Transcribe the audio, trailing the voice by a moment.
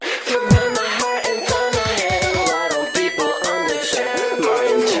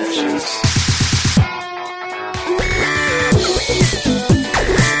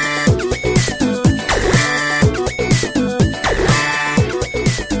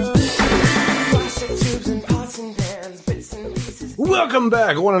Welcome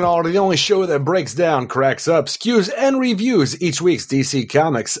back, one and all, to the only show that breaks down, cracks up, skews, and reviews each week's DC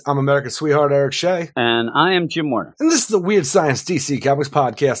Comics. I'm America's sweetheart, Eric Shea. And I am Jim Warner. And this is the Weird Science DC Comics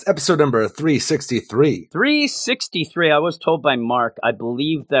Podcast, episode number 363. 363. I was told by Mark, I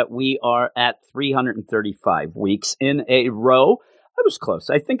believe that we are at 335 weeks in a row. I was close.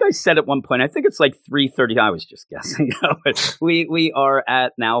 I think I said at one point, I think it's like 330. I was just guessing. We are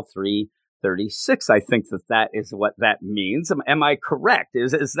at now 336. I think that is what that means. Am I correct?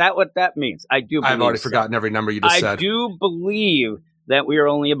 Is that what that means? I do believe I've already forgotten every number you just said. I do believe that we are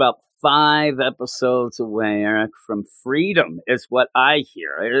only about 5 episodes away, Eric, from freedom, is what I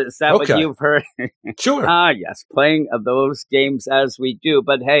hear. Is that what you've heard? Sure. Yes, playing those games as we do.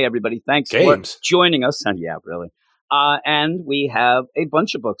 But hey, everybody, thanks for joining us. Yeah, really. And we have a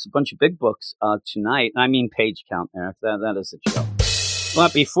bunch of books, a bunch of big books tonight. I mean, page count, Eric. That is a joke.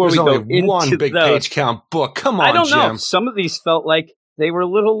 But before There's we go only into one big page count book. Come on, I don't know. Jim. Some of these felt like they were a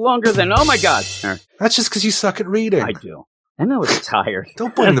little longer than, oh my God. Eric. That's just because you suck at reading. I do. And I was tired.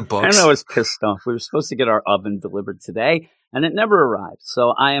 Don't blame the books. And I was pissed off. We were supposed to get our oven delivered today, and it never arrived. So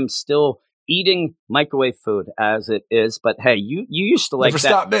I am still eating microwave food as it is. But hey, you used to like Never that.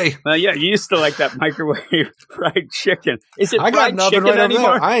 Stop me. Yeah, you used to like that microwave fried chicken. Is it I fried got an chicken oven right anymore?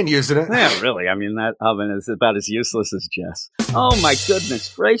 over there. I ain't using it. Yeah, really. I mean, that oven is about as useless as Jess. Oh, my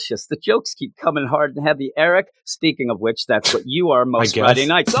goodness gracious. The jokes keep coming hard and heavy. Eric, speaking of which, that's what you are most Friday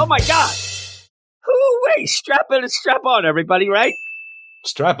nights. Oh, my God. Wait, strap in and strap on, everybody, right?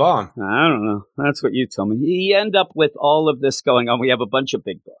 Strap on. I don't know. That's what you told me. You end up with all of this going on. We have a bunch of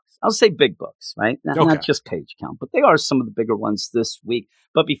big books. I'll say big books, right? Not just page count, but they are some of the bigger ones this week.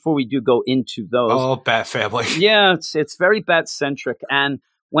 But before we do go into those. Oh, Bat Family. Yeah, it's very Bat-centric. And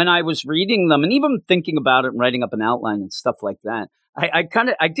when I was reading them and even thinking about it and writing up an outline and stuff like that, I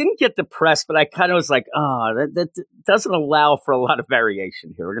didn't get depressed, but I kind of was like, that doesn't allow for a lot of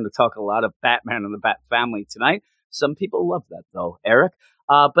variation here. We're going to talk a lot of Batman and the Bat Family tonight. Some people love that, though, Eric.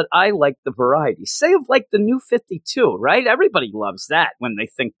 But I like the variety. Say of like the New 52, right? Everybody loves that when they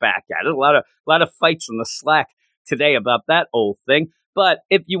think back at it. A lot of fights in the Slack today about that old thing. But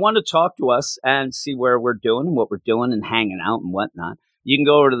if you want to talk to us and see where we're doing and what we're doing and hanging out and whatnot, you can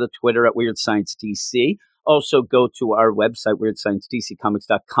go over to the Twitter at Weird Science DC. Also go to our website,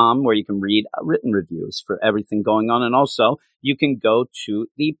 WeirdScienceDCComics.com, where you can read written reviews for everything going on. And also you can go to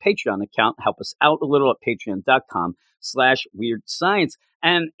the Patreon account, help us out a little at patreon.com/Weird Science.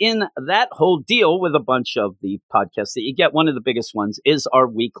 And in that whole deal with a bunch of the podcasts that you get, one of the biggest ones is our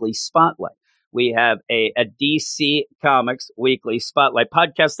weekly spotlight. We have a DC Comics weekly spotlight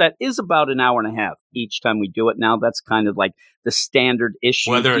podcast that is about an hour and a half each time we do it. Now that's kind of like the standard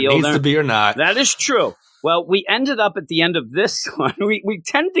issue. Whether it needs to be or not. That is true. Well, we ended up at the end of this one. We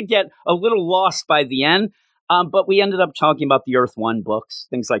tend to get a little lost by the end. But we ended up talking about the Earth One books,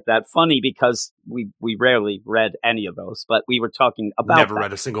 things like that. Funny because we rarely read any of those, but we were talking about Never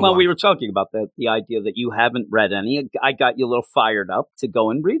read a single one. Well, we were talking about the idea that you haven't read any. I got you a little fired up to go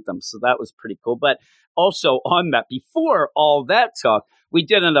and read them, so that was pretty cool. But also on that, before all that talk, we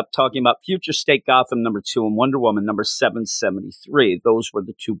did end up talking about Future State Gotham number 2 and Wonder Woman number 773. Those were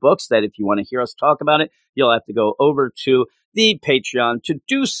the 2 books that if you want to hear us talk about it, you'll have to go over to the Patreon to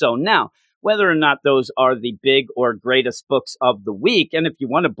do so. Now, whether or not those are the big or greatest books of the week. And if you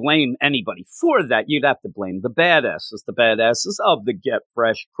want to blame anybody for that, you'd have to blame the badasses of the Get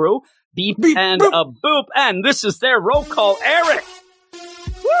Fresh crew. Beep and boop. A boop. And this is their roll call, Eric.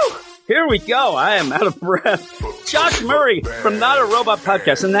 Woo! Here we go. I am out of breath. Josh Murray from Not a Robot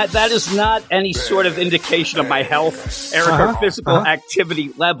Podcast. And that is not any sort of indication of my health, Eric, or physical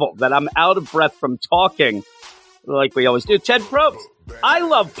activity level, that I'm out of breath from talking like we always do. Ted Probst. I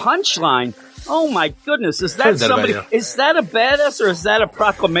love Punchline. Oh my goodness. Is that somebody? Is that a badass or is that a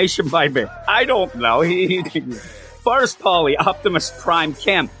proclamation by me? I don't know. Forrest Pauly, Optimus Prime,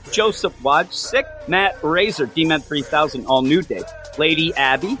 Cam, Joseph Watch, Sick, Matt Razor, D-Man 3000, All New Day, Lady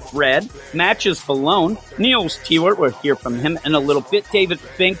Abby, Red, Matches Balone, Niels Tewart, we'll hear from him in a little bit, David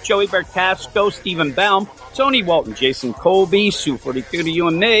Fink, Joey Bertasco, Stephen Baum, Tony Walton, Jason Colby, Sue 42 to you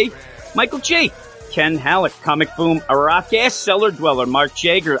and me, Michael G., Ken Halleck, Comic Boom, Arrakis, Cellar Dweller, Mark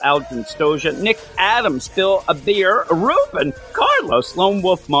Jager, Alden Stoja, Nick Adams, Bill Abir, Ruben, Carlos, Lone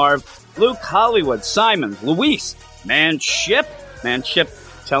Wolf Marv, Luke Hollywood, Simon, Luis, Manship,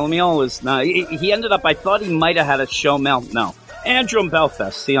 telling me all his, no, he ended up, I thought he might have had a show mail, no. Andrew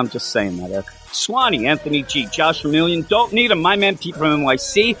Belfast, see, I'm just saying that, Eric. Swanee, Anthony G, Josh Vermillion, Dalton Needham, My Man Pete from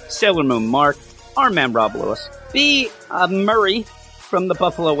NYC, Sailor Moon Mark, our man Rob Lewis, B. Murray, from the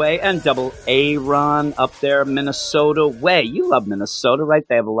Buffalo Way, and Double A-Ron up there, Minnesota Way. You love Minnesota, right?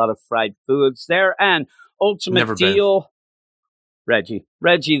 They have a lot of fried foods there. And Ultimate Never Deal. Reggie,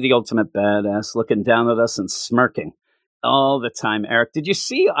 the ultimate badass, looking down at us and smirking all the time. Eric, did you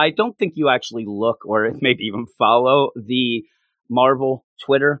see? I don't think you actually look or maybe even follow the Marvel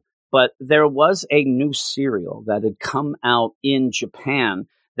Twitter, but there was a new cereal that had come out in Japan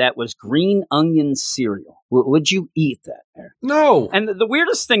that was green onion cereal. Would you eat that, Eric? No. And the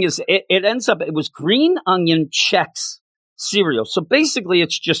weirdest thing is it ends up, it was green onion Chex cereal. So basically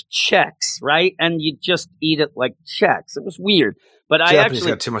it's just Chex, right? And you just eat it like Chex. It was weird. But Japanese I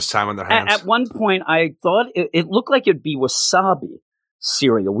actually got too much time on their hands. At one point I thought it looked like it'd be wasabi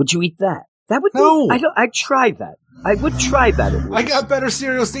cereal. Would you eat that? That would no. I'd try that. I would try that at least. I got better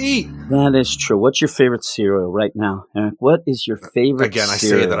cereals to eat. That is true. What's your favorite cereal right now, Eric? What is your favorite cereal? I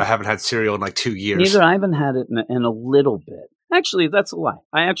say that I haven't had cereal in like 2 years. Neither. I haven't had it in a little bit. Actually, that's a lie.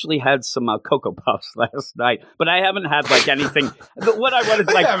 I actually had some Cocoa Puffs last night, but I haven't had like anything. But what I wanted,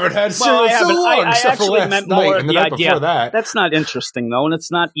 like, I haven't had cereal so long. I actually meant more of the idea. That. That's not interesting though, and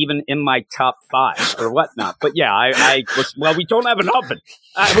it's not even in my top 5 or whatnot. But yeah, I was. Well, we don't have an oven.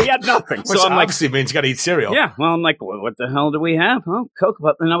 We had nothing, which so I'm like, obviously means you got to eat cereal. Yeah. Well, I'm like, well, what the hell do we have? Oh, Cocoa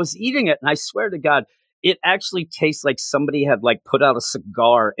Puff, and I was eating it, and I swear to God, it actually tastes like somebody had like put out a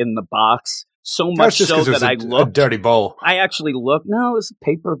cigar in the box. So much so that I looked a dirty bowl. I actually looked. No, it was a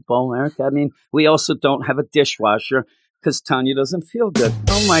paper bowl, Eric. I mean, we also don't have a dishwasher because Tanya doesn't feel good.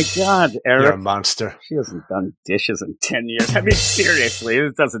 Oh my God, Eric! You're a monster. She hasn't done dishes in 10 years. I mean, seriously,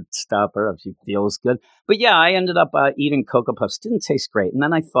 it doesn't stop her if she feels good. But yeah, I ended up eating Cocoa Puffs. Didn't taste great, and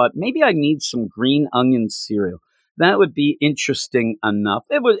then I thought maybe I need some green onion cereal. That would be interesting enough.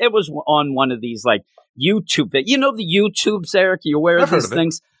 It was on one of these like YouTube. You know the YouTubes, Eric. You aware of these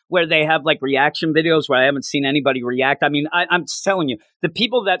things? Where they have like reaction videos where I haven't seen anybody react. I mean, I'm just telling you, the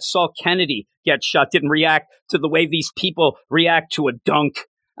people that saw Kennedy get shot didn't react to the way these people react to a dunk.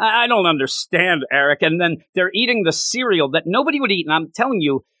 I don't understand, Eric. And then they're eating the cereal that nobody would eat. And I'm telling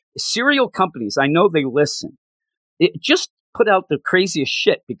you, cereal companies, I know they listen. It just put out the craziest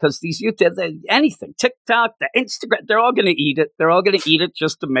shit because these youth, anything, TikTok, the Instagram, they're all going to eat it. They're all going to eat it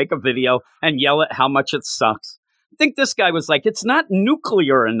just to make a video and yell at how much it sucks. I think this guy was like, it's not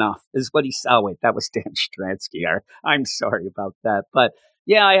nuclear enough, is what he saw. Oh, wait, that was Dan Stransky. I'm sorry about that. But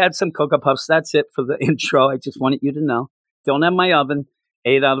yeah, I had some Cocoa Puffs. That's it for the intro. I just wanted you to know. Don't have my oven.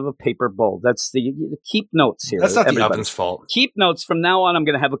 Ate out of a paper bowl. That's the keep notes here. That's not everybody. The oven's fault. Keep notes. From now on, I'm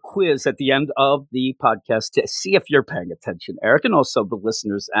going to have a quiz at the end of the podcast to see if you're paying attention, Eric, and also the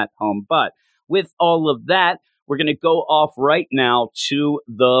listeners at home. But with all of that, we're going to go off right now to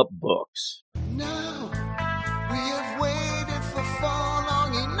the books. No.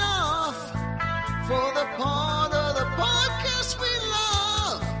 For the part of the podcast we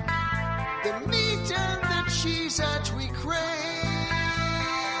love, the meat and the cheese that we crave.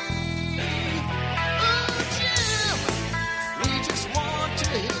 Oh, Jim, we just want to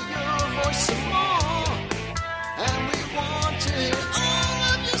hear your voice some more, and we want to hear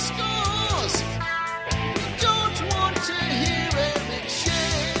all of your scores. We don't want to hear every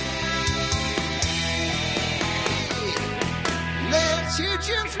shade. Let's hear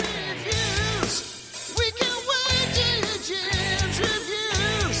Jim's reviews. We can't wait to hear Jim's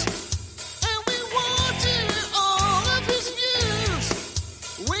reviews, and we want to hear all of his views.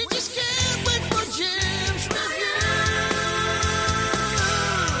 We just can't wait for Jim's reviews.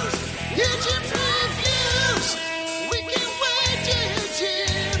 Hear Jim's reviews. We can't wait to hear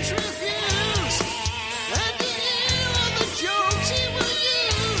Jim's reviews, and to hear all the jokes he will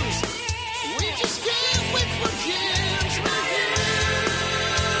use. We just can't wait for Jim's reviews.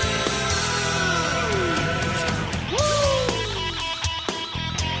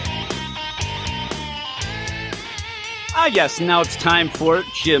 Yes, now it's time for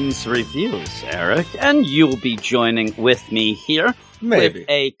Jim's Reviews, Eric, and you'll be joining with me here with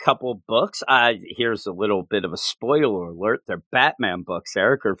a couple books. Here's a little bit of a spoiler alert. They're Batman books,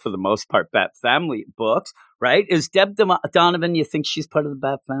 Eric, or for the most part, Bat Family books, right? Is Deb Donovan, you think she's part of the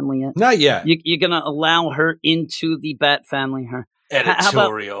Bat Family yet? Not yet. You're going to allow her into the Bat Family, her?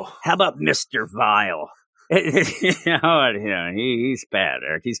 Editorial. How about Mr. Vile? Yeah, he's bad,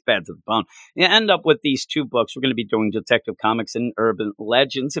 Eric. He's bad to the bone. You end up with these two books. We're going to be doing Detective Comics and Urban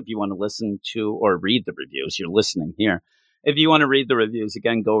Legends. If you want to listen to or read the reviews, you're listening here. If you want to read the reviews,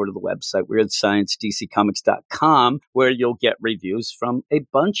 again, go over to the website, WeirdScienceDCComics.com, where you'll get reviews from a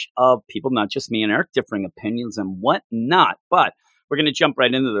bunch of people, not just me and Eric, differing opinions and whatnot. But we're going to jump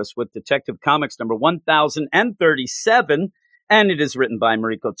right into this with Detective Comics number 1037. And it is written by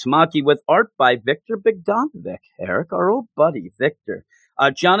Mariko Tamaki with art by Victor Bogdanovic. Eric, our old buddy, Victor.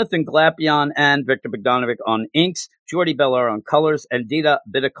 Jonathan Glapion and Victor Bogdanovic on inks, Jordi Bellar on colors, and Dita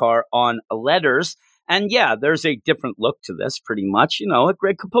Bidikar on letters. And yeah, there's a different look to this, pretty much. You know, a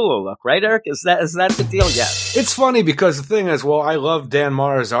Greg Capullo look, right, Eric? Is that the deal? Yes. It's funny because the thing is, well, I love Dan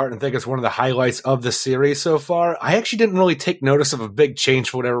Mara's art and think it's one of the highlights of the series so far. I actually didn't really take notice of a big change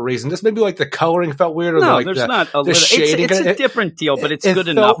for whatever reason. Just maybe like the coloring felt weird. Or No, like there's the, not a the little. shading. It's a different deal, but it's it good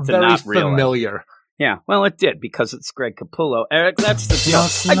felt enough to very not realize. familiar. Yeah, well, it did because it's Greg Capullo. Eric, that's the deal. No,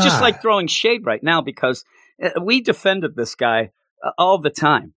 it's I just not. like throwing shade right now because we defended this guy all the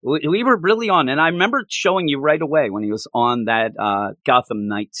time. We were really on, and I remember showing you right away when he was on that Gotham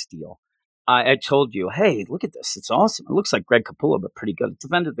Knights deal. I told you, hey, look at this. It's awesome. It looks like Greg Capullo, but pretty good. I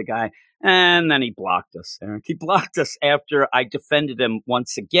defended the guy, and then he blocked us, Eric. He blocked us after I defended him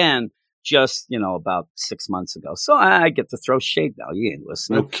once again, just, about 6 months ago. So I get to throw shade now. You ain't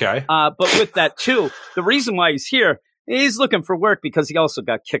listening. Okay. But with that, too, the reason why he's here, he's looking for work because he also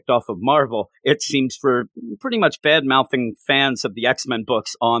got kicked off of Marvel, it seems, for pretty much bad-mouthing fans of the X-Men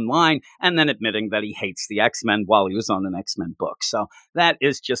books online and then admitting that he hates the X-Men while he was on an X-Men book. So that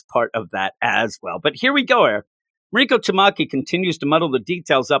is just part of that as well. But here we go, Eric. Mariko Tamaki continues to muddle the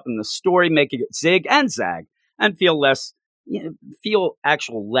details up in the story, making it zig and zag and feel less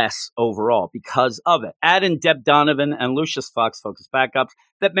overall because of it. Add in Deb Donovan and Lucius Fox focus backups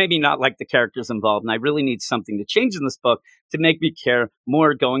that maybe not like the characters involved. And I really need something to change in this book to make me care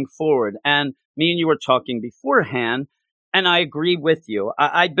more going forward. And me and you were talking beforehand, and I agree with you.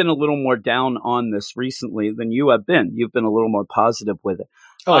 I've been a little more down on this recently than you have been. You've been a little more positive with it.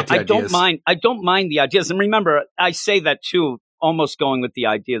 I don't mind the ideas. And remember, I say that too, almost going with the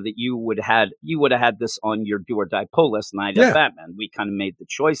idea that you would have had this on your do or die pull list, and I'd have Batman. We kind of made the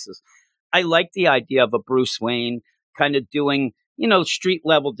choices. I like the idea of a Bruce Wayne kind of doing, street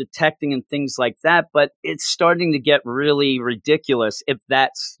level detecting and things like that, but it's starting to get really ridiculous if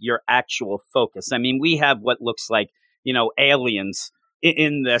that's your actual focus. I mean, we have what looks like, aliens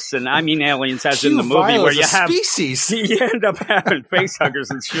in this, and I mean aliens as in the movie where you have species. You end up having face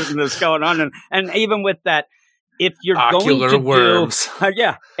huggers and shooting this going on, and even with that, if you're ocular going to worms.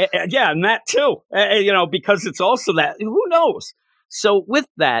 And that too, because it's also that, who knows? So with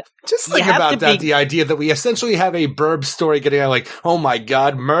that, just think about that, the idea that we essentially have a Burb story getting out like, oh my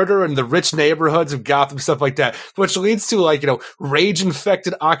God, murder in the rich neighborhoods of Gotham, stuff like that, which leads to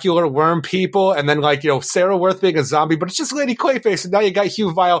rage-infected ocular worm people, and then Sarah Worth being a zombie, but it's just Lady Clayface, and now you got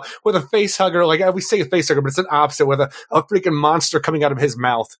Hugh Vile with a face hugger, we say a face hugger, but it's an opposite, with a freaking monster coming out of his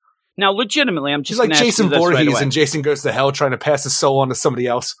mouth. Now, legitimately, I'm just like Jason Voorhees right and Jason Goes to Hell trying to pass his soul on to somebody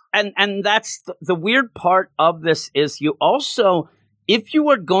else. And that's the weird part of this is you also, if you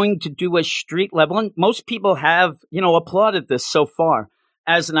are going to do a street level, and most people have, applauded this so far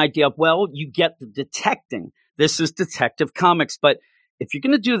as an idea of, well, you get the detecting. This is Detective Comics. But if you're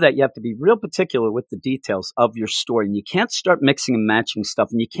going to do that, you have to be real particular with the details of your story. And you can't start mixing and matching stuff.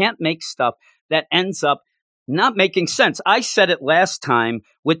 And you can't make stuff that ends up not making sense. I said it last time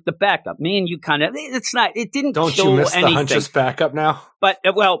with the backup. Me and you it didn't Don't kill you miss anything. the Huntress backup now? But,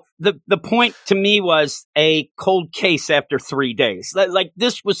 the point to me was a cold case after 3 days.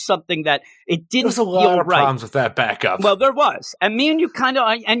 This was something that it didn't feel right. There's a lot of problems with that backup. Well, there was. And me and you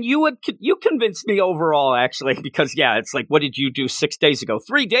you convinced me overall, actually, because, it's like, what did you do 6 days ago?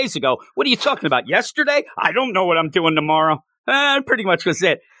 3 days ago? What are you talking about? Yesterday? I don't know what I'm doing tomorrow. Pretty much was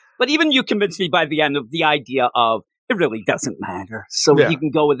it. But even you convinced me by the end of the idea of it really doesn't matter. So you can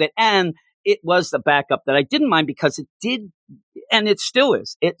go with it. And it was the backup that I didn't mind because it did, and it still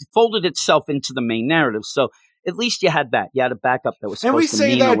is. It folded itself into the main narrative. So at least you had that. You had a backup that was supposed to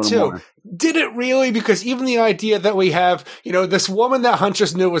mean a little more. And we say that too. Did it really? Because even the idea that we have, this woman that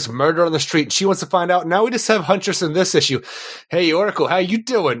Huntress knew was murdered on the street, and she wants to find out. Now we just have Huntress in this issue. Hey, Oracle, how you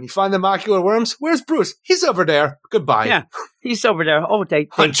doing? You find them ocular worms? Where's Bruce? He's over there. Goodbye. Yeah, he's over there. Oh,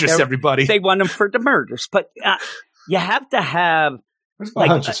 Huntress, everybody. They want him for the murders. But you have to have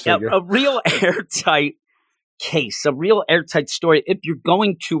a real airtight case, a real airtight story if you're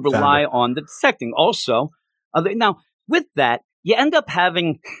going to rely on the detecting. Also, now, with that, you end up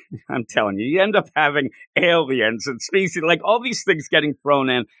having, I'm telling you, aliens and species, all these things getting thrown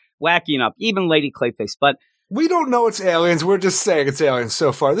in, whacking up, even Lady Clayface. But we don't know it's aliens. We're just saying it's aliens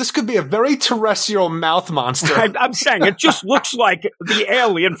so far. This could be a very terrestrial mouth monster. I'm saying it just looks like the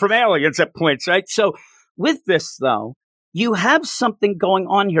alien from Aliens at points, right? So with this, though, you have something going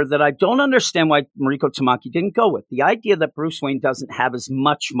on here that I don't understand why Mariko Tamaki didn't go with. The idea that Bruce Wayne doesn't have as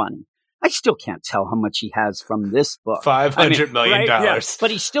much money. I still can't tell how much he has from this book. $500 million. Right? Yeah. But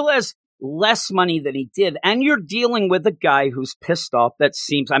he still has less money than he did. And you're dealing with a guy who's pissed off. That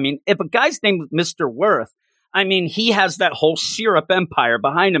seems, if a guy's named Mr. Worth, he has that whole syrup empire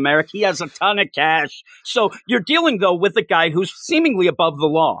behind him, Eric. He has a ton of cash. So you're dealing, though, with a guy who's seemingly above the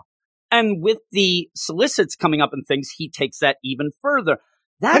law. And with the solicits coming up and things, he takes that even further.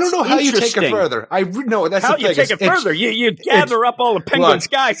 That's I don't know how you take it further. No, that's how the thing. you take it further. You gather up all the Penguins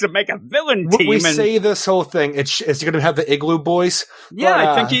guys and make a villain team. We say this whole thing. Is going to have the Igloo Boys?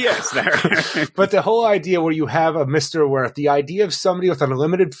 Yeah, I think he is there. But the whole idea where you have a Mr. Worth, the idea of somebody with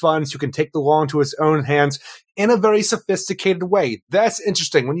unlimited funds who can take the law into his own hands in a very sophisticated way. That's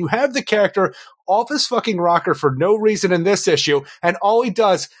interesting. When you have the character off his fucking rocker for no reason in this issue, and all he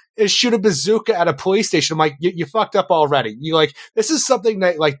does is shoot a bazooka at a police station. I'm like, you fucked up already. This is something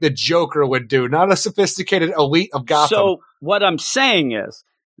that like the Joker would do, not a sophisticated elite of Gotham. So what I'm saying is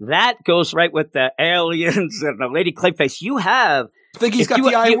that goes right with the aliens and the Lady Clayface. You have. Think he's got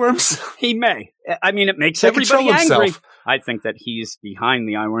the eye worms? He may. I mean, it makes everybody angry. I think that he's behind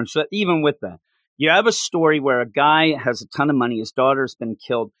the eye worms. But even with that, you have a story where a guy has a ton of money. His daughter's been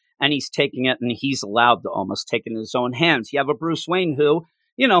killed, and he's taking it, and he's allowed to almost take it in his own hands. You have a Bruce Wayne who,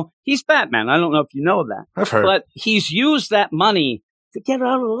 he's Batman. I don't know if you know that. I've heard. But he's used that money to get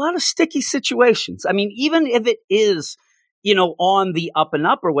out of a lot of sticky situations. I mean, even if it is, on the up and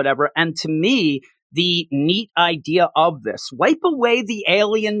up or whatever. And to me, the neat idea of this, wipe away the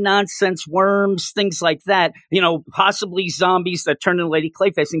alien nonsense, worms, things like that, possibly zombies that turn into Lady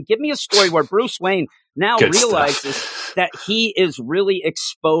Clayface, and give me a story where Bruce Wayne now realizes that he is really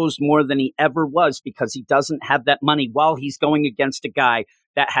exposed more than he ever was because he doesn't have that money while he's going against a guy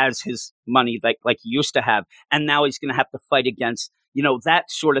that has his money like he used to have. And now he's going to have to fight against, that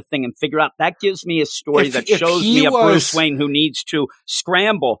sort of thing and figure out. That gives me a story that shows me a Bruce Wayne who needs to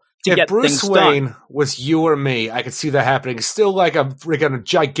scramble to get Bruce things Wayne done. was you or me, I could see that happening. Still like a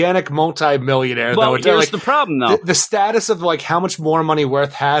gigantic multi-millionaire. Well, though. here's the problem, though. The status of like how much more money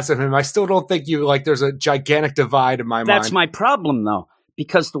Worth has of him, I still don't think there's a gigantic divide in my mind. That's my problem, though,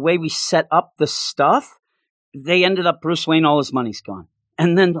 because the way we set up the stuff, they ended up Bruce Wayne, all his money's gone.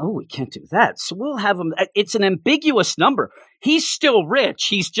 And then, we can't do that. So we'll have him. It's an ambiguous number. He's still rich.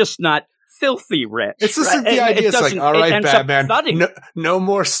 He's just not filthy rich. It's just the idea. It's like, all right, Batman, no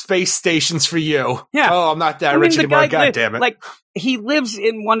more space stations for you. Yeah. Oh, I'm not that rich anymore. God damn it. Like, he lives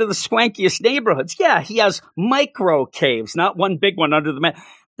in one of the swankiest neighborhoods. Yeah, he has micro caves, not one big one under the man.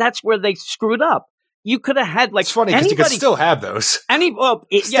 That's where they screwed up. You could have had it's funny because you could still have those.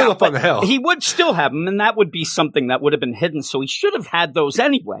 Still up on the hill. He would still have them, and that would be something that would have been hidden. So he should have had those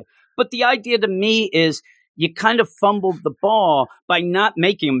anyway. But the idea to me is, you kind of fumbled the ball by not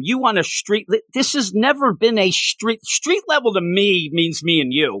making them. You want a street. This has never been a street level to me means me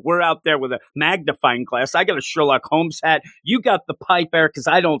and you. We're out there with a magnifying glass. I got a Sherlock Holmes hat. You got the pipe, Eric, because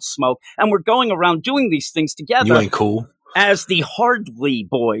I don't smoke. And we're going around doing these things together. You ain't cool. As the Hardly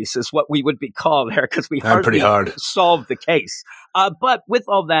boys is what we would be called there, because we pretty hard. solved the case. But with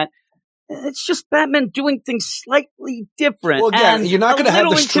all that, it's just Batman doing things slightly different. Well, again, and you're not going to have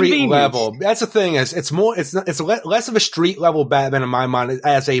the street inconvenience. level. That's the thing is, it's less of a street level Batman in my mind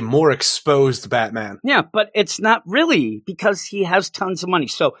as a more exposed Batman. Yeah, but it's not really because he has tons of money.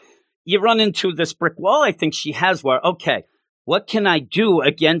 So you run into this brick wall. I think she has where, okay, what can I do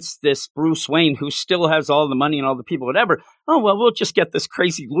against this Bruce Wayne who still has all the money and all the people, whatever? Oh, well, we'll just get this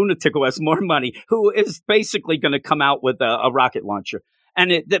crazy lunatic who has more money, who is basically going to come out with a rocket launcher.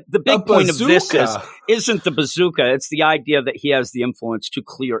 And the big point of this isn't the bazooka. It's the idea that he has the influence to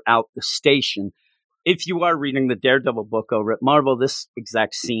clear out the station. If you are reading the Daredevil book over at Marvel, this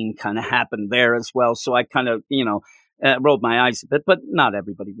exact scene kind of happened there as well. So I kind of, rolled my eyes a bit, but not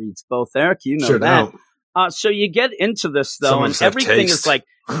everybody reads both, Eric. You know that. So you get into this, though, and everything is like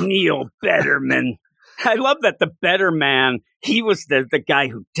Neil Betterman. I love that the better man, he was the guy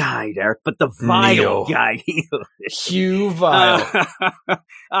who died, Eric, but the vile guy. Hugh Vile.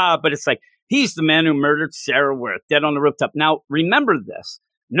 But it's like, he's the man who murdered Sarah Worth, dead on the rooftop. Now, remember this.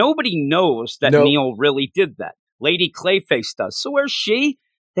 Nobody knows that Neil really did that. Lady Clayface does. So where's she?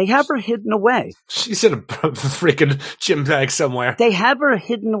 They have her hidden away. She's in a freaking gym bag somewhere. They have her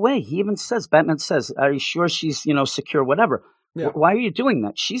hidden away. He even says, Batman says, are you sure she's, secure, whatever? Yeah. Why are you doing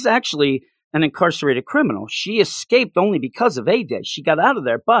that? She's actually an incarcerated criminal. She escaped only because of A-Day. She got out of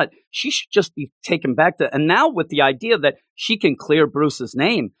there, but she should just be taken back to, and now with the idea that she can clear Bruce's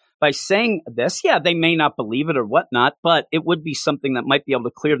name by saying this, they may not believe it or whatnot, but it would be something that might be able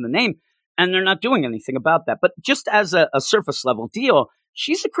to clear the name, and they're not doing anything about that. But just as a surface level deal,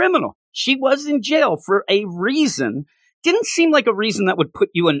 she's a criminal. She was in jail for a reason. Didn't seem like a reason that would put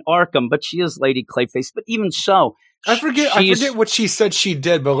you in Arkham, but she is Lady Clayface. But even so, I forget what she said she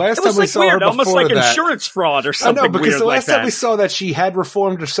did, but last time we saw her before almost like that, insurance fraud or something. I know, because the last time that. we saw that she had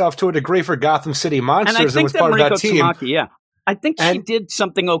reformed herself to a degree for Gotham City Monsters and was part of that team. Tamaki, I think she And- did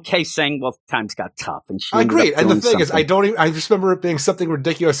something okay, saying, "Well, times got tough," and she. I ended agree. up And the doing thing is, I something. don't even, I just remember it being something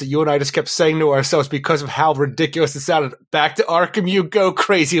ridiculous that you and I just kept saying to ourselves because of how ridiculous it sounded. Back to Arkham you go,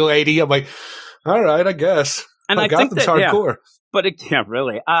 crazy lady. I'm like, all right, I guess. And But I think Gotham's that, yeah. hardcore. But yeah,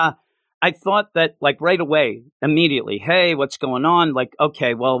 really. I thought that like right away, immediately, hey, what's going on? Like,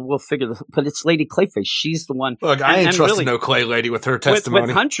 okay, well, we'll figure this. But it's Lady Clayface. She's the one. Look, I and- ain't and trusting really, no Clay lady with her with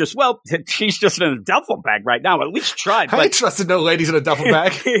testimony. Huntress. Well, she's just in a duffel bag right now. At least try. I But ain't trusting no ladies in a duffel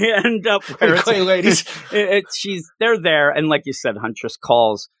bag. you end up where it's- Clay ladies. they're there, and like you said, Huntress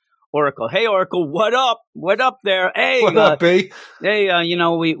calls Oracle. Hey, Oracle, what up? What up there? Hey, What up, B? hey,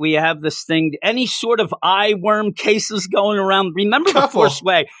 we have this thing. Any sort of eye worm cases going around? Remember the Couple. Force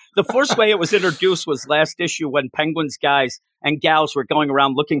Way? The Force Way it was introduced was last issue when Penguin's guys and gals were going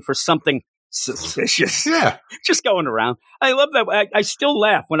around looking for something suspicious. Yeah. Just going around. I love that. I still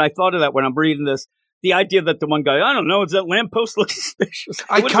laugh when I thought of that when I'm reading this. The idea that the one guy, I don't know, does that lamppost look suspicious? It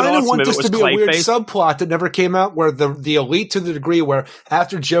I would've been kind of awesome want if it this was to be a weird Clayface. subplot that never came out where the elite to the degree where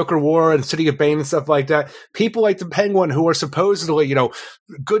after Joker War and City of Bane and stuff like that, people like the Penguin who are supposedly,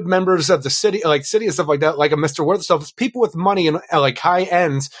 good members of the city, like city and stuff like that, like a Mr. Worth stuff, people with money and like high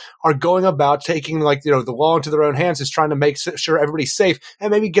ends are going about taking like, the law into their own hands, is trying to make sure everybody's safe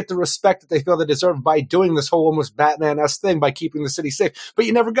and maybe get the respect that they feel they deserve by doing this whole almost Batman-esque thing by keeping the city safe. But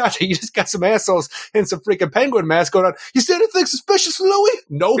you never got to. You just got some assholes in some freaking Penguin mask going on. You see anything suspicious, Louis?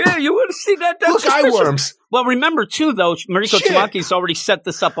 Nope. Yeah, you would have seen that. Look, eye worms. Well, remember, too, though, Mariko Shit. Tamaki's already set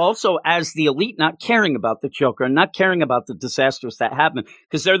this up also as the elite not caring about the Joker and not caring about the disasters that happen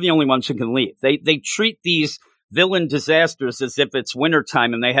because they're the only ones who can leave. They treat these villain disasters as if it's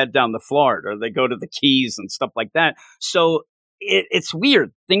wintertime and they head down to Florida or they go to the Keys and stuff like that. So it's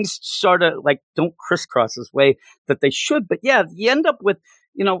weird. Things sort of like don't crisscross this way that they should. But yeah, you end up with,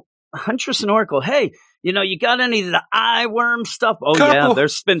 Huntress and Oracle. Hey, you got any of the eye worm stuff? Oh, yeah, Couple.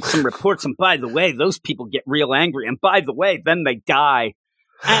 there's been some reports. And by the way, those people get real angry. And by the way, then they die.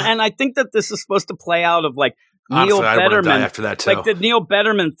 And I think that this is supposed to play out of like Honestly, Neil I would have died Betterman. after that too. Like the Neil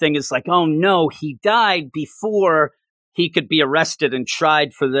Betterman thing is like, oh no, he died before he could be arrested and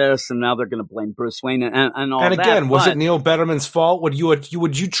tried for this. And now they're going to blame Bruce Wayne and all and that. again, was But- it Neil Betterman's fault? Would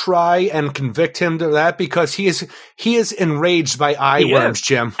you try and convict him to that because he is enraged by eye He worms, is.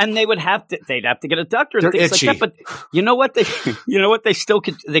 Jim? And they'd have to get a doctor and They're things itchy. like that. But you know what they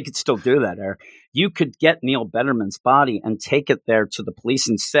could still do that, Eric. You could get Neil Betterman's body and take it there to the police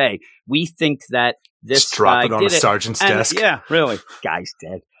and say, we think that this Just drop guy it on did a sergeant's And, desk. Yeah, really. Guy's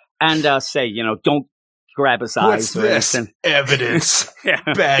dead. And say, don't grab his What's eyes. or this? anything. Evidence. Yeah.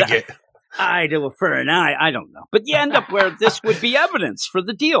 Bag it. Eye to a for an eye. I don't know. But you end up where this would be evidence for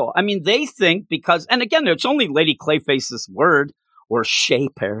the deal. I mean, they think because, and again, it's only Lady Clayface's word or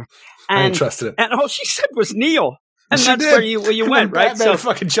shape here. I ain't And, trusted it. and all she said was Neil. And She that's did. where you And went, then right? Batman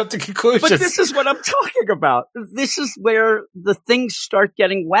fucking jumped to conclusions. But this is what I'm talking about. This is where the things start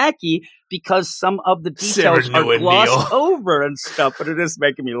getting wacky because some of the details Sarah are knew it, glossed Neil. over and stuff, but it is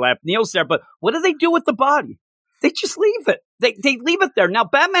making me laugh. Neil's there, but what do they do with the body? They just leave it. They leave it there. Now,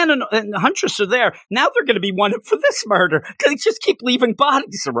 Batman and Huntress are there. Now they're going to be wanted for this murder because they just keep leaving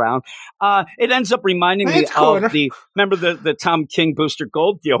bodies around. It ends up reminding me Man's Corner. of remember the Tom King Booster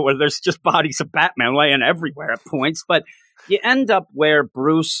Gold deal where there's just bodies of Batman laying everywhere at points, but you end up where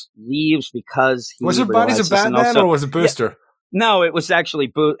Bruce leaves because he was it bodies of realizes- and Batman also- or was it Booster? No, it was actually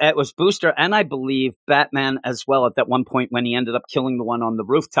it was Booster and I believe Batman as well at that one point when he ended up killing the one on the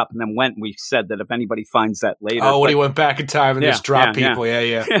rooftop and then went. We said that if anybody finds that later. Oh, when but- he went back in time and Yeah, just dropped yeah, people.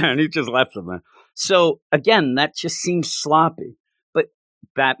 Yeah. and he just left them there. So again, that just seems sloppy. But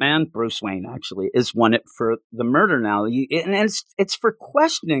Batman, Bruce Wayne, actually is wanted for the murder now, and it's for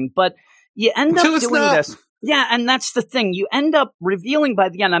questioning. But you end Until up it's doing not. this. Yeah, and that's the thing. You end up revealing by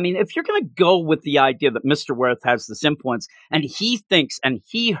the end. I mean, if you're going to go with the idea that Mr. Worth has this influence and he thinks and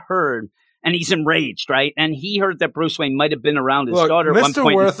he heard and he's enraged, right? And he heard that Bruce Wayne might have been around his Look, daughter at one Mr.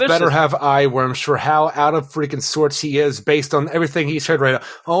 point. Worth and better vicious. have eye worms for how out of freaking sorts he is based on everything he's heard right now.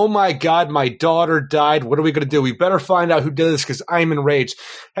 Oh my God, my daughter died. What are we going to do? We better find out who did this because I'm enraged.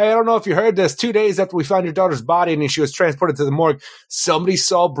 Hey, I don't know if you heard this. 2 days after we found your daughter's body and she was transported to the morgue, somebody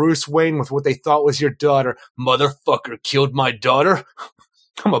saw Bruce Wayne with what they thought was your daughter. Motherfucker killed my daughter.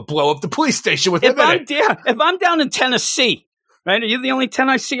 I'm going to blow up the police station with him in it. If I'm down in Tennessee, right? Are you the only 10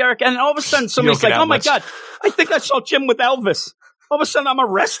 I see, Eric? And all of a sudden somebody's don't get like, out oh my much. God, I think I saw Jim with Elvis. All of a sudden I'm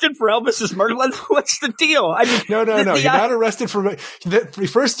arrested for Elvis's murder. What's the deal? I mean, No. You're not arrested for.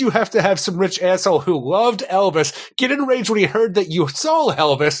 First, you have to have some rich asshole who loved Elvis get enraged when he heard that you saw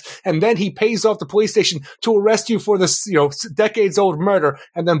Elvis, and then he pays off the police station to arrest you for this, decades old murder,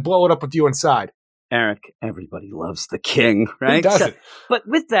 and then blow it up with you inside. Eric, everybody loves the king, right? Who doesn't? But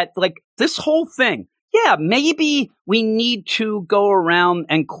with that, like this whole thing, yeah, maybe we need to go around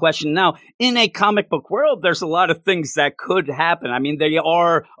and question. Now, in a comic book world, there's a lot of things that could happen. I mean, they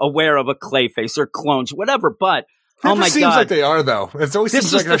are aware of a Clayface or clones, whatever, but oh my seems God. like they are, though. It always This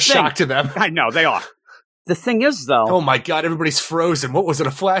seems is like the a shock to them. I know, they are. The thing is, though. Oh my God, everybody's frozen. What was it,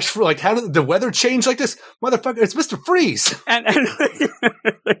 a flash for? Like, how did the weather change like this? Motherfucker, it's Mr. Freeze. And the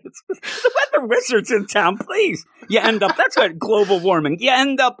weather wizard's in town, please. You end up, that's what global warming. You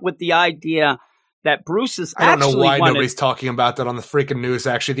end up with the idea that Bruce is I don't know why wanted, nobody's talking about that on the freaking news,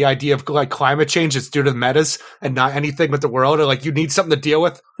 actually. The idea of like climate change is due to the metas and not anything with the world, or like you need something to deal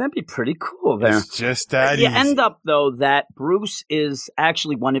with. That'd be pretty cool there. It's just that You easy. end up, though, that Bruce is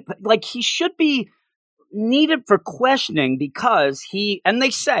actually wanted, like he should be needed for questioning because and they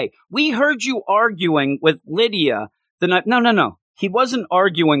say, we heard you arguing with Lydia the night. No. He wasn't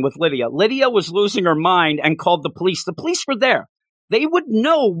arguing with Lydia. Lydia was losing her mind and called the police. The police were there. They would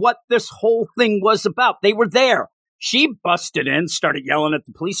know what this whole thing was about. They were there. She busted in, started yelling at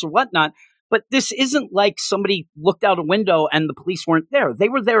the police or whatnot. But this isn't like somebody looked out a window and the police weren't there. They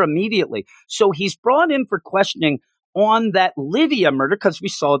were there immediately. So he's brought in for questioning on that Lydia murder, because we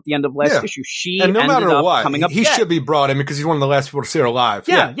saw at the end of last issue, she and no ended matter up what, coming up he dead. should be brought in because he's one of the last people to see her alive.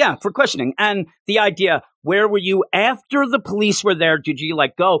 Yeah, for questioning. And the idea, where were you after the police were there? Did you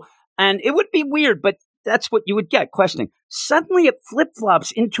go? And it would be weird, but that's what you would get, questioning. Suddenly it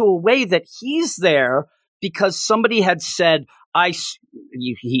flip-flops into a way that he's there because somebody had said,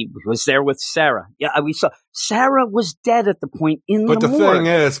 he was there with Sarah. Yeah, we saw Sarah was dead at the point in But the the morgue. thing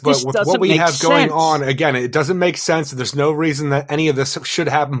is, This with doesn't what we make have going sense. on, again, it doesn't make sense. There's no reason that any of this should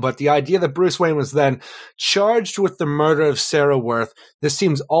happen. But the idea that Bruce Wayne was then charged with the murder of Sarah Worth, this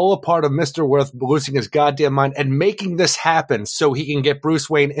seems all a part of Mr. Worth losing his goddamn mind and making this happen so he can get Bruce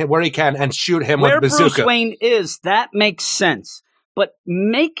Wayne where he can and shoot him Where with a bazooka. Bruce Wayne is, that makes sense. But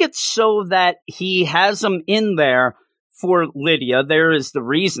make it so that he has him in there for Lydia. There is the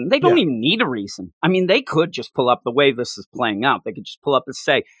reason. They don't even need a reason. I mean, they could just pull up the way this is playing out. They could just pull up and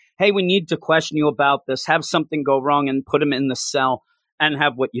say, hey, we need to question you about this, have something go wrong and put him in the cell and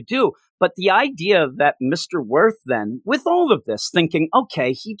have what you do. But the idea that Mr. Worth then, with all of this, thinking,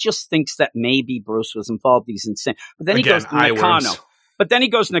 okay, he just thinks that maybe Bruce was involved. He's insane. But then he goes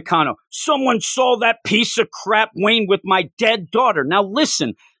to Nakano. Someone saw that piece of crap Wayne with my dead daughter. Now,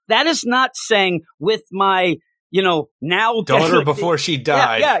 listen, that is not saying with my, now daughter before she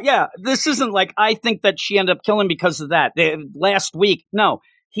died. Yeah. This isn't like I think that she ended up killing because of that last week. No,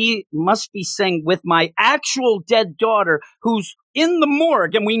 he must be saying with my actual dead daughter who's in the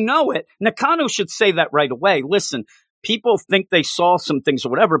morgue, and we know it. Nakano should say that right away. Listen, people think they saw some things or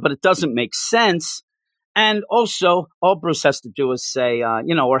whatever, but it doesn't make sense. And also, all Bruce has to do is say,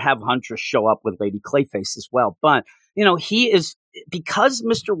 or have Huntress show up with Lady Clayface as well. But, he is, because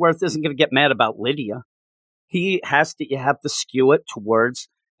Mr. Worth isn't going to get mad about Lydia, you have to skew it towards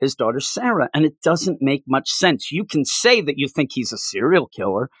his daughter Sarah, and it doesn't make much sense. You can say that you think he's a serial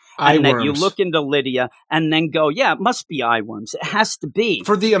killer, and that you look into Lydia and then go, yeah, it must be eye worms. It has to be.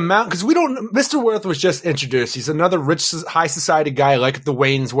 For the amount, because Mr. Worth was just introduced. He's another rich, high society guy like the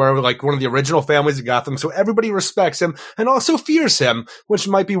Waynes were, like one of the original families of Gotham. So everybody respects him and also fears him, which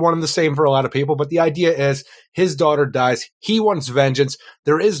might be one and the same for a lot of people. But the idea is his daughter dies. He wants vengeance.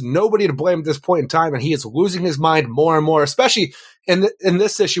 There is nobody to blame at this point in time, and he is losing his mind more and more, especially in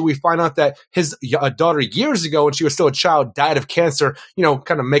this issue. We find out that his daughter years ago, when she was still a child, died of cancer,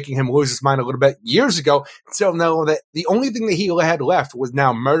 kind of making him lose his mind a little bit years ago. So now that the only thing that he had left was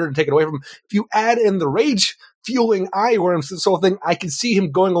now murdered and taken away from him. If you add in the rage fueling eye worms, this whole thing, I can see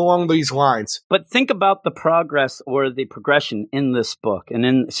him going along these lines. But think about the progress or the progression in this book.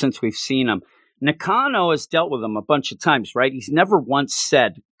 And since we've seen him, Nakano has dealt with him a bunch of times, right? He's never once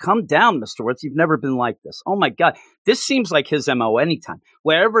said, come down, Mr. Worth. You've never been like this. Oh, my God. This seems like his MO anytime.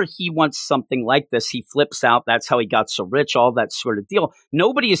 Wherever he wants something like this, he flips out. That's how he got so rich, all that sort of deal.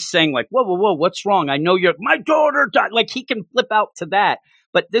 Nobody is saying like, whoa, what's wrong? I know my daughter died. Like he can flip out to that.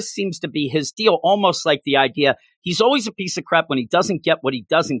 But this seems to be his deal, almost like the idea he's always a piece of crap when he doesn't get what he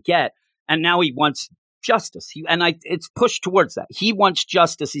doesn't get. And now he wants justice. It's pushed towards that. He wants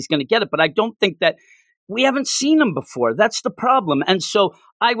justice. He's going to get it. But I don't think that we haven't seen him before. That's the problem. And so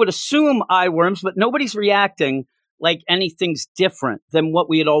I would assume eye worms, but nobody's reacting like anything's different than what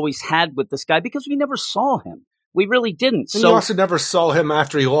we had always had with this guy because we never saw him. We really didn't. And you also never saw him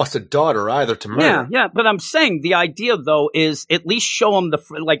after he lost a daughter either to murder. Yeah. But I'm saying the idea, though, is at least show him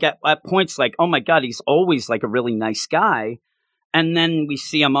at points like, oh, my God, he's always like a really nice guy. And then we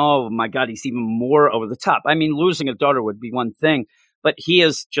see him, oh, my God, he's even more over the top. I mean, losing a daughter would be one thing. but he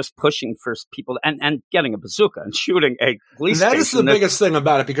is just pushing for people and getting a bazooka and shooting a police And that is station. the biggest thing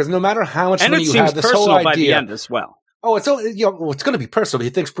about it, because no matter how much And money it you seems have, this whole personal by the idea. end as well. Oh, it's going to be personal. He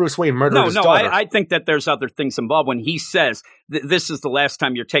thinks Bruce Wayne murdered his daughter. I think that there's other things involved. When he says, this is the last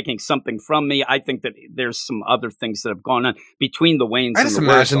time you're taking something from me, I think that there's some other things that have gone on between the Waynes I and just the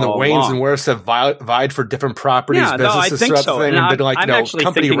imagine Wirths the all Waynes along. and Wirths have vied for different properties, Yeah, no, I businesses think throughout so. the thing, and been like, I'm actually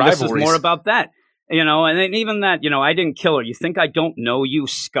company thinking rivalries. this is more about that. And then even that, I didn't kill her. You think I don't know you,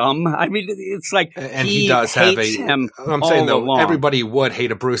 scum? I mean, it's like And he does have him I'm saying, though, along. everybody would hate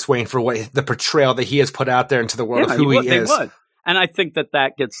a Bruce Wayne for the portrayal that he has put out there into the world of who he is. They would. And I think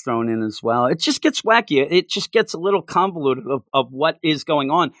that gets thrown in as well. It just gets wacky. It just gets a little convoluted of what is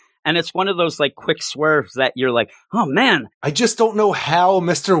going on. And it's one of those like quick swerves that you're like, oh man. I just don't know how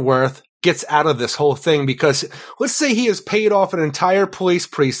Mr. Wirth gets out of this whole thing, because let's say he has paid off an entire police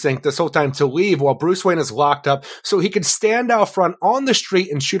precinct this whole time to leave while Bruce Wayne is locked up, so he could stand out front on the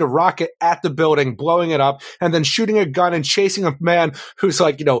street and shoot a rocket at the building, blowing it up, and then shooting a gun and chasing a man who's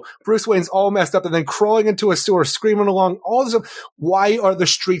like, Bruce Wayne's all messed up, and then crawling into a sewer, screaming along, all this stuff. Why are the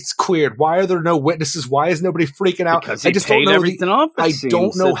streets cleared? Why are there no witnesses? Why is nobody freaking out? Because he I just paid don't know. everything off, it I seems.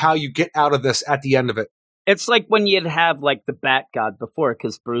 don't know how you get out of this at the end of it. It's like when you'd have like the Bat God before,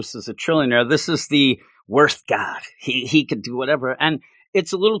 because Bruce is a trillionaire. This is the Worth God. He could do whatever. And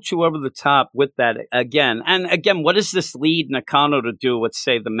it's a little too over the top with that again. And again, what does this lead Nakano to do with,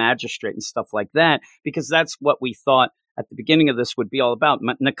 say, the magistrate and stuff like that? Because that's what we thought at the beginning of this would be all about.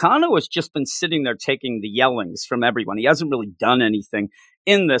 Nakano has just been sitting there taking the yellings from everyone. He hasn't really done anything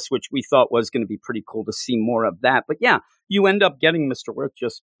in this, which we thought was going to be pretty cool to see more of that. But yeah, you end up getting Mr. Wirth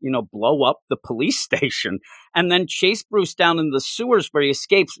just, blow up the police station and then chase Bruce down in the sewers where he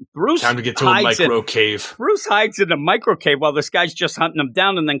escapes. Bruce Time to get to a micro cave. Bruce hides in a micro cave while this guy's just hunting him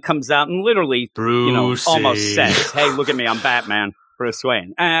down, and then comes out and literally, almost says, "Hey, look at me, I'm Batman." Bruce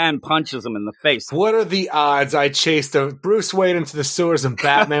Wayne, and punches him in the face. What are the odds I chased a Bruce Wayne into the sewers and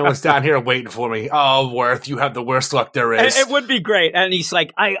Batman was down here waiting for me? Oh, Wirth, you have the worst luck there is. It would be great. And he's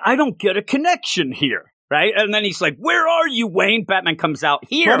like, I don't get a connection here. Right? And then he's like, where are you, Wayne? Batman comes out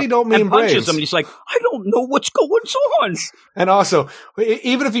here Money don't mean and punches brains. him. He's like, I don't know what's going on. And also,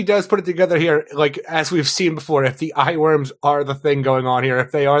 even if he does put it together here, like as we've seen before, if the eye worms are the thing going on here,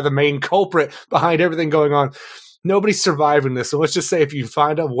 if they are the main culprit behind everything going on, nobody's surviving this. So let's just say if you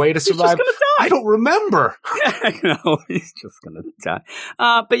find a way to survive, he's just gonna die. I don't remember. I know, he's just going to die.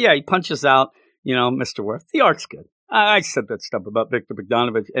 But yeah, he punches out, Mr. Wirth. The art's good. I said that stuff about Victor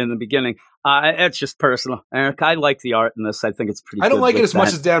Bogdanovich in the beginning. It's just personal, Eric. I like the art in this. I think it's pretty good. I don't like it as with much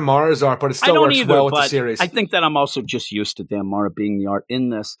that. as Dan Mara's art, but it I still don't works either, well with the but series. I think that I'm also just used to Dan Mara being the art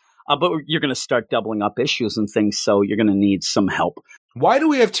in this. But you're going to start doubling up issues and things, so you're going to need some help. Why do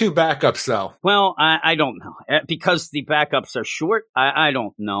we have two backups, though? Well, I don't know. Because the backups are short, I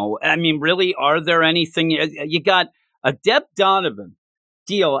don't know. I mean, really, are there anything? You got a Deb Donovan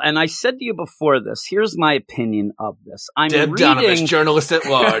deal, and I said to you before this, here's my opinion of this. Deb Donovan, journalist at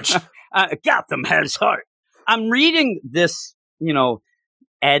large. Gotham has heart. I'm reading this,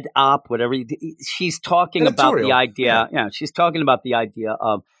 Ed Op, whatever. She's talking about the idea. Yeah, she's talking about the idea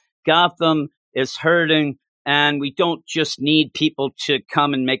of Gotham is hurting, and we don't just need people to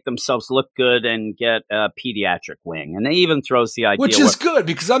come and make themselves look good and get a pediatric wing. And it even throws the idea. Which is good,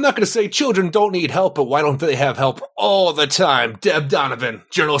 because I'm not going to say children don't need help, but why don't they have help all the time? Deb Donovan,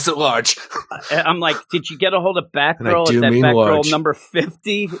 journalist at large. I'm like, did you get a hold of Batgirl And I at do that mean Batgirl large. number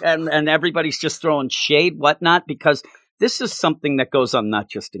 50? And everybody's just throwing shade, whatnot, because this is something that goes on not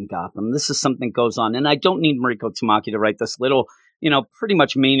just in Gotham. This is something that goes on. And I don't need Mariko Tamaki to write this little, pretty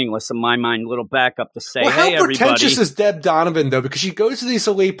much meaningless in my mind, little backup to say, Well, how hey, everybody. pretentious is Deb Donovan, though? Because she goes to these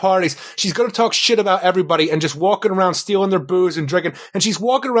elite parties, she's going to talk shit about everybody and just walking around stealing their booze and drinking, and she's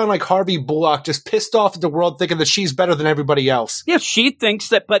walking around like Harvey Bullock, just pissed off at the world, thinking that she's better than everybody else. Yeah, she thinks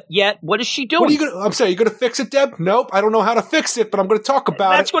that, but yet, what is she doing? What are you going to, I'm saying, you're going to fix it, Deb? Nope, I don't know how to fix it, but I'm going to talk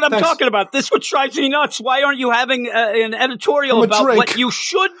about it. That's what I'm Thanks. talking about. This is what drives me nuts. Why aren't you having an editorial I'm a about drink. what you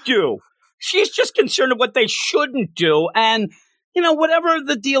should do? She's just concerned with what they shouldn't do. And, whatever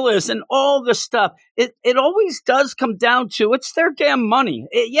the deal is and all the stuff, it always does come down to it's their damn money.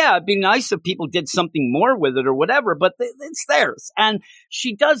 It'd be nice if people did something more with it or whatever, but it's theirs. And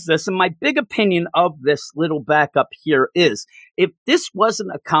she does this. And my big opinion of this little backup here is if this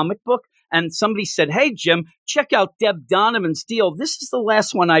wasn't a comic book, and somebody said, hey, Jim, check out Deb Donovan's deal, this is the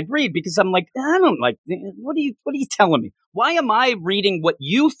last one I'd read, because I'm like, I don't like, what are you telling me? Why am I reading what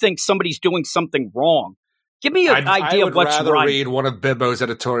you think somebody's doing something wrong? Give me an idea of what's I would rather right. read one of Bibbo's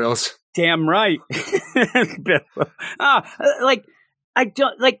editorials. Damn right. I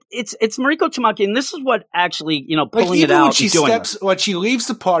don't like it's Mariko Tamaki, and this is what actually, pulling Like, it even out. when she when she leaves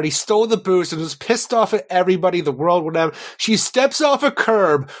the party, stole the booze, and was pissed off at everybody, the world, whatever, she steps off a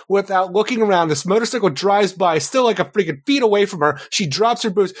curb without looking around. This motorcycle drives by, still like a freaking feet away from her. She drops her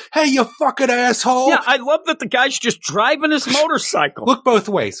booze. Hey, you fucking asshole! Yeah, I love that the guy's just driving his motorcycle. Look both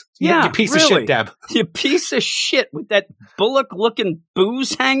ways. Yeah, you piece really. of shit, Deb. You piece of shit with that Bullock-looking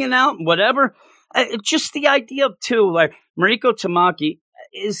booze hanging out and whatever. Just the idea of, too, like, Mariko Tamaki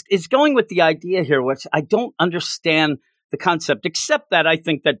is going with the idea here, which I don't understand the concept, except that I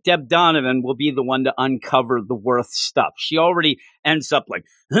think that Deb Donovan will be the one to uncover the Worth stuff. She already ends up like,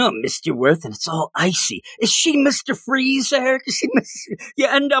 oh, Mr. Worth, and it's all icy. Is she Mr. Freeze, Eric? Is she Mr. You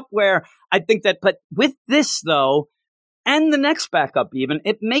end up where I think that, but with this, though, and the next backup even,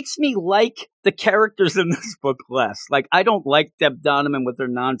 it makes me like the characters in this book less. Like, I don't like Deb Donovan with her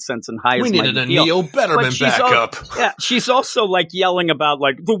nonsense and high as We needed mighty a deal. Neil Betterman backup. She's also like yelling about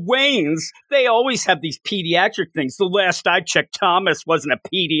like the Waynes. They always have these pediatric things. The last I checked, Thomas wasn't a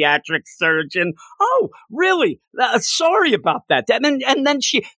pediatric surgeon. Oh, really? Sorry about that. And then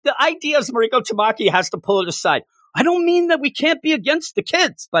the idea is Mariko Tamaki has to pull it aside. I don't mean that we can't be against the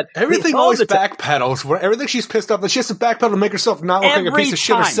kids, but everything always backpedals. Where everything she's pissed off, that she has to backpedal to make herself not look like a piece of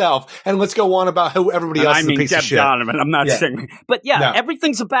shit herself, and let's go on about who everybody else is a piece Deb of shit. Donovan, I'm not saying, but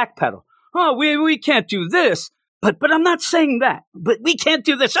everything's a backpedal. Oh, we can't do this, but I'm not saying that. But we can't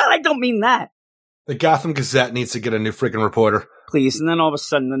do this. I don't mean that. The Gotham Gazette needs to get a new freaking reporter. Please. And then all of a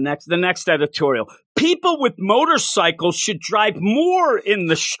sudden, the next editorial. People with motorcycles should drive more in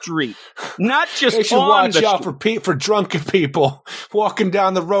the street, not just they should on watch the out for drunken people walking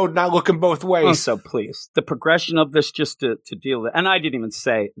down the road, not looking both ways. Also, please, the progression of this, just to deal with, and I didn't even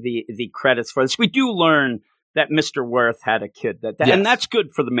say the credits for this. We do learn that Mr. Worth had a kid, and that's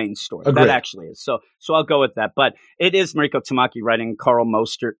good for the main story. Agreed. That actually is. So I'll go with that. But it is Mariko Tamaki writing, Carl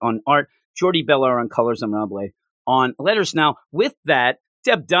Mostert on art, Jordi Bellaire on colors, and Rob Leigh on letters. Now, with that,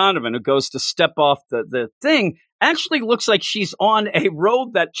 Deb Donovan, who goes to step off the thing, actually looks like she's on a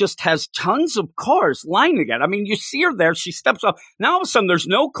road that just has tons of cars lining it. I mean, you see her there. She steps off. Now, all of a sudden, there's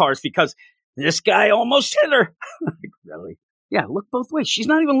no cars because this guy almost hit her. Like, really? Yeah, look both ways. She's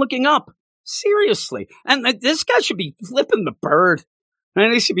not even looking up. Seriously. And this guy should be flipping the bird.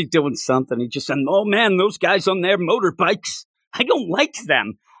 And he should be doing something. He just said, oh, man, those guys on their motorbikes, I don't like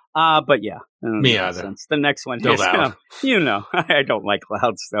them. But yeah. Me either. The next one Still is, loud. I don't like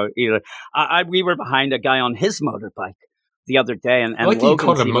loud stuff either. We were behind a guy on his motorbike the other day. And I like that you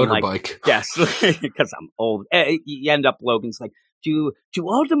called it a Logan's even motorbike. yes, because I'm old. You end up, Logan's like, do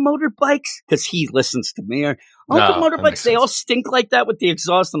all the motorbikes, because he listens to me, or all No, the that motorbikes, makes they sense. all stink like that with the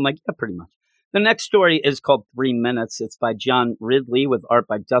exhaust? I'm like, yeah, pretty much. The next story is called 3 Minutes. It's by John Ridley with art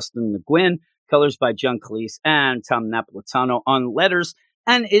by Dustin McGuinn, colors by John Cleese and Tom Napolitano on letters.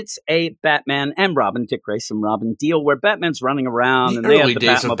 And it's a Batman and Robin, Dick Grayson, Robin deal where Batman's running around and The they have early the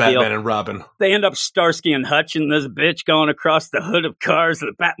days of Batman Batmobile. and Robin. They end up Starsky and Hutch and this bitch going across the hood of cars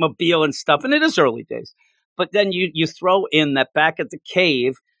and the Batmobile and stuff. And it is early days. But then you throw in that back at the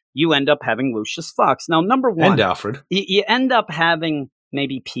cave, you end up having Lucius Fox. Now, number one, And Alfred. you end up having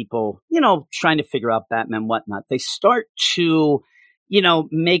maybe people, trying to figure out Batman, whatnot. They start to,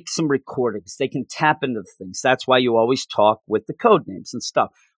 make some recordings. They can tap into things. That's why you always talk with the code names and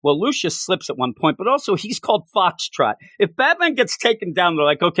stuff. Well, Lucius slips at one point, but also he's called Foxtrot. If Batman gets taken down, they're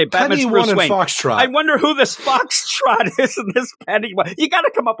like, okay, Batman's Penny Bruce One and Wayne. Foxtrot. I wonder who this Foxtrot is and this Penny One. You got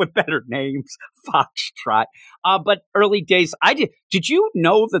to come up with better names, Foxtrot. But early days, did you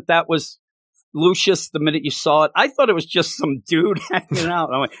know that was Lucius the minute you saw it? I thought it was just some dude hanging out.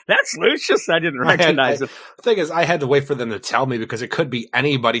 I'm like, that's Lucius? I didn't recognize him. The thing is, I had to wait for them to tell me because it could be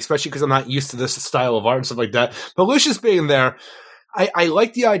anybody, especially because I'm not used to this style of art and stuff like that. But Lucius being there, I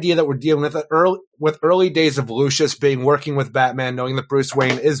like the idea that we're dealing with early days of Lucius working with Batman, knowing that Bruce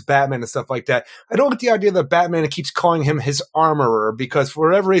Wayne is Batman and stuff like that. I don't like the idea that Batman keeps calling him his armorer because for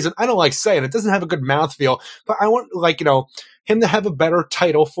whatever reason, I don't like saying it doesn't have a good mouthfeel, but I want him to have a better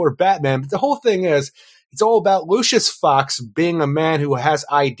title for Batman. But the whole thing is, it's all about Lucius Fox being a man who has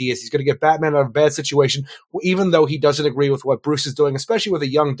ideas. He's going to get Batman out of a bad situation, even though he doesn't agree with what Bruce is doing, especially with a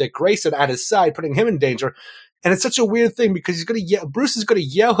young Dick Grayson at his side, putting him in danger. And it's such a weird thing because Bruce is going to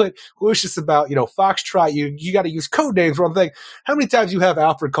yell at Lucius about, Foxtrot, you got to use code names or one thing. How many times you have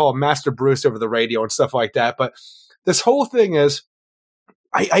Alfred call Master Bruce over the radio and stuff like that? But this whole thing is,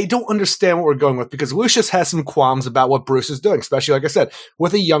 I don't understand what we're going with because Lucius has some qualms about what Bruce is doing, especially, like I said,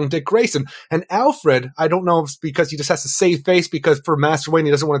 with a young Dick Grayson. And Alfred, I don't know if it's because he just has to save face because for Master Wayne,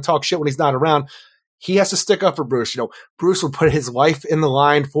 he doesn't want to talk shit when he's not around. he has to stick up for Bruce. Bruce would put his life in the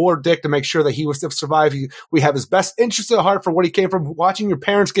line for Dick to make sure that he was to survive. We have his best interest at heart for what he came from. Watching your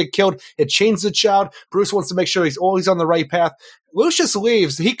parents get killed, it changed the child. Bruce wants to make sure he's always on the right path. Lucius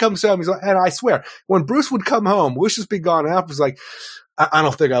leaves. He comes home. He's like, and I swear, when Bruce would come home, Lucius be gone. And Alfred's like, I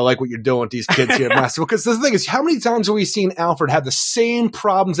don't think I like what you're doing with these kids here, Master. Because the thing is, how many times have we seen Alfred have the same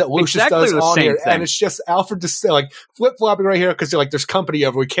problems that Lucius does on here? Thing. And it's just Alfred just like flip-flopping right here because like there's company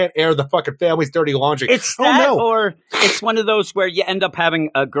over. We can't air the fucking family's dirty laundry. It's that, or it's one of those where you end up having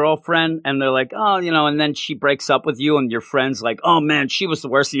a girlfriend and they're like, oh, and then she breaks up with you and your friend's like, oh man, she was the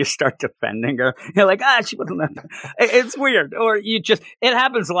worst. And you start defending her. You're like, she wasn't that bad. It's weird. Or it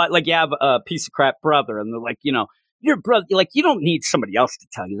happens a lot. Like you have a piece of crap brother and they're like, your brother, like, you don't need somebody else to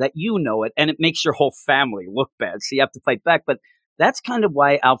tell you that. You know it, and it makes your whole family look bad, so you have to fight back. But that's kind of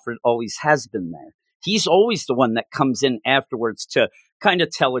why Alfred always has been there. He's always the one that comes in afterwards to kind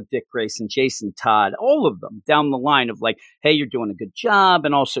of tell Dick Grayson, Jason Todd, all of them down the line of like, hey, you're doing a good job,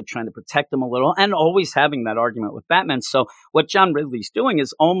 and also trying to protect them a little, and always having that argument with Batman. So what John Ridley's doing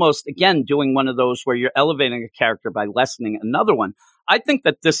is almost, again, doing one of those where you're elevating a character by lessening another one. I think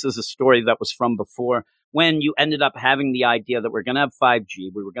that this is a story that was from before, when you ended up having the idea that we're going to have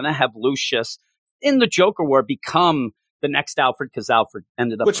 5G, we were going to have Lucius in the Joker War become the next Alfred because Alfred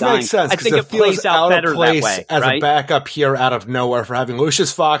ended up dying. Which makes sense. I think it plays out better that way. As right? a backup here out of nowhere for having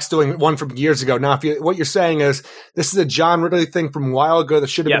Lucius Fox doing one from years ago. Now, what you're saying is this is a John Ridley thing from a while ago that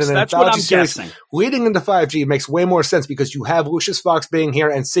should have been an anthology series. Guessing. Leading into 5G makes way more sense because you have Lucius Fox being here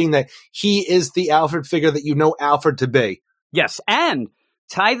and seeing that he is the Alfred figure that you know Alfred to be. Yes, and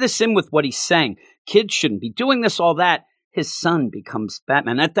tie this in with what he's saying. Kids shouldn't be doing this, all that. His son becomes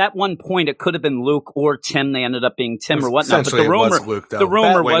Batman. At that one point, it could have been Luke or Tim. They ended up being Tim or whatnot. But the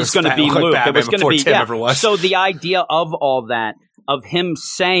rumor was going to be Luke. It was going to be Tim. So the idea of all that, of him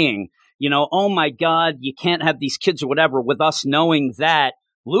saying, oh my God, you can't have these kids or whatever, with us knowing that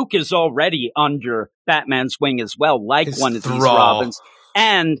Luke is already under Batman's wing as well, like his one of these Robins.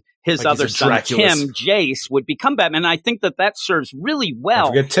 And his other son, Tim, Jace, would become Batman. And I think that serves really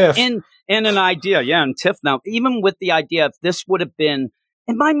well in an idea. Yeah, and Tiff. Now, even with the idea, if this would have been,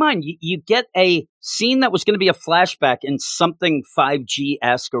 in my mind, you get a scene that was going to be a flashback in something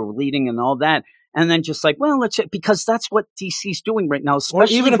 5G-esque or leading and all that. And then just like, well, because that's what DC's doing right now.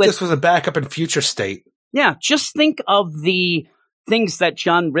 Especially even if this was a backup in Future State. Yeah, just think of the things that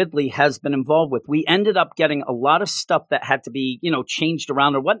John Ridley has been involved with. We ended up getting a lot of stuff that had to be, changed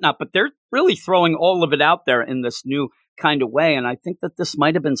around or whatnot, but they're really throwing all of it out there in this new kind of way. And I think that this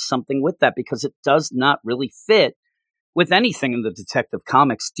might have been something with that because it does not really fit with anything in the Detective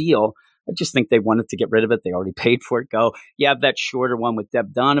Comics deal. I just think they wanted to get rid of it. They already paid for it. Go, you have that shorter one with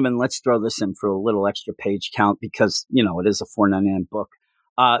Deb Donovan. Let's throw this in for a little extra page count because, it is a $4.99 book.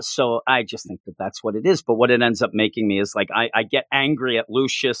 So I just think that that's what it is. But what it ends up making me is like, I get angry at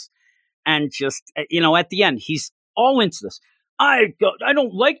Lucius and just, at the end, he's all into this. I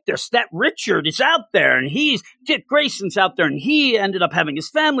don't like this. That Richard is out there and Dick Grayson's out there and he ended up having his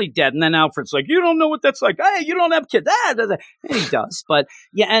family dead. And then Alfred's like, you don't know what that's like. Hey, you don't have kids. And he does. But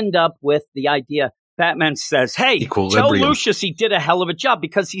you end up with the idea. Batman says, hey, tell Lucius he did a hell of a job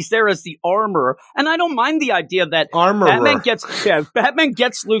because he's there as the armorer. And I don't mind the idea that Batman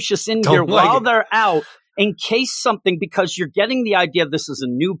gets Lucius in here while they're out in case something, because you're getting the idea this is a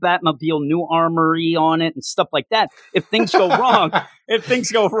new Batmobile, new armory on it and stuff like that. If things go wrong,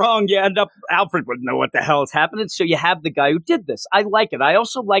 you end up, Alfred wouldn't know what the hell is happening. So you have the guy who did this. I like it. I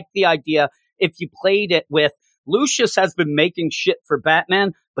also like the idea if you played it with Lucius has been making shit for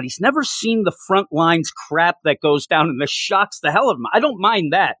Batman, but he's never seen the front lines crap that goes down and this shocks the hell out of him. I don't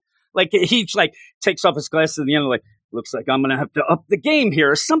mind that. Like, he's like, takes off his glasses at the end, like, looks like I'm going to have to up the game here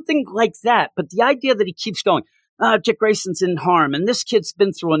or something like that. But the idea that he keeps going, Dick Grayson's in harm and this kid's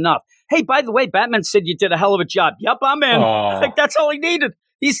been through enough. Hey, by the way, Batman said you did a hell of a job. Yep, I'm in. Like, that's all he needed.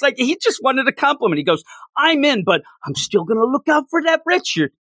 He's like, he just wanted a compliment. He goes, I'm in, but I'm still going to look out for that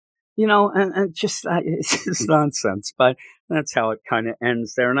Richard. And just, it's just nonsense, but that's how it kind of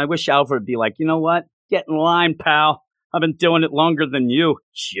ends there. And I wish Alfred would be like, you know what? Get in line, pal. I've been doing it longer than you,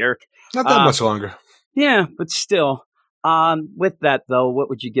 jerk. Not that much longer. Yeah, but still. With that, though, what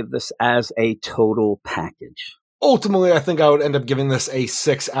would you give this as a total package? Ultimately, I think I would end up giving this a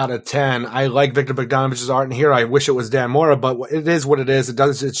 6 out of 10. I like Victor Bogdanovich's art in here. I wish it was Dan Mora, but it is what it is. It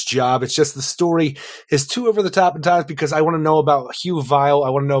does its job. It's just the story is too over the top at times because I want to know about Hugh Vile. I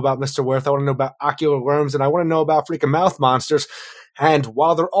want to know about Mr. Worth. I want to know about ocular worms, and I want to know about freaking mouth monsters. And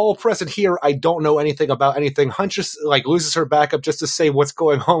while they're all present here, I don't know anything about anything. Huntress loses her backup just to say what's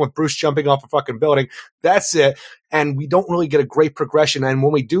going on with Bruce jumping off a fucking building. That's it. And we don't really get a great progression. And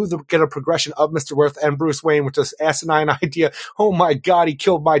when we do get a progression of Mr. Worth and Bruce Wayne with this asinine idea, oh my God, he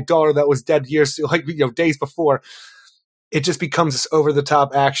killed my daughter that was dead days before. It just becomes this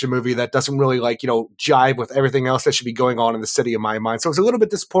over-the-top action movie that doesn't really jive with everything else that should be going on in the city in my mind. So it's a little bit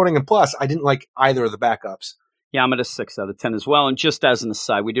disappointing. And plus, I didn't like either of the backups. Yeah, I'm at a 6 out of 10 as well. And just as an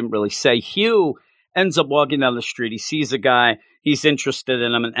aside, we didn't really say, Hugh ends up walking down the street. He sees a guy. He's interested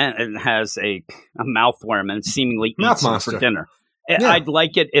in him and has a mouthworm and seemingly eats him for dinner. Yeah. I'd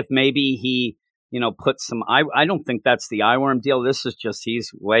like it if maybe he put some I don't think that's the eyeworm deal. This is just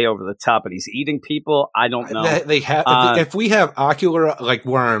he's way over the top and he's eating people. I don't know. They have if we have ocular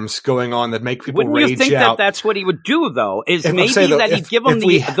worms going on that make people rage out. Wouldn't you think that that's what he would do though? Is maybe he'd give them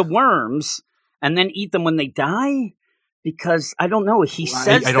the worms and then eat them when they die? Because I don't know. He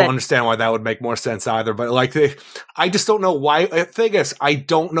says I don't understand why that would make more sense either. But I just don't know why. The thing is, I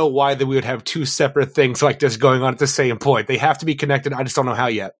don't know why that we would have two separate things like this going on at the same point. They have to be connected. I just don't know how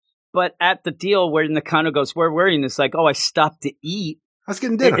yet. But at the deal where Nakano goes, where were you? And it's like, oh, I stopped to eat. I was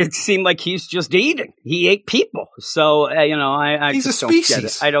getting dinner. It seemed like he's just eating. He ate people. So, I he's just a don't species. get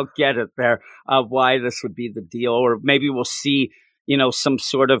it. I don't get it there of why this would be the deal. Or maybe we'll see, some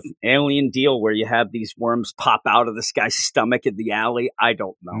sort of alien deal where you have these worms pop out of this guy's stomach in the alley. I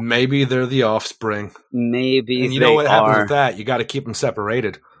don't know. Maybe they're the offspring. Maybe and you know what happens with that? You got to keep them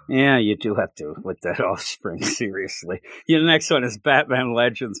separated. Yeah, you do have to with that offspring. Seriously. The next one is Batman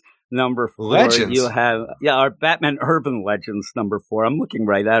Legends. Number 4, Legends. You have our Batman Urban Legends number 4. I'm looking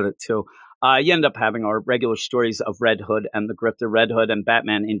right at it too. You end up having our regular stories of Red Hood and the Grifter. Red Hood and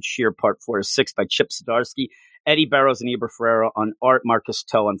Batman in Cheer Part 4 is 6 by Chip Zdarsky, Eddie Barrows and Eber Ferreira on art, Marcus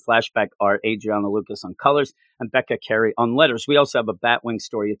Toe on flashback art, Adriana Lucas on colors, and Becca Carey on letters. We also have a Batwing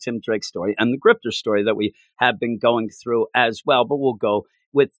story, a Tim Drake story, and the Grifter story that we have been going through as well. But we'll go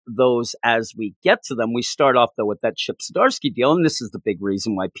with those as we get to them. We start off, though, with that Chip Zdarsky deal, and this is the big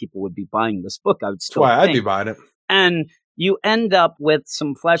reason why people would be buying this book. I would still That's why I'd be buying it. And you end up with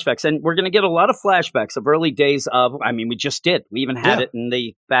some flashbacks, and we're going to get a lot of flashbacks of early days of, we just did. We even had it in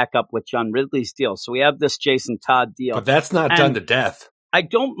the backup with John Ridley's deal. So we have this Jason Todd deal. But that's not done to death. I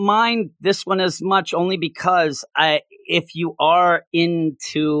don't mind this one as much only because if you are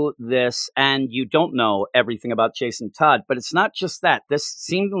into this and you don't know everything about Jason Todd, but it's not just that. This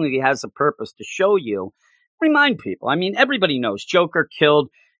seemingly has a purpose to show you, remind people. Everybody knows Joker killed,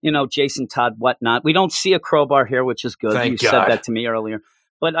 Jason Todd, whatnot. We don't see a crowbar here, which is good. Thank you God. said that to me earlier.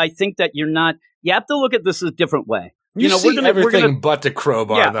 But I think that you have to look at this a different way. You see everything but the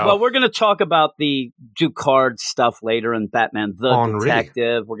crowbar, though. Well, we're going to talk about the Ducard stuff later in Batman the Henri.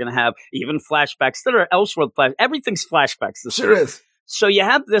 Detective. We're going to have even flashbacks that are Elseworld flashbacks. Everything's flashbacks. Sure is. So you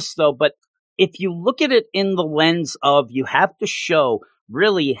have this, though, but if you look at it in the lens of you have to show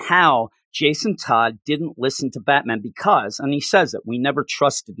really how Jason Todd didn't listen to Batman because, and he says it, we never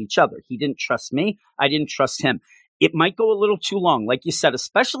trusted each other. He didn't trust me. I didn't trust him. It might go a little too long, like you said,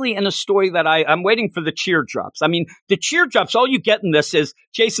 especially in a story that I'm waiting for the cheer drops. The cheer drops, all you get in this is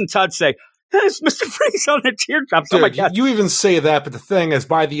Jason Todd say, there's Mr. Freeze on the teardrops. Dude, oh my God. You even say that, but the thing is,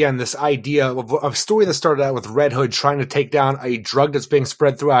 by the end, this idea of a story that started out with Red Hood trying to take down a drug that's being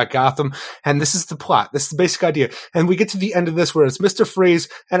spread throughout Gotham, and this is the plot. This is the basic idea. And we get to the end of this where it's Mr. Freeze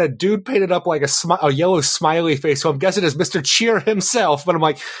and a dude painted up like a yellow smiley face, so I'm guessing it's Mr. Cheer himself, but I'm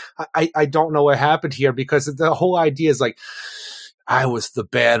like, I don't know what happened here, because the whole idea is like, I was the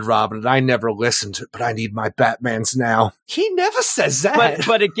bad Robin, and I never listened, but I need my Batmans now. He never says that.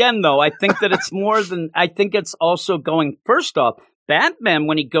 But again, though, I think that it's more than, I think it's also going, first off, Batman,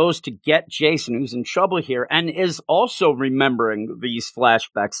 when he goes to get Jason, who's in trouble here, and is also remembering these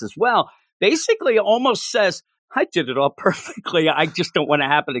flashbacks as well, basically almost says, I did it all perfectly. I just don't want to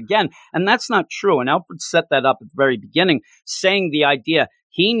happen again. And that's not true. And Alfred set that up at the very beginning, saying the idea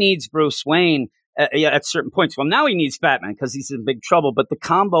he needs Bruce Wayne at certain points. Well, now he needs Batman because he's in big trouble. But the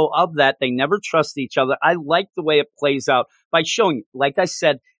combo of that, they never trust each other. I like the way it plays out by showing, like I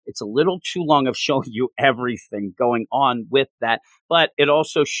said, it's a little too long of showing you everything going on with that. But it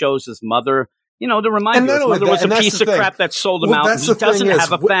also shows his mother, to remind you, his mother was a piece of crap that sold him out. And he doesn't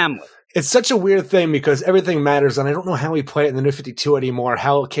have a family. It's such a weird thing because everything matters, and I don't know how we play it in the New 52 anymore,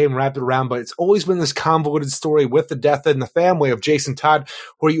 how it came wrapped around, but it's always been this convoluted story with the death in the family of Jason Todd,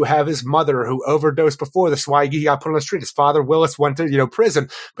 where you have his mother who overdosed before this, why he got put on the street. His father, Willis, went to, prison,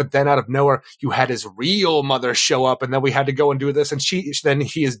 but then out of nowhere, you had his real mother show up, and then we had to go and do this, and then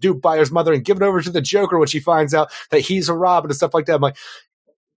he is duped by his mother and given over to the Joker when she finds out that he's a Robin and stuff like that. I'm like,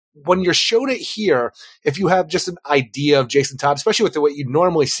 when you're showed it here, if you have just an idea of Jason Todd, especially with what you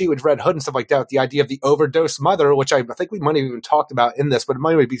normally see with Red Hood and stuff like that, with the idea of the overdose mother, which I think we might have even talked about in this, but it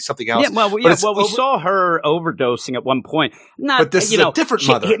might be something else. Yeah, we saw her overdosing at one point. But this is a different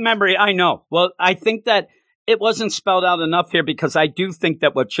mother. Remember, I know. Well, I think that it wasn't spelled out enough here because I do think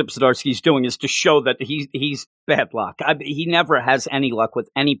that what Chip Zdarsky's doing is to show that he's bad luck. He never has any luck with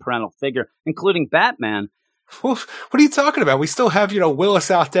any parental figure, including Batman. What are you talking about? We still have,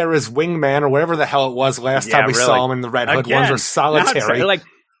 Willis out there as wingman or whatever the hell it was last time we saw him in the Red Hood ones, or solitary.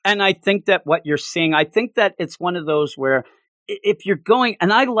 And I think that what you're seeing, I think that it's one of those where if you're going,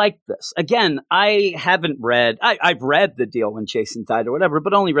 and I like this. Again, I haven't read, I've read the deal when Jason died or whatever,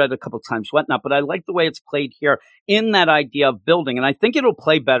 but only read a couple times, whatnot. But I like the way it's played here in that idea of building. And I think it'll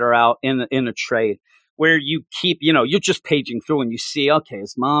play better out in a trade where you keep, you're just paging through and you see, okay,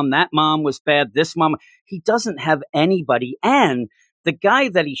 his mom, that mom was bad, this mom. He doesn't have anybody. And the guy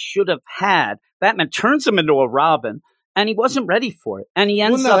that he should have had, Batman turns him into a Robin. And he wasn't ready for it. And he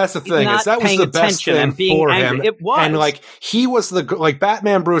ends up that's the thing, not that was paying the best attention thing and being for angry. him. It was. And he was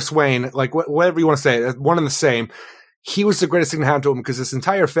Batman Bruce Wayne, whatever you want to say, one and the same. He was the greatest thing to happen to him because his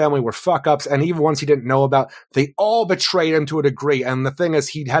entire family were fuck ups, and even ones he didn't know about, they all betrayed him to a degree. And the thing is,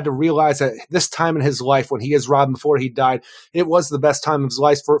 he had to realize that this time in his life, when he is Robin before he died, it was the best time of his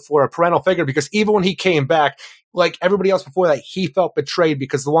life for a parental figure, because even when he came back, like everybody else before that, he felt betrayed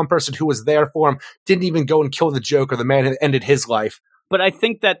because the one person who was there for him didn't even go and kill the Joker, the man who ended his life. But I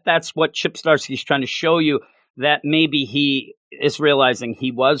think that that's what Chip Zdarsky's trying to show you, that maybe he is realizing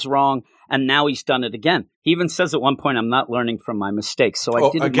he was wrong, and now he's done it again. He even says at one point, I'm not learning from my mistakes. So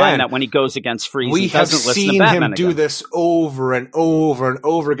I didn't mind that when he goes against Freeze. We have seen him do this over and over and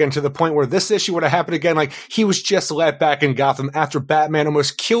over again, to the point where this issue would have happened again. Like, he was just let back in Gotham after Batman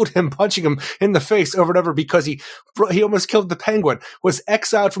almost killed him, punching him in the face over and over because he almost killed the Penguin, was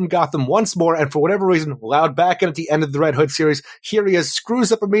exiled from Gotham once more, and for whatever reason, allowed back in at the end of the Red Hood series. Here he is,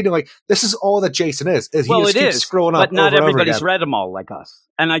 screws up a meeting. Like, this is all that Jason is. He just keeps screwing up. But not over everybody's again. read them all like us.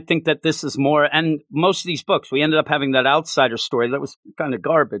 And I think that this is more, and most of these books, we ended up having that Outsider story that was kind of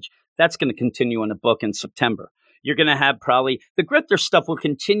garbage. That's going to continue in a book in September. You're going to have probably the Grifter stuff will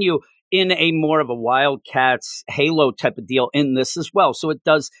continue in a more of a Wildcats Halo type of deal in this as well. So it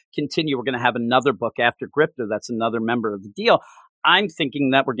does continue. We're going to have another book after Grifter. That's another member of the deal. I'm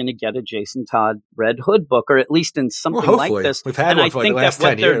thinking that we're going to get a Jason Todd Red Hood book, or at least in something like this. We've had one for the last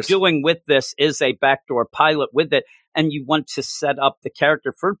 10 years. And I think that what they're doing with this is a backdoor pilot with it. And you want to set up the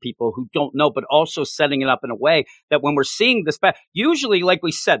character for people who don't know, but also setting it up in a way that when we're seeing this back, usually, like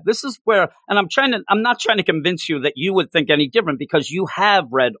we said, this is where, and I'm not trying to convince you that you would think any different, because you have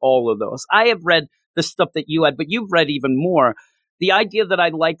read all of those. I have read the stuff that you had, but you've read even more. The idea that I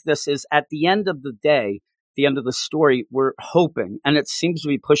like this is, at the end of the day, the end of the story, we're hoping, and it seems to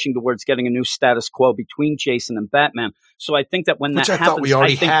be pushing towards getting a new status quo between Jason and Batman. So I think that when that happens, I thought we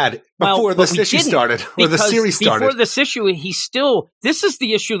already had before this issue started, or the series started. Before this issue, this is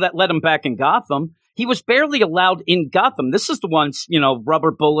the issue that let him back in Gotham. He was barely allowed in Gotham. This is the ones,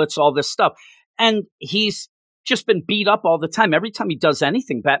 rubber bullets, all this stuff. And he's just been beat up all the time. Every time he does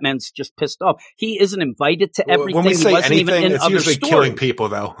anything, Batman's just pissed off. He isn't invited to everything. When we say he wasn't anything, even in it's other usually stories. killing people,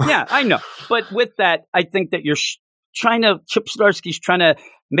 though. Yeah, I know. But with that, I think that you're Chip Zdarsky's trying to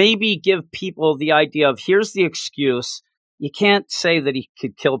maybe give people the idea of, here's the excuse. You can't say that he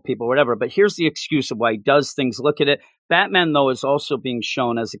could kill people or whatever, but here's the excuse of why he does things. Look at it. Batman, though, is also being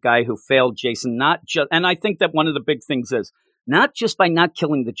shown as a guy who failed Jason, and I think that one of the big things is not just by not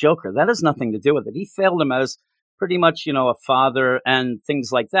killing the Joker. That has nothing to do with it. He failed him as pretty much, a father and things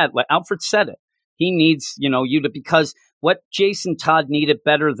like that. Like Alfred said it. He needs, you to, because what Jason Todd needed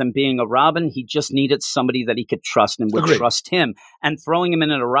better than being a Robin, he just needed somebody that he could trust and would trust him. And throwing him in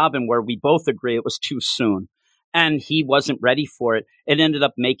at a Robin where we both agree it was too soon, and he wasn't ready for it, it ended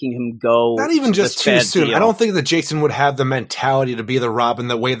up making him go. Not even just too soon. Deal. I don't think that Jason would have the mentality to be the Robin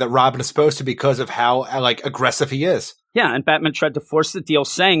the way that Robin is supposed to, because of how aggressive he is. Yeah, and Batman tried to force the deal,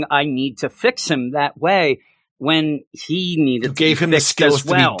 saying, I need to fix him that way, when he needed to gave him the skills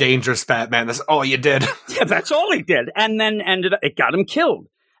to be dangerous, Batman. That's all you did. Yeah, that's all he did. And then it got him killed.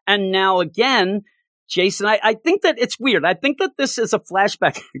 And now again, Jason, I think that it's weird. I think that this is a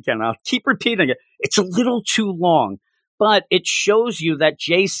flashback. Again, I'll keep repeating it. It's a little too long, but it shows you that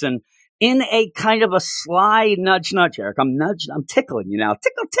Jason, in a kind of a sly nudge, Eric, I'm tickling you now.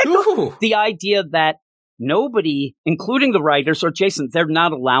 Tickle. Ooh. The idea that nobody, including the writers or Jason, they're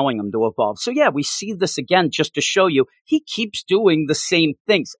not allowing him to evolve. So yeah, we see this again just to show you he keeps doing the same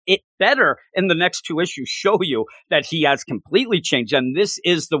things. It better in the next 2 issues show you that he has completely changed. And this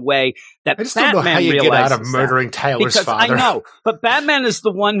is the way that I just Batman don't know how you get out of realizes murdering that. Tyler's Because father. I know, but Batman is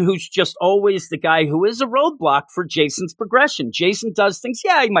the one who's just always the guy who is a roadblock for Jason's progression. Jason does things,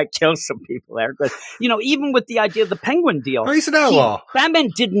 yeah, he might kill some people there, but even with the idea of the Penguin deal, Oh, he's an outlaw. Batman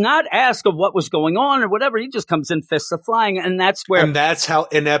did not ask of what was going on or whatever. He just comes in fists of flying, and that's where. And that's how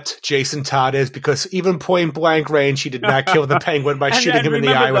inept Jason Todd is, because even point blank range, he did not kill the Penguin by shooting him in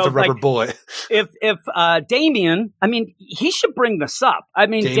the eye with a rubber bullet. If Damian, he should bring this up.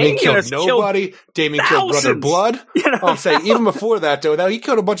 Damian killed nobody. Damian killed Brother Blood. I'm saying even before that, though, he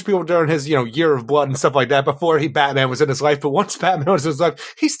killed a bunch of people during his year of blood and stuff like that before Batman was in his life. But once Batman was in his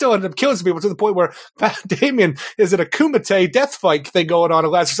life, he still ended up killing some people to the point where Damian is in a Kumite death fight thing going on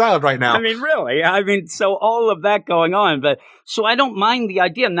at Lazarus Island right now. Really. So all of that going on, but so I don't mind the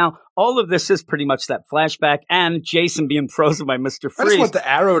idea. Now, all of this is pretty much that flashback and Jason being frozen by Mr. Freeze. I just want the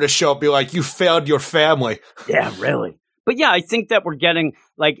Arrow to show up and be like, you failed your family. Yeah, really. But yeah, I think that we're getting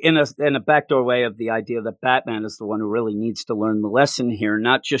like in a backdoor way of the idea that Batman is the one who really needs to learn the lesson here,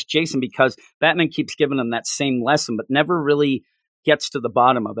 not just Jason, because Batman keeps giving him that same lesson, but never really gets to the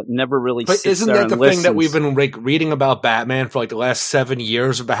bottom of it, never really But sits isn't there that and the listens. thing that we've been reading about Batman for like the last 7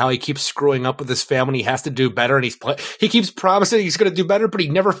 years, about how he keeps screwing up with his family, he has to do better, and he keeps promising he's going to do better, but he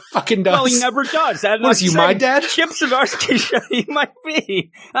never fucking does. Well, he never does. And What is you, my dad? Chip Zdarsky, he might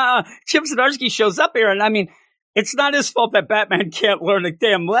be. Chip Zdarsky shows up here, and it's not his fault that Batman can't learn a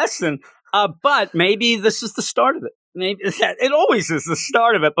damn lesson, but maybe this is the start of it. Maybe it always is the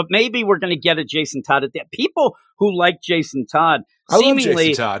start of it, but maybe we're going to get a Jason Todd at that. People who like Jason Todd,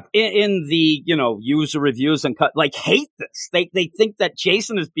 seemingly in the user reviews and hate this. They think that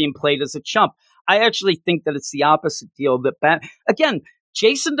Jason is being played as a chump. I actually think that it's the opposite deal. That again,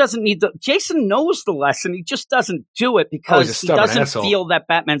 Jason doesn't need the. Jason knows the lesson. He just doesn't do it because he doesn't feel that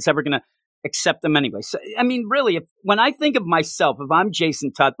Batman's ever going to accept them anyway. So, really, when I think of myself, if I'm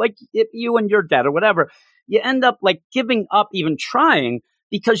Jason Todd, like if you and your dad or whatever, you end up like giving up even trying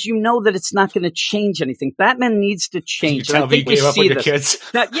because you know that it's not going to change anything. Batman needs to change. You tell me you gave up on your kids.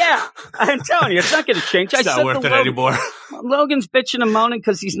 Now, yeah, I'm telling you, it's not going to change. It's not worth it anymore. Logan's bitching and moaning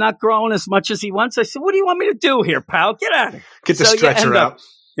because he's not growing as much as he wants. I said, what do you want me to do here, pal? Get out of here. Get the stretcher out.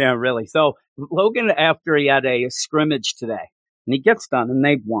 Yeah, really. So Logan, after he had a scrimmage today, and he gets done, and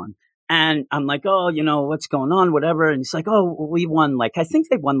they've won. And I'm like, oh, what's going on, whatever. And he's like, oh, we won I think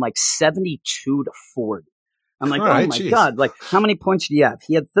they won 72-40. I'm like, oh my God, how many points do you have?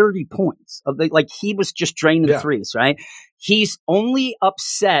 He had 30 points. He was just draining threes, right? He's only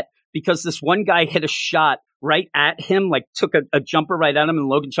upset because this one guy hit a shot right at him, took a jumper right at him, and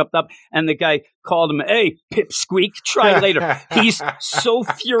Logan jumped up, and the guy called him, hey, pipsqueak, try later. He's so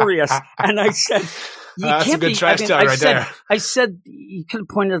furious. And I said, that's a good trash talk right there. I said, you could have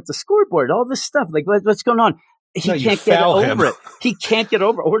pointed at the scoreboard, all this stuff. What's going on? He can't get over it. He can't get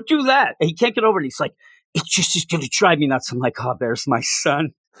over it. Or do that. He can't get over it. He's like, it's just going to drive me nuts. I'm like, oh, there's my son.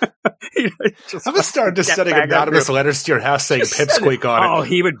 I'm going to start sending anonymous letters to your house saying pipsqueak on it. Oh,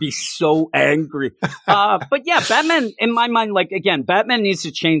 he would be so angry. But yeah, Batman, in my mind, again, Batman needs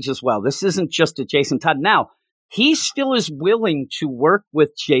to change as well. This isn't just a Jason Todd. Now, he still is willing to work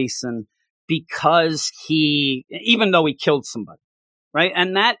with Jason because even though he killed somebody, right?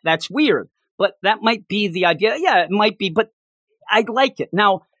 And that's weird, but that might be the idea. Yeah, it might be, but I like it.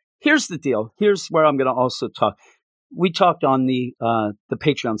 Now, here's the deal. Here's where I'm going to also talk. We talked on the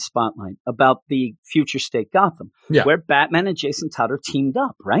Patreon Spotlight about the future state Gotham, where Batman and Jason Todd are teamed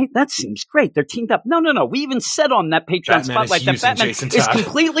up, right? That seems great. They're teamed up. No. We even said on that Patreon Spotlight that Batman is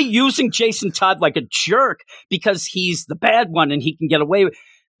completely using Jason Todd like a jerk because he's the bad one and he can get away with.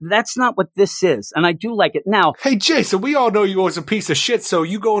 That's not what this is, and I do like it. Now, hey, Jason, we all know you was a piece of shit, so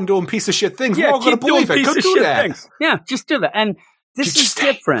you go and doing piece of shit things. We're all going to believe it. Go do that. Things. Yeah, just do that. And this is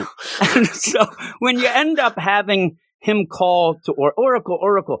different. And so when you end up having him call to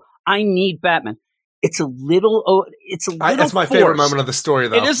Oracle, I need Batman. It's a little that's my favorite moment of the story,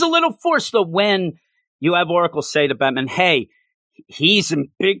 though. It is a little forced, though, when you have Oracle say to Batman, hey, he's in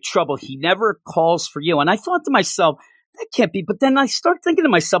big trouble. He never calls for you. And I thought to myself, that can't be. But then I start thinking to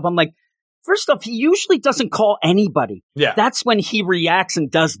myself, I'm like, first off, he usually doesn't call anybody. Yeah. That's when he reacts and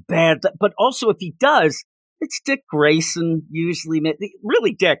does bad. But also, if he does, it's Dick Grayson usually.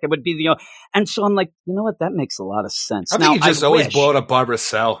 Really, Dick. It would be and so I'm like, you know what? That makes a lot of sense. I think you just always blow up Barbara's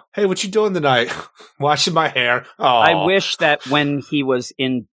cell. Hey, what you doing tonight? Washing my hair. Aww. I wish that when he was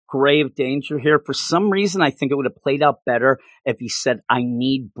in grave danger here. For some reason, I think it would have played out better if he said, I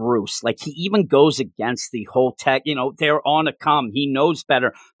need Bruce. Like, he even goes against the whole tech, they're on a comm. He knows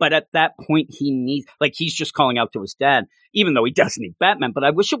better. But at that point, he's just calling out to his dad, even though he doesn't need Batman. But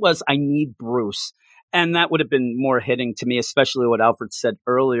I wish it was, I need Bruce. And that would have been more hitting to me, especially what Alfred said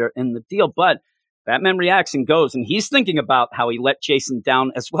earlier in the deal. But Batman reacts and goes, and he's thinking about how he let Jason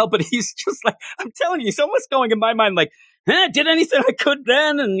down as well. But he's just like, I'm telling you, he's almost going in my mind like, did anything I could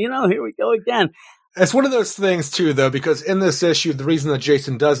then, and here we go again. It's one of those things, too, though, because in this issue, the reason that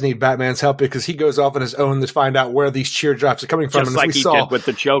Jason does need Batman's help is because he goes off on his own to find out where these cheer drops are coming from. Just like he did with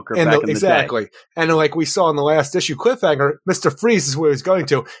the Joker back in the exactly. day. And like we saw in the last issue cliffhanger, Mr. Freeze is where he's going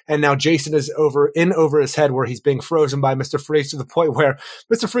to, and now Jason is over his head where he's being frozen by Mr. Freeze to the point where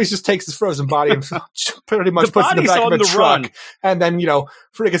Mr. Freeze just takes his frozen body and pretty much puts it in the back of a truck, and then,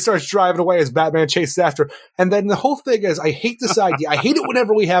 freaking starts driving away as Batman chases after. And then the whole thing is, I hate this idea. I hate it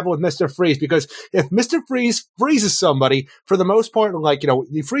whenever we have it with Mr. Freeze, because if Mr. Freeze freezes somebody, for the most part,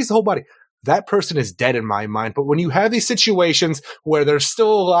 you freeze the whole body, that person is dead in my mind. But when you have these situations where they're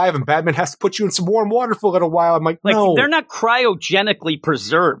still alive and Batman has to put you in some warm water for a little while, I'm like, no. They're not cryogenically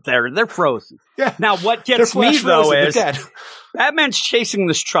preserved. They're frozen. Yeah. Now, what gets me, though, is Batman's chasing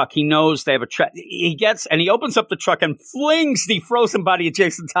this truck. He knows they have a truck. He opens up the truck and flings the frozen body of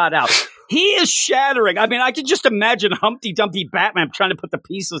Jason Todd out. He is shattering. I mean, I can just imagine Humpty Dumpty Batman trying to put the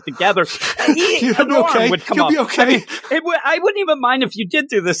pieces together. You'll be okay. You'll be okay. I wouldn't even mind if you did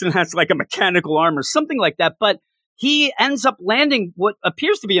do this and has like a mechanical arm or something like that. But he ends up landing what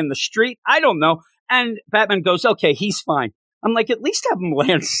appears to be in the street. I don't know. And Batman goes, okay, he's fine. I'm like, at least have him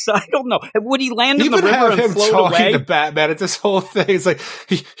land. I don't know. Would he land in the river and float away? Talking to Batman at this whole thing. It's like,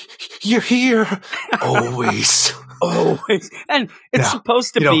 you're here always. Always. And it's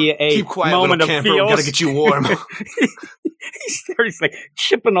supposed to be a keep quiet, moment of camper. feels. We gotta get you warm. He's like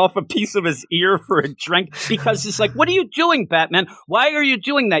chipping off a piece of his ear for a drink because he's like, what are you doing, Batman? Why are you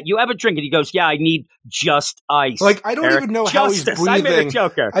doing that? You have a drink. And he goes, yeah, I need just ice. Like, I don't even know how he's breathing. I made a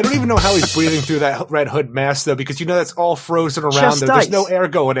Joker. I don't even know how he's breathing through that Red Hood mask, though, because that's all frozen around there. There's no air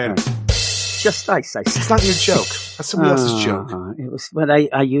going in. Just ice. It's not your joke. That's somebody else's joke. It was, but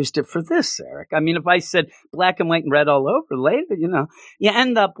I used it for this, Eric. I mean, if I said black and white and red all over later, you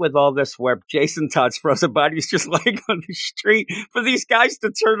end up with all this where Jason Todd's frozen body's just laying on the street for these guys to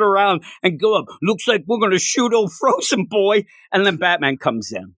turn around and go up. Looks like we're going to shoot old frozen boy. And then Batman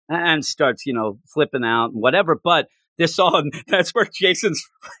comes in and starts, flipping out and whatever. But that's where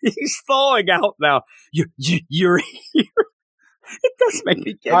he's thawing out now. You're here. It does make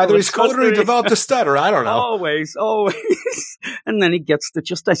me get either he's cold or he developed a stutter. I don't know. Always. And then he gets to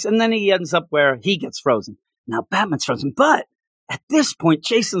just ice. And then he ends up where he gets frozen. Now Batman's frozen. But at this point,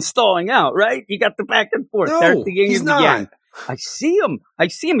 Jason's stalling out, right? You got the back and forth. No, he's not. Yang. I see him.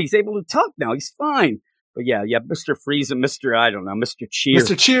 He's able to talk now. He's fine. But yeah, Mr. Freeze and Mr. Cheer.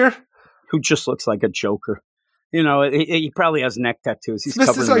 Mr. Cheer? Who just looks like a Joker. He probably has neck tattoos. He's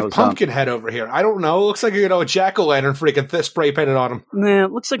covering This is like those Pumpkinhead over here. I don't know. It looks like a jack-o'-lantern freaking spray painted on him. Nah,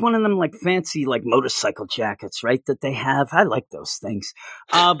 it looks like one of them like fancy like motorcycle jackets, right? That they have. I like those things.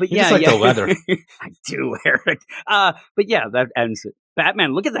 But yeah, just like the leather. I do, Eric. But yeah, that ends it.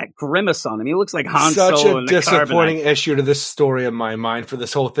 Batman, look at that grimace on him. He looks like Han Solo. Such a disappointing issue to this story in my mind for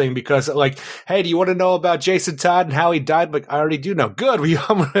this whole thing because, hey, do you want to know about Jason Todd and how he died? Like, I already do know. Good.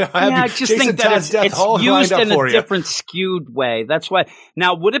 I just Jason think that Todd's it's used in a different, skewed way. That's why.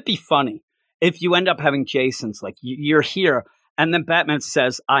 Now, would it be funny if you end up having Jason's like, you're here, and then Batman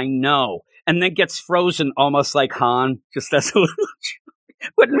says, I know, and then gets frozen almost like Han, just as a little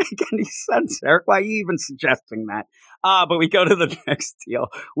wouldn't make any sense, Eric. Why are you even suggesting that? But we go to the next deal,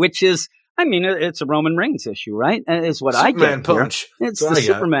 which is, it's a Roman Reigns issue, right? Is what Superman I get punch. Here. It's the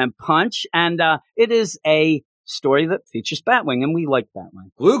Superman punch, and it is a story that features Batwing, and we like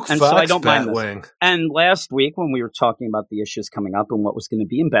Batwing. Luke and Fox, so I don't Batwing. mind this. And last week, when we were talking about the issues coming up and what was going to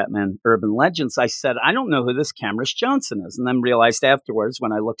be in Batman Urban Legends, I said, I don't know who this Cameron Johnson is, and then realized afterwards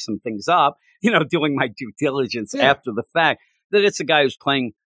when I looked some things up, doing my due diligence after the fact, that it's a guy who's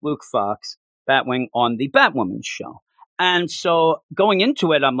playing Luke Fox, Batwing, on the Batwoman show. And so going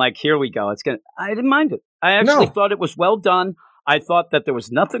into it, I'm like, here we go. I didn't mind it. I actually thought it was well done. I thought that there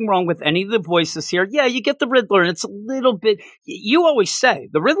was nothing wrong with any of the voices here. Yeah, you get the Riddler, and it's a little bit, you always say,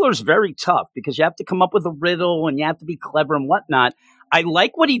 the Riddler's very tough because you have to come up with a riddle and you have to be clever and whatnot. I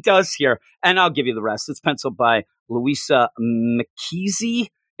like what he does here, and I'll give you the rest. It's penciled by Louisa McKeezy,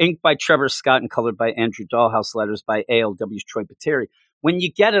 inked by Trevor Scott, and colored by Andrew Dahlhouse, letters by ALW's Troy Pateri. When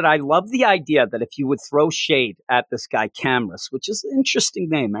you get it, I love the idea that if you would throw shade at this guy, Camrus, which is an interesting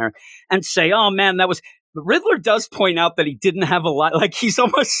name, Eric, and say, oh man, The Riddler does point out that he didn't have a lot, like he's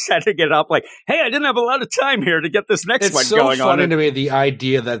almost setting it up like, hey, I didn't have a lot of time here to get this next one going on. It's so funny to me, the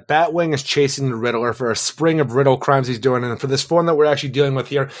idea that Batwing is chasing the Riddler for a string of riddle crimes he's doing, and for this one that we're actually dealing with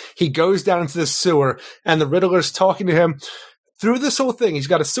here, he goes down into the sewer, and the Riddler's talking to him. Through this whole thing, he's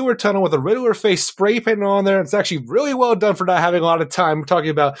got a sewer tunnel with a Riddler face spray painted on there. It's actually really well done for not having a lot of time. We're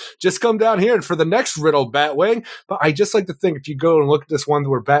talking about just come down here for the next riddle, Batwing. But I just like to think if you go and look at this one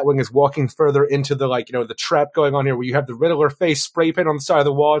where Batwing is walking further into the, like, you know, the trap going on here where you have the Riddler face spray paint on the side of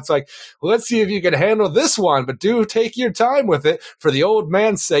the wall. It's like, well, let's see if you can handle this one, but do take your time with it for the old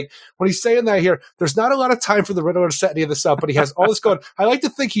man's sake. When he's saying that here, there's not a lot of time for the Riddler to set any of this up, but he has all this going. I like to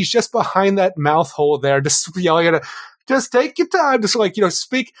think he's just behind that mouth hole there, just yelling at it. Just take your time, just like, you know,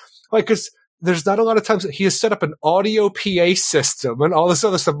 speak, like, because there's not a lot of times that he has set up an audio PA system and all this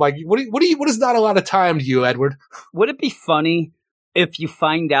other stuff. Like, what is not a lot of time to you, Edward? Would it be funny if you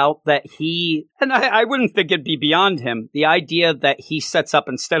find out that and I wouldn't think it'd be beyond him, the idea that he sets up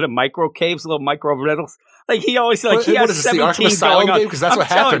instead of micro caves, little micro riddles. Like he always like he has 17 going on because that's what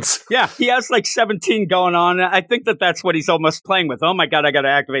happens. Yeah, he has like 17 going on. I think that's what he's almost playing with. Oh my God, I got to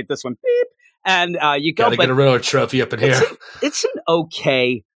activate this one. Beep. And you go. Gotta get a Riddler trophy up in here. It's an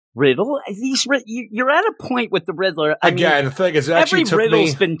okay riddle. You're at a point with the Riddler. The thing is, it actually every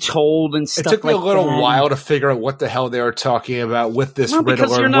riddle's been told and stuff. It took me a little while to figure out what the hell they were talking about with this riddle.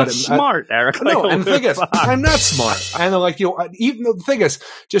 Because you're not smart, Eric. No, and the thing is, I'm not smart. And like, you know, even the thing is,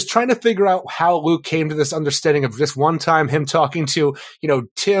 just trying to figure out how Luke came to this understanding of just one time him talking to, you know,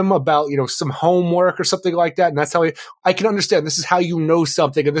 Tim about, you know, some homework or something like that, and that's how I can understand. This is how you know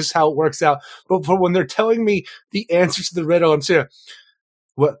something, and this is how it works out. But when they're telling me the answers to the riddle, I'm saying,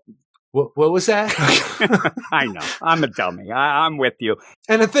 What was that? I know. I'm a dummy. I'm with you.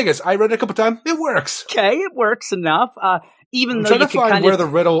 And the thing is, I read it a couple times. It works. Okay, it works enough. Even I'm though trying you to find where the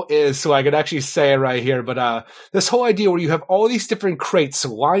riddle is so I could actually say it right here. But this whole idea where you have all these different crates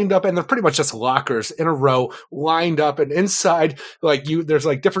lined up, and they're pretty much just lockers in a row lined up, and inside, like there's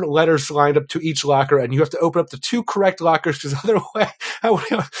like different letters lined up to each locker, and you have to open up the 2 correct lockers because otherwise,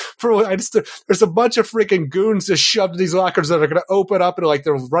 there's a bunch of freaking goons just shoved in these lockers that are going to open up and like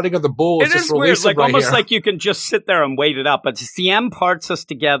they're running on the bull. It is weird, like almost like you can just sit there and wait it up. But it's the M parts us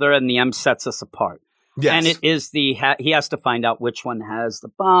together, and the M sets us apart. Yes. And it is he has to find out which one has the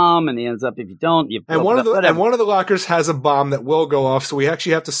bomb, and he ends up if you don't, one of the lockers has a bomb that will go off, so we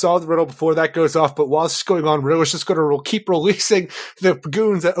actually have to solve the riddle before that goes off. But while it's going on, Riddler's just going to keep releasing the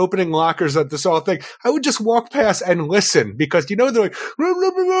goons at opening lockers at this whole thing. I would just walk past and listen because you know they're like,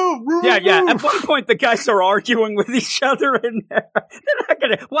 yeah. At one point, the guys are arguing with each other in there. They're not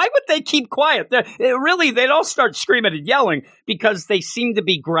gonna. Why would they keep quiet? They'd all start screaming and yelling because they seem to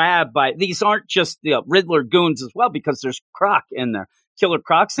be grabbed by. These aren't just the Riddler goons as well, because there's Croc in there. Killer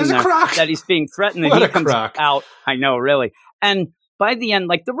Croc's in there that he's being threatened, and he comes out. I know, really. And by the end,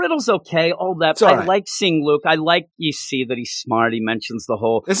 like, the riddle's okay, all that. I like seeing Luke. I like you see that he's smart. He mentions the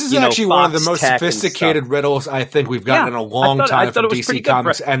whole. This is actually one of the most sophisticated riddles I think we've gotten in a long time from DC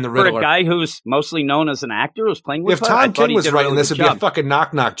Comics and the Riddler. For a guy who's mostly known as an actor who's playing with If Tom King was writing this, it'd be a fucking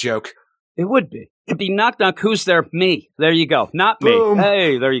knock-knock joke. It would be. It'd be knock knock. Who's there? Me. There you go. Not me. Boom.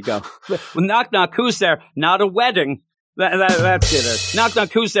 Hey, there you go. Well, knock knock. Who's there? Not a wedding. That's it. Knock knock.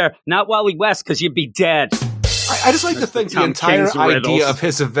 Who's there? Not Wally West, because you'd be dead. I just like to think the entire idea of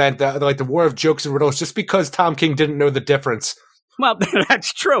his event, like the War of Jokes and Riddles, just because Tom King didn't know the difference. Well,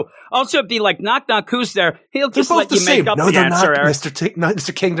 that's true. Also, it'd be like knock knock. Who's there? He'll just let you make up the answer, Eric.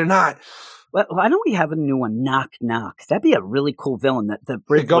 Mr. King, they're not. Well, why don't we have a new one? Knock knock. That'd be a really cool villain. That the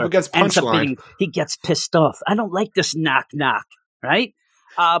go up against Punchline. He gets pissed off. I don't like this knock knock. Right?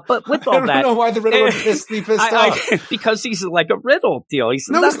 But with all that, I don't know why the Riddler would be pissed off. Because he's like a riddle deal. He's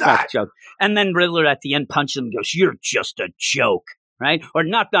a knock knock joke. And then Riddler at the end punches him and goes, "You're just a joke." Right? Or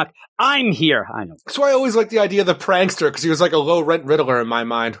knock knock. I'm here. I know. That's why I always liked the idea of the prankster, because he was like a low rent Riddler in my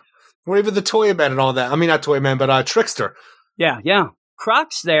mind. Or even the Toy Man and all that. I mean, not Toy Man, but Trickster. Yeah.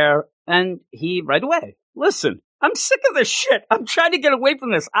 Croc's there. And he right away, listen, I'm sick of this shit. I'm trying to get away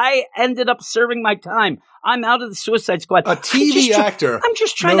from this. I ended up serving my time. I'm out of the Suicide Squad. A TV actor I'm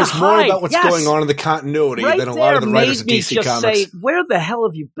just trying knows to more hide. about what's going on in the continuity than a lot of the writers of DC Comics. Say, where the hell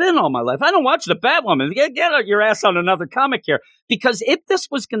have you been all my life? I don't watch the Batwoman. Get your ass on another comic here. Because if this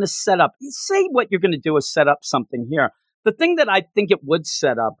was going to set up, say what you're going to do is set up something here. The thing that I think it would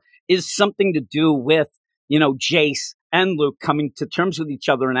set up is something to do with, Jace and Luke coming to terms with each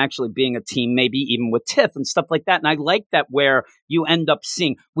other and actually being a team, maybe even with Tiff and stuff like that. And I like that where you end up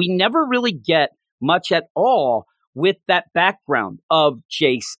seeing, we never really get much at all with that background of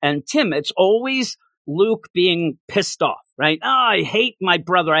Jace and Tim. It's always Luke being pissed off, right? Oh, I hate my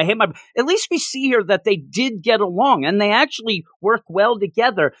brother. I hate my. At least we see here that they did get along and they actually work well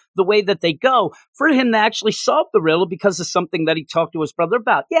together the way that they go. For him to actually solve the riddle because of something that he talked to his brother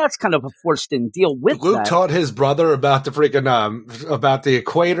about. Yeah, it's kind of a forced-in deal with Luke that. taught his brother about the freaking about the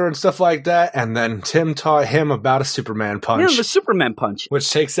equator and stuff like that, and then Tim taught him about a Superman punch, Yeah, the Superman punch. which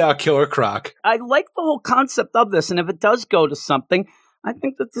takes out Killer Croc. I like the whole concept of this, and if it does go to something, I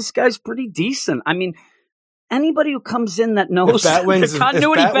think that this guy's pretty decent. I mean, anybody who comes in that knows the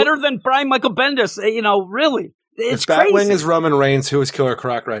continuity better than Brian Michael Bendis, really, it's if Batwing crazy. is Roman Reigns, who is Killer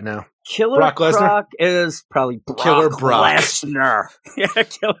Croc right now? Killer Brock Lesnar? Croc is probably Killer Brock. Lesnar. Yeah,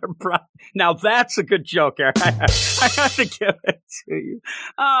 Killer Brock. Now that's a good joke, Eric. I have to give it to you.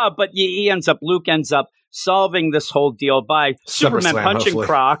 But Luke ends up solving this whole deal by Superman SummerSlam, punching hopefully.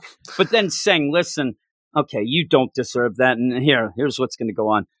 Croc, but then saying, listen, okay, you don't deserve that, and here's what's going to go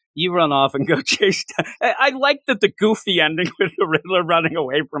on. You run off and go chase. I like that the goofy ending with the Riddler running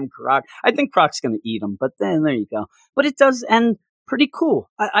away from Croc. I think Croc's going to eat him, but then there you go. But it does end pretty cool.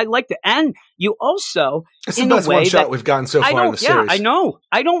 I liked it. And you also, It's the in best a way one shot that, we've gotten so far in the series. I know.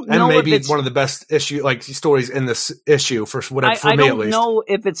 I don't and know maybe if it's one of the best stories in this issue for whatever for I me don't at least. know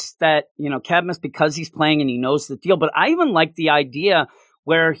if it's that, Cadmus, because he's playing and he knows the deal, but I even like the idea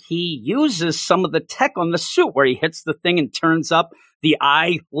where he uses some of the tech on the suit where he hits the thing and turns up the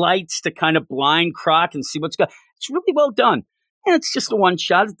eye lights to kind of blind Croc and see what's going. It's really well done. And it's just a one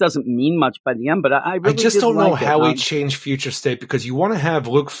shot. It doesn't mean much by the end, but I really I just did don't know like how it. we change Future State, because you want to have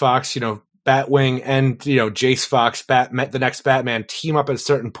Luke Fox, Batwing and, Jace Fox, the next Batman team up at a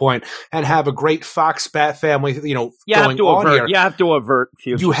certain point and have a great Fox Bat family, going on here. You have to avert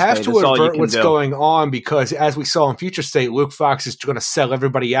Future You have State. to That's all you avert can what's do. going on, because as we saw in Future State, Luke Fox is going to sell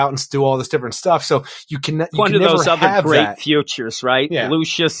everybody out and do all this different stuff. So you can One never of those other have great that. futures, right? Yeah.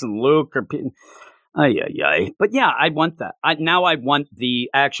 Lucius and Luke are. But yeah, I want that. I want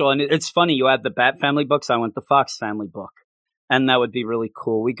the actual, and it's funny, you have the Bat Family books, I want the Fox Family book. And that would be really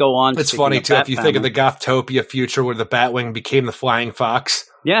cool. We go on. It's funny, too, if you think of the Gothtopia future where the Batwing became the Flying Fox.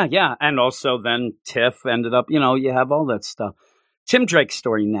 Yeah. And also then Tiff ended up, you have all that stuff. Tim Drake's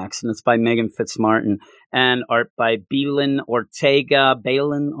story next, and it's by Megan Fitzmartin, and art by Balin Ortega,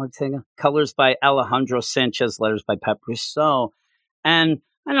 colors by Alejandro Sanchez, letters by Pat Brousseau. And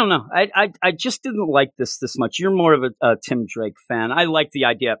I don't know. I just didn't like this much. You're more of a Tim Drake fan. I like the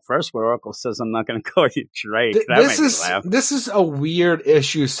idea at first where Oracle says, I'm not going to call you Drake. That made me laugh. This is a weird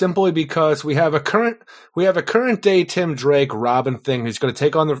issue simply because we have a current day Tim Drake Robin thing who's going to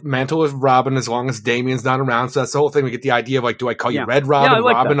take on the mantle of Robin as long as Damian's not around. So that's the whole thing. We get the idea of do I call you Red Robin? Yeah, I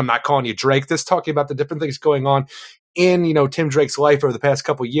like Robin? that. I'm not calling you Drake. This talking about the different things going on in, Tim Drake's life over the past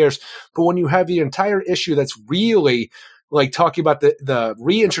couple of years. But when you have the entire issue that's really talking about the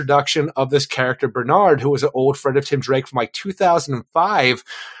reintroduction of this character, Bernard, who was an old friend of Tim Drake from 2005.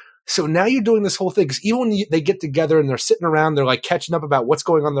 So now you're doing this whole thing, because even when they get together and they're sitting around, they're catching up about what's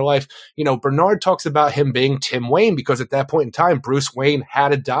going on in their life. Bernard talks about him being Tim Wayne, because at that point in time, Bruce Wayne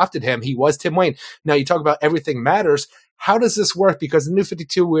had adopted him. He was Tim Wayne. Now you talk about Everything Matters. How does this work? Because in New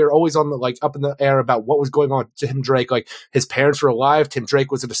 52, we were always on the up in the air about what was going on to Tim Drake. His parents were alive. Tim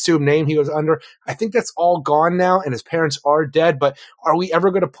Drake was an assumed name he was under. I think that's all gone now, and his parents are dead. But are we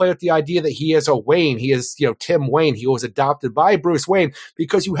ever going to play with the idea that he is a Wayne? He is, Tim Wayne. He was adopted by Bruce Wayne,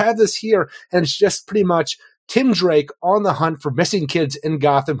 because you have this here, and it's just pretty much Tim Drake on the hunt for missing kids in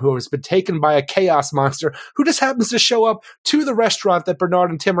Gotham who has been taken by a chaos monster who just happens to show up to the restaurant that Bernard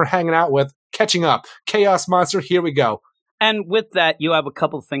and Tim are hanging out with, catching up. Chaos monster, here we go. And with that, you have a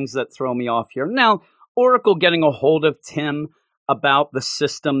couple things that throw me off here. Now, Oracle getting a hold of Tim about the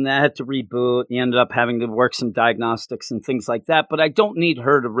system that had to reboot. He ended up having to work some diagnostics and things like that. But I don't need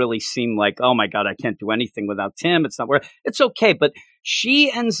her to really seem like, oh my God, I can't do anything without Tim. It's not where it's okay. But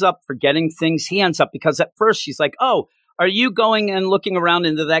she ends up forgetting things. He ends up, because at first she's like, oh, are you going and looking around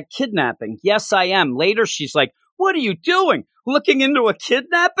into that kidnapping? Yes, I am. Later, she's like, what are you doing? Looking into a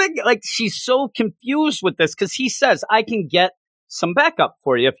kidnapping? She's so confused with this, because he says, I can get some backup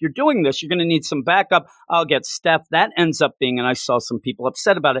for you. If you're doing this, you're going to need some backup. I'll get Steph. That ends up being, and I saw some people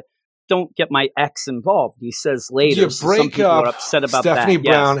upset about it, don't get my ex involved. He says later. You So break some people up are upset about Stephanie that.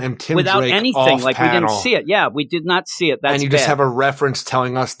 Brown Yes. and Tim without Drake anything. off We panel. didn't see it. Yeah, we did not see it. That's and you just bad. have a reference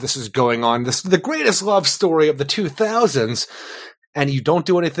telling us this is going on. This is the greatest love story of the 2000s. And you don't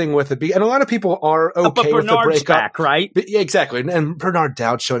do anything with it. And a lot of people are okay but with the Bernard's breakup. back, right? But, yeah, exactly. And Bernard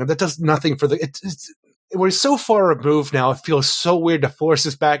Dowd showing up. That does nothing for the... We're so far removed now. It feels so weird to force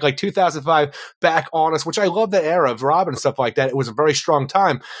this back, 2005 back on us, which I love that era of Robin and stuff like that. It was a very strong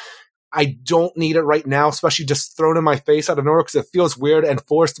time. I don't need it right now, especially just thrown in my face out of nowhere because it feels weird and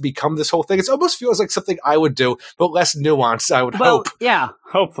forced to become this whole thing. It almost feels like something I would do, but less nuanced, I would hope. Yeah,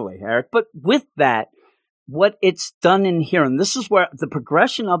 hopefully, Eric. But with that, what it's done in here, and this is where the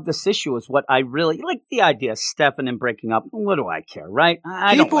progression of this issue is what I really like. The idea of Stefan and breaking up. What do I care, right?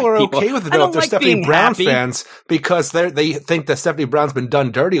 People are okay with it though if they're Stephanie Brown fans because they think that Stephanie Brown's been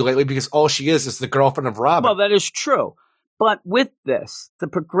done dirty lately because all she is the girlfriend of Robin. Well, that is true. But with this, the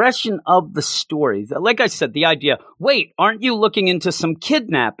progression of the story, like I said, the idea, wait, aren't you looking into some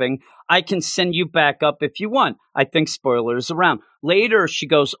kidnapping? I can send you back up if you want. I think spoilers around. Later, she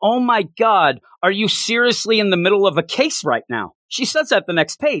goes, oh my God, are you seriously in the middle of a case right now? She says that the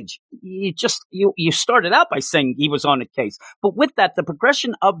next page. You started out by saying he was on a case. But with that, the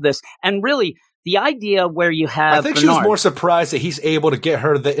progression of this, and really, the idea where you have I think Bernard, she was more surprised that he's able to get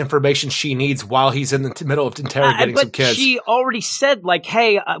her the information she needs while he's in the middle of interrogating some kids. She already said, like,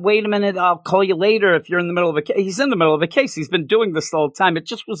 hey, wait a minute, I'll call you later if you're in the middle of a case. He's in the middle of a case. He's been doing this the whole time. It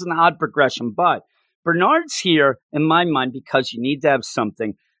just was an odd progression. But Bernard's here, in my mind, because you need to have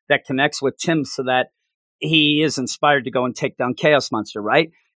something that connects with Tim so that he is inspired to go and take down Chaos Monster,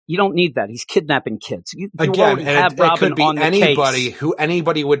 right? You don't need that. He's kidnapping kids. You Again, already have Robin it could be on the anybody case. who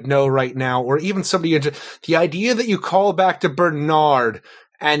anybody would know right now, or even somebody. The idea that you call back to Bernard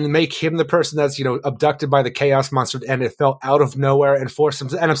and make him the person that's abducted by the Chaos Monster, and it fell out of nowhere and forced him.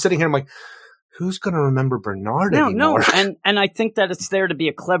 And I'm sitting here, I'm like, who's going to remember Bernard anymore? No, and I think that it's there to be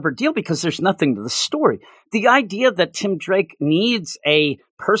a clever deal because there's nothing to the story. The idea that Tim Drake needs a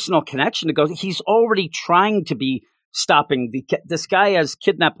personal connection to go, he's already trying to be stopping this guy has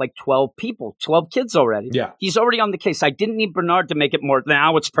kidnapped like 12 people, 12 kids already. Yeah. He's already on the case. I didn't need Bernard to make it more.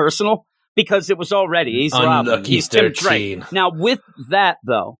 Now it's personal because it was already. He's Robin. He's Tim Drake. Now with that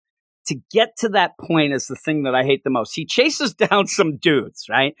though, to get to that point is the thing that I hate the most. He chases down some dudes,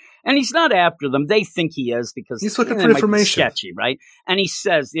 right? And he's not after them. They think he is because he's looking for information. Sketchy, right? And he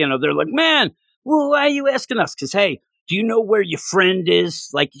says, they're like, man, well, why are you asking us? Because, hey, do you know where your friend is?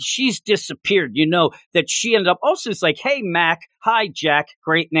 Like, she's disappeared. You know that she ended up also it's like, hey, Mac. Hi, Jack.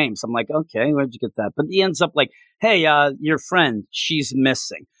 Great names. I'm like, okay, where'd you get that? But he ends up like, hey, your friend, she's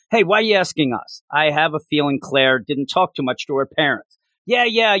missing. Hey, why are you asking us? I have a feeling Claire didn't talk too much to her parents.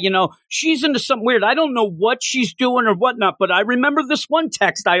 Yeah, she's into something weird. I don't know what she's doing or whatnot, but I remember this one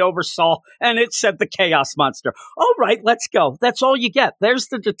text I oversaw, and it said the Chaos Monster. All right, let's go. That's all you get. There's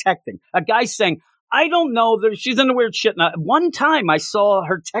the detecting. A guy saying, I don't know. She's into weird shit. Now, one time I saw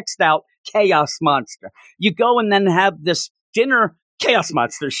her text out Chaos Monster. You go and then have this dinner. Chaos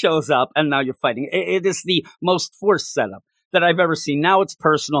Monster shows up, and now you're fighting. It is the most forced setup that I've ever seen. Now it's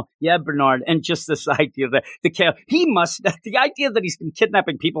personal. Yeah, Bernard. And just this idea that the idea that he's been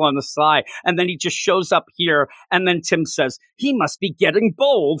kidnapping people on the side, and then he just shows up here, and then Tim says, he must be getting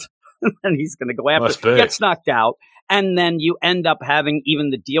bold. And he's going to go after, gets knocked out. And then you end up having even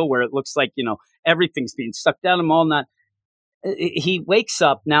the deal where it looks like, everything's being sucked down him all night. He wakes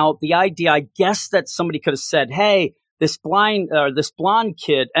up. Now, the idea, I guess that somebody could have said, hey, this blonde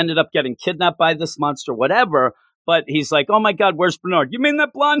kid ended up getting kidnapped by this monster, whatever. But he's like, oh my God, where's Bernard? You mean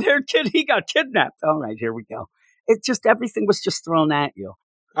that blonde-haired kid? He got kidnapped. All right, here we go. It just, everything was just thrown at you.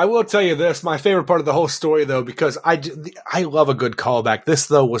 I will tell you this, my favorite part of the whole story, though, because I love a good callback. This,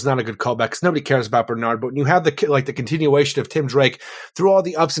 though, was not a good callback because nobody cares about Bernard. But when you have the continuation of Tim Drake through all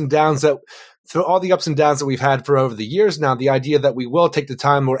the ups and downs that we've had for over the years now, the idea that we will take the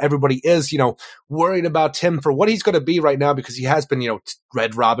time where everybody is, worried about Tim for what he's going to be right now because he has been,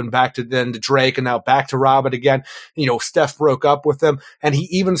 Red Robin back to Drake and now back to Robin again. Steph broke up with him, and he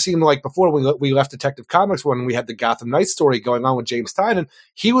even seemed like before we left Detective Comics when we had the Gotham Knights story going on with James Tynion,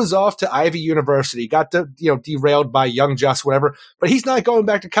 he was off to Ivy University, got derailed by Young Justice, whatever, but he's not going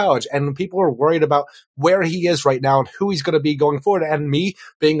back to college, and people are worried about where he is right now and who he's going to be going forward. And me,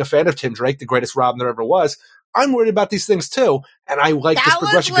 being a fan of Tim Drake, the greatest Robin there ever was, I'm worried about these things too, and I like this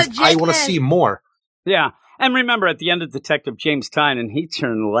progression because I want to see more. Yeah. And remember, at the end of Detective James Tynion, he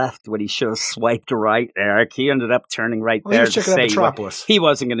turned left when he should have swiped right, Eric. He ended up turning right there to say he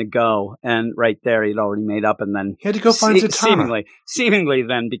wasn't going to go. And right there, he'd already made up. And then he had to go find Zatanna. Seemingly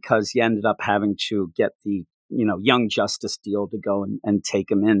then, because he ended up having to get the Young Justice deal to go and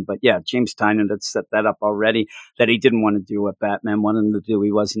take him in. But yeah, James Tynion had set that up already, that he didn't want to do what Batman wanted him to do.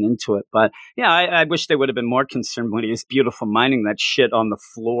 He wasn't into it. But yeah, I wish they would have been more concerned when he was beautiful mining that shit on the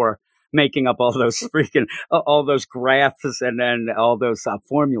floor, making up all those all those graphs and all those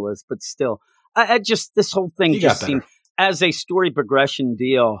formulas. But still, this whole thing just seemed as a story progression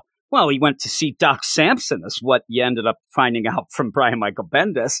deal. Well, he went to see Doc Samson is what you ended up finding out from Brian Michael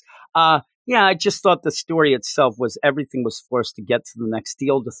Bendis. Yeah, I just thought the story itself was everything was forced to get to the next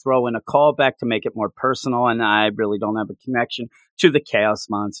deal, to throw in a callback to make it more personal, and I really don't have a connection to the Chaos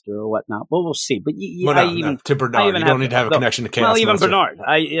Monster or whatnot. Well, we'll see. But to Bernard, you don't need to have a connection to Chaos Monster. Well, even Bernard,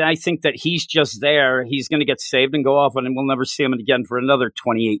 I think that he's just there. He's going to get saved and go off, and we'll never see him again for another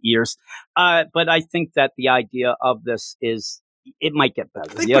 28 years. But I think that the idea of this is, it might get better.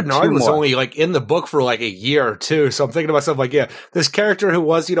 I think Bernard was only like in the book for like a year or two. So I'm thinking to myself, like, yeah, this character who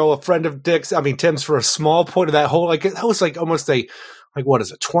was, a friend of Tim's for a small point of that whole, like, that was like almost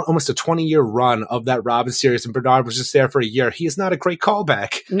almost a 20-year run of that Robin series. And Bernard was just there for a year. He is not a great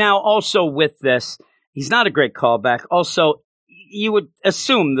callback. Now, also with this, he's not a great callback. Also, you would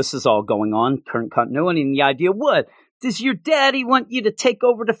assume this is all going on, current continuity, and the idea would. Does your daddy want you to take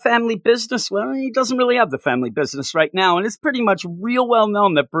over the family business? Well, he doesn't really have the family business right now. And it's pretty much real well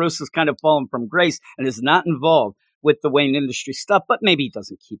known that Bruce has kind of fallen from grace and is not involved with the Wayne Industries stuff. But maybe he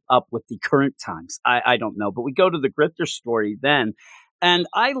doesn't keep up with the current times. I don't know. But we go to the Grifter story then. And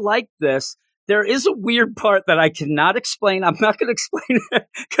I like this. There is a weird part that I cannot explain. I'm not going to explain it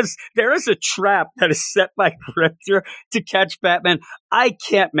because there is a trap that is set by Grifter to catch Batman. I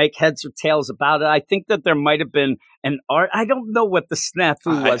can't make heads or tails about it. I think that there might have been an art. I don't know what the snafu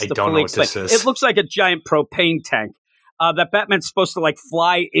was. I don't know what this is. It looks like a giant propane tank that Batman's supposed to like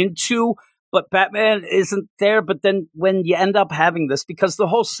fly into, but Batman isn't there. But then when you end up having this, because the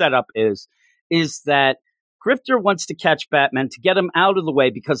whole setup is that Grifter wants to catch Batman to get him out of the way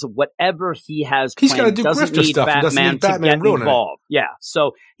because of whatever he has planned. He's got to do doesn't Grifter need stuff. Batman Doesn't need Batman to get ruining involved. Yeah,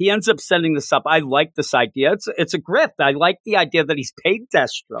 so he ends up setting this up. I like this idea. It's a grift. I like the idea that he's paid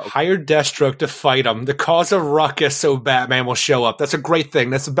Deathstroke. Hired Deathstroke to fight him, to cause a ruckus so Batman will show up. That's a great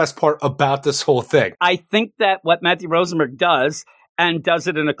thing. That's the best part about this whole thing. I think that what Matthew Rosenberg does, and does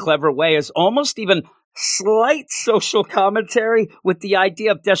it in a clever way, is almost even slight social commentary with the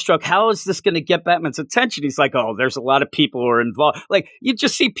idea of Deathstroke. How is this going to get Batman's attention? He's like, oh, there's a lot of people who are involved. Like, you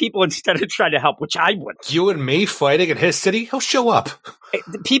just see people instead of trying to help, which I would. You and me fighting in his city, he'll show up.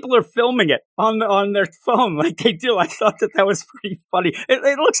 People are filming it on their phone like they do. I thought that was pretty funny.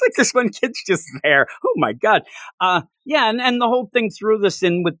 It looks like this one kid's just there. Oh, my God. Yeah, and the whole thing threw this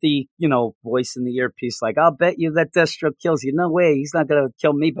in with the, voice in the earpiece, like, I'll bet you that Deathstroke kills you. No way, he's not going to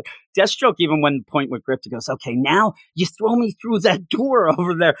kill me. But Deathstroke, even when point with Grifter, goes, okay, now you throw me through that door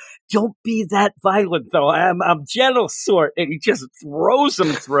over there. Don't be that violent, though. I'm gentle sort. And he just throws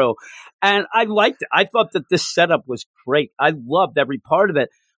him through. And I liked it. I thought that this setup was great. I loved every part of it.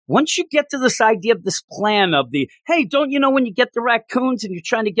 Once you get to this idea of this plan of the, hey, don't you know when you get the raccoons and you're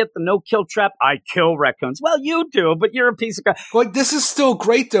trying to get the no-kill trap, I kill raccoons. Well, you do, but you're a piece of crap. Like, this is still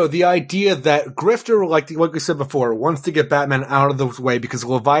great, though. The idea that Grifter, like we said before, wants to get Batman out of the way because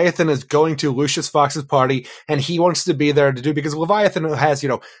Leviathan is going to Lucius Fox's party, and he wants to be there to do, because Leviathan has,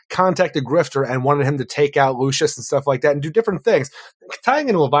 contacted Grifter and wanted him to take out Lucius and stuff like that and do different things. Tying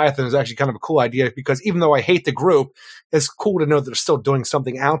in Leviathan is actually kind of a cool idea, because even though I hate the group, it's cool to know that they're still doing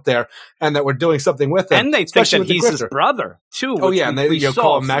something out there and that we're doing something with them. And they think that he's his brother, too. Oh, yeah, and they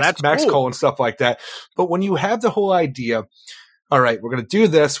call him Max cool. Cole and stuff like that. But when you have the whole idea, all right, we're going to do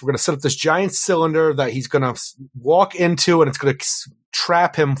this. We're going to set up this giant cylinder that he's going to walk into, and it's going to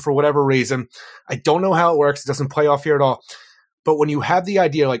trap him for whatever reason. I don't know how it works. It doesn't play off here at all. But when you have the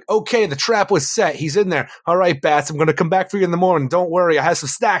idea, like, okay, the trap was set. He's in there. All right, Bats, I'm going to come back for you in the morning. Don't worry. I have some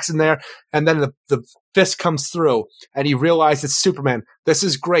snacks in there. And then the fist comes through, and you realize it's Superman. This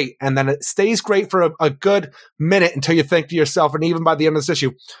is great. And then it stays great for a good minute until you think to yourself, and even by the end of this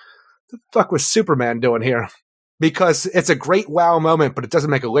issue, the fuck was Superman doing here? Because it's a great wow moment, but it doesn't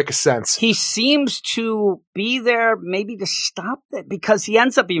make a lick of sense. He seems to be there maybe to stop it, because he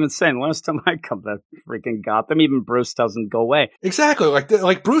ends up even saying, last time I come to freaking Gotham, even Bruce doesn't go away. Exactly.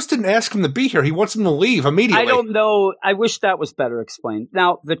 Like Bruce didn't ask him to be here. He wants him to leave immediately. I don't know. I wish that was better explained.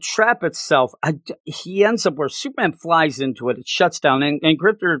 Now, the trap itself, he ends up where Superman flies into it. It shuts down, and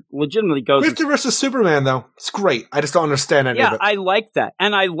Grifter legitimately goes. Grifter versus Superman, though. It's great. I just don't understand any of it. Yeah, I like that.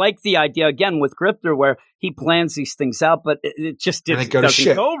 And I like the idea, again, with Grifter, where he plans these things out, but it just doesn't go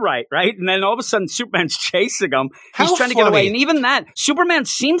right? And then all of a sudden, Superman's chasing him. He's trying to get away. And even that, Superman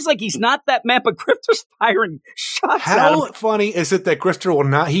seems like he's not that mad, but Grifter's firing shots at him. How funny is it that Grifter will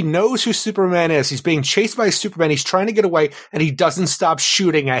not? He knows who Superman is. He's being chased by Superman. He's trying to get away, and he doesn't stop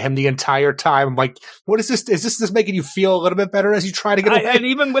shooting at him the entire time. I'm like, what is this? Is this making you feel a little bit better as you try to get away? And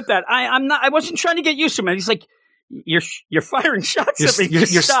even with that, I wasn't trying to get used to him. He's like, You're firing shots at me.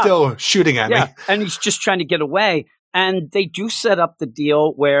 You're still shooting at me. And he's just trying to get away. And they do set up the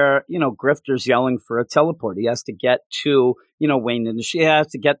deal where, Grifter's yelling for a teleport. He has to get to, Wayne Industries. He has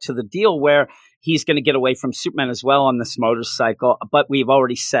to get to the deal where he's going to get away from Superman as well on this motorcycle. But we've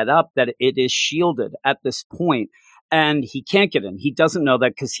already set up that it is shielded at this point. And he can't get in. He doesn't know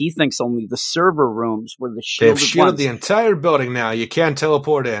that because he thinks only the server rooms were the shielded They've shielded ones. the entire building now. You can't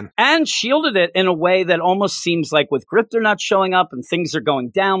teleport in. And shielded it in a way that almost seems like with Grifter not showing up and things are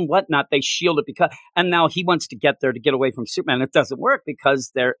going down, whatnot, they shield it because, and now he wants to get there to get away from Superman. It doesn't work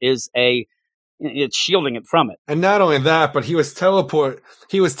because there is it's shielding it from it. And not only that, but he was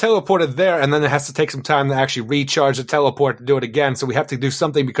teleported there, and then it has to take some time to actually recharge the teleport to do it again. So we have to do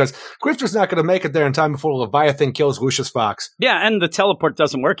something because Grifter's not going to make it there in time before Leviathan kills Lucius Fox. Yeah, and the teleport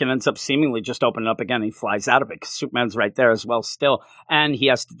doesn't work and ends up seemingly just opening up again. He flies out of it because Superman's right there as well still. And he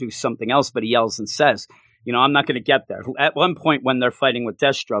has to do something else, but he yells and says, I'm not going to get there. At one point when they're fighting with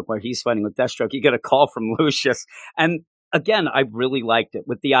Deathstroke, where he's fighting with Deathstroke, you get a call from Lucius. And again, I really liked it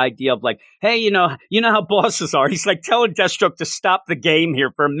with the idea of like, hey, you know how bosses are. He's like telling Deathstroke to stop the game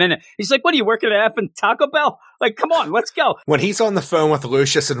here for a minute. He's like, what are you working at effing Taco Bell? Like, come on, let's go. When he's on the phone with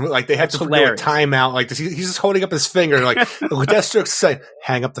Lucius and like they have to do a timeout, like he's just holding up his finger, like Deathstroke's saying,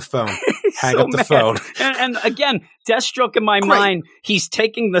 hang up the phone. Hang up the phone. And again, Deathstroke in my mind, he's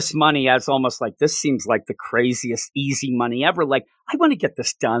taking this money as almost like, this seems like the craziest, easy money ever. Like, I want to get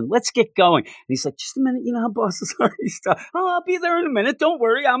this done. Let's get going. And he's like, just a minute, you know how bosses are. I'll be there in a minute. Don't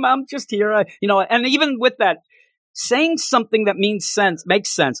worry. I'm just here. And even with that, saying something that makes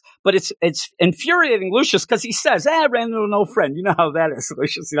sense, but it's infuriating Lucius because he says, I ran into an old friend. You know how that is,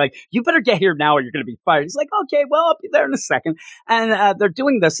 Lucius. He's like, you better get here now or you're going to be fired. He's like, okay, well, I'll be there in a second. And they're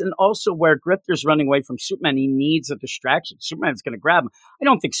doing this. And also where Grifter's running away from Superman, he needs a distraction. Superman's going to grab him. I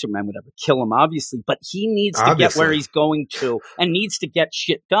don't think Superman would ever kill him, obviously, but he needs to get where he's going to and needs to get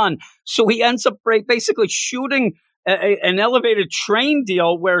shit done. So he ends up basically shooting an elevated train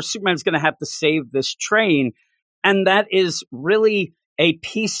deal where Superman's going to have to save this train. And that is really a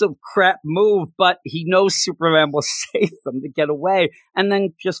piece of crap move, but he knows Superman will save them to get away. And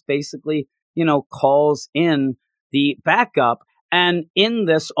then just basically, calls in the backup. And in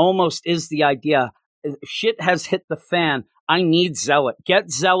this almost is the idea, shit has hit the fan. I need Zealot.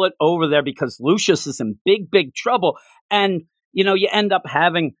 Get Zealot over there because Lucius is in big, big trouble. And, you end up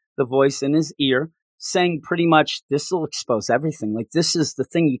having the voice in his ear saying pretty much, this will expose everything. Like, this is the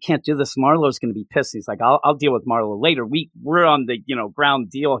thing. You can't do this. Marlowe's going to be pissed. He's like, I'll deal with Marlowe later. We're on the, ground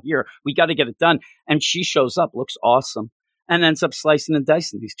deal here. We got to get it done. And she shows up, looks awesome, and ends up slicing and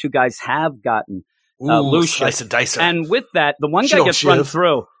dicing. These two guys have gotten Lucius. Slice and dice her. And with that, the one guy gets run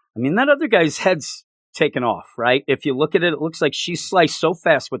through. I mean, that other guy's head's taken off, right? If you look at it, it looks like she sliced so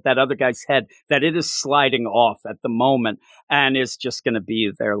fast with that other guy's head that it is sliding off at the moment and is just going to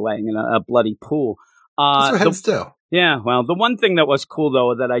be there laying in a bloody pool. That's what heads do. Yeah, well, the one thing that was cool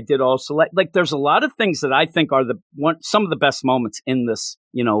though that I did also like there's a lot of things that I think are some of the best moments in this,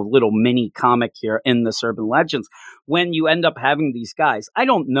 little mini comic here in this Urban Legends when you end up having these guys. I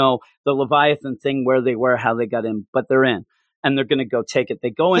don't know the Leviathan thing where they were, how they got in, but they're in. And they're going to go take it.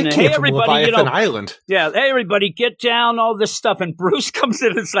 They go in and, hey, everybody, Leviathan Island. Yeah, hey, everybody, get down, all this stuff. And Bruce comes in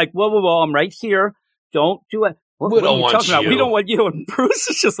and it's like, whoa, I'm right here. Don't do it. We don't want you. We don't want you. And Bruce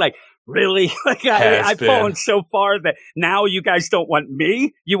is just like, really? Like, I've fallen so far that now you guys don't want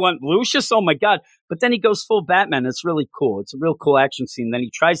me? You want Lucius? Oh, my God. But then he goes full Batman. It's really cool. It's a real cool action scene. Then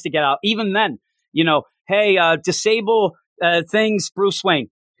he tries to get out. Even then, hey, disable things, Bruce Wayne.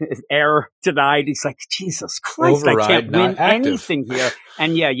 Error denied. He's like, Jesus Christ, Override, I can't win active. anything here.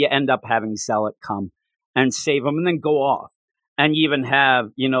 And yeah, you end up having Zealot come and save him and then go off. And you even have,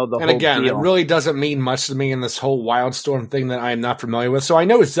 the whole And again, deal. it really doesn't mean much to me in this whole Wildstorm thing that I am not familiar with. So I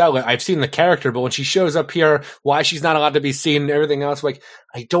know Zealot. I've seen the character, but when she shows up here, why she's not allowed to be seen and everything else, like,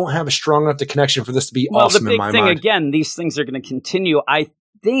 I don't have a strong enough connection for this to be awesome in my mind. The big thing, again, these things are going to continue. I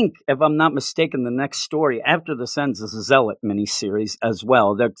think, if I'm not mistaken, the next story after this ends is a Zealot miniseries as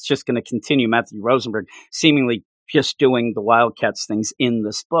well. That's just going to continue. Matthew Rosenberg seemingly just doing the Wildcats things in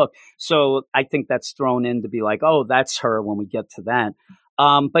this book. So I think that's thrown in to be like, oh, that's her when we get to that.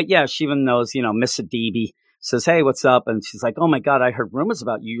 But yeah, she even knows, Miss Adibi says, hey, what's up? And she's like, oh my God, I heard rumors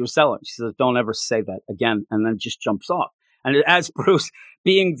about you. You're Zealot. She says, don't ever say that again. And then just jumps off. And as Bruce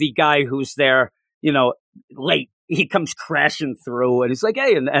being the guy who's there, late, he comes crashing through and he's like,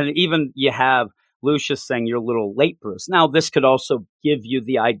 hey, and even you have Lucius saying you're a little late, Bruce. Now, this could also give you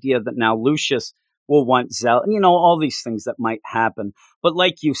the idea that now Lucius will want Zealot, all these things that might happen. But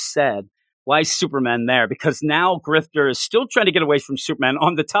like you said, Why is Superman there? Because now Grifter is still trying to get away from Superman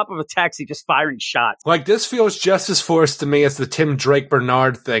on the top of a taxi, just firing shots. Like, this feels just as forced to me as the Tim Drake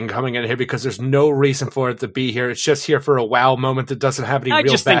Bernard thing coming in here, because there's no reason for it to be here. It's just here for a wow moment that doesn't have any I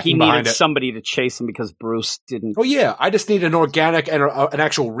real just think he backing behind needed it. somebody to chase him because Bruce didn't. Oh yeah, I just need an organic and an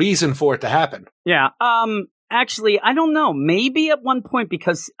actual reason for it to happen. Yeah. Actually, I don't know. Maybe at one point,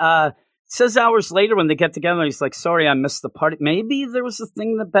 because it says hours later when they get together, he's like, sorry, I missed the party. Maybe there was a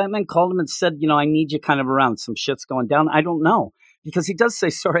thing that Batman called him and said, I need you kind of around. Some shit's going down. I don't know. Because he does say,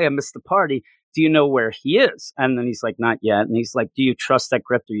 sorry, I missed the party. Do you know where he is? And then he's like, not yet. And he's like, do you trust that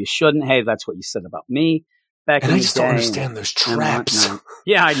Grifter? You shouldn't. Hey, that's what you said about me back in the day. And I just don't understand those traps.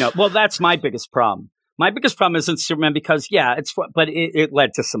 Yeah, I know. Well, that's my biggest problem. My biggest problem isn't Superman because, but it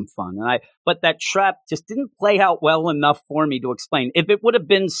led to some fun. But that trap just didn't play out well enough for me to explain. If it would have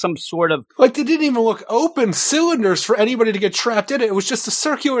been some sort of... Like, they didn't even look open cylinders for anybody to get trapped in it. It was just a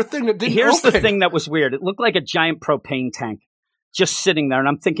circular thing that didn't Here's open. the thing that was weird. It looked like a giant propane tank just sitting there. And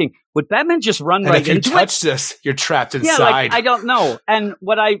I'm thinking, would Batman just run and right if you into touch this, you're trapped inside. Yeah, like, I don't know. And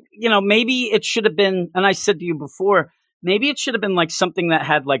what maybe it should have been, and I said to you before, maybe it should have been like something that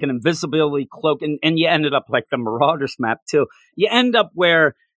had like an invisibility cloak, and you ended up like the Marauders map too. You end up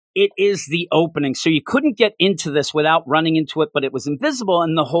where it is the opening. So you couldn't get into this without running into it, but it was invisible.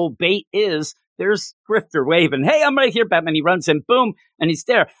 And the whole bait is there's Grifter waving, hey, I'm right here, Batman. He runs in, boom, and he's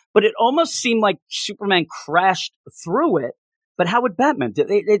there. But it almost seemed like Superman crashed through it. But how would Batman do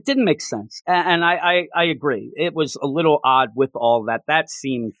it? It didn't make sense. And I agree. It was a little odd with all that. That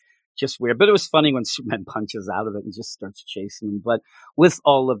seemed just weird. But it was funny when Superman punches out of it and just starts chasing him. But with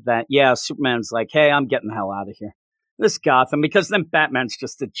all of that, Superman's like, hey, I'm getting the hell out of here. This Gotham, because then Batman's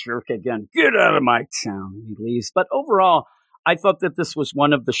just a jerk again. Get out of my town. And he leaves. But overall, I thought that this was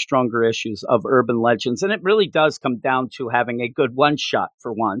one of the stronger issues of Urban Legends. And it really does come down to having a good one-shot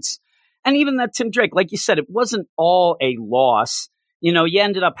for once. And even that Tim Drake, like you said, it wasn't all a loss. You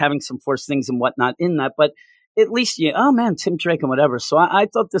ended up having some forced things and whatnot in that, but at least Tim Drake and whatever. So I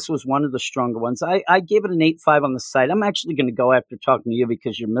thought this was one of the stronger ones. I gave it an 8.5 on the site. I'm actually going to go after talking to you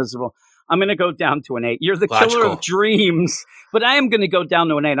because you're miserable. I'm going to go down to an 8. You're the killer of dreams, but I am going to go down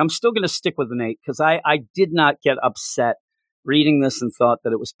to an 8. I'm still going to stick with an 8 because I did not get upset reading this and thought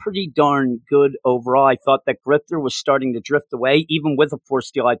that it was pretty darn good overall. I thought that Grifter was starting to drift away. Even with a Force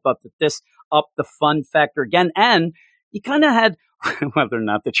Deal, I thought that this upped the fun factor again. And you kind of had, whether or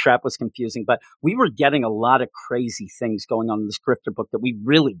not the trap was confusing, but we were getting a lot of crazy things going on in this Grifter book that we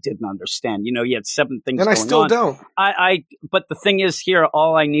really didn't understand. You had 7 things and going on. I still don't. But the thing is here,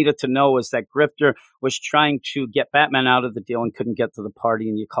 all I needed to know was that Grifter was trying to get Batman out of the deal and couldn't get to the party,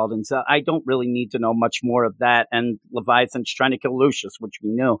 and you called in. So I don't really need to know much more of that. And Leviathan's trying to kill Lucius, which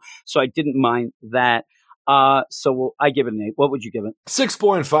we knew. So I didn't mind that. So I give it an 8. What would you give it?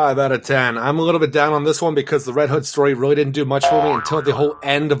 6.5 out of 10. I'm a little bit down on this one because the Red Hood story really didn't do much for me until the whole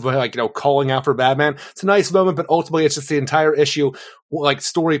end of calling out for Batman. It's a nice moment, but ultimately it's just the entire issue,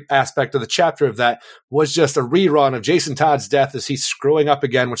 story aspect of the chapter of that was just a rerun of Jason Todd's death as he's screwing up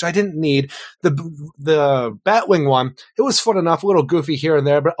again, which I didn't need. The Batwing one, it was fun enough, a little goofy here and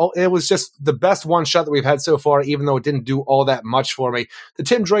there, but it was just the best one shot that we've had so far, even though it didn't do all that much for me. The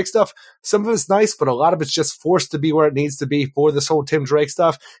Tim Drake stuff, some of it's nice, but a lot of it's just forced to be where it needs to be for this whole Tim Drake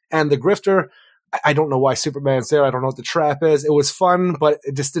stuff. And the Grifter, I don't know why Superman's there. I don't know what the trap is. It was fun, but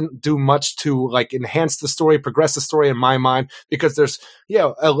it just didn't do much to enhance the story, progress the story in my mind, because there's,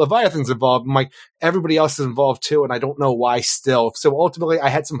 Leviathan's involved. I'm like, everybody else is involved too, and I don't know why still. So ultimately, I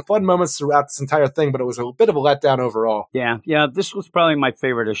had some fun moments throughout this entire thing, but it was a bit of a letdown overall. Yeah. This was probably my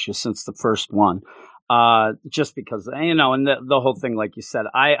favorite issue since the first one. Just because, and the whole thing, like you said,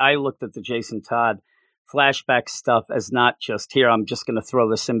 I looked at the Jason Todd flashback stuff as not just here, I'm just going to throw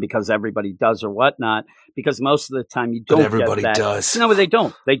this in because everybody does or whatnot, because most of the time you don't but everybody get that. Does. No, they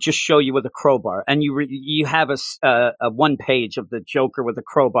don't. They just show you with a crowbar, and you have a one page of the Joker with a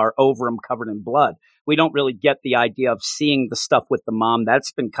crowbar over him covered in blood. We don't really get the idea of seeing the stuff with the mom.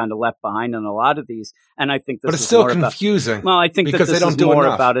 That's been kind of left behind in a lot of these, and I think this but it's is still more confusing. I think because that this they don't is do more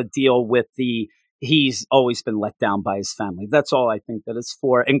enough. about a deal with he's always been let down by his family. That's all I think that it's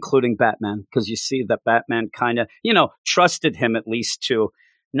for, including Batman, because you see that Batman kind of, trusted him at least to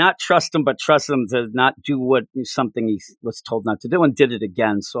not trust him, but trust him to not do something he was told not to do, and did it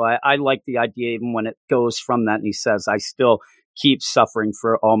again. So I like the idea, even when it goes from that and he says, I still keep suffering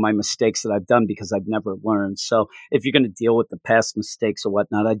for all my mistakes that I've done because I've never learned. So if you're going to deal with the past mistakes or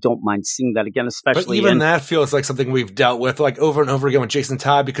whatnot, I don't mind seeing that again, especially. But even that feels like something we've dealt with over and over again with Jason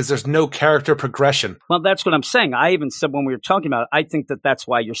Todd, because there's no character progression. Well, that's what I'm saying. I even said when we were talking about it, I think that that's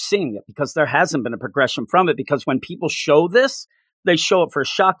why you're seeing it, because there hasn't been a progression from it. Because when people show this, they show it for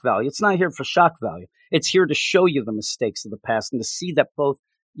shock value. It's not here for shock value. It's here to show you the mistakes of the past and to see that both,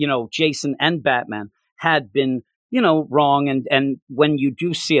 Jason and Batman had been, wrong. And when you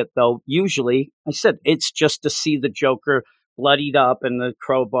do see it, though, usually, I said, it's just to see the Joker bloodied up in the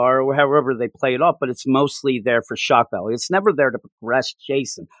crowbar or however they play it off, but it's mostly there for shock value. It's never there to progress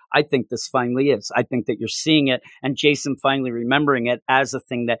Jason. I think this finally is. I think that you're seeing it and Jason finally remembering it as a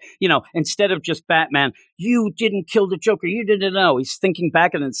thing that, instead of just Batman, you didn't kill the Joker, you didn't know. He's thinking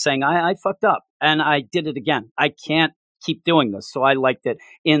back and saying, I fucked up and I did it again. I can't keep doing this. So I liked it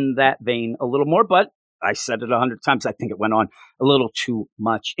in that vein a little more, but I said it 100 times. I think it went on a little too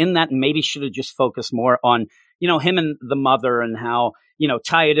much in that and maybe should have just focused more on him and the mother and how,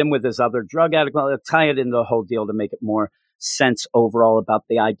 tie it in with his other drug addict, tie it in the whole deal to make it more sense overall about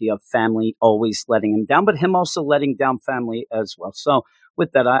the idea of family always letting him down, but him also letting down family as well. So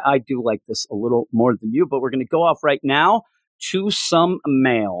with that, I do like this a little more than you, but we're going to go off right now to some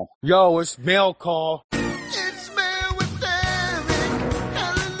mail. Yo, it's mail call. It's Mail with Eric.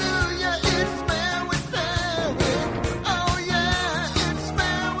 Hallelujah, it's Mail with Eric. Oh yeah, it's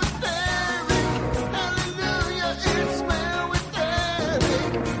Mail with Eric. Hallelujah, it's Mail with Eric.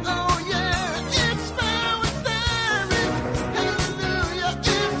 Oh yeah, it's Mail with Eric. Hallelujah,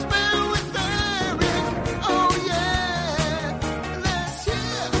 it's Mail with Eric. Oh yeah, let's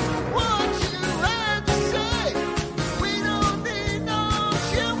hear what you have to say. We don't need no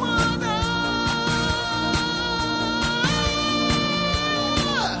Shimona.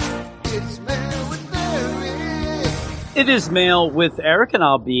 It's Mail with Eric. It is Mail with Eric, and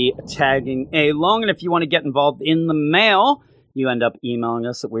I'll be tagging along. And if you want to get involved in the mail, you end up emailing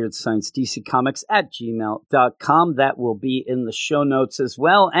us at weirdsciencedccomics@gmail.com. That will be in the show notes as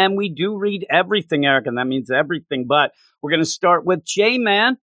well. And we do read everything, Eric, and that means everything. But we're going to start with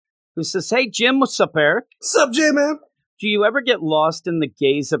J-Man, who says, hey, Jim, what's up, Eric? Sup, J-Man? Do you ever get lost in the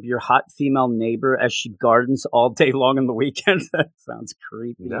gaze of your hot female neighbor as she gardens all day long on the weekends? That sounds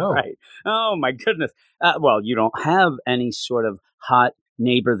creepy, No. right? Oh, my goodness. Well, you don't have any sort of hot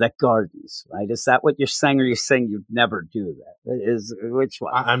neighbor that gardens, right? Is that what you're saying, or you're saying you'd never do that? Which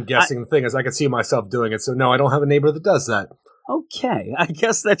one? I'm guessing the thing is I can see myself doing it. So, no, I don't have a neighbor that does that. Okay, I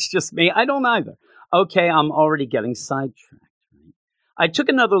guess that's just me. I don't either. Okay, I'm already getting sidetracked. I took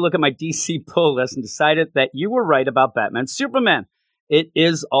another look at my DC pull list and decided that you were right about Batman Superman. It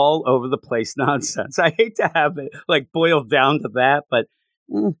is all over the place nonsense. I hate to have it boiled down to that, but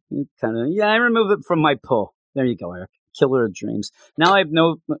I removed it from my pull. There you go, Eric. Killer of Dreams. Now I have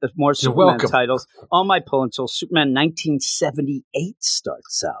no more Superman welcome. titles on my pull until Superman 1978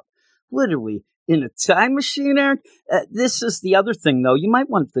 starts out. Literally in a time machine, Eric. This is the other thing, though. You might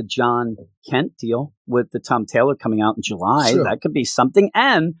want the John Kent deal with the Tom Taylor coming out in July. Sure. That could be something.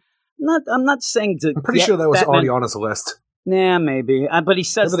 And I'm not saying to. I'm pretty get sure that was Batman. already on his list. Nah, maybe. But he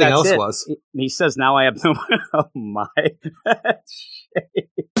says Everything that's else it. was. He says now I have no. Oh my! Shit.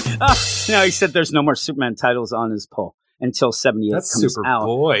 No, he said there's no more Superman titles on his poll until 78 That's comes out.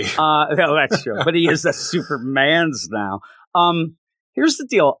 Superboy. Well, that's true. But he is a Superman's now. Here's the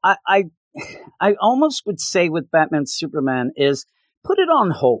deal. I almost would say with Batman Superman is put it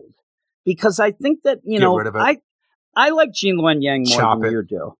on hold because I think that Get rid of it. I like Gene Luen Yang more Chop than it. you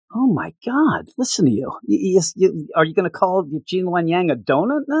do. Oh my God! Listen to you. Are you going to call Gene Luen Yang a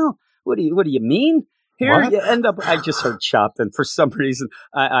donut now? What do you mean? Here What? you end up. I just heard chopped, and for some reason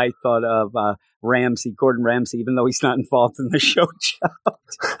I thought of Gordon Ramsay, even though he's not involved in the show.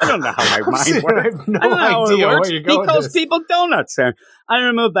 Chopped. I don't know how my I'm mind serious, works. I have no I don't know how it idea works. where you're going He calls with this. people donuts. There, I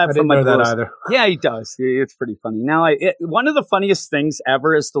removed that I from didn't my know that post. either. Yeah, he does. It's pretty funny. Now, one of the funniest things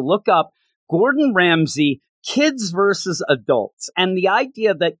ever is to look up Gordon Ramsay kids versus adults, and the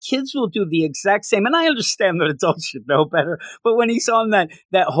idea that kids will do the exact same. And I understand that adults should know better, but when he's on that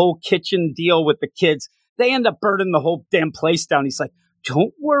whole kitchen deal with the kids, they end up burning the whole damn place down. He's like,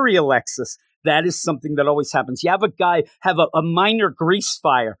 "Don't worry, Alexis. That is something that always happens. You have a guy have a minor grease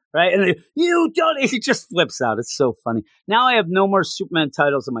fire, right? And you don't." He just flips out. It's so funny. Now I have no more Superman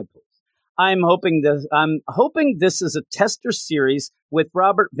titles in my pool. I'm hoping this is a tester series with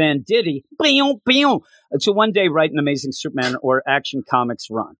Robert Venditti to one day write an Amazing Superman or Action Comics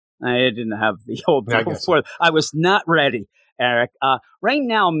run. I didn't have the old Yeah, I deal guess before. I was not ready, Eric. Right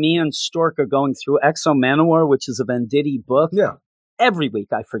now, me and Stork are going through Exo Manowar, which is a Venditti book. Yeah. Every week,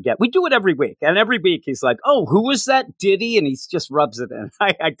 I forget. We do it every week. And every week, he's like, "Oh, who was that Diddy?" And he just rubs it in.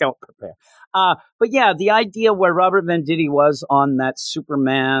 I don't prepare. But yeah, the idea where Robert Venditti was on that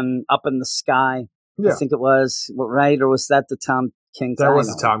Superman Up in the Sky, Yeah. I think it was, right? Or was that the Tom King. That was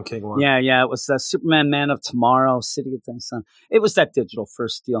the Tom King one. Yeah, it was Superman, Man of Tomorrow, City of the Sun. It was that digital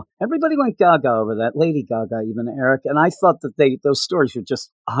first deal. Everybody went gaga over that. Lady Gaga, even Eric. And I thought that those stories were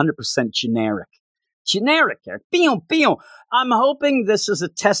just 100% generic. Generic, Eric. Pew. I'm hoping this is a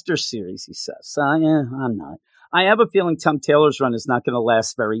tester series, he says. Yeah, I'm not. I have a feeling Tom Taylor's run is not going to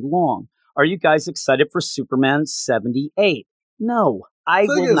last very long. Are you guys excited for Superman 78? No, I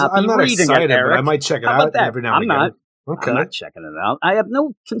will not be reading excited, it, Eric. But I might check it How out about that? every now and again. I'm not. Okay. I'm not checking it out. I have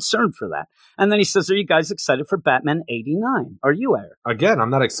no concern for that. And then he says, are you guys excited for Batman 89? Are you, Eric? Again,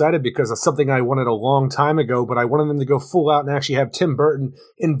 I'm not excited because of something I wanted a long time ago, but I wanted them to go full out and actually have Tim Burton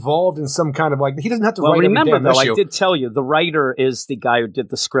involved in some kind of he doesn't have to write remember, every damn issue. I did tell you, the writer is the guy who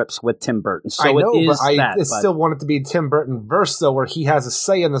did the scripts with Tim Burton. So I know, it is but I still want it to be Tim Burton verse, though, where he has a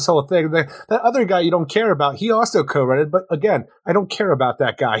say in this whole thing. That other guy you don't care about, he also co-wrote it, but again, I don't care about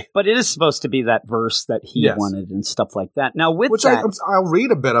that guy. But it is supposed to be that verse that he wanted and stuff like that. Now, with that... I'll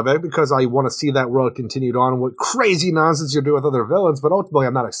read a bit of it because I want to see that world continued on. What crazy nonsense you do with other villains, but ultimately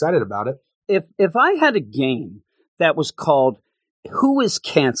I'm not excited about it. If I had a game that was called Who is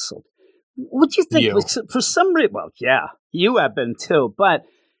Canceled, would you think for some reason? Well, yeah, you have been too, but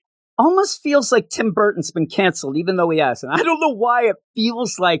almost feels like Tim Burton's been canceled, even though he hasn't. I don't know why it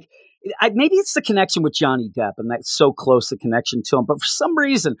feels like. Maybe it's the connection with Johnny Depp, and that's so close a connection to him. But for some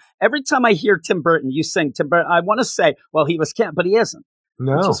reason, every time I hear Tim Burton, you saying Tim Burton, I want to say, well, he was canceled, but he isn't.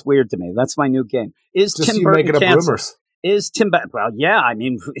 No, which is weird to me. That's my new game. Is just Tim Burton canceled? Rumors. Is Tim Burton? Well, yeah. I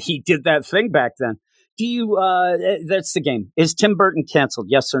mean, he did that thing back then. Do you? That's the game. Is Tim Burton canceled?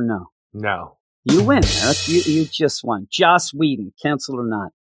 Yes or no? No. You win, Eric. You just won. Joss Whedon, canceled or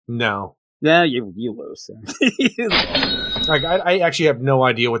not? No. Yeah, you lose. I actually have no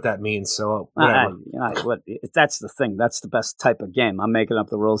idea what that means. So whatever. That's the thing. That's the best type of game. I'm making up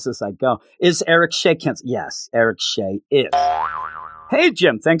the rules as I go. Is Eric Shea canceled? Yes, Eric Shea is. Hey,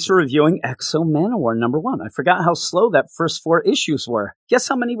 Jim, thanks for reviewing Exo Manowar #1. I forgot how slow that first 4 issues were. Guess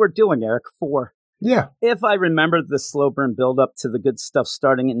how many we're doing, Eric? 4. Yeah. If I remember the slow burn build up to the good stuff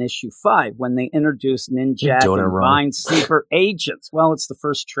starting in issue 5 when they introduced Ninjak and Vine Sleeper agents. Well, it's the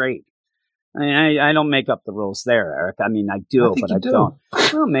first trade. I don't make up the rules there, Eric. I mean, I do, but I don't.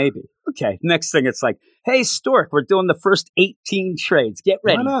 Well, maybe. Okay. Next thing, it's like, hey, Stork, we're doing the first 18 trades. Get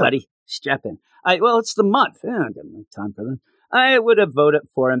ready, buddy. Strap in. Well, it's the month. I don't got no time for that. I would have voted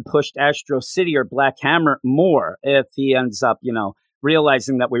for and pushed Astro City or Black Hammer more if he ends up,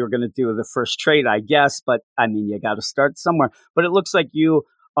 realizing that we were going to do the first trade, I guess. But, I mean, you got to start somewhere. But it looks like you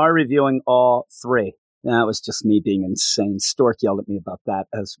are reviewing all 3. That was just me being insane. Stork yelled at me about that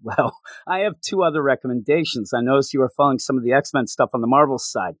as well. I have 2 other recommendations. I noticed you were following some of the X-Men stuff on the Marvel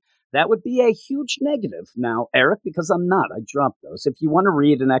side. That would be a huge negative now, Eric, because I'm not. I dropped those. If you want to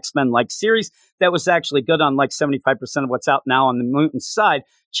read an X-Men-like series that was actually good on like 75% of what's out now on the mutant side,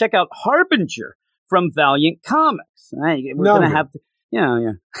 check out Harbinger from Valiant Comics. We're going to have...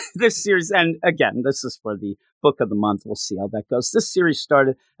 this series, and again, this is for the book of the month. We'll see how that goes. This series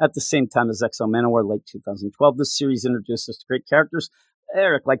started at the same time as Exo Manowar, late 2012. This series introduced us to great characters,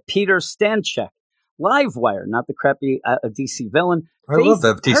 Eric, like Peter Stanchek, Livewire, not the crappy DC villain. I love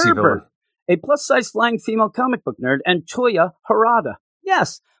that DC villain. A plus-size flying female comic book nerd, and Toya Harada.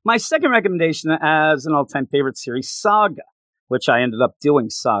 Yes, my second recommendation as an all-time favorite series, Saga, which I ended up doing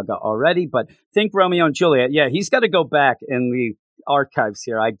Saga already, but think Romeo and Juliet. Yeah, he's got to go back in the archives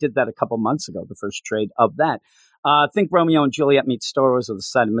here. I did that a couple months ago, the first trade of that. Think Romeo and Juliet meets Star Wars with a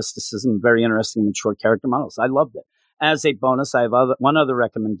side of mysticism, very interesting, mature character models. I loved it. As a bonus, I have one other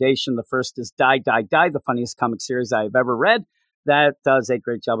recommendation. The first is Die, Die, Die, the funniest comic series I have ever read. That does a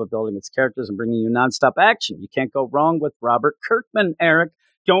great job of building its characters and bringing you nonstop action. You can't go wrong with Robert Kirkman, Eric.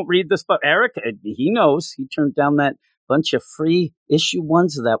 Don't read this book. Eric, he knows. He turned down that bunch of free issue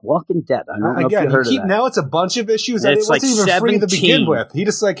ones of that Walking Dead. I don't know if you heard of that. Now it's a bunch of issues. It's it wasn't like even free to 17. begin with. He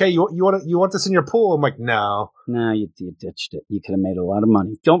just like, hey, you want this in your pool? I'm like, no. No, you ditched it. You could have made a lot of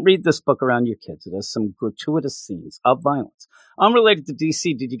money. Don't read this book around your kids. It has some gratuitous scenes of violence. Unrelated to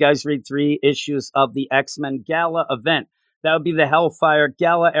DC, did you guys read 3 issues of the X-Men Gala event? That would be the Hellfire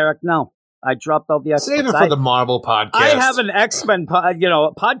Gala, Eric. No. I dropped all the X-Men. Save it for the Marvel podcast. I have an X-Men,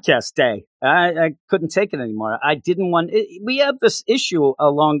 podcast day. I couldn't take it anymore. I didn't want. We have this issue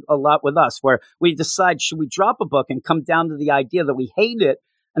along a lot with us where we decide, should we drop a book and come down to the idea that we hate it,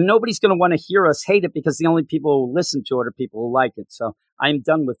 and nobody's going to want to hear us hate it because the only people who listen to it are people who like it. So I'm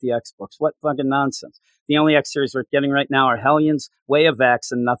done with the X books. What fucking nonsense. The only X series we're getting right now are Hellions, Way of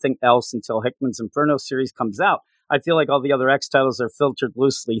X, and nothing else until Hickman's Inferno series comes out. I feel like all the other X titles are filtered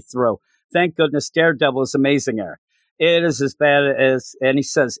loosely through. Thank goodness Daredevil is amazing, Eric. It is as bad as, and he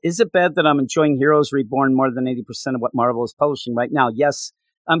says, is it bad that I'm enjoying Heroes Reborn more than 80% of what Marvel is publishing right now? Yes,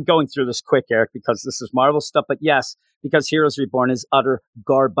 I'm going through this quick, Eric, because this is Marvel stuff, but yes, because Heroes Reborn is utter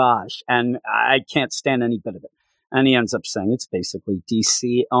garbage, and I can't stand any bit of it. And he ends up saying it's basically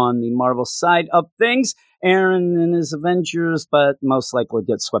DC on the Marvel side of things, Aaron and his Avengers, but most likely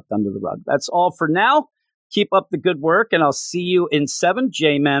get swept under the rug. That's all for now. Keep up the good work, and I'll see you in 7.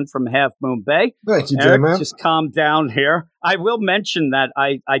 J-Man from Half Moon Bay. Thank you, Eric, J-Man. just calm down here. I will mention that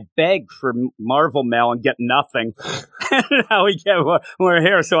I beg for Marvel mail and get nothing. Now we get more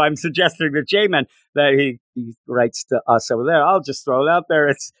here, so I'm suggesting to J-Man that he writes to us over there. I'll just throw it out there.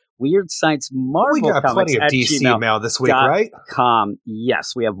 It's Weird Science Marvel We got Comics plenty of at DC mail this week, right? gmail.com.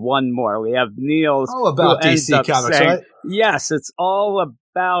 Yes, we have one more. We have Neil's. All about who ends DC up Comics, saying, right? Yes, it's all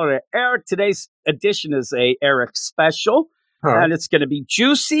about it. Eric, today's edition is a Eric special, and it's going to be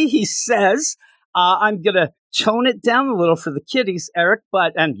juicy. He says, I'm going to tone it down a little for the kiddies, Eric,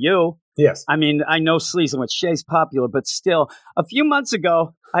 and you. Yes. I mean, I know Sleazing with Shay's popular, but still, a few months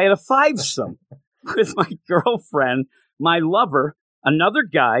ago, I had a fivesome with my girlfriend, my lover, another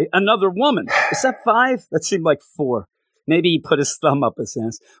guy, another woman. Is that 5? That seemed like 4. Maybe he put his thumb up his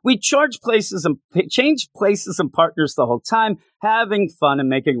ass. We changed places and partners the whole time, having fun and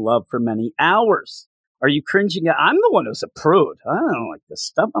making love for many hours. Are you cringing? I'm the one who's a prude. I don't like this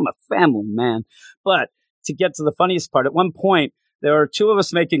stuff. I'm a family man. But to get to the funniest part, at one point, there were 2 of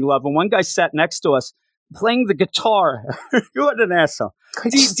us making love, and one guy sat next to us playing the guitar. What an asshole.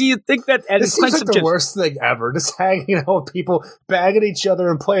 Do you think that... And this seems like the worst thing ever. Just hanging out with people, bagging each other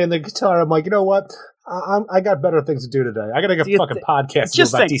and playing the guitar. I'm like, you know what? I got better things to do today. I got to get a fucking podcast to do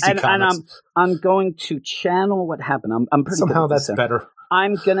about DC Comics. And I'm going to channel what happened. I'm pretty Somehow good at that's this. better.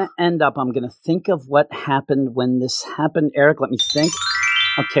 I'm going to think of what happened when this happened. Eric, let me think.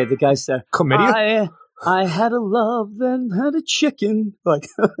 Okay, the guy said... Chlamydia? I had a love and had a chicken. Like,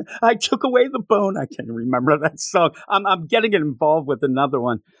 I took away the bone. I can't remember that song. I'm getting it involved with another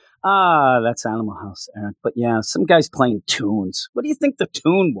one. That's Animal House, Eric. But yeah, some guy's playing tunes. What do you think the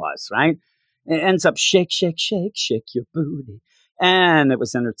tune was, right? It ends up shake, shake, shake, shake your booty. And it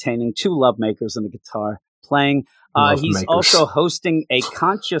was entertaining. 2 love makers and the guitar playing. He's also hosting a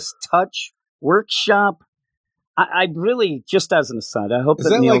Conscious Touch workshop. I really, just as an aside, I hope is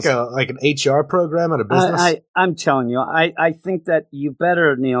that Niels, like an HR program at a business? I'm telling you, I think that you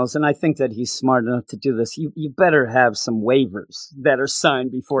better, Niels, and I think that he's smart enough to do this. You better have some waivers that are signed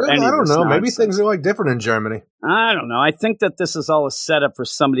before any. I don't know. Maybe nonsense. Things are like different in Germany. I don't know. I think that this is all a setup for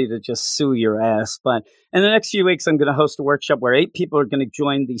somebody to just sue your ass. But in the next few weeks, I'm going to host a workshop where 8 people are going to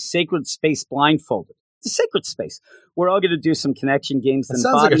join the Sacred Space Blindfolded. The Sacred Space. We're all going to do some connection games and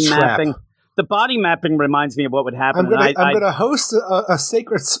body mapping. The body mapping reminds me of what would happen. I'm going to host a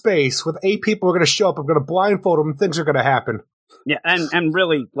sacred space with 8 people who are going to show up. I'm going to blindfold them and things are going to happen. Yeah, and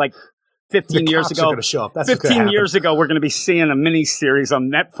really, like 15 years ago, show up. That's 15 years ago, we're going to be seeing a mini series on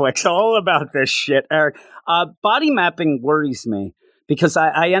Netflix all about this shit, Eric. Body mapping worries me because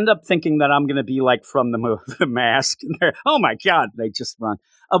I end up thinking that I'm going to be like from the movie The Mask. Oh my God, they just run.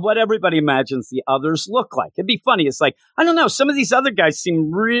 Of what everybody imagines the others look like. It'd be funny. It's like, I don't know, some of these other guys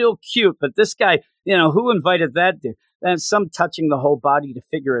seem real cute, but this guy, who invited that dude? And some touching the whole body to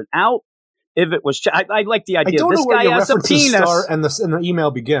figure it out. If it was, I like the idea. I don't this know where guy your has a references penis. start and the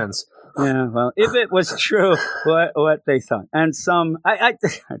email begins. Yeah, well, if it was true, what they thought. And some, I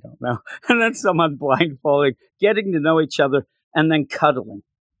don't know. And then someone blindfolding, getting to know each other, and then cuddling.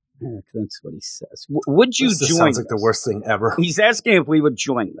 Eric, that's what he says. Would you join? Sounds like the worst thing ever. He's asking if we would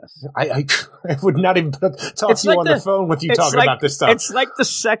join this. I would not even talk to you on the phone with you talking about this stuff. It's like the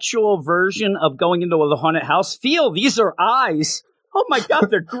sexual version of going into a haunted house. Feel, these are eyes. Oh my God,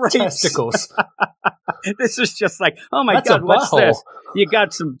 they're great. Testicles. This is just like, oh my God, what's this? You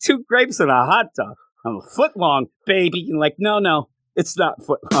got 2 grapes and a hot dog. I'm a foot long, baby. And like, no, it's not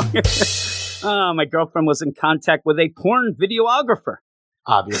foot long. Oh, my girlfriend was in contact with a porn videographer.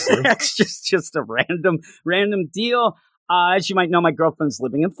 Obviously. That's just a random deal. As you might know, my girlfriend's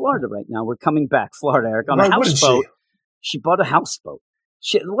living in Florida right now. We're coming back, Florida, Eric, on a houseboat. She bought a houseboat.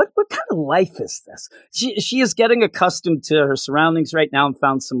 What kind of life is this? She is getting accustomed to her surroundings right now and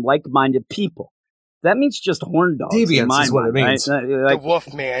found some like-minded people. That means just horn dogs. Deviance is what it means. Right? The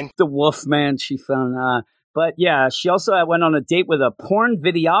wolf man. The wolf man she found. But yeah, she also went on a date with a porn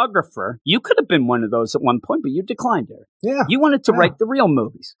videographer. You could have been one of those at one point, but you declined her. Yeah. You wanted to write the real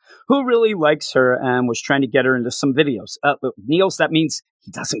movies. Who really likes her and was trying to get her into some videos? Niels, that means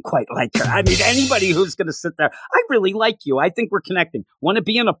he doesn't quite like her. I mean, anybody who's going to sit there, I really like you. I think we're connecting. Want to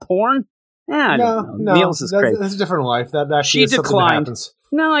be in a porn? I don't know. Meals is crazy. That's a different life. That actually She is something that declined. happens.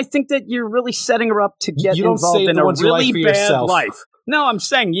 No, I think that you're really setting her up to get You don't involved save in the a ones you like really for bad yourself. life. No, I'm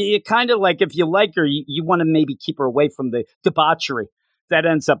saying you kind of like, if you like her, you want to maybe keep her away from the debauchery. That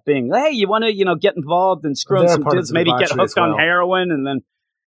ends up being, hey, you want to, get involved and screw on They're some part of dudes, the maybe get debauchery hooked as well. on heroin and then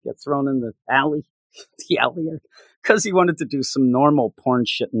get thrown in the alley, because he wanted to do some normal porn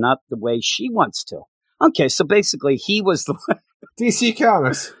shit, not the way she wants to. Okay, so basically he was the DC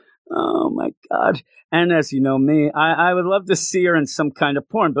Comics. Oh my God. And as you know me, I would love to see her in some kind of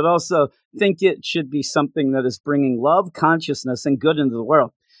porn, but also think it should be something that is bringing love, consciousness, and good into the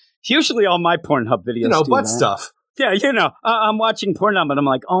world. Usually all my Pornhub videos do butt that. stuff. Yeah, I'm watching Pornhub and I'm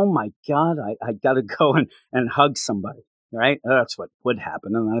like, oh my God, I got to go and hug somebody, right? That's what would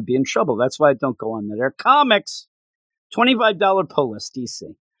happen and I'd be in trouble. That's why I don't go on there. Comics, $25 pull list, DC.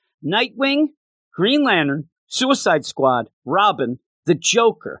 Nightwing, Green Lantern, Suicide Squad, Robin, the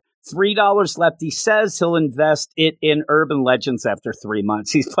Joker. $3 left. He says he'll invest it in Urban Legends after 3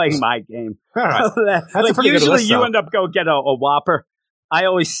 months. He's playing my game. All right. That's a Like pretty good usually list, you though. end up go get a Whopper. I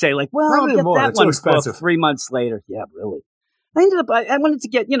always say like, well, Not I'll get anymore. that They're too one expensive. 3 months later. Yeah, really. I wanted to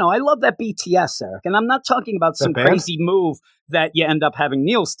get, I love that BTS, Eric. And I'm not talking about some band? crazy move that you end up having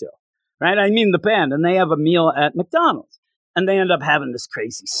meals to, right? I mean the band, and they have a meal at McDonald's. And they end up having this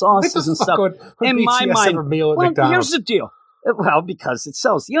crazy sauces and stuff. Would In BTS my mind, ever meal at well, McDonald's? here's the deal. Well, because it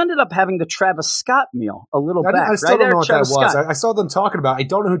sells. You ended up having the Travis Scott meal a little back. I still right don't there, know what Travis that was. Scott. I saw them talking about it. I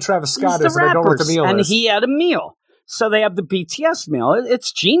don't know who Travis He's Scott the is, and I don't know what the rappers, meal and is. he had a meal. So they have the BTS meal.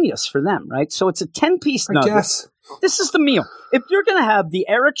 It's genius for them, right? So it's a 10-piece I nugget. guess. This is the meal. If you're going to have the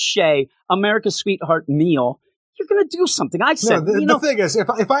Eric Shea America's Sweetheart meal, you're going to do something. I said, the thing is,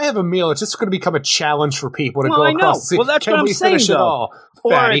 if I have a meal, it's just going to become a challenge for people to Well, go I across know. and see, Well, that's can what I'm we saying, finish it though. all?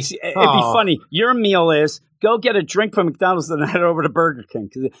 Or Fatty? it'd be funny. Your meal is go get a drink from McDonald's and head over to Burger King.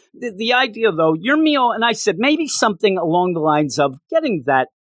 'Cause the idea, though, your meal, and I said maybe something along the lines of getting that,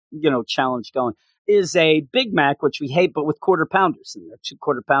 challenge going, is a Big Mac, which we hate, but with quarter pounders in there. 2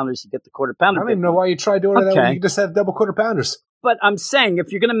 quarter pounders, you get the quarter I pounder. don't even know why you try doing it that way. Okay. You can just have double quarter pounders. But I'm saying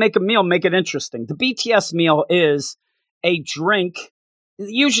if you're going to make a meal, make it interesting. The BTS meal is a drink.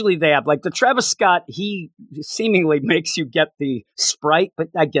 Usually they have, like the Travis Scott, he seemingly makes you get the Sprite, but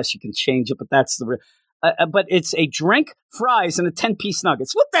I guess you can change it, but that's the but it's a drink, fries, and a 10-piece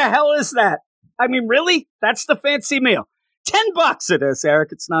nuggets. What the hell is that? I mean, really? That's the fancy meal. $10 it is, Eric.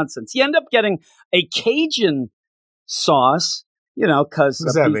 It's nonsense. You end up getting a Cajun sauce, because What does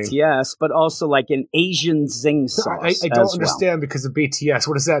of that mean? BTS, but also like an Asian zing sauce. I don't as understand because of BTS.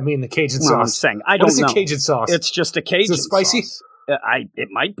 What does that mean, the Cajun Well. No, I'm sauce? saying I What don't is know. a Cajun sauce? It's just a Cajun spicy? sauce. It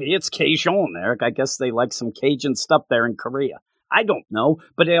might be. It's Cajun, Eric. I guess they like some Cajun stuff there in Korea. I don't know,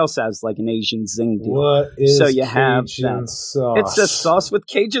 but it also has like an Asian zing deal. What is So you have Cajun that. sauce? It's a sauce with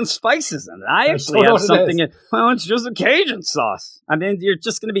Cajun spices in it. I actually don't know have what it something. Well, it's just a Cajun sauce. I mean, you're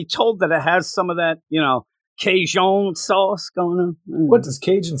just going to be told that it has some of that, Cajun sauce going on. What does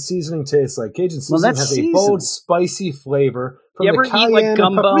Cajun seasoning taste like? Cajun seasoning that's has seasoning. a bold, spicy flavor from You ever the eat cayenne like and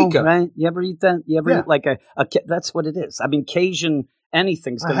gumbo, paprika. right? You ever eat that? You ever Yeah. eat like that's what it is. I mean, Cajun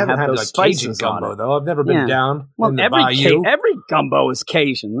anything's I going to haven't have had those like Cajun spices on gumbo it. though. I've never been Yeah. down Well, in the every bayou. every gumbo is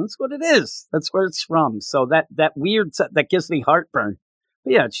Cajun. That's what it is. That's where it's from. So that weird that gives me heartburn.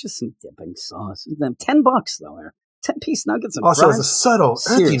 But yeah, it's just some dipping sauce. $10 though, Eric. 10-piece nuggets and Also, fries. there's a subtle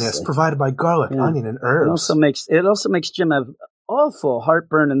Seriously. earthiness provided by garlic, Yeah. onion, and It herbs. also makes Jim have awful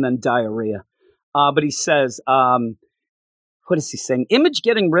heartburn and then diarrhea. But he says, what is he saying? Image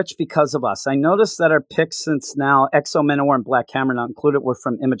getting rich because of us. I noticed that our picks since now Exo Manowar and Black Hammer not included were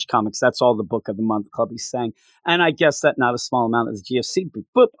from Image Comics. That's all the book of the month club he's saying. And I guess that not a small amount of the GFC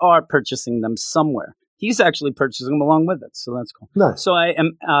book are purchasing them somewhere. He's actually purchasing them along with it. So that's cool. Nice. So I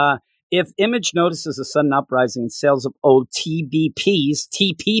am, if Image notices a sudden uprising in sales of old TPBs,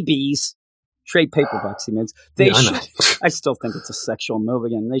 trade paperbacks, he means, they Yeah, I should, know. I still think it's a sexual move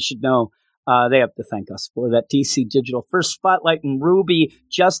again. They should know, they have to thank us for that. DC Digital First Spotlight and Ruby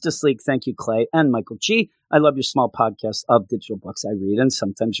Justice League. Thank you, Clay and Michael G. I love your small podcast of digital books I read and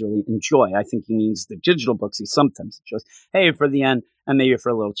sometimes really enjoy. I think he means the digital books he sometimes enjoys. Hey, for the end, and maybe for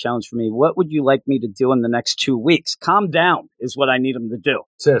a little challenge for me, what would you like me to do in the next 2 weeks? Calm down is what I need him to do.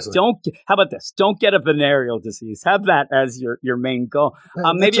 Seriously. How about this? Don't get a venereal disease. Have that as your main goal.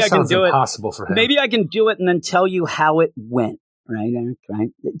 That Maybe just I can sounds do it. impossible for him. Maybe I can do it and then tell you how it went. Right, Eric? Right?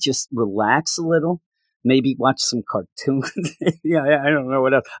 Just relax a little. Maybe watch some cartoons. Yeah, I don't know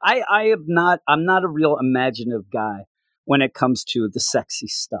what else. I'm not a real imaginative guy when it comes to the sexy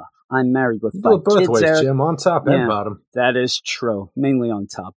stuff. I'm married with You 5 do it both kids, ways, Eric. Jim, on top Yeah. and bottom. That is true, mainly on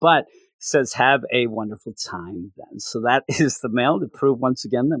top. But says, have a wonderful time then. So that is the mail to prove once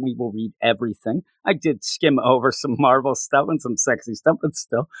again that we will read everything. I did skim over some Marvel stuff and some sexy stuff, but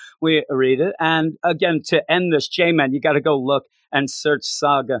still, we read it. And again, to end this, J-Man, you got to go look and search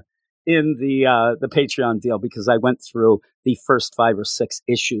Saga in the Patreon deal, because I went through the first 5 or 6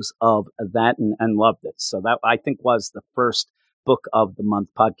 issues of that and loved it. So that, I think, was the first book of the month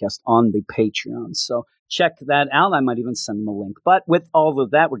podcast on the Patreon. So check that out. I might even send them a link. But with all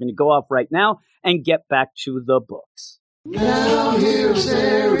of that, we're going to go off right now and get back to the books. Now here's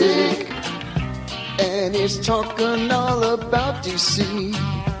Eric, and he's talking all about DC.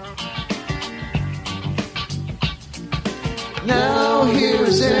 Now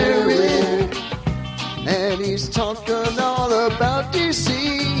here's Eric, and he's talking all about DC.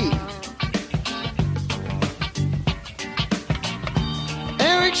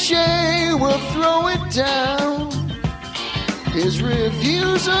 Eric Shea will throw it down. His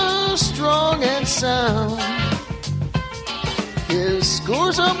reviews are strong and sound. His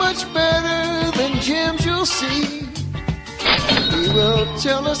scores are much better than Jim's, you'll see. He will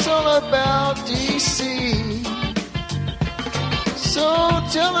tell us all about DC. So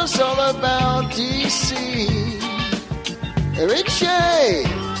tell us all about DC. Eric Shea.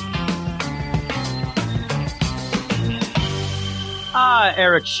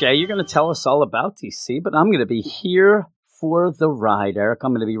 Eric Shea, you're going to tell us all about DC, but I'm going to be here for the ride, Eric.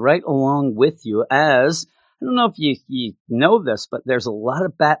 I'm going to be right along with you, as I don't know if you know this, but there's a lot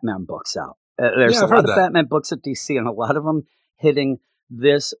of Batman books out. There's a lot of Batman books at DC, and a lot of them hitting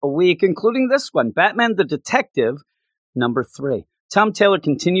this week, including this one, Batman the Detective, number 3. Tom Taylor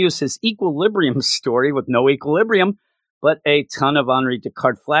continues his Equilibrium story with no equilibrium, but a ton of Henri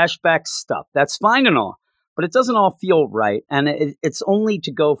Ducard flashback stuff. That's fine and all, but it doesn't all feel right, and it's only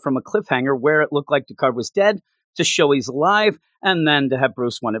to go from a cliffhanger where it looked like Ducard was dead to show he's alive, and then to have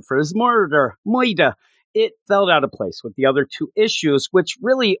Bruce want it for his murder. It felt out of place with the other 2 issues, which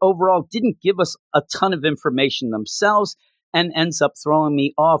really overall didn't give us a ton of information themselves, and ends up throwing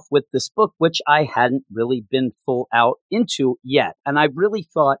me off with this book, which I hadn't really been full out into yet. And I really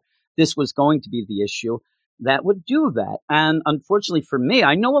thought this was going to be the issue that would do that. And unfortunately for me,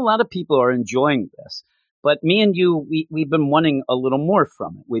 I know a lot of people are enjoying this, but me and you, we've been wanting a little more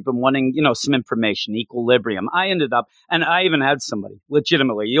from it. We've been wanting, some information, equilibrium. I ended up, and I even had somebody,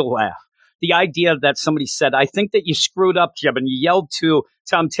 legitimately, you'll laugh. The idea that somebody said, I think that you screwed up, Jim, and you yelled to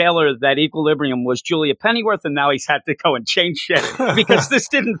Tom Taylor that equilibrium was Julia Pennyworth, and now he's had to go and change shit because this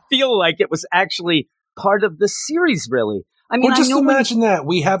didn't feel like it was actually part of the series, really. I mean, well, just imagine that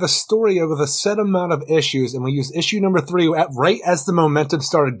we have a story with a set amount of issues, and we use issue number 3 right as the momentum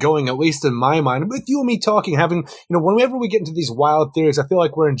started going, at least in my mind. With you and me talking, having, whenever we get into these wild theories, I feel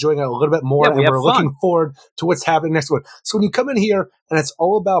like we're enjoying it a little bit more, and we're looking forward to what's happening next one. So when you come in here, and it's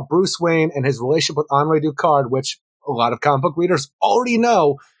all about Bruce Wayne and his relationship with Henri Ducard, which a lot of comic book readers already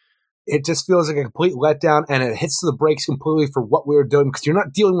know, it just feels like a complete letdown, and it hits the brakes completely for what we were doing, because you're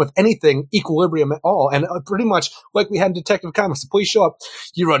not dealing with anything equilibrium at all. And pretty much like we had in Detective Comics, the police show up,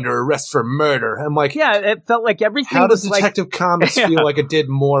 you're under arrest for murder. I'm like, yeah, it felt like everything. How does Detective Comics feel like it did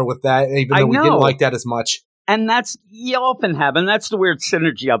more with that, even though we didn't like that as much? And that's, you often have, and that's the weird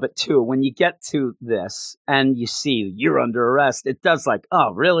synergy of it too. When you get to this and you see you're under arrest, it does like,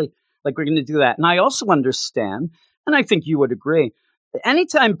 oh, really? Like, we're going to do that. And I also understand, and I think you would agree,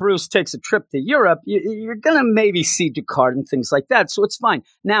 anytime Bruce takes a trip to Europe, you're going to maybe see Ducard and things like that. So it's fine.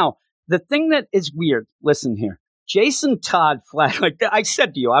 Now, the thing that is weird, listen here. Jason Todd, like I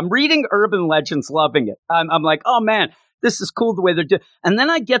said to you, I'm reading Urban Legends, loving it. I'm like, oh man, this is cool the way they're doing. And then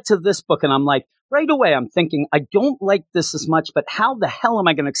I get to this book and I'm like, right away, I'm thinking, I don't like this as much, but how the hell am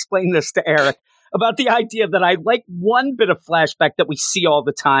I going to explain this to Eric about the idea that I like one bit of flashback that we see all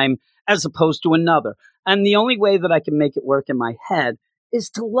the time as opposed to another? And the only way that I can make it work in my head is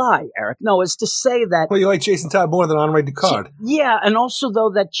to lie, Eric. No, is to say that. Well, you like Jason Todd more than Henri Ducard. Yeah, and also,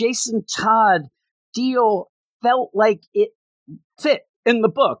 though, that Jason Todd deal felt like it fit in the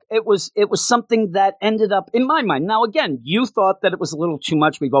book. It was something that ended up in my mind. Now, again, you thought that it was a little too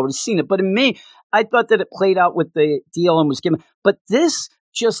much. We've already seen it. But in me, I thought that it played out with the deal and was given. But this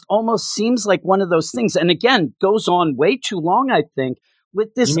just almost seems like one of those things. And again, goes on way too long, I think.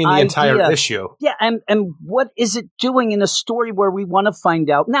 With this, you mean the entire issue? Yeah, and what is it doing in a story where we want to find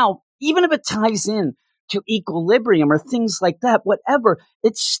out? Now, even if it ties in to equilibrium or things like that, whatever,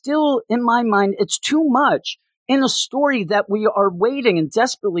 it's still, in my mind, it's too much in a story that we are waiting and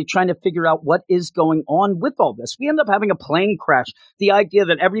desperately trying to figure out what is going on with all this. We end up having a plane crash. The idea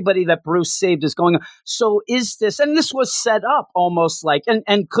that everybody that Bruce saved is going on. So is this, and this was set up almost like,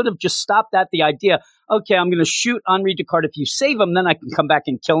 and could have just stopped at the idea, okay, I'm going to shoot Henri Ducard. If you save him, then I can come back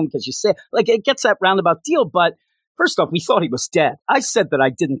and kill him because you say, like, it gets that roundabout deal. But first off, we thought he was dead. I said that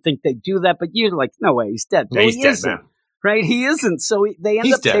I didn't think they'd do that, but you're like, no way, he's dead. Yeah, Well, he's he dead, isn't. man. Right? He isn't. So they end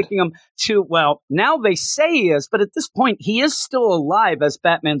He's up dead. taking him to, well, now they say he is, but at this point, he is still alive as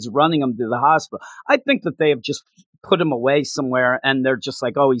Batman's running him to the hospital. I think that they have just put him away somewhere and they're just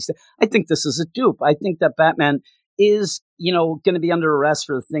like, oh, he's dead. I think this is a dupe. I think that Batman is, going to be under arrest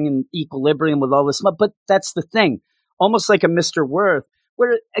for the thing in Equilibrium with all this. But that's the thing. Almost like a Mr. Worth,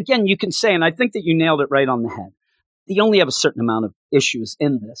 where, again, you can say, and I think that you nailed it right on the head. You only have a certain amount of issues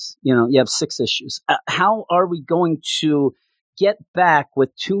in this. You have 6 issues. How are we going to get back with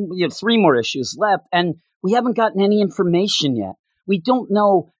 3 more issues left? And we haven't gotten any information yet. We don't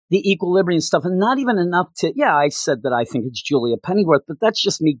know the Equilibrium stuff, and not even enough to, I said that I think it's Julia Pennyworth, but that's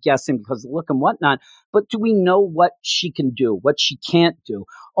just me guessing because of the look and whatnot. But do we know what she can do, what she can't do?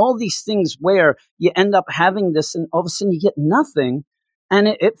 All these things where you end up having this and all of a sudden you get nothing. And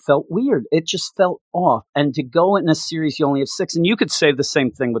it felt weird. It just felt off. And to go in a series, you only have 6. And you could say the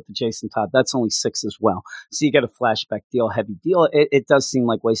same thing with the Jason Todd. That's only 6 as well. So you get a flashback deal, heavy deal. It does seem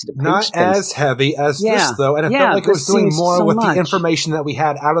like wasted page Not space. as heavy as this, though. And it felt like it was this doing seems more so with much. the information that we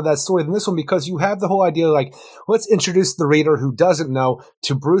had out of that story than this one, because you have the whole idea, like, let's introduce the reader who doesn't know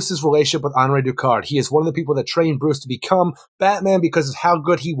to Bruce's relationship with Henri Ducard. He is one of the people that trained Bruce to become Batman because of how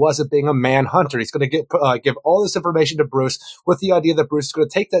good he was at being a manhunter. He's going to give all this information to Bruce with the idea that Bruce is going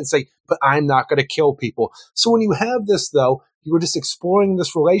to take that and say, but I'm not going to kill people. So when you have this, though, you were just exploring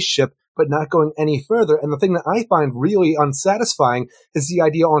this relationship, but not going any further. And the thing that I find really unsatisfying is the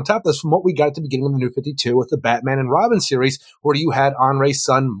idea on top of this from what we got at the beginning of the New 52 with the Batman and Robin series, where you had Henri's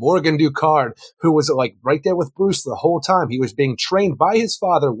son, Morgan Ducard, who was like right there with Bruce the whole time. He was being trained by his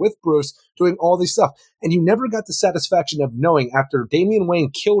father with Bruce, doing all this stuff. And you never got the satisfaction of knowing after Damian Wayne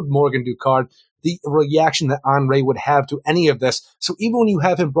killed Morgan Ducard, the reaction that Henri would have to any of this. So even when you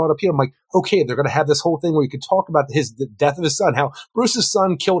have him brought up here, I'm like, okay, they're going to have this whole thing where you could talk about the death of his son, how Bruce's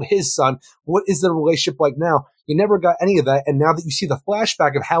son killed his son. What is the relationship like now? You never got any of that. And now that you see the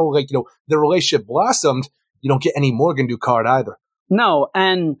flashback of how, the relationship blossomed, you don't get any Morgan Ducard either. No,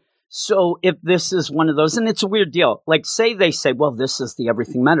 and so if this is one of those, and it's a weird deal, like they say, well, this is the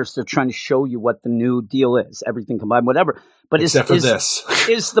Everything Matters. They're trying to show you what the new deal is, everything combined, whatever. But Except for this.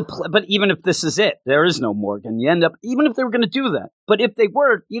 But even if this is it, there is no Morgan. You end up, even if they were going to do that. But if they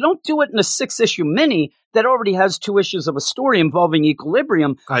were, you don't do it in a 6-issue mini that already has 2 issues of a story involving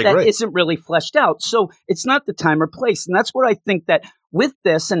Equilibrium I that agree. isn't really fleshed out. So it's not the time or place. And that's where I think that with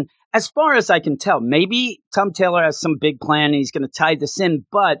this, and as far as I can tell, maybe Tom Taylor has some big plan and he's going to tie this in,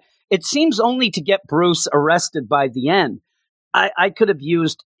 but it seems only to get Bruce arrested by the end. I could have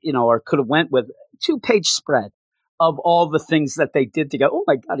used, or could have went with 2-page spread of all the things that they did to go, oh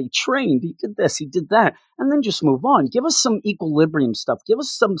my God, he trained, he did this, he did that, and then just move on. Give us some Equilibrium stuff. Give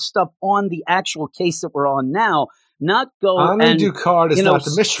us some stuff on the actual case that we're on now, not go Henri and, Ducard is not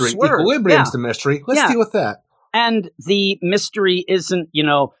the mystery. swerve. Equilibrium's the mystery. Let's deal with that. And the mystery isn't,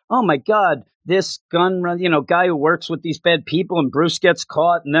 oh my God, this gun, guy who works with these bad people and Bruce gets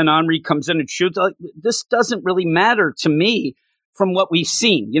caught and then Henri comes in and shoots. This doesn't really matter to me from what we've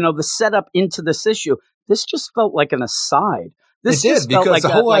seen. The setup into this issue, this just felt like an aside. This It did, just felt because like the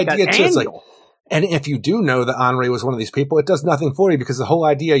whole an idea too is like, annual. and if you do know that Henri was one of these people, it does nothing for you, because the whole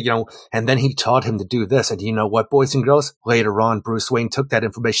idea, and then he taught him to do this. And you know what, boys and girls? Later on, Bruce Wayne took that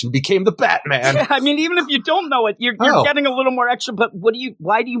information and became the Batman. Yeah, I mean, even if you don't know it, you're getting a little more extra. But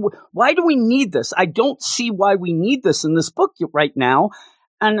why do we need this? I don't see why we need this in this book right now.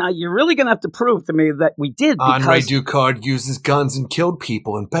 And you're really going to have to prove to me that we did. Henri Ducard uses guns and killed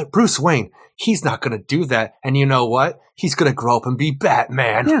people. And Bruce Wayne, he's not going to do that. And you know what? He's going to grow up and be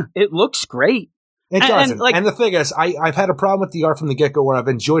Batman. Yeah, it looks great. It doesn't. And the thing is, I've had a problem with the art from the get-go where I've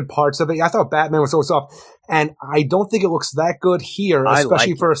enjoyed parts of it. I thought Batman was so soft. And I don't think it looks that good here,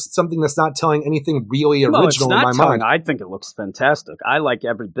 especially for something that's not telling anything really original in my mind. I think it looks fantastic. I like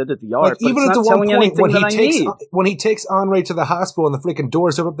every bit of the art. But even it's at the not one telling point anything when he takes Henri to the hospital and the freaking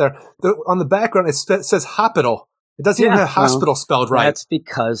doors are up there, on the background it says hospital. It doesn't even have hospital spelled right. That's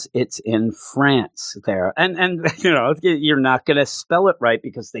because it's in France there. And you're not going to spell it right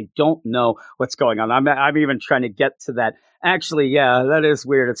because they don't know what's going on. I'm even trying to get to that Actually, yeah, that is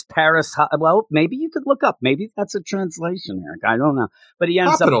weird. It's Paris. Well, maybe you could look up. Maybe that's a translation, Eric. I don't know. But he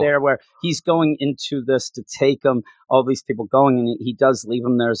ends Hospital. up there where he's going into this to take him, all these people going, and he does leave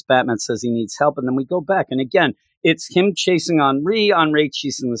him there as Batman says he needs help. And then we go back. And again, it's him chasing Henri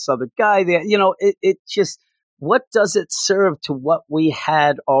chasing this other guy. It just, what does it serve to what we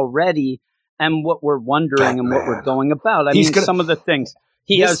had already and what we're wondering and what we're going about? I mean, some of the things.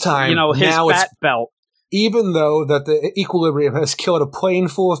 He has, his bat belt. Even though that the Equilibrium has killed a plane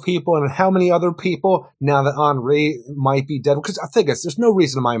full of people and how many other people, now that Henri might be dead. Because I think there's no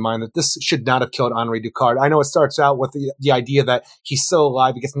reason in my mind that this should not have killed Henri Ducard. I know it starts out with the idea that he's still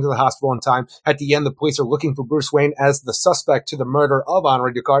alive. He gets into the hospital in time. At the end, the police are looking for Bruce Wayne as the suspect to the murder of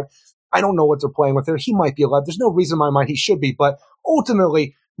Henri Ducard. I don't know what they're playing with there. He might be alive. There's no reason in my mind he should be. But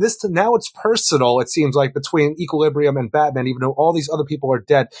ultimately, now it's personal, it seems like, between Equilibrium and Batman, even though all these other people are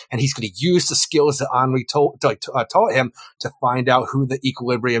dead, and he's going to use the skills that Henri taught him to find out who the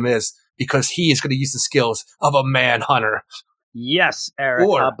Equilibrium is, because he is going to use the skills of a manhunter. Yes, Eric.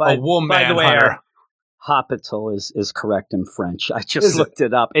 Or a woman hunter. Hospital is correct in French. I just looked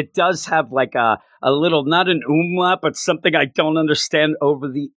it up. It does have like a little, not an umlaut, but something I don't understand over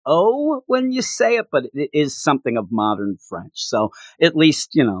the O when you say it, but it is something of modern French. So at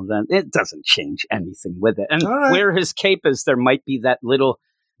least, then it doesn't change anything with it. And where his cape is, there might be that little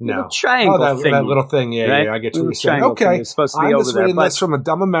triangle thing. That little thing, right? I get what you're saying. Okay, supposed to be I'm over just there, reading this from a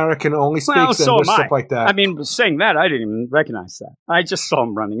dumb American who only speaks English, stuff like that. I mean, saying that, I didn't even recognize that. I just saw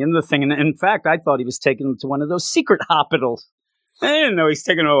him running in the thing, and in fact, I thought he was taking him to one of those secret hospitals. I didn't know he's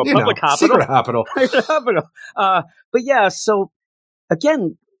taking him to a public hospital. Secret hospital. But yeah, so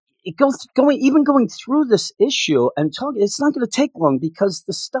again, it going through this issue and talking, it's not going to take long because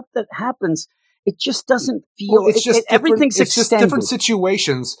the stuff that happens, it just doesn't feel. Everything's extended. It's just different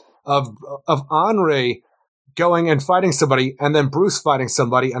situations of Henri going and fighting somebody, and then Bruce fighting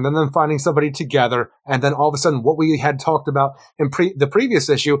somebody, and then them finding somebody together, and then all of a sudden, what we had talked about in the previous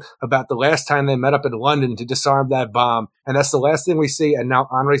issue about the last time they met up in London to disarm that bomb, and that's the last thing we see. And now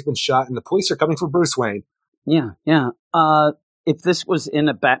Henri's been shot, and the police are coming for Bruce Wayne. Yeah. If this was in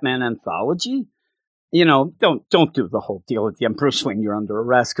a Batman anthology, don't do the whole deal at the end. Bruce Wayne, you're under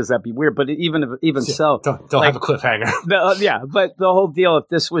arrest, because that'd be weird. But so, don't have a cliffhanger. But the whole deal, if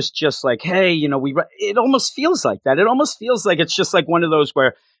this was just like, hey, it almost feels like that. It almost feels like it's just like one of those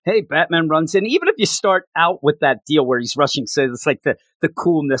where, hey, Batman runs in. Even if you start out with that deal where he's rushing, so it's like the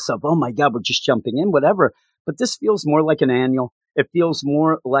coolness of, oh my God, we're just jumping in, whatever. But this feels more like an annual. It feels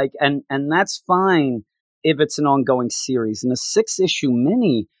more like, and that's fine if it's an ongoing series. In a 6-issue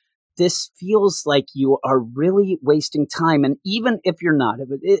mini, this feels like you are really wasting time. And even if you're not,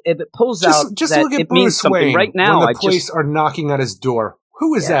 if it pulls out, just that look at it Bruce means something Wayne right now. when the police are knocking at his door.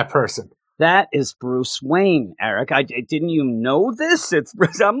 Who is that person? That is Bruce Wayne, Eric. Didn't you know this?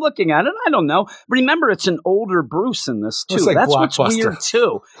 I'm looking at it. I don't know. Remember, it's an older Bruce in this too. Like that's what's Blockbuster. weird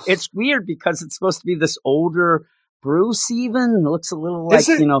too. It's weird because it's supposed to be this older Bruce. Even it looks a little like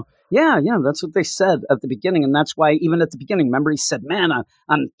Yeah, that's what they said at the beginning, and that's why even at the beginning, remember he said, "Man,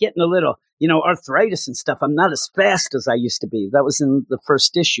 I'm getting a little, arthritis and stuff. I'm not as fast as I used to be." That was in the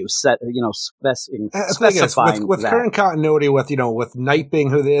first issue, specifying with current continuity, with Night being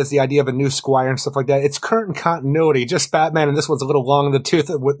who it is, the idea of a new Squire and stuff like that. It's current continuity. Just Batman, and this one's a little long in the tooth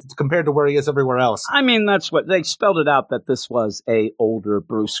compared to where he is everywhere else. I mean, that's what they spelled it out, that this was a older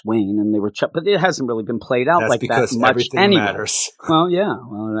Bruce Wayne, and they were, but it hasn't really been played out like that much. Everything anyway. matters. Well, yeah.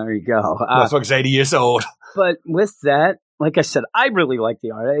 Well, there you go. Motherfucker's 80 years old. But with that, like I said, I really like the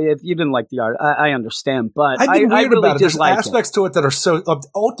art. If you didn't like the art, I understand. But I've been weird really about it. There's like aspects to it that are so,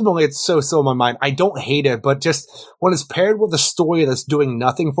 ultimately it's so in my mind. I don't hate it, but just when it's paired with a story that's doing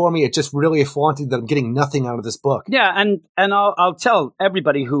nothing for me, it just really flaunting that I'm getting nothing out of this book. Yeah, and I'll tell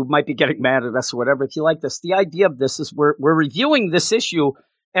everybody who might be getting mad at us or whatever, if you like this, the idea of this is we're reviewing this issue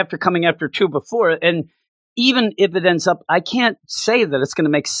after coming after 2 before, and even if it ends up, I can't say that it's going to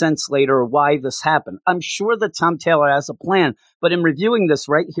make sense later or why this happened. I'm sure that Tom Taylor has a plan, but in reviewing this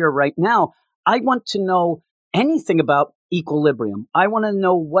right here, right now, I want to know anything about Equilibrium. I want to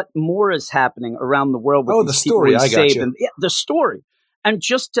know what more is happening around the world with the story. I got you. The story. And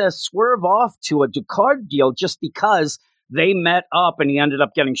just to swerve off to a Ducard deal just because they met up and he ended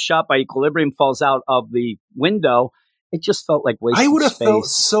up getting shot by Equilibrium, falls out of the window. It just felt like wasted I would have space. felt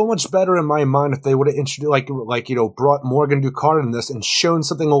so much better in my mind if they would have introduced, brought Morgan Ducard in this and shown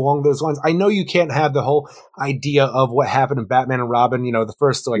something along those lines. I know you can't have the whole idea of what happened in Batman and Robin, the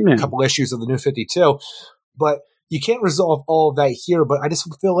first couple issues of the New 52, but you can't resolve all of that here. But I just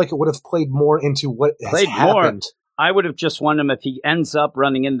feel like it would have played more into what has happened. I would have just wanted him, if he ends up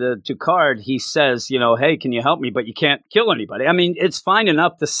running into Ducard, he says, hey, can you help me? But you can't kill anybody. I mean, it's fine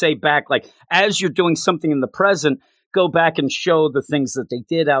enough to say back, like, as you're doing something in the present, go back and show the things that they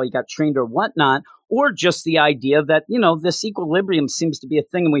did, how he got trained or whatnot, or just the idea that, this equilibrium seems to be a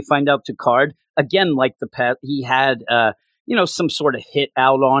thing. And we find out Ducard, again, like the pet, he had, some sort of hit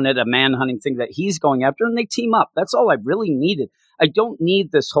out on it, a man-hunting thing that he's going after, and they team up. That's all I really needed. I don't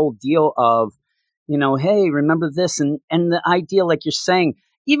need this whole deal of, hey, remember this? And the idea, like you're saying,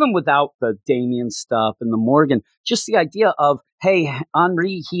 even without the Damien stuff and the Morgan, just the idea of, hey,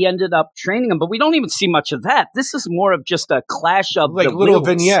 Henri, he ended up training him, but we don't even see much of that. This is more of just a clash of like the little wills.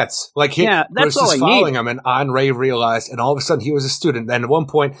 vignettes. Like that's Bruce all is I following need. him, and Henri realized, and all of a sudden he was a student. Then at one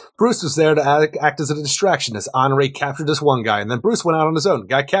point, Bruce was there to act as a distraction as Henri captured this one guy, and then Bruce went out on his own,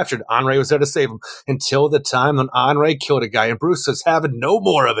 got captured. Henri was there to save him until the time when Henri killed a guy, and Bruce was having no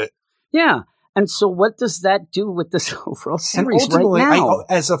more of it. Yeah. And so what does that do with this overall series and ultimately, right now?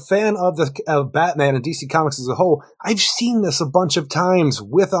 as a fan of Batman and DC Comics as a whole, I've seen this a bunch of times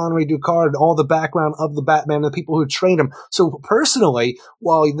with Henri Ducard and all the background of the Batman and the people who trained him. So personally,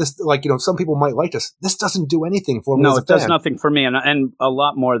 while this, some people might like this doesn't do anything for me. No, as a it does fan. nothing for me, and a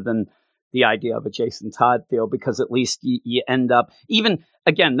lot more than the idea of a Jason Todd feel, because at least you end up, even,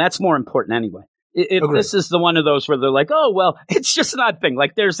 again, that's more important anyway. If Agreed. this is the one of those where they're like, oh, well, it's just an odd thing.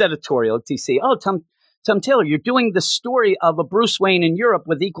 Like there's editorial at DC. Oh, Tom Taylor, you're doing the story of a Bruce Wayne in Europe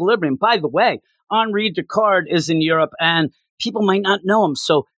with Equilibrium. By the way, Henri Ducard is in Europe and people might not know him.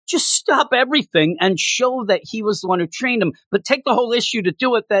 So just stop everything and show that he was the one who trained him, but take the whole issue to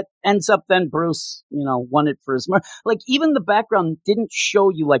do it. That ends up then Bruce, won it for his murder. Like even the background didn't show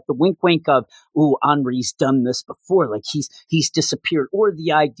you like the wink of, ooh, Henri's done this before. Like he's disappeared, or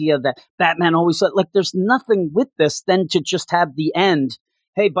the idea that Batman always like there's nothing with this than to just have the end.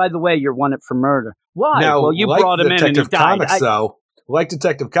 Hey, by the way, you're wanted for murder. Why? Now, Well, you like brought him in and he Detective died. Comics, like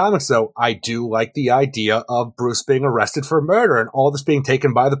Detective Comics, though, I do like the idea of Bruce being arrested for murder and all this being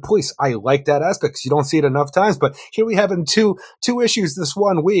taken by the police. I like that aspect because you don't see it enough times. But here we have in two issues this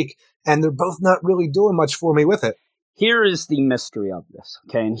 1 week, and they're both not really doing much for me with it. Here is the mystery of this,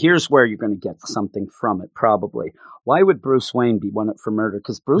 okay? And here's where you're going to get something from it, probably. Why would Bruce Wayne be wanted for murder?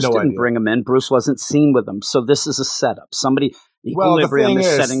 Because Bruce didn't bring him in. Bruce wasn't seen with him. So this is a setup. Equilibrium is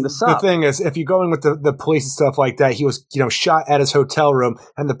setting this up. The thing is, if you're going with the police and stuff like that, he was, shot at his hotel room,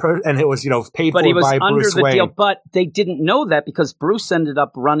 and it was, paid But for he was by under Bruce the Wayne. deal. But they didn't know that because Bruce ended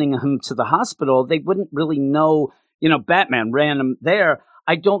up running him to the hospital. They wouldn't really know, Batman ran him there.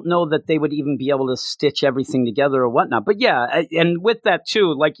 I don't know that they would even be able to stitch everything together or whatnot. But yeah, and with that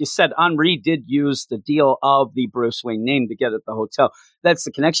too, like you said, Henri did use the deal of the Bruce Wayne name to get at the hotel. That's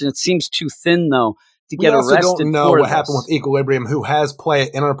the connection. It seems too thin though to get arrested. We also don't know for what this. happened with Equilibrium, who has play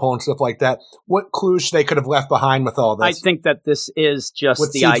at Interpol and stuff like that. What clues they could have left behind with all this? I think that this is just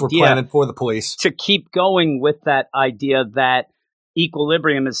what the seeds were idea planted for the police to keep going with that idea that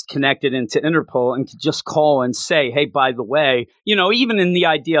Equilibrium is connected into Interpol, and to just call and say, hey, by the way, even in the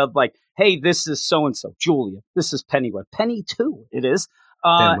idea of like, hey, this is so-and-so, Julia, this is Pennyworth. Penny too, it is.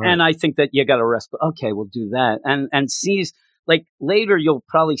 Right. And I think that you got to arrest, but okay, we'll do that. And sees, like later you'll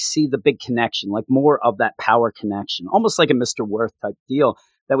probably see the big connection, like more of that power connection, almost like a Mr. Worth type deal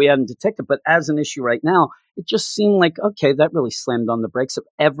that we hadn't detected. But as an issue right now, it just seemed like, okay, that really slammed on the brakes of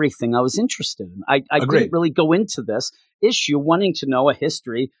everything I was interested in. I didn't really go into this issue wanting to know a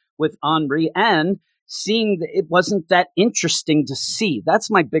history with Henri and seeing that it wasn't that interesting to see. That's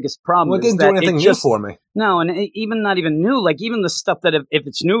my biggest problem. Well, it didn't do anything new for me. No, and even not even new, like even the stuff that if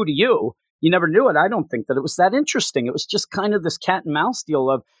it's new to you, you never knew it. I don't think that it was that interesting. It was just kind of this cat and mouse deal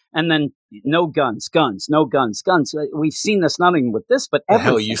of, and then no guns, no guns. We've seen this not even with this, but The everything.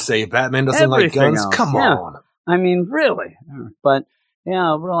 hell you say Batman doesn't like Everything guns? else. Come Yeah. on. I mean, really. But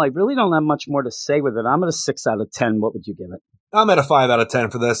yeah, well, I really don't have much more to say with it. I'm at a 6 out of 10. What would you give it? I'm at a 5 out of 10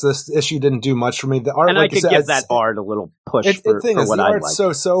 for this. This issue didn't do much for me. The art, And like I you could said, give that art a little push for the what the I art's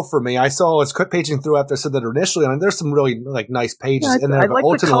like. so for me. I saw it's paging through after I said that initially, and there's some really nice pages Yeah, in there. I but like the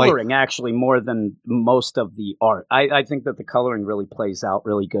ultimately, coloring actually more than most of the art. I think that the coloring really plays out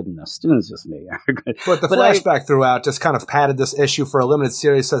really good in this. It's just me. but the flashback throughout just kind of padded this issue for a limited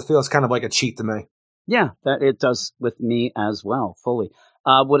series, so it feels kind of like a cheat to me. Yeah, that it does with me as well, fully.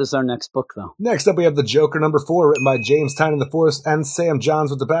 What is our next book, though? Next up, we have The Joker #4, written by James Tynion IV and Sam Johns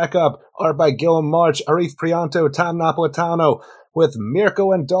with the backup. Art by Gilliam March, Arif Prianto, Tom Napolitano, with Mirko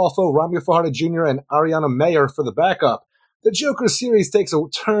Andolfo, Romeo Fajardo Jr., and Ariana Mayer for the backup. The Joker series takes a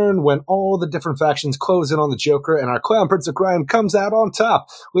turn when all the different factions close in on the Joker, and our clown prince of crime comes out on top,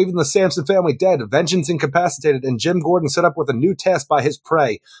 leaving the Samson family dead, vengeance incapacitated, and Jim Gordon set up with a new task by his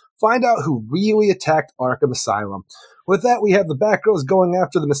prey. find out who really attacked Arkham Asylum. With that, we have the Batgirls going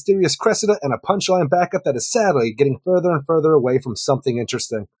after the mysterious Cressida and a Punchline backup that is sadly getting further and further away from something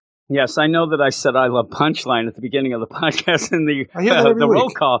interesting. Yes, I know that I said I love Punchline at the beginning of the podcast in the I hear that every roll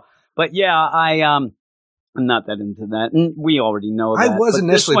week. call. But yeah, I'm not that into that. And we already know that. I was But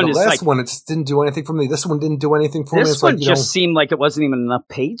initially. this one The is last like, one, it just didn't do anything for me. This one didn't do anything for me. this It's one like, just seemed like it wasn't even enough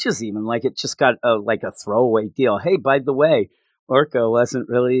pages even. Like it just got like a throwaway deal. Hey, by the way, Orko wasn't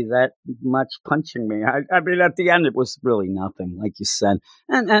really that much punching me. I mean, at the end, it was really nothing, like you said.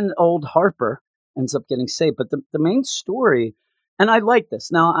 And old Harper ends up getting saved. But the main story, and I like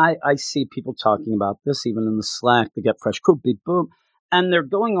this. Now, I see people talking about this, even in the Slack, the Get Fresh Crew, beep, boom. And they're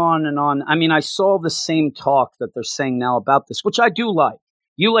going on and on. I mean, I saw the same talk that they're saying now about this, which I do like.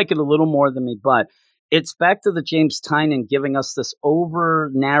 You like it a little more than me, but it's back to the James Tynion giving us this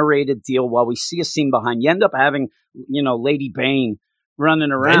over-narrated deal while we see a scene behind. You end up having, Lady Bane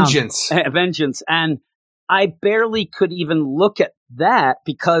running around. Vengeance. And I barely could even look at that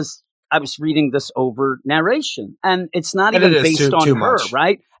because I was reading this over narration. And it's not And even it is based on too her, much.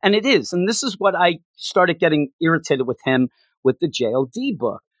 right? And it is. And this is what I started getting irritated with him with the JLD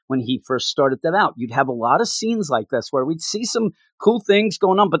book. When he first started that out, you'd have a lot of scenes like this where we'd see some cool things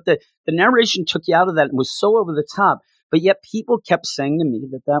going on, but the narration took you out of that and was so over the top. But yet people kept saying to me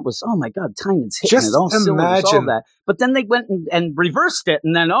that was, oh my God, Tynion's hitting Just it all cylinders, all imagine. that. But then they went and reversed it,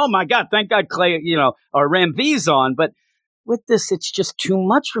 and then, oh my God, thank God Clay, or Ramvee's on. But with this, it's just too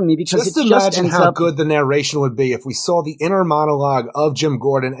much for me because Just it imagine just ends how up good the narration would be if we saw the inner monologue of Jim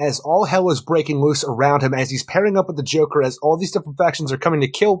Gordon as all hell is breaking loose around him, as he's pairing up with the Joker, as all these different factions are coming to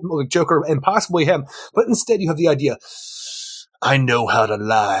kill the Joker and possibly him. But instead you have the idea, I know how to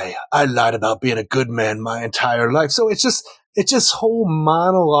lie. I lied about being a good man my entire life. So it's just whole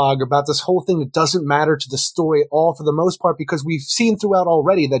monologue about this whole thing that doesn't matter to the story at all for the most part, because we've seen throughout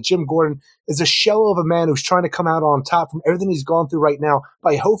already that Jim Gordon is a shell of a man who's trying to come out on top from everything he's gone through right now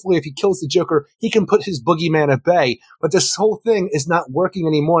by hopefully if he kills the Joker, he can put his boogeyman at bay. But this whole thing is not working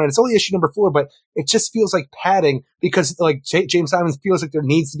anymore. And it's only issue number 4, but it just feels like padding because like James Simons feels like there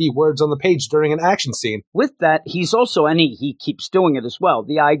needs to be words on the page during an action scene. with that, he's also, and he keeps doing it as well,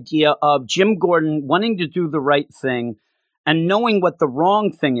 the idea of Jim Gordon wanting to do the right thing and knowing what the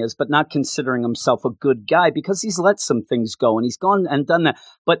wrong thing is, but not considering himself a good guy because he's let some things go and he's gone and done that.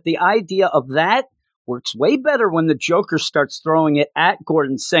 But the idea of that works way better when the Joker starts throwing it at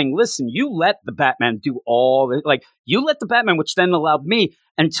Gordon, saying, listen, you let the Batman do all the, like, you let the Batman, which then allowed me,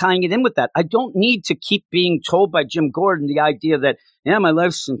 and tying it in with that. I don't need to keep being told by Jim Gordon the idea that, yeah, my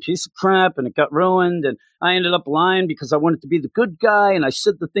life's a piece of crap and it got ruined and I ended up lying because I wanted to be the good guy and I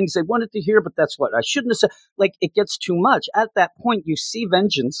said the things they wanted to hear, but that's what I shouldn't have said. Like, it gets too much. At that point, you see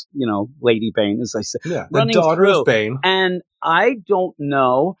Vengeance, Lady Bane, as I said, Yeah, the running daughter through. of Bane. And I don't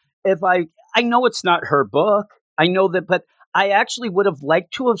know if I know it's not her book. I know that, but I actually would have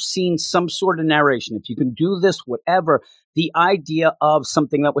liked to have seen some sort of narration. If you can do this, whatever, the idea of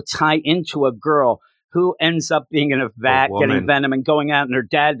something that would tie into a girl who ends up being in a vat, woman. getting venom and going out, and her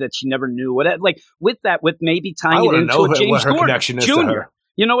dad that she never knew. Whatever, like with maybe I tying it wanna into know a James what her Gordon connection is Jr. to her.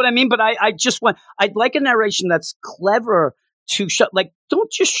 You know what I mean? But I'd like a narration that's clever to show, like,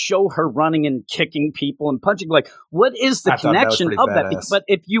 don't just show her running and kicking people and punching. Like, what is the I thought that was connection pretty of that? badass. But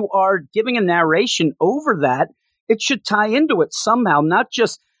if you are giving a narration over that, it should tie into it somehow, not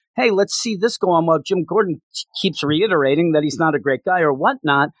just, hey, let's see this go on while Jim Gordon keeps reiterating that he's not a great guy or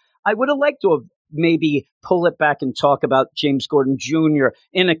whatnot. I would have liked to have maybe pull it back and talk about James Gordon Jr.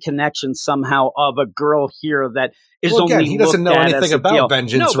 in a connection somehow of a girl here that is Well, again, only he doesn't know looked at anything as a about deal.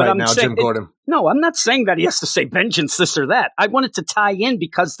 Vengeance No, but right I'm now, saying Jim Gordon. No, I'm not saying that he has to say vengeance, this or that. I want it to tie in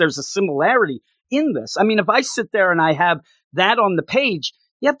because there's a similarity in this. I mean, if I sit there and I have that on the page,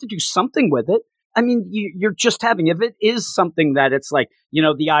 you have to do something with it. I mean, you're just having, if it is something that it's like,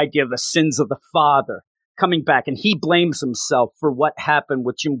 the idea of the sins of the father coming back and he blames himself for what happened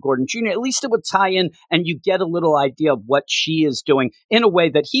with Jim Gordon Jr., at least it would tie in and you get a little idea of what she is doing in a way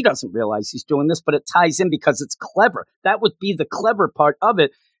that he doesn't realize he's doing this, but it ties in because it's clever. That would be the clever part of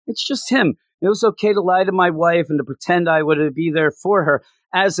it. It's just him. It was okay to lie to my wife and to pretend I would be there for her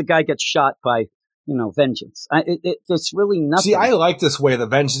as a guy gets shot by, Vengeance. It's really nothing. See, I like this way that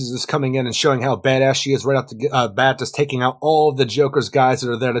Vengeance is coming in and showing how badass she is right off the bat, just taking out all of the Joker's guys that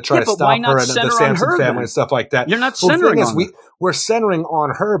are there to try to but stop why not her and center the on Samson her, family then? and stuff like that. You're not Well, the centering thing is, on her. we're centering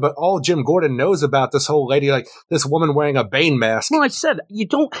on her, but all Jim Gordon knows about this whole lady, like this woman wearing a Bane mask. Well, I said, you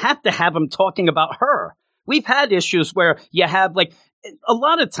don't have to have him talking about her. We've had issues where you have, like, a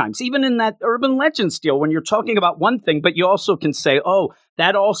lot of times, even in that urban legends deal, when you're talking about one thing, but you also can say, oh,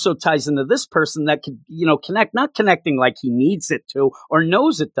 that also ties into this person that could, connect, not connecting like he needs it to or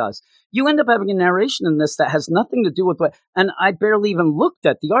knows it does. You end up having a narration in this that has nothing to do with and I barely even looked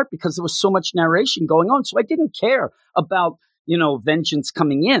at the art because there was so much narration going on. So I didn't care about, vengeance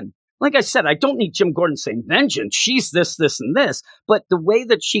coming in. Like I said, I don't need Jim Gordon saying vengeance. She's this, this, and this. But the way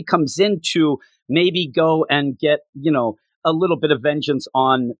that she comes in to maybe go and get, a little bit of vengeance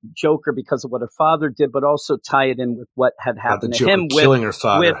on Joker because of what her father did, but also tie it in with what had happened to him killing her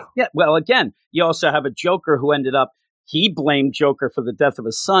father. Well, again, you also have a Joker who ended up, he blamed Joker for the death of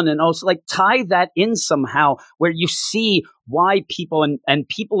his son, and also tie that in somehow where you see why people and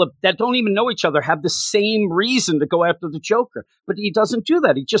people that don't even know each other have the same reason to go after the Joker. But he doesn't do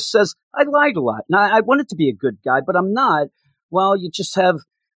that. He just says, I lied a lot. Now, I wanted to be a good guy, but I'm not. Well, you just have,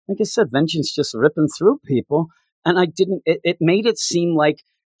 like I said, vengeance just ripping through people. And it made it seem like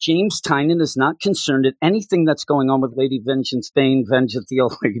James Tynion is not concerned at anything that's going on with Lady Vengeance the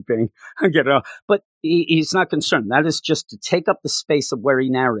old Lady Bane. I get it. But he's not concerned. That is just to take up the space of where he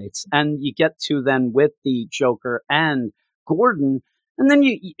narrates. And you get to then with the Joker and Gordon, and then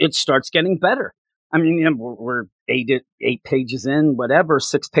it starts getting better. I mean, we're 8 pages in, whatever,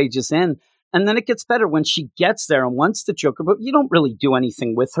 6 pages in. And then it gets better when she gets there and wants the Joker, but you don't really do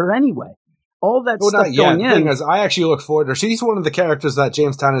anything with her anyway. All that stuff going in. The thing is, I actually look forward to her. She's one of the characters that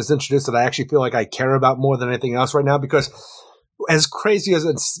James Tynion has introduced that I actually feel like I care about more than anything else right now, because as crazy as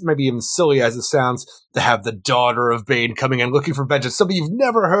it's maybe even silly as it sounds to have the daughter of Bane coming in looking for vengeance, somebody you've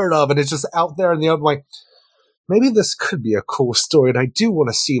never heard of, and it's just out there in the open, like, maybe this could be a cool story, and I do want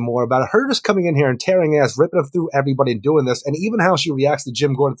to see more about it. Her just coming in here and tearing ass, ripping through everybody and doing this, and even how she reacts to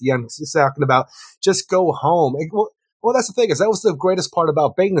Jim Gordon at the end, just talking about, just go home. Well, that's the thing, is that was the greatest part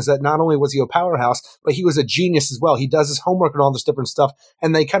about Bane, is that not only was he a powerhouse, but he was a genius as well. He does his homework and all this different stuff,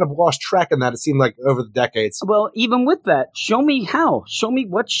 and they kind of lost track in that, it seemed like, over the decades. Well, even with that, show me how. Show me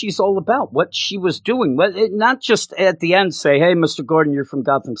what she's all about, what she was doing. Not just at the end say, hey, Mr. Gordon, you're from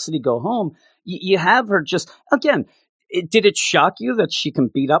Gotham City, go home. You have her just, again, did it shock you that she can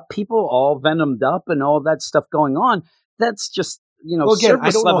beat up people all venomed up and all that stuff going on? That's just, well, again,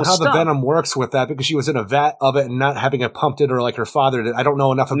 I don't know how stuff. the venom works with that, because she was in a vat of it and not having it pumped in her like her father did. I don't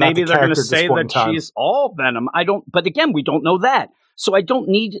know enough about Maybe the character at this point in time. Maybe they're going to say that she's all venom. But again, we don't know that. So I don't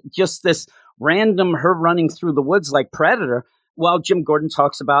need just this random her running through the woods like Predator while Jim Gordon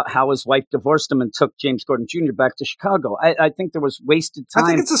talks about how his wife divorced him and took James Gordon Jr. back to Chicago. I think there was wasted time. I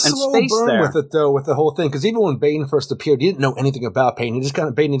think it's a slow burn there. with it, though, with the whole thing. Because even when Bane first appeared, he didn't know anything about Bane. He just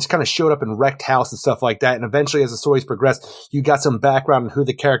kind of showed up and wrecked house and stuff like that. And eventually, as the stories progressed, you got some background on who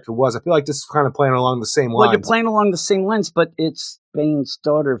the character was. I feel like this is kind of playing along the same lines. Well, you're playing along the same lines, but it's Bane's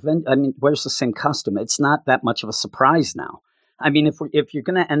daughter. Wears the same costume. It's not that much of a surprise now. I mean, if you're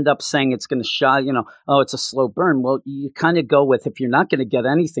going to end up saying it's going to shy, it's a slow burn. Well, you kind of go with, if you're not going to get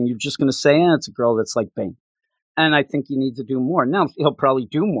anything, you're just going to say, it's a girl that's like Bane. And I think you need to do more. Now, he'll probably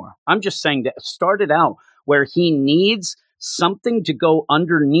do more. I'm just saying that start it out where he needs something to go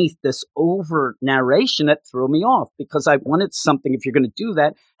underneath this over narration that threw me off, because I wanted something. If you're going to do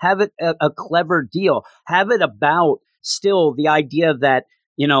that, have it a clever deal. Have it about still the idea that,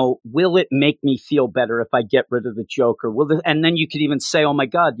 will it make me feel better if I get rid of the Joker? And then you could even say, oh my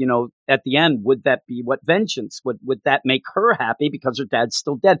God, at the end, would that be what vengeance? Would that make her happy because her dad's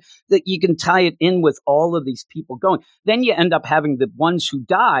still dead? That you can tie it in with all of these people going. Then you end up having the ones who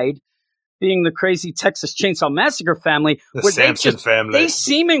died being the crazy Texas Chainsaw Massacre family. The Samson family. They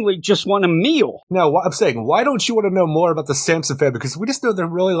seemingly just want a meal. No, I'm saying, why don't you want to know more about the Samson family? Because we just know they're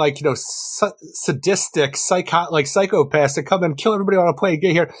really sadistic, psychopaths that come and kill everybody on a plane,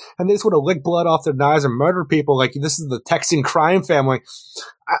 get here, and they just want to lick blood off their knives and murder people. Like, this is the Texan crime family.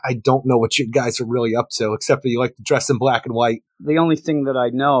 I don't know what you guys are really up to, except that you like to dress in black and white. The only thing that I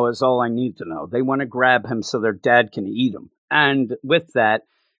know is all I need to know. They want to grab him so their dad can eat him. And with that,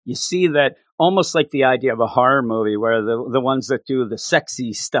 you see that almost like the idea of a horror movie where the ones that do the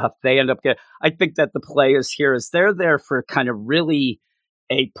sexy stuff, they end up getting, I think that the players here is they're there for kind of really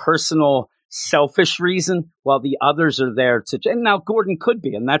a personal, selfish reason, while the others are there to, and now Gordon could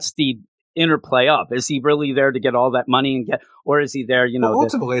be, and that's the interplay of, is he really there to get all that money and get, or is he there,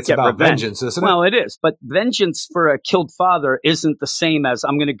 ultimately it's about vengeance, isn't it? Well, it is, but vengeance for a killed father isn't the same as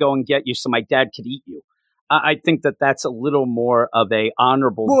I'm going to go and get you so my dad could eat you. I think that that's a little more of a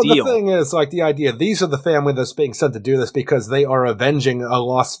honorable deal. The thing is, the idea, these are the family that's being sent to do this because they are avenging a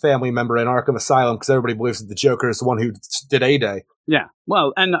lost family member in Arkham Asylum, because everybody believes that the Joker is the one who did A-Day. Yeah,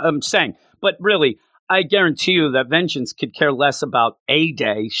 well, and I'm saying, but really, I guarantee you that Vengeance could care less about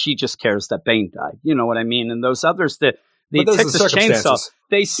A-Day. She just cares that Bane died. You know what I mean? And those others that the But those are Texas the Chainsaw, circumstances.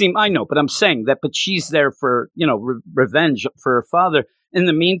 they seem, I know, but I'm saying that, but she's there for, revenge for her father. In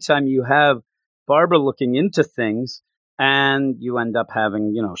the meantime, you have Barbara looking into things, and you end up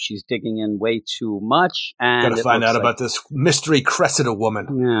having, she's digging in way too much. And Got to find out about this mystery Cressida woman,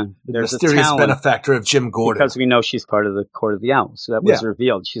 yeah, the there's mysterious a talent, benefactor of Jim Gordon. because we know she's part of the Court of the Owl. So that was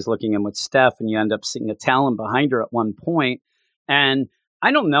revealed. She's looking in with Steph, and you end up seeing a Talon behind her at one point. And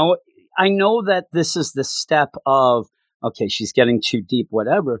I don't know. I know that this is the step of, okay, she's getting too deep,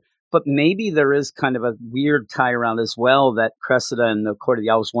 whatever. But maybe there is kind of a weird tie around as well that Cressida and the Court of the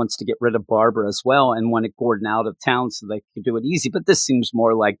Owls wants to get rid of Barbara as well and wanted Gordon out of town so they could do it easy. But this seems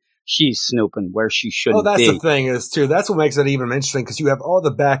more like she's snooping where she shouldn't be. Well, that's the thing is, too. That's what makes it even interesting, because you have all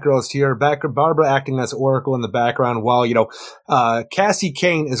the Batgirls here. Barbara acting as Oracle in the background while, Cassie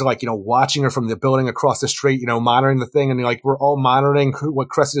Kane is, watching her from the building across the street, monitoring the thing. And, we're all monitoring what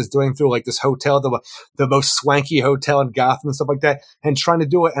Cressida's doing through, this hotel, the most swanky hotel in Gotham and stuff like that, and trying to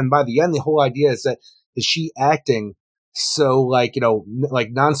do it. And by the end, the whole idea is she acting so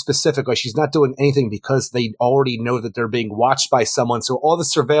non-specific, she's not doing anything because they already know that they're being watched by someone. So all the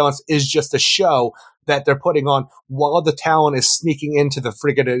surveillance is just a show that they're putting on while the Talon is sneaking into the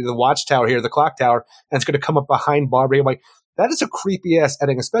the watchtower here, the clock tower, and it's going to come up behind Barbara. I'm like, that is a creepy ass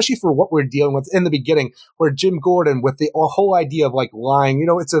ending, especially for what we're dealing with in the beginning, where Jim Gordon with the whole idea of lying,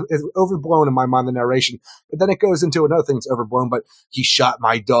 it's overblown in my mind, the narration, but then it goes into another thing that's overblown, but he shot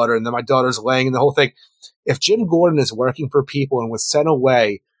my daughter and then my daughter's laying and the whole thing. If Jim Gordon is working for people and was sent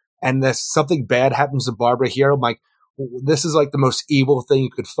away and something bad happens to Barbara here, I'm like, this is the most evil thing you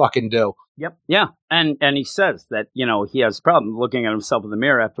could fucking do. Yep. Yeah. And he says that, he has a problem looking at himself in the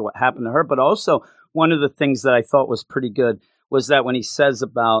mirror after what happened to her. But also one of the things that I thought was pretty good was that when he says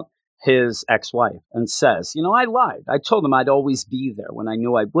about his ex-wife and says, I lied. I told him I'd always be there when I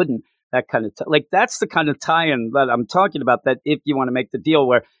knew I wouldn't. That kind of that's the kind of tie-in that I'm talking about, that if you want to make the deal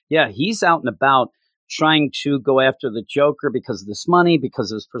where, he's out and about trying to go after the Joker because of this money,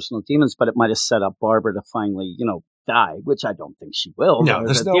 because of his personal demons, but it might have set up Barbara to finally, die, which I don't think she will. No,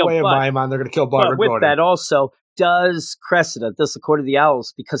 there's no way in my mind they're going to kill Barbara But with Gordon. that also, does Cressida, does the Court of the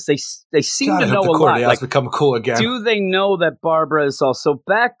Owls, because they seem God, to I hope know the a Court of the lot. Owls become cool again. Do they know that Barbara is also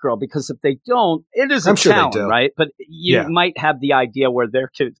Batgirl? Because if they don't, it is I'm a sure they Talon, do. right? But you might have the idea where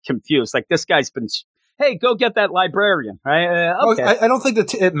they're confused. Like, this guy's been, hey, go get that librarian, right? Okay. I don't think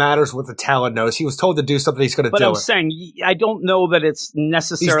that it matters what the Talon knows. He was told to do something, he's going to do it. But I'm saying, I don't know that it's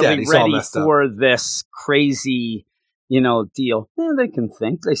necessarily He's all ready messed up. for this crazy, deal. They can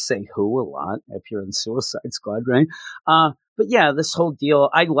think. They say who a lot if you're in Suicide Squad, right? But yeah, this whole deal,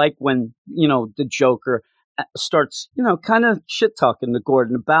 I like when, the Joker starts, kind of shit talking to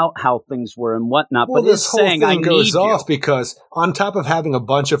Gordon about how things were and whatnot. Well, but this is whole saying, I thing goes need off you. because on top of having a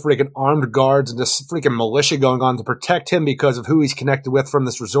bunch of freaking armed guards and this freaking militia going on to protect him because of who he's connected with from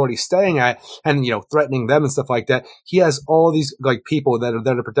this resort he's staying at and, threatening them and stuff like that, he has all these people that are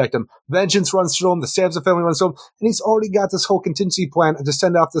there to protect him. Vengeance runs through him. The Samson family runs through him. And he's already got this whole contingency plan to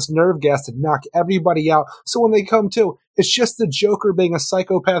send off this nerve gas to knock everybody out. So when they come to, it's just the Joker being a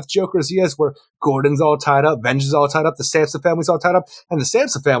psychopath Joker as he is, where Gordon's all tied up, Vengeance is all tied up, the Samson family's all tied up, and the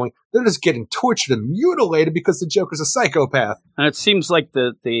Samson family, they're just getting tortured and mutilated because the Joker's a psychopath. And it seems like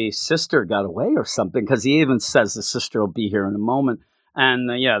the sister got away or something, because he even says the sister will be here in a moment. And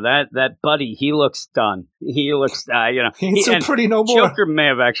that buddy, he looks done. He looks, He's so pretty no more. Joker may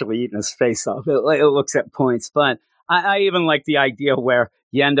have actually eaten his face off. It looks at points, but I even like the idea where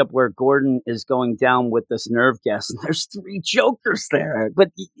you end up where Gordon is going down with this nerve gas, and there's 3 Jokers there.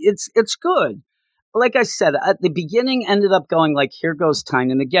 But it's good. Like I said, at the beginning, ended up going here goes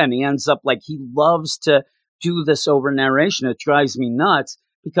Tynan again. He ends up he loves to do this over narration. It drives me nuts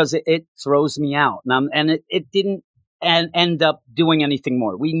because it throws me out, and it didn't end up doing anything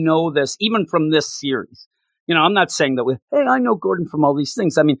more. We know this even from this series. I'm not saying that hey, I know Gordon from all these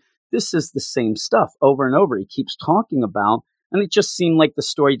things. I mean, this is the same stuff over and over. He keeps talking about. And it just seemed like the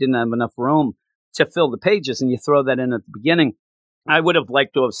story didn't have enough room to fill the pages. And you throw that in at the beginning. I would have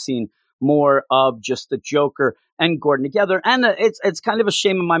liked to have seen more of just the Joker and Gordon together. And it's kind of a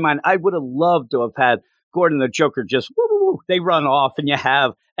shame in my mind. I would have loved to have had Gordon and the Joker just, woo, woo, woo, they run off and you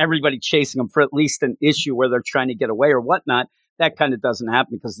have everybody chasing them for at least an issue where they're trying to get away or whatnot. That kind of doesn't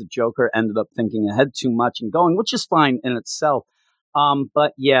happen because the Joker ended up thinking ahead too much and going, which is fine in itself.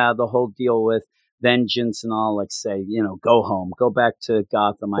 But yeah, the whole deal with Vengeance and all, say, go home, go back to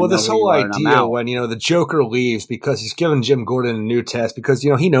Gotham. Well, this whole idea when, the Joker leaves because he's given Jim Gordon a new test because,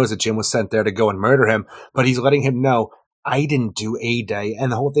 he knows that Jim was sent there to go and murder him, but he's letting him know, I didn't do A-Day.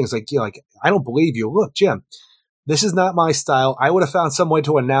 And the whole thing's I don't believe you. Look, Jim, This is not my style. I would have found some way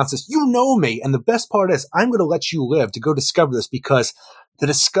to announce this. You know me. And the best part is I'm going to let you live to go discover this, because the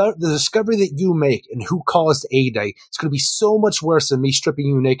discovery that you make and who caused A-Day is going to be so much worse than me stripping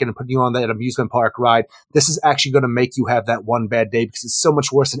you naked and putting you on that amusement park ride. This is actually going to make you have that one bad day, because it's so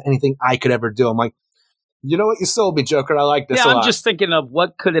much worse than anything I could ever do. I'm like, you know what? You sold me, Joker. I like this a lot. I'm just thinking of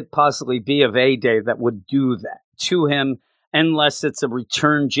what could it possibly be of A-Day that would do that to him, unless it's a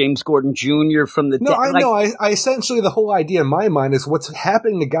return James Gordon Jr. from the No, dead. I know. I essentially, the whole idea in my mind is what's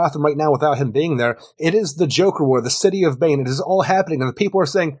happening to Gotham right now without him being there. It is the Joker War, the City of Bane. It is all happening, and the people are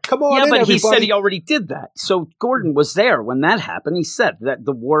saying, come on in, but everybody. He said he already did that. So Gordon was there when that happened. He said that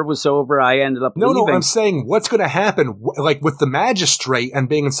the war was over. I ended up leaving. No, I'm saying what's going to happen, like with the magistrate and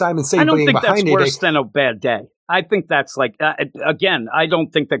being in Simon Saint I don't being think behind that's it. worse than a bad day. I think that's like, again, I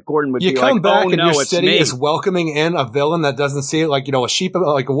don't think that Gordon would You be come like, back oh, and no, your it's city me. is welcoming in a villain that doesn't see it like, a sheep,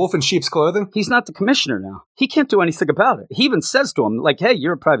 like a wolf in sheep's clothing. He's not the commissioner now. He can't do anything about it. He even says to him, like, hey,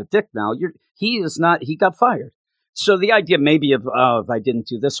 you're a private dick now. He got fired. So the idea maybe of, if I didn't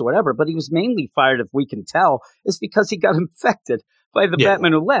do this or whatever, but he was mainly fired, if we can tell, is because he got infected by the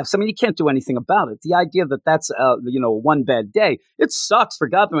Batman who laughs. I mean, he can't do anything about it. The idea that that's, one bad day, it sucks for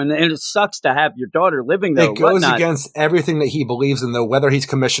Gotham, and it sucks to have your daughter living there. It goes against everything that he believes in, though, whether he's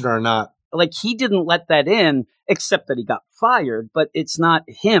commissioner or not. Like, he didn't let that in, except that he got fired, but it's not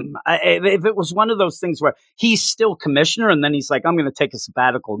him. If it was one of those things where he's still commissioner, and then he's like, I'm going to take a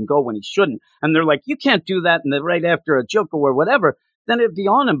sabbatical and go when he shouldn't, and they're like, you can't do that, and then right after a Joker or whatever, then it'd be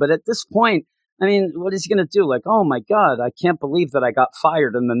on him. But at this point, I mean, what is he going to do? Like, oh my God, I can't believe that I got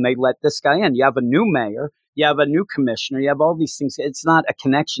fired, and then they let this guy in. You have a new mayor, you have a new commissioner, you have all these things. It's not a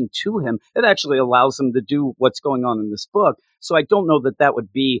connection to him. It actually allows him to do what's going on in this book. So I don't know that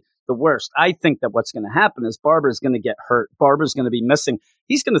would be the worst. I think that what's going to happen is Barbara's going to get hurt. Barbara's going to be missing.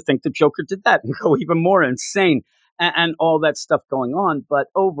 He's going to think the Joker did that and go even more insane and all that stuff going on. But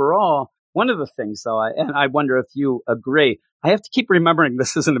overall, one of the things, though, and I wonder if you agree, I have to keep remembering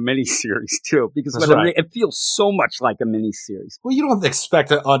this isn't a miniseries, too, because it feels so much like a miniseries. Well, you don't expect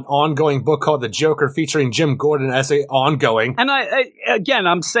an ongoing book called The Joker featuring Jim Gordon as a ongoing. And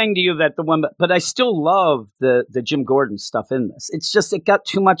I'm saying to you that but I still love the Jim Gordon stuff in this. It's just, it got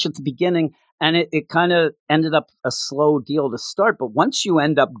too much at the beginning, and it kind of ended up a slow deal to start. But once you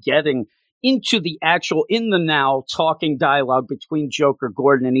end up getting into the actual, in the now, talking dialogue between Joker,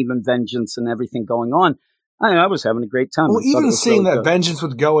 Gordon, and even Vengeance and everything going on, I was having a great time. Well, even seeing that Vengeance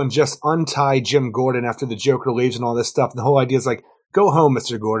would go and just untie Jim Gordon after the Joker leaves and all this stuff, and the whole idea is like, go home,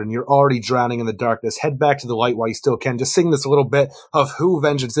 Mr. Gordon. You're already drowning in the darkness. Head back to the light while you still can. Just sing this a little bit of who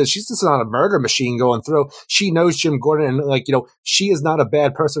Vengeance is. She's just not a murder machine going through. She knows Jim Gordon, and she is not a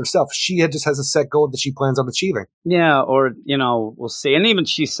bad person herself. She just has a set goal that she plans on achieving. Yeah, or, we'll see. And even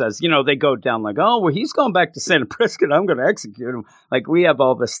she says, they go down like, oh, well, he's going back to Santa Prisca. I'm going to execute him. Like, we have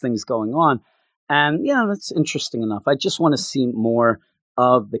all these things going on. And, that's interesting enough. I just want to see more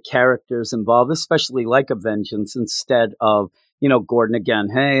of the characters involved, especially like a Vengeance, instead of, Gordon again.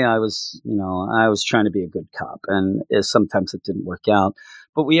 Hey, I was trying to be a good cop, and sometimes it didn't work out.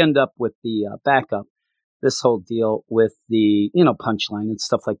 But we end up with the backup, this whole deal with the, Punchline and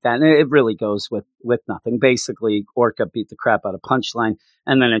stuff like that. And it really goes with nothing. Basically, Orca beat the crap out of Punchline,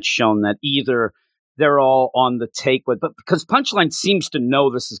 and then it's shown that either they're all on the take but because Punchline seems to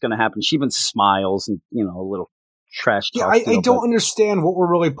know this is going to happen. She even smiles and, a little trash talk. Yeah, I don't understand what we're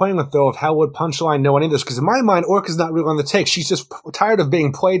really playing with, though, of how would Punchline know any of this? Because in my mind, Orca's not really on the take. She's just tired of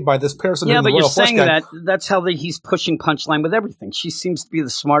being played by this person. Yeah, but you're saying that's how he's pushing Punchline with everything. She seems to be the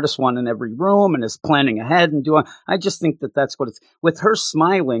smartest one in every room and is planning ahead and doing. I just think that's what it's with her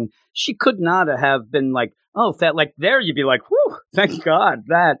smiling. She could not have been like, oh, that like there. You'd be like, whew, thank God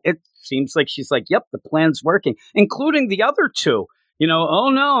that it seems like she's like, yep, the plan's working, including the other two. Oh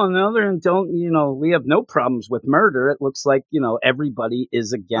no, on the other end, we have no problems with murder. It looks like, everybody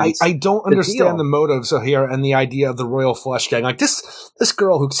is against. I don't understand the motives here and the idea of the Royal Flush Gang. Like this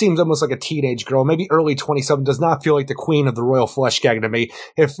girl who seems almost like a teenage girl, maybe early 27, does not feel like the queen of the Royal Flush Gang to me.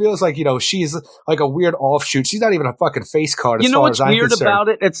 It feels like, she's like a weird offshoot. She's not even a fucking face card as far as I'm concerned. You know what's weird about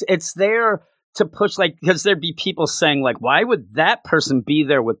it? It's there to push, like, because there'd be people saying, like, why would that person be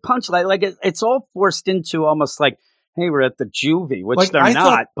there with Punchline? Like, it's all forced into almost like, hey, we're at the juvie, which they're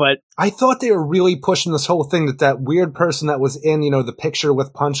not. But I thought they were really pushing this whole thing that weird person that was in, the picture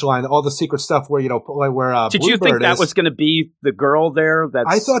with Punchline, all the secret stuff where, where did Bluebird you think that was going to be the girl there?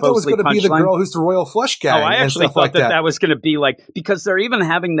 I thought that was going to be the girl who's the Royal Flush Gang. Oh, I actually thought that was going to be like, because they're even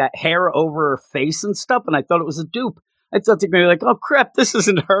having that hair over her face and stuff, and I thought it was a dupe. I thought they're going to be like, oh crap, this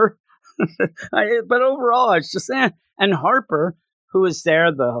isn't her. But overall, it's just And Harper, who is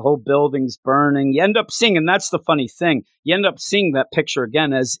there. The whole building's burning. You end up seeing, and that's the funny thing, you end up seeing that picture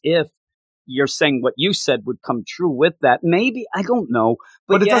again as if you're saying what you said would come true with that. Maybe, I don't know.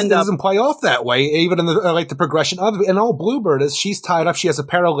 But it doesn't play off that way, even in the progression of it. And all Bluebird is, she's tied up, she has a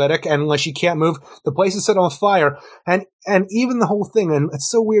paralytic, and like she can't move. The place is set on fire. And even the whole thing, and it's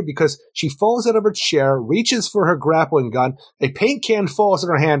so weird because she falls out of her chair, reaches for her grappling gun, a paint can falls in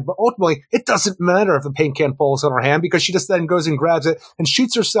her hand, but ultimately it doesn't matter if the paint can falls in her hand because she just then goes and grabs it and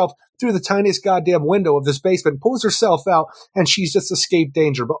shoots herself through the tiniest goddamn window of this basement, pulls herself out, and she's just escaped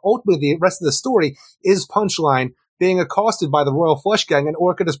danger. But ultimately the rest of the story is Punchline being accosted by the Royal Flush Gang, and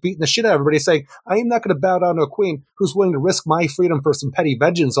Orca just beating the shit out of everybody, saying, I am not going to bow down to a queen who's willing to risk my freedom for some petty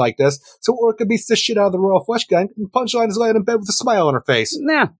vengeance like this. So Orca beats the shit out of the Royal Flush Gang, and Punchline is laying in bed with a smile on her face.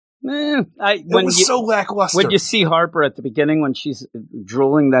 It was so lackluster. When you see Harper at the beginning when she's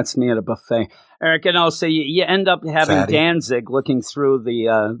drooling, that's me at a buffet. Eric, and also you end up having Fatty. Danzig looking through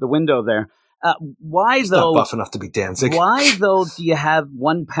the window there. Why She's though? not buff enough to be Danzig. Why though do you have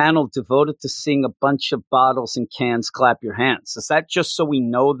one panel devoted to seeing a bunch of bottles and cans clap your hands? Is that just so we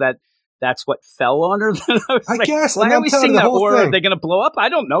know that that's what fell on her? I guess. Why and are I'm we telling seeing you the that? whole Or thing. are they going to blow up? I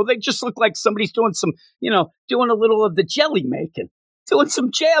don't know. They just look like somebody's doing some, doing a little of the jelly making, doing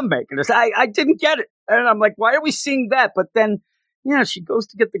some jam making. I didn't get it, and I'm like, why are we seeing that? But then. Yeah, she goes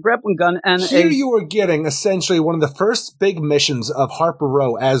to get the grappling gun, and here you are getting essentially one of the first big missions of Harper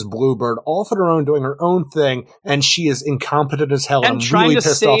Row as Bluebird, all for her own, doing her own thing, and she is incompetent as hell. and I'm trying really to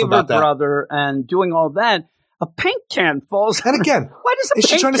pissed off save her about that. brother and doing all that. A paint can falls. And again, why does a is she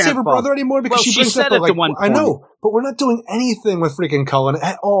paint trying to can save her fall? brother anymore? Because Well, she she brings said up it like, at one I point. know, but we're not doing anything with freaking Cullen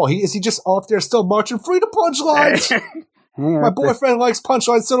at all. Is he just off there still marching free to punchlines? My boyfriend likes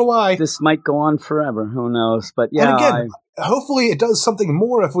punchlines, so do I. This might go on forever. Who knows? But yeah, And again, hopefully it does something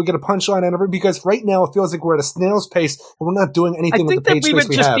more if we get a punchline out of it, because right now it feels like we're at a snail's pace and we're not doing I anything with think the that page we space would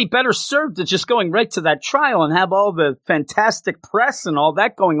we just have. be better served to just going right to that trial and have all the fantastic press and all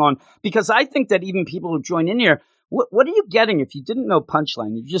that going on. Because I think that even people who join in here, what are you getting if you didn't know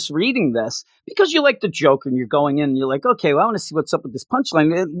Punchline? You're just reading this because you like the joke and you're going in and you're like, okay, well, I want to see what's up with this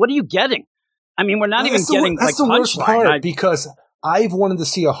Punchline. What are you getting? I mean, we're not even getting that's like the worst Punchline. part, because I've wanted to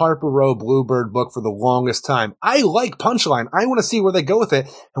see a Harper Row Bluebird book for the longest time. I like Punchline. I want to see where they go with it,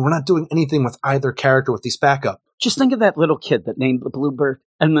 and we're not doing anything with either character with these backup. Just think of that little kid that named the Bluebird.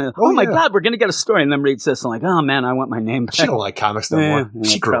 And oh my yeah. God, we're going to get a story. And then reads this. I'm like, oh man, I want my name back. She don't like comics no more.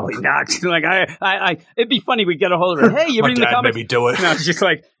 She grew probably up. not. She's like, it'd be funny we get a hold of her. Hey, you My reading the dad comics? made me do it. No, she's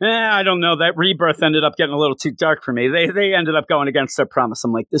like, I don't know. That Rebirth ended up getting a little too dark for me. They ended up going against their promise.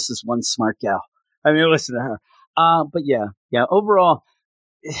 I'm like, this is one smart gal. I mean, listen to her. But yeah. Overall,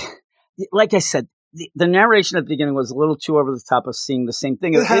 like I said, the narration at the beginning was a little too over the top of seeing the same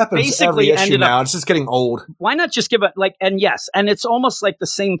thing. It happens basically every issue ended now. up. It's just getting old. Why not just give it and it's almost like the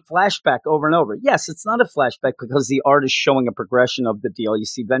same flashback over and over. Yes, it's not a flashback because the art is showing a progression of the deal. You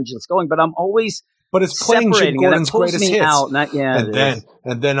see Vengeance going, but I'm always But it's playing Jim separating, and it Gordon's pulls greatest me hits. out.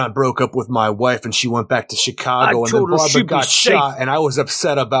 And then I broke up with my wife and she went back to Chicago, I and then told her Barbara she'd be got safe. shot, and I was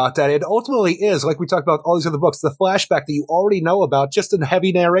upset about that. It ultimately is, like we talked about all these other books, the flashback that you already know about, just in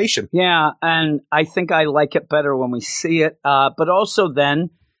heavy narration. Yeah, and I think I like it better when we see it. But also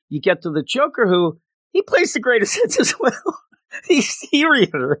then you get to the Joker, who he plays the greatest hits as well. he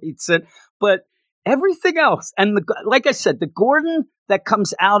reiterates it, but everything else, and like I said, the Gordon that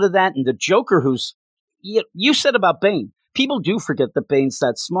comes out of that, and the Joker who's, you said about Bane. People do forget that Bane's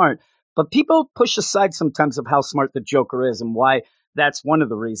that smart, but people push aside sometimes of how smart the Joker is and why that's one of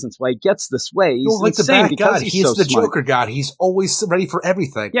the reasons why he gets this way. He's Like the insane bad because god, he's he's so the smart. Joker god. He's always ready for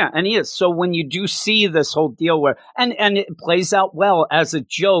everything. Yeah, and he is. So when you do see this whole deal where, and it plays out well as a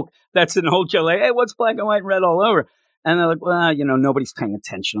joke, that's an old joke, like, hey, what's black and white and red all over? And they're like, well, nobody's paying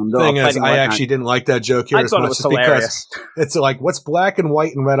attention. The thing is, I actually didn't like that joke here I as thought it much was just hilarious. because it's like, what's black and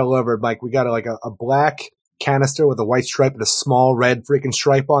white and red all over? Like, we got a black canister with a white stripe and a small red freaking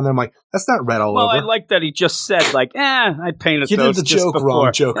stripe on there. I'm like, that's not red all Well, over. I like that he just said, like, I painted You did those the just joke before.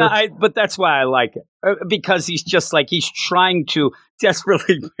 wrong, Joker. But that's why I like it. Because he's just like, he's trying to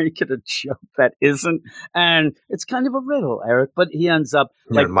desperately make it a joke that isn't. And it's kind of a riddle, Eric. But he ends up,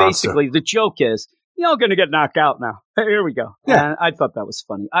 You're like, a monster. basically, the joke is, you're all going to get knocked out now. Here we go. Yeah. And I thought that was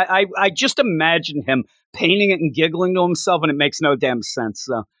funny. I just imagine him painting it and giggling to himself, and it makes no damn sense.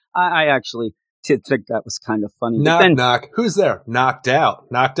 So I actually did think that was kind of funny. But then, Knock. Who's there? Knocked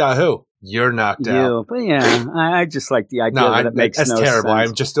out. Knocked out who? You're knocked out. But yeah, I just like the idea that it makes that's no terrible. sense.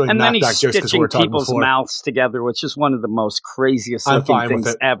 I'm just doing And then knock he's jokes because we stitching were talking people's before. mouths together, which is one of the most craziest I'm looking fine with things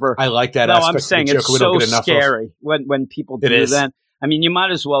it. ever. I like that No, aspect I'm saying of the it's joke we don't so get enough scary when people It do is. that. I mean, you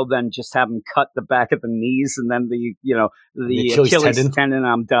might as well then just have him cut the back of the knees and then the Achilles tendon.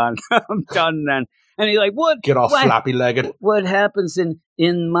 I'm done. I'm done then. And he's like, what? Get all floppy-legged. What happens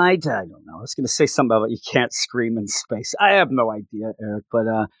in my time? I don't know. I was going to say something about you can't scream in space. I have no idea, Eric, but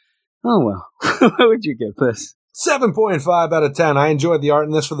oh well. What would you give this? 7.5 out of 10. I enjoyed the art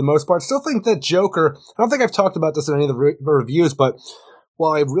in this for the most part. Still think that Joker, I don't think I've talked about this in any of the reviews, but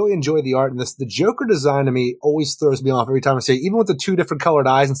while I really enjoy the art in this, the Joker design to me always throws me off every time I see it, even with the two different colored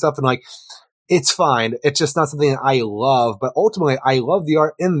eyes and stuff, and like, it's fine. It's just not something that I love, but ultimately I love the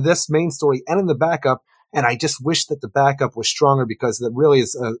art in this main story and in the backup, and I just wish that the backup was stronger because that really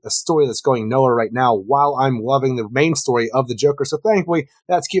is a story that's going nowhere right now while I'm loving the main story of the Joker. So thankfully,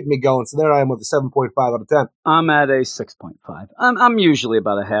 that's keeping me going. So there I am with a 7.5 out of 10. I'm at a 6.5. I'm usually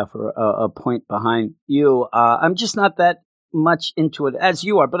about a half or a point behind you. I'm just not that much into it as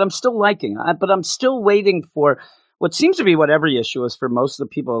you are, but I'm still liking it. But I'm still waiting for what seems to be what every issue is for most of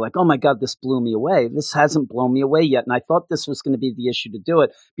the people are like, oh my God, this blew me away. This hasn't blown me away yet. And I thought this was going to be the issue to do it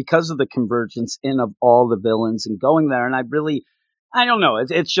because of the convergence in of all the villains and going there. And I don't know.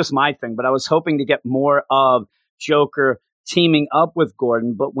 It's just my thing, but I was hoping to get more of Joker teaming up with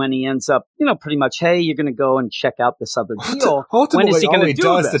Gordon, but when he ends up, pretty much, hey, you're going to go and check out this other deal. Ultimately, when is he going to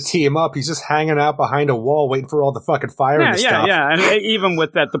do this? To team up, he's just hanging out behind a wall waiting for all the fucking fire and stuff. Yeah. And even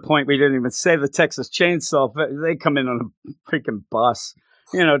with that, the point we didn't even say, the Texas Chainsaw, they come in on a freaking bus,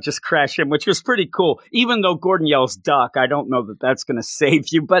 just crash in, which was pretty cool. Even though Gordon yells duck, I don't know that that's going to save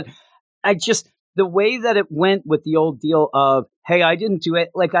you, but the way that it went with the old deal of, hey, I didn't do it.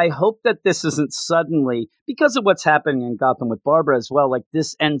 Like, I hope that this isn't suddenly, because of what's happening in Gotham with Barbara as well, like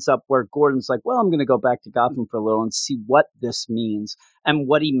this ends up where Gordon's like, well, I'm going to go back to Gotham for a little and see what this means and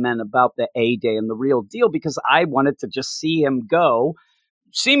what he meant about the A-Day and the real deal, because I wanted to just see him go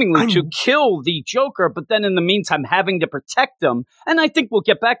seemingly to kill the Joker, but then in the meantime having to protect him. And I think we'll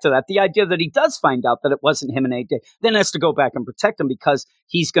get back to that. The idea that he does find out that it wasn't him and A-Day, then has to go back and protect him because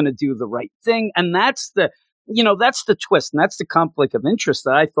he's going to do the right thing. And that's the twist. And that's the conflict of interest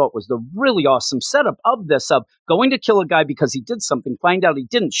that I thought was the really awesome setup of this, of going to kill a guy because he did something, find out he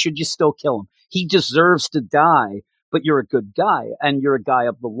didn't. Should you still kill him? He deserves to die, but you're a good guy and you're a guy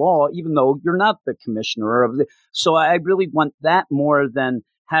of the law, even though you're not the commissioner of the. So I really want that more than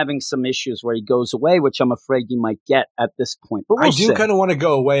having some issues where he goes away, which I'm afraid you might get at this point. But I do kind of want to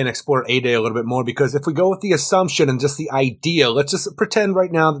go away and explore A-Day a little bit more, because if we go with the assumption and just the idea, let's just pretend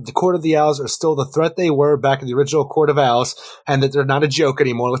right now that the Court of the Owls are still the threat they were back in the original Court of Owls and that they're not a joke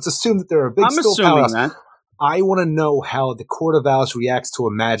anymore. Let's assume that they're a big still powerhouse. That. I want to know how the Court of Owls reacts to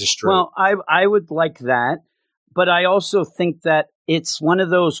a magistrate. Well, I would like that, but I also think that it's one of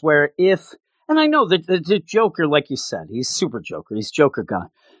those where and I know that the Joker, like you said, he's super Joker. He's Joker guy.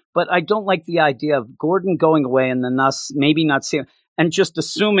 But I don't like the idea of Gordon going away and then us maybe not seeing and just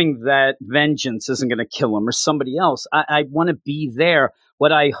assuming that vengeance isn't going to kill him or somebody else. I want to be there.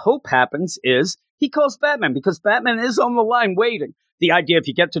 What I hope happens is he calls Batman, because Batman is on the line waiting. The idea, if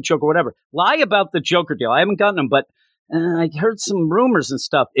you get to Joker, whatever, lie about the Joker deal. I haven't gotten him, but I heard some rumors and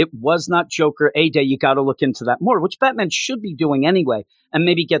stuff. It was not Joker A-Day. You got to look into that more, which Batman should be doing anyway, and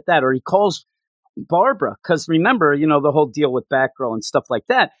maybe get that. Or he calls Barbara, because remember, the whole deal with Batgirl and stuff like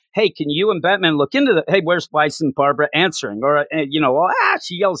that. Hey, can you and Batman look into that? Hey, where's Bison Barbara answering? Or,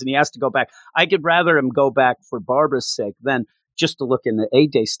 she yells and he has to go back. I could rather him go back for Barbara's sake than just to look into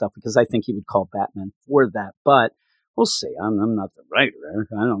A-Day stuff, because I think he would call Batman for that. But we'll see. I'm not the writer, Eric.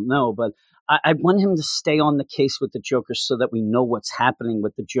 I don't know. But I want him to stay on the case with the Joker so that we know what's happening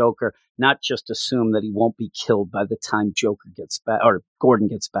with the Joker, not just assume that he won't be killed by the time Joker gets back or Gordon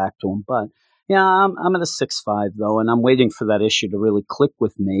gets back to him. But yeah, I'm at a 6.5 though, and I'm waiting for that issue to really click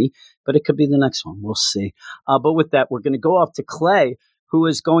with me, but it could be the next one. We'll see. But with that, we're going to go off to Clay, who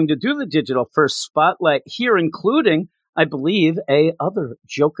is going to do the digital first spotlight here, including, I believe, a other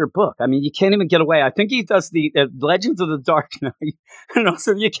Joker book. I mean, you can't even get away. I think he does the Legends of the Dark Knight.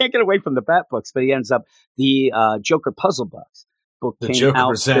 So you can't get away from the Bat books, but he ends up the Joker puzzle box. Book the Joker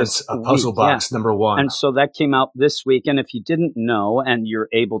Presents a Puzzle Box #1. And so that came out this week. And if you didn't know, and you're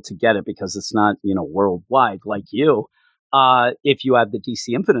able to get it because it's not, worldwide like you, if you have the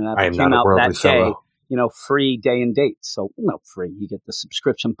DC Infinite app, it came out that day, free day and date. So, free, you get the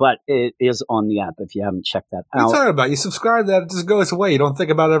subscription, but it is on the app if you haven't checked that out. What are you talking about? You subscribe to that, it just goes away. You don't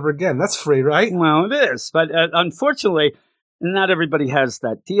think about it ever again. That's free, right? Well, it is. But unfortunately, not everybody has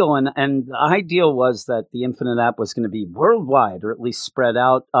that deal. And the ideal was that the Infinite app was going to be worldwide, or at least spread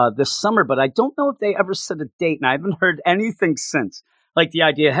out this summer. But I don't know if they ever set a date, and I haven't heard anything since. Like the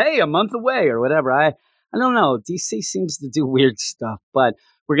idea, hey, a month away or whatever. I don't know. DC seems to do weird stuff. But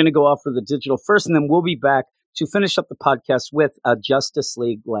we're going to go off for the digital first, and then we'll be back to finish up the podcast with a Justice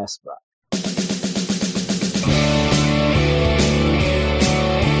League last breath.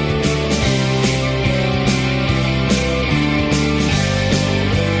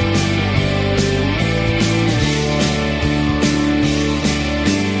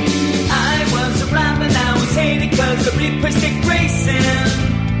 Cause the Reapers take racing,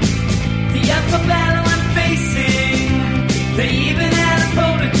 the upper battle I'm facing, they even had a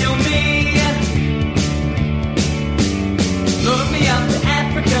pole to kill me. Lured me out to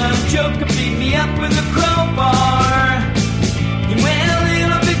Africa, Joker beat me up with a crowbar. He went a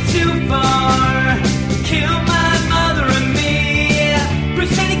little bit too far, killed my mother and me.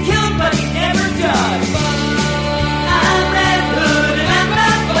 Bruce said he killed but he never died. I'm Red Hood and I'm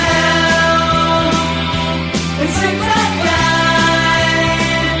not well. And since I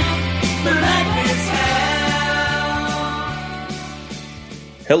died, the life is hell.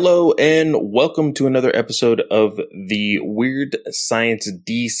 Hello and welcome to another episode of the Weird Science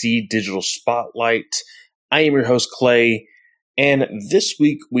DC Digital Spotlight. I am your host Clay, and this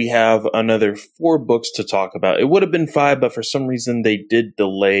week we have another 4 books to talk about. It would have been 5, but for some reason they did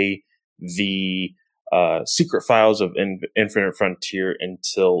delay the Secret Files of Infinite Frontier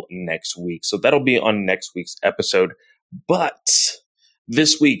until next week. So that'll be on next week's episode. But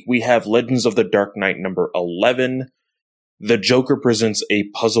this week we have Legends of the Dark Knight number 11. The Joker Presents a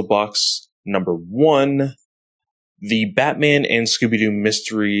Puzzle Box number 1. The Batman and Scooby-Doo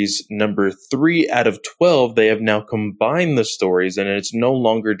Mysteries number 3 out of 12. They have now combined the stories, and it's no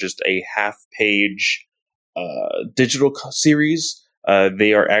longer just a half-page digital series.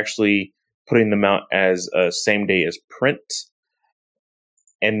 They are actually putting them out as same day as print.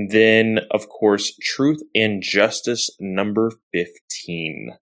 And then, of course, Truth and Justice number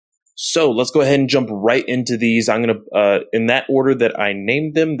 15. So let's go ahead and jump right into these. I'm going to, in that order that I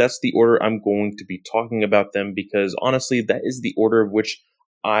named them, that's the order I'm going to be talking about them, because honestly, that is the order of which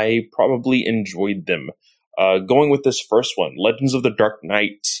I probably enjoyed them. Going with this first one, Legends of the Dark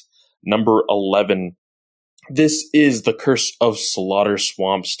Knight, number 11. This is The Curse of Slaughter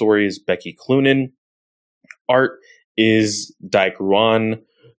Swamp. Story is Becky Cloonan. Art is Dyke Ruan.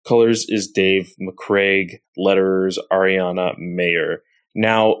 Colors is Dave McCraig. Letterers, Ariana Mayer.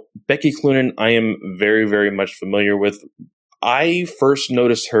 Now, Becky Cloonan, I am very, very much familiar with. I first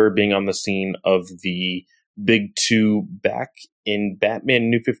noticed her being on the scene of the Big Two back in Batman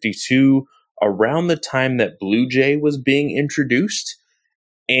New 52 around the time that Blue Jay was being introduced.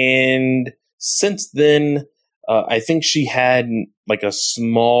 And since then, I think she had like a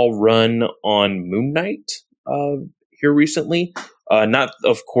small run on Moon Knight here recently. Not,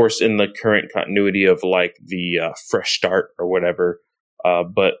 of course, in the current continuity of like the Fresh Start or whatever.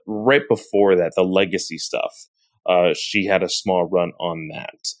 But right before that, the Legacy stuff, she had a small run on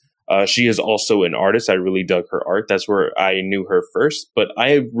that. She is also an artist. I really dug her art. That's where I knew her first, but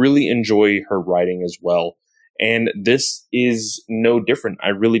I really enjoy her writing as well. And this is no different. I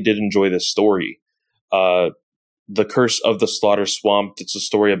really did enjoy this story. The Curse of the Slaughter Swamp. It's a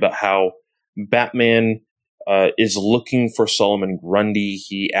story about how Batman is looking for Solomon Grundy.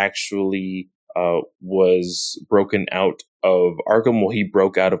 He actually was broken out of Arkham. Well, he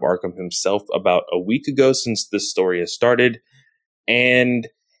broke out of Arkham himself about a week ago since this story has started. And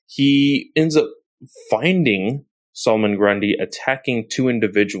he ends up finding Solomon Grundy attacking 2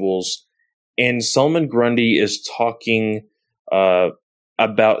 individuals. And Solomon Grundy is talking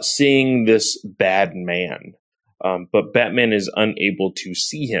about seeing this bad man. But Batman is unable to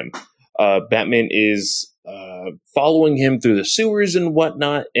see him. Batman is following him through the sewers and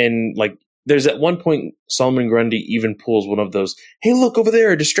whatnot. And like, there's at one point Solomon Grundy even pulls one of those, hey, look over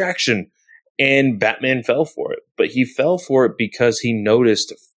there, a distraction. And Batman fell for it. But he fell for it because he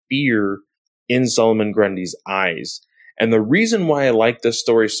noticed fear in Solomon Grundy's eyes. And the reason why I like this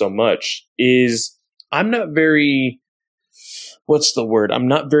story so much is I'm not very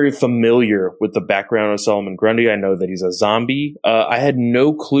familiar with the background of Solomon Grundy. I know that he's a zombie. I had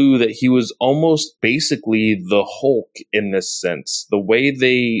no clue that he was almost basically the Hulk in this sense. The way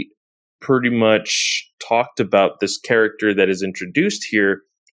they pretty much talked about this character that is introduced here,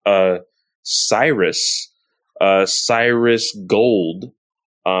 Cyrus Gold.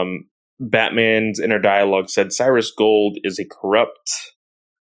 Batman's inner dialogue said Cyrus Gold is a corrupt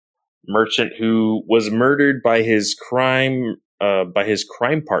merchant who was murdered by his crime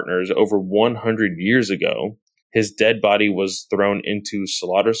partners over 100 years ago. His dead body was thrown into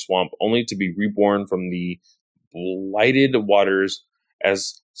Slaughter Swamp only to be reborn from the blighted waters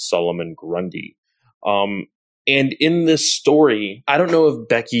as Solomon Grundy. And in this story, I don't know if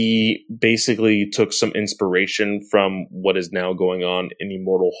Becky basically took some inspiration from what is now going on in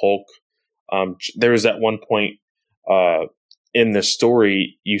Immortal Hulk. There was at one point in the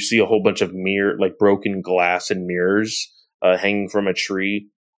story, you see a whole bunch of broken glass and mirrors hanging from a tree.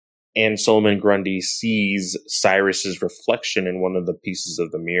 And Solomon Grundy sees Cyrus's reflection in one of the pieces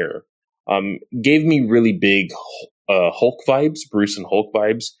of the mirror. Gave me really big Hulk vibes, Bruce and Hulk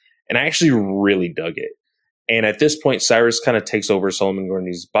vibes, and I actually really dug it. And at this point, Cyrus kind of takes over Solomon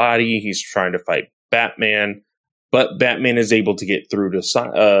Grundy's body. He's trying to fight Batman, but Batman is able to get through to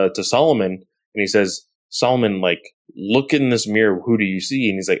Solomon, and he says, "Solomon, like, look in this mirror. Who do you see?"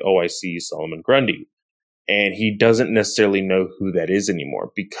 And he's like, "Oh, I see Solomon Grundy." And he doesn't necessarily know who that is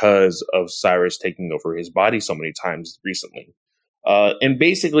anymore because of Cyrus taking over his body so many times recently. And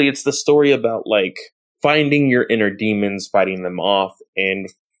basically, it's the story about like finding your inner demons, fighting them off, and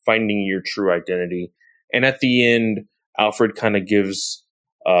finding your true identity. And at the end, Alfred kind of gives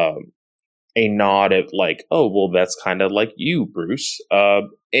a nod at like, "Oh, well, that's kind of like you, Bruce."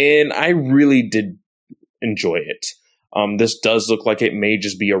 And I really did enjoy it. This does look like it may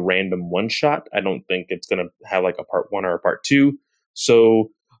just be a random one shot. I don't think it's going to have like a part 1 or a part 2.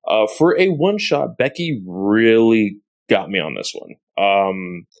 So for a one shot, Becky really got me on this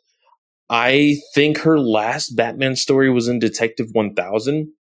one. I think her last Batman story was in Detective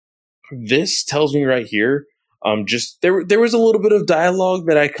 1000. This tells me right here, just there was a little bit of dialogue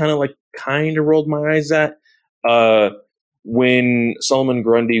that I kind of rolled my eyes at when Solomon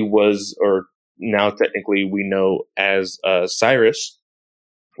Grundy was, or now technically we know as Cyrus,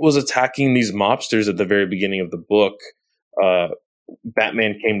 was attacking these mobsters at the very beginning of the book.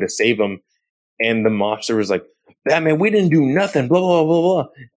 Batman came to save him, and the mobster was like, "Batman, we didn't do nothing, blah, blah, blah, blah."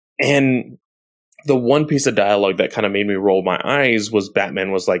 And the one piece of dialogue that kind of made me roll my eyes was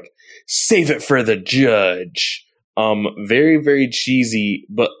Batman was like, "Save it for the judge." Very, very cheesy.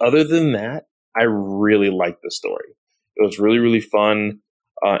 But other than that, I really liked the story. It was really, really fun.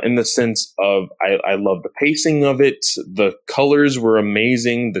 In the sense of, I love the pacing of it. The colors were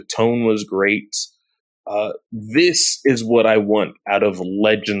amazing. The tone was great. This is what I want out of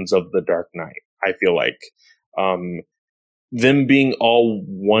Legends of the Dark Knight. I feel like them being all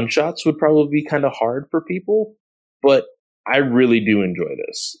one shots would probably be kind of hard for people, but I really do enjoy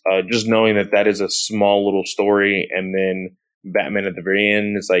this. Just knowing that is a small little story, and then Batman at the very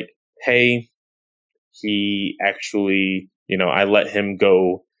end is like, "Hey, he actually, I let him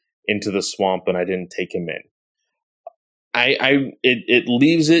go into the swamp and I didn't take him in." It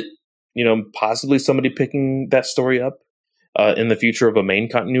leaves it, possibly somebody picking that story up in the future of a main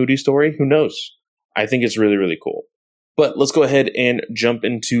continuity story. Who knows? I think it's really, really cool. But let's go ahead and jump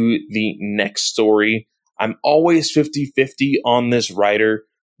into the next story. I'm always 50-50 on this writer,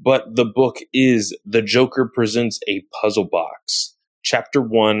 but the book is The Joker Presents a Puzzle Box. Chapter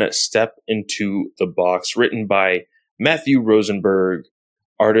 1, Step into the Box, written by Matthew Rosenberg.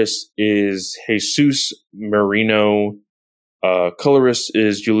 Artist is Jesus Marino. Colorist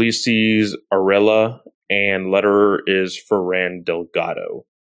is Ulysses Arella. And letterer is Ferran Delgado.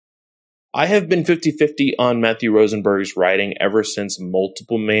 I have been 50-50 on Matthew Rosenberg's writing ever since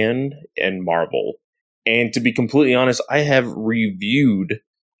Multiple Man and Marvel. And to be completely honest, I have reviewed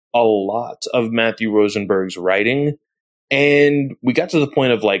a lot of Matthew Rosenberg's writing. And we got to the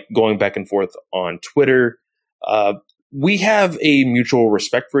point of like going back and forth on Twitter. We have a mutual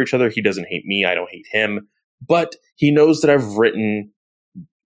respect for each other. He doesn't hate me. I don't hate him. But he knows that I've written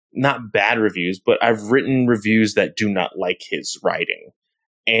not bad reviews, but I've written reviews that do not like his writing.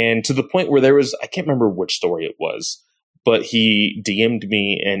 And to the point where there was, I can't remember which story it was, but he DM'd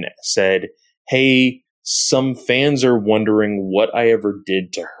me and said, "Hey, some fans are wondering what I ever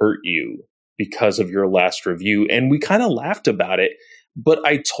did to hurt you because of your last review." And we kind of laughed about it, but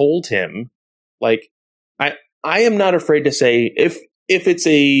I told him, like, I am not afraid to say, if it's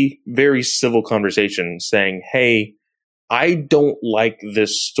a very civil conversation, saying, "Hey, I don't like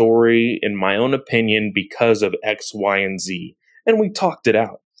this story in my own opinion because of X, Y, and Z." And we talked it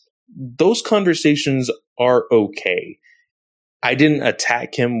out. Those conversations are okay. I didn't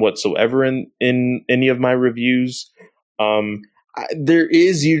attack him whatsoever in any of my reviews. There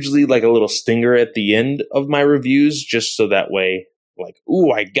is usually like a little stinger at the end of my reviews, just so that way, like,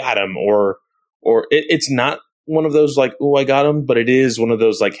 "Ooh, I got him," or it's not one of those like, "Ooh, I got him," but it is one of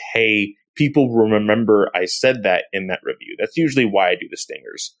those like, "Hey, people will remember I said that in that review." That's usually why I do the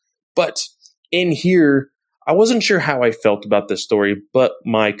stingers. But in here, I wasn't sure how I felt about this story, but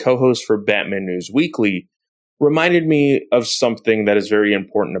my co-host for Batman News Weekly reminded me of something that is very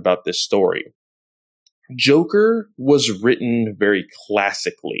important about this story. Joker was written very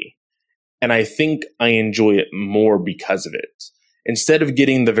classically, and I think I enjoy it more because of it. Instead of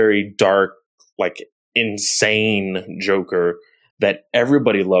getting the very dark, like insane Joker that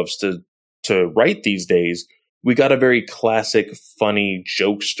everybody loves to to write these days, we got a very classic, funny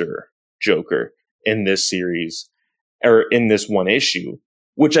jokester Joker in this series, or in this one issue,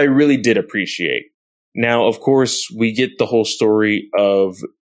 which I really did appreciate. Now, of course, we get the whole story of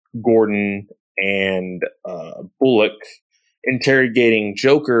Gordon and Bullock interrogating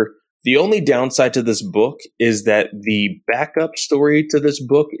Joker. The only downside to this book is that the backup story to this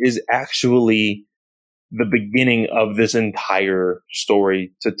book is actually the beginning of this entire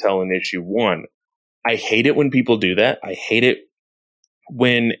story to tell in issue 1. I hate it when people do that. I hate it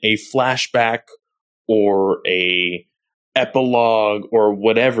when a flashback or a epilogue or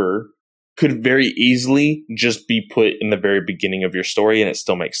whatever could very easily just be put in the very beginning of your story and it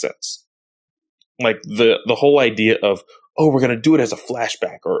still makes sense. Like the whole idea of, oh, we're going to do it as a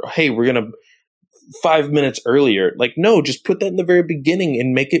flashback, or hey, we're going to 5 minutes earlier. Like, no, just put that in the very beginning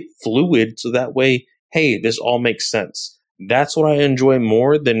and make it fluid so that way, hey, this all makes sense. That's what I enjoy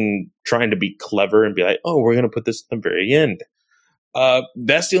more than trying to be clever and be like, oh, we're going to put this at the very end.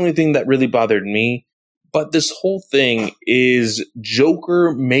 That's the only thing that really bothered me. But this whole thing is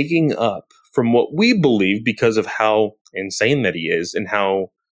Joker making up from what we believe because of how insane that he is and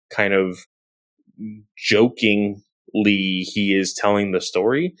how kind of jokingly he is telling the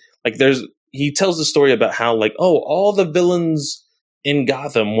story. Like he tells the story about how like, oh, all the villains in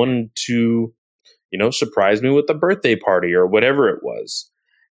Gotham wanted to, surprise me with a birthday party or whatever it was.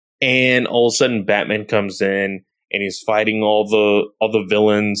 And all of a sudden Batman comes in and he's fighting all the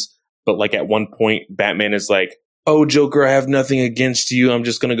villains. But like at one point, Batman is like, oh, Joker, I have nothing against you. I'm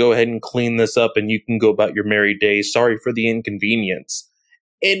just going to go ahead and clean this up and you can go about your merry day. Sorry for the inconvenience.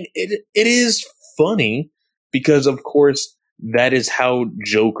 And it is funny because, of course, that is how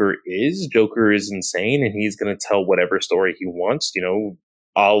Joker is. Joker is insane and he's going to tell whatever story he wants,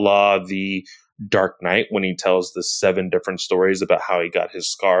 a la the Dark Knight when he tells the 7 different stories about how he got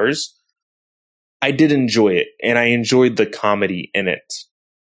his scars. I did enjoy it and I enjoyed the comedy in it.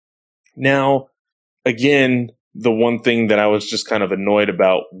 Now, again, the one thing that I was just kind of annoyed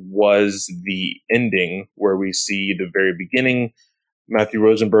about was the ending where we see the very beginning. Matthew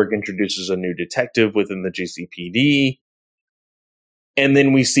Rosenberg introduces a new detective within the GCPD. And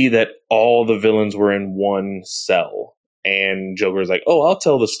then we see that all the villains were in one cell. And Joker's like, oh, I'll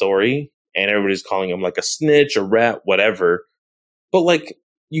tell the story. And everybody's calling him like a snitch, a rat, whatever. But like,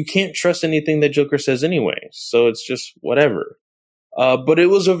 you can't trust anything that Joker says anyway. So it's just whatever. But it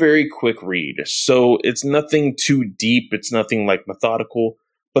was a very quick read. So it's nothing too deep. It's nothing like methodical.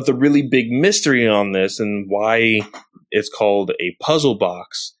 But the really big mystery on this and why it's called a puzzle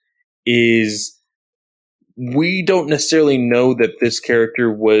box is we don't necessarily know that this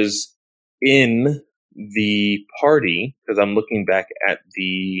character was in the party, because I'm looking back at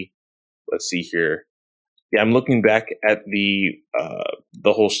let's see here. Yeah, I'm looking back at the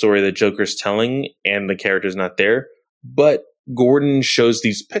whole story that Joker's telling and the character's not there. But Gordon shows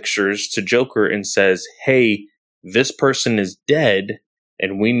these pictures to Joker and says, hey, this person is dead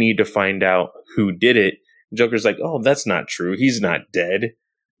and we need to find out who did it. Joker's like, oh, that's not true. He's not dead.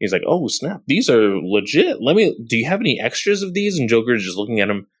 He's like, oh, snap. These are legit. Do you have any extras of these? And Joker's just looking at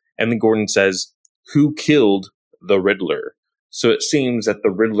him. And then Gordon says, who killed the Riddler? So it seems that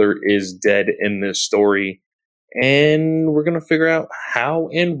the Riddler is dead in this story. And we're going to figure out how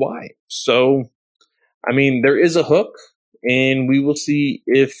and why. So, I mean, there is a hook. And we will see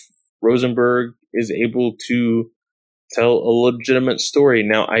if Rosenberg is able to tell a legitimate story.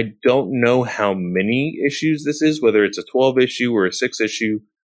 Now, I don't know how many issues this is, whether it's a 12 issue or a 6 issue,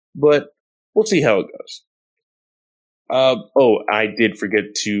 but we'll see how it goes. I did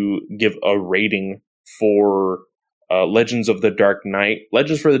forget to give a rating for Legends of the Dark Knight.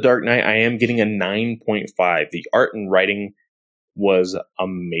 Legends for the Dark Knight, I am getting a 9.5. The art and writing was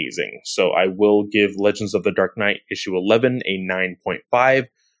amazing. So I will give Legends of the Dark Knight issue 11 a 9.5.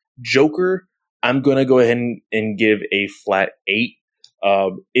 Joker, I'm going to go ahead and give a flat 8.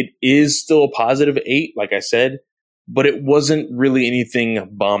 It is still a positive 8, like I said, but it wasn't really anything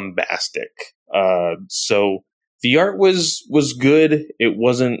bombastic. So the art was good. It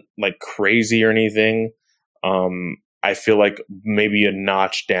wasn't like crazy or anything. I feel like maybe a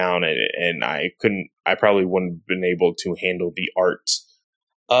notch down and I probably wouldn't have been able to handle the art.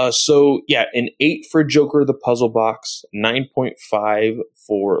 So yeah, an 8 for Joker the Puzzle Box, 9.5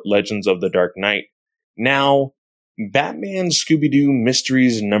 for Legends of the Dark Knight. Now, Batman Scooby-Doo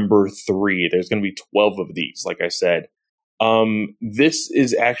Mysteries number 3. There's going to be 12 of these, like I said. This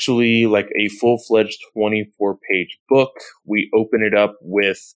is actually like a full-fledged 24-page book. We open it up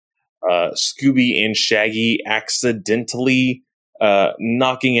with Scooby and Shaggy accidentally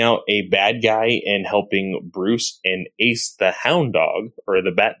knocking out a bad guy and helping Bruce and Ace the Hound Dog, or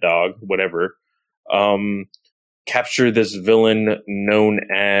the Bat Dog, whatever, capture this villain known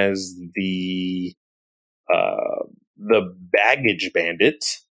as the Baggage Bandit.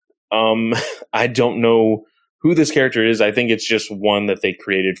 I don't know who this character is. I think it's just one that they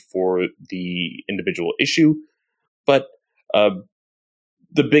created for the individual issue. But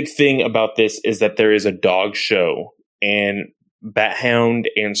the big thing about this is that there is a dog show, and Bat Hound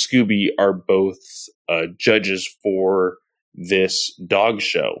and Scooby are both judges for this dog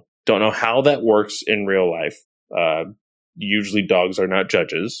show. Don't know how that works in real life. Usually dogs are not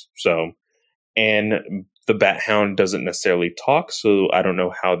judges. And the Bat Hound doesn't necessarily talk, so I don't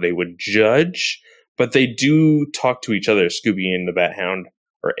know how they would judge. But they do talk to each other, Scooby and the Bat Hound,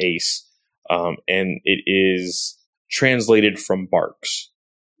 or Ace. And it is translated from Barks,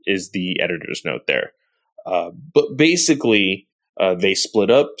 is the editor's note there. But basically, they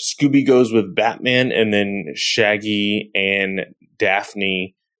split up. Scooby goes with Batman, and then Shaggy and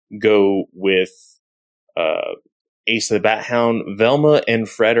Daphne go with Ace the Bat Hound. Velma and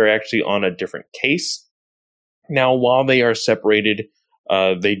Fred are actually on a different case. Now, while they are separated,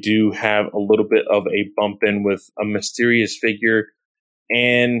 they do have a little bit of a bump in with a mysterious figure.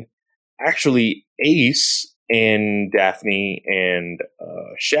 And actually, Ace and Daphne and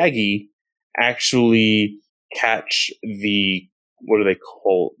Shaggy actually catch the, what do they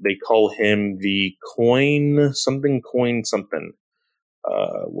call? They call him the coin something.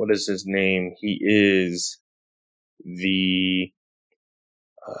 What is his name? He is the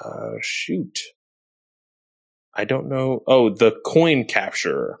shoot. I don't know. Oh, the coin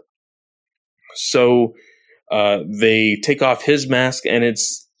capturer. So they take off his mask, and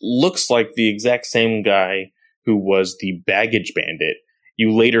it's looks like the exact same guy who was the Baggage Bandit.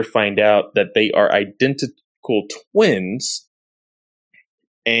 You later find out that they are identical twins,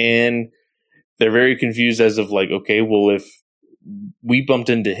 and they're very confused as of like, okay, well, if we bumped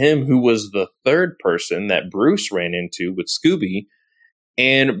into him, who was the third person that Bruce ran into with Scooby,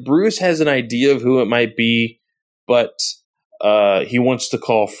 and Bruce has an idea of who it might be, but he wants to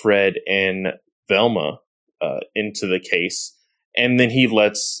call Fred and Velma into the case. And then he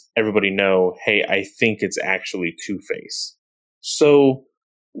lets everybody know, hey, I think it's actually Two-Face. So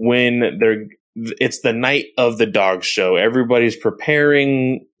when it's the night of the dog show, everybody's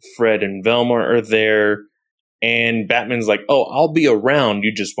preparing. Fred and Velma are there. And Batman's like, oh, I'll be around.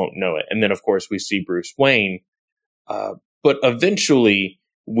 You just won't know it. And then, of course, we see Bruce Wayne. But eventually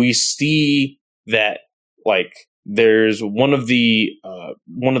we see that, like, there's one of the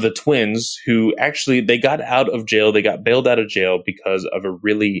twins who actually, they got out of jail. They got bailed out of jail because of a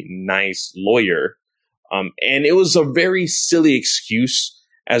really nice lawyer. And it was a very silly excuse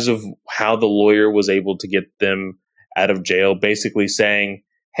as of how the lawyer was able to get them out of jail, basically saying,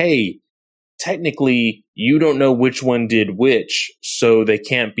 hey, technically you don't know which one did which, so they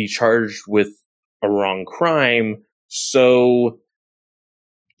can't be charged with a wrong crime. So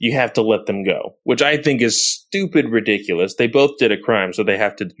you have to let them go, which I think is stupid ridiculous. They both did a crime, so they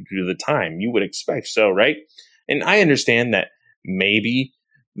have to do the time. You would expect so, right? And I understand that maybe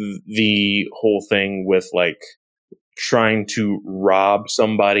the whole thing with like trying to rob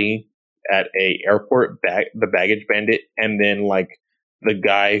somebody at a airport, the Baggage Bandit, and then like the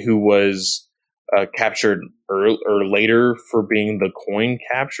guy who was captured or later for being the coin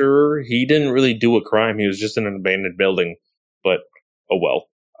capturer, he didn't really do a crime. He was just in an abandoned building. But oh well.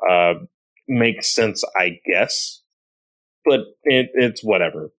 Makes sense, I guess, but it's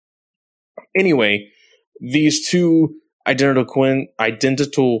whatever. Anyway, these two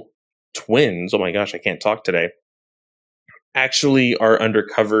identical twins, oh my gosh, I can't talk today, actually are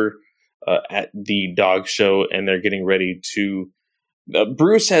undercover at the dog show, and they're getting ready to...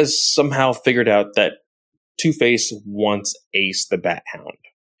 Bruce has somehow figured out that Two-Face wants Ace the Bat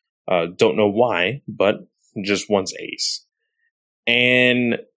Hound. Don't know why, but just wants Ace.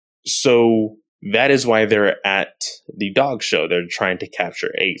 And so that is why they're at the dog show. They're trying to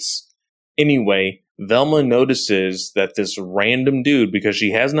capture Ace. Anyway, Velma notices that this random dude, because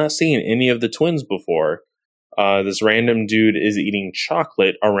she has not seen any of the twins before, this random dude is eating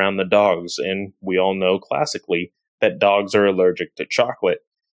chocolate around the dogs. And we all know classically that dogs are allergic to chocolate.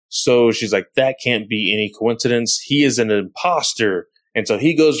 So she's like, that can't be any coincidence. He is an imposter. And so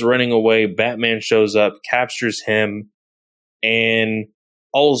he goes running away. Batman shows up, captures him. And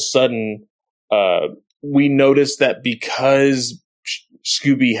all of a sudden, we notice that because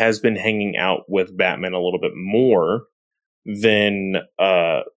Scooby has been hanging out with Batman a little bit more than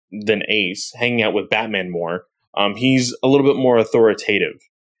Ace, hanging out with Batman more, he's a little bit more authoritative.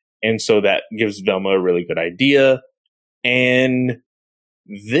 And so that gives Velma a really good idea. And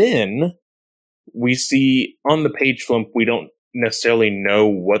then we see on the page flip, we don't necessarily know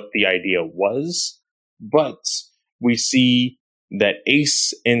what the idea was, but we see that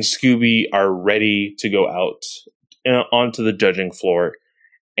Ace and Scooby are ready to go out onto the judging floor.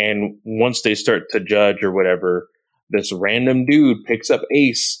 And once they start to judge or whatever, this random dude picks up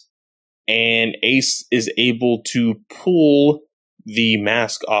Ace, and Ace is able to pull the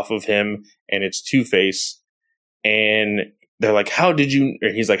mask off of him, and it's Two-Face. And they're like,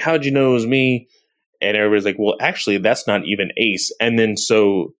 he's like, how'd you know it was me? And everybody's like, well, actually, that's not even Ace. And then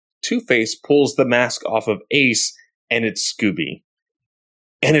so Two-Face pulls the mask off of Ace, and it's Scooby.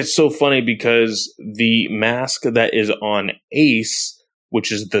 And it's so funny because the mask that is on Ace,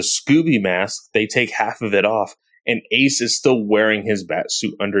 which is the Scooby mask, they take half of it off, and Ace is still wearing his bat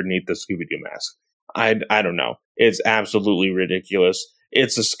suit underneath the Scooby-Doo mask. I don't know. It's absolutely ridiculous.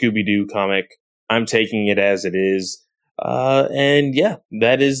 It's a Scooby-Doo comic. I'm taking it as it is. And yeah,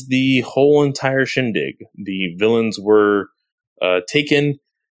 that is the whole entire shindig. The villains were taken.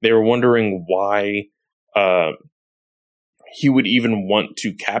 They were wondering why he would even want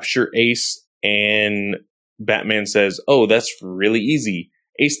to capture Ace, and Batman says, oh, that's really easy.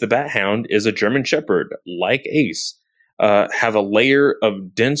 Ace the Bat Hound is a German Shepherd, like Ace. Have a layer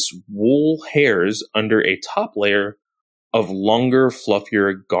of dense wool hairs under a top layer of longer,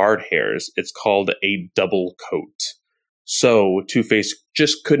 fluffier guard hairs. It's called a double coat. So Two-Face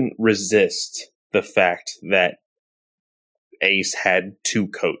just couldn't resist the fact that Ace had two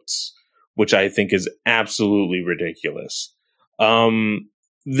coats, which I think is absolutely ridiculous.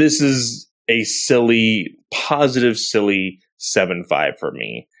 This is a silly, positive, silly 7.5 for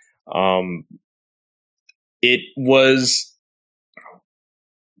me. It was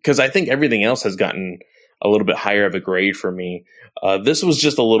because I think everything else has gotten a little bit higher of a grade for me. This was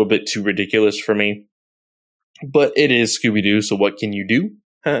just a little bit too ridiculous for me, but it is Scooby-Doo, so what can you do?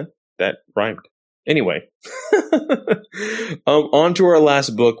 That rhymed. Anyway, on to our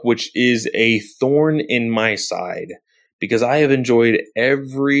last book, which is A Thorn in My Side, because I have enjoyed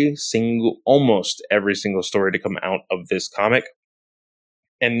almost every single story to come out of this comic.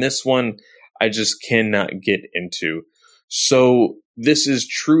 And this one, I just cannot get into. So this is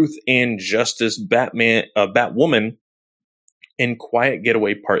Truth and Justice Batwoman in Quiet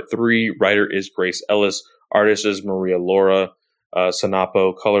Getaway Part 3. Writer is Grace Ellis. Artist is Maria Laura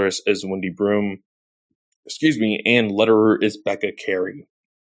Sanapo. Colorist is Wendy Broom. And letterer is Becca Carey.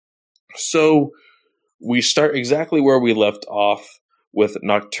 So we start exactly where we left off with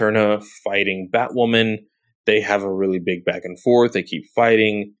Nocturna fighting Batwoman. They have a really big back and forth. They keep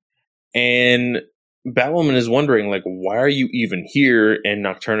fighting. And Batwoman is wondering, like, why are you even here? And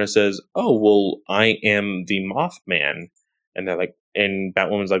Nocturna says, oh, well, I am the Mothman. And they're like, and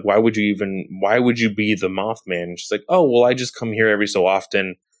Batwoman's like, why would you be the Mothman? And she's like, oh, well, I just come here every so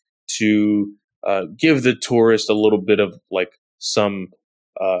often to give the tourist a little bit of like some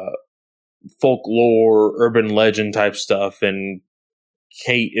folklore, urban legend type stuff. And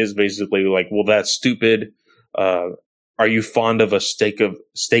Kate is basically like, well, that's stupid. Are you fond of a stake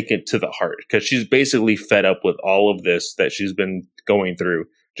it to the heart? Because she's basically fed up with all of this that she's been going through,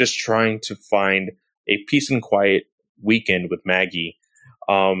 just trying to find a peace and quiet weekend with Maggie,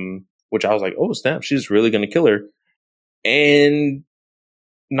 which I was like, oh snap, she's really going to kill her. And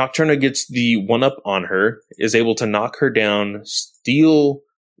Nocturna gets the one up on her, is able to knock her down, steal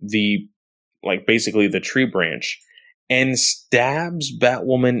basically the tree branch, and stabs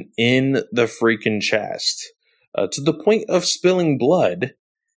Batwoman in the freaking chest. To the point of spilling blood,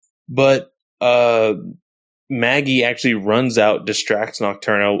 but Maggie actually runs out, distracts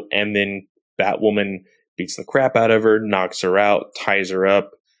Nocturna, and then Batwoman beats the crap out of her, knocks her out, ties her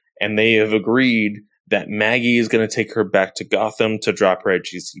up, and they have agreed that Maggie is going to take her back to Gotham to drop her at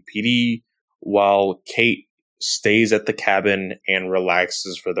GCPD, while Kate stays at the cabin and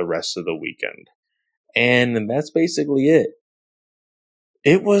relaxes for the rest of the weekend. And that's basically it.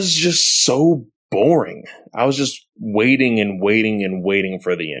 It was just so boring. I was just waiting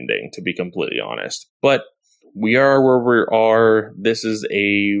for the ending, to be completely honest. But we are where we are. This is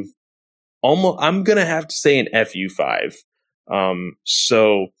I'm gonna have to say an FU5.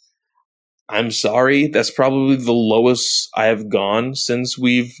 So I'm sorry. That's probably the lowest I have gone since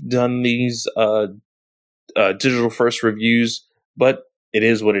we've done these digital first reviews. But it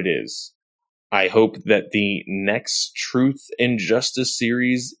is what it is. I hope that the next Truth and Justice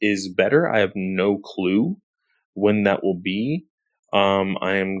series is better. I have no clue when that will be.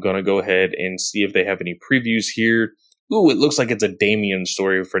 I am going to go ahead and see if they have any previews here. Ooh, it looks like it's a Damian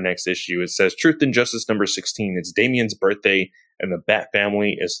story for next issue. It says Truth and Justice number 16. It's Damian's birthday, and the Bat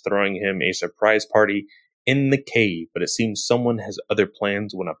family is throwing him a surprise party. in the cave, but it seems someone has other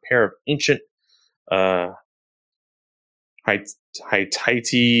plans when a pair of ancient Hittite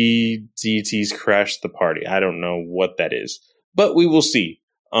deities crash the party. I don't know what that is, but we will see.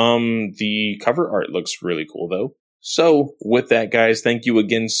 The cover art looks really cool, though. So, with that, guys, thank you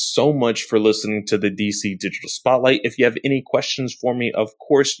again so much for listening to the DC Digital Spotlight. If you have any questions for me, of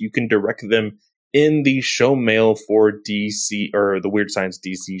course, you can direct them in the show mail for DC, or the Weird Science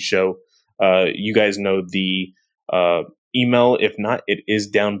DC show. You guys know the email. If not, it is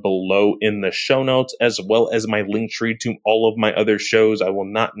down below in the show notes, as well as my link tree to all of my other shows. I will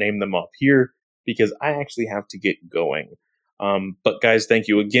not name them off here because I actually have to get going. But guys, thank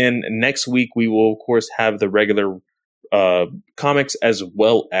you again. Next week, we will, of course, have the regular comics as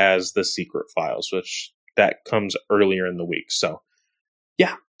well as the secret files, which that comes earlier in the week. So,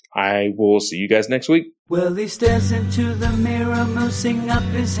 yeah, I will see you guys next week. Well, he stares into the mirror, moosing up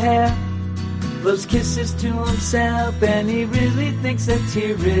his hair, blows kisses to himself, and he really thinks a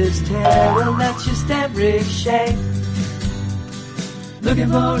tear is tear. Well, that's just Eric Shea, looking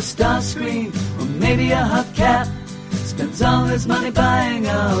for a star screen or maybe a hubcap. Spends all his money buying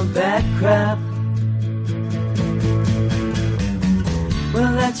all that crap.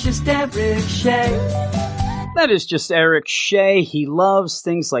 Well, that's just Eric Shea. That is just Eric Shea. He loves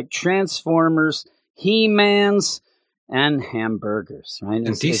things like Transformers, He-Mans, and hamburgers, right?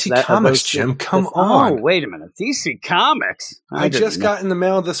 And DC Comics, Jim, come on. Oh, wait a minute. DC Comics? I just got in the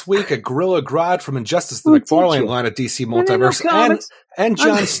mail this week a Gorilla Grodd from Injustice, the McFarlane line of DC Multiverse, and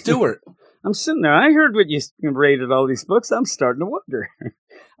John Stewart. I'm sitting there. I heard what you rated all these books. I'm starting to wonder.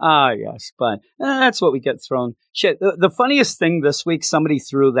 Yes, but that's what we get thrown. Shit. The funniest thing this week, somebody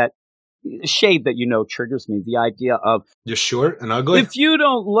threw that shade that triggers me. The idea of you're short and ugly. If you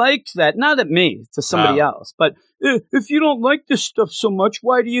don't like that, not at me, to somebody else, but if you don't like this stuff so much,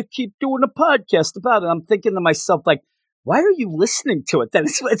 why do you keep doing a podcast about it? I'm thinking to myself, like, why are you listening to it? Then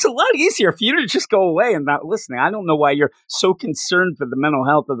it's a lot easier for you to just go away and not listening. I don't know why you're so concerned for the mental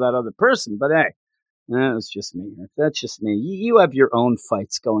health of that other person, but hey. That's just me. That's just me. You have your own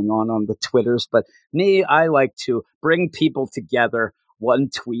fights going on the Twitters, but me, I like to bring people together one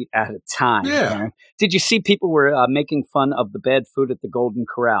tweet at a time. Yeah. Right? Did you see people were making fun of the bad food at the Golden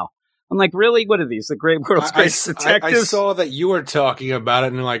Corral? I'm like, really? What are these? The Great World's Greatest Detectives? I saw that you were talking about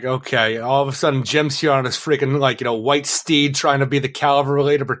it, and like, okay, all of a sudden Jim's here on his freaking, white steed trying to be the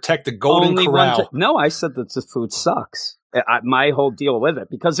cavalry to protect the Golden Corral. No, I said that the food sucks. My whole deal with it,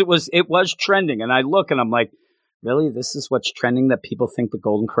 because it was trending, and I look and I'm like, really, this is what's trending, that people think the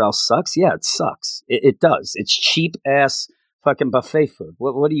Golden Corral sucks? Yeah, it sucks. It does. It's cheap ass fucking buffet food.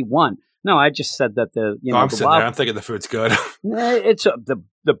 What do you want? No, I just said that I'm sitting there. I'm thinking the food's good. It's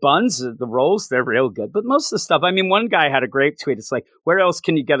the buns, the rolls, they're real good, but most of the stuff. I mean, one guy had a great tweet. It's like, where else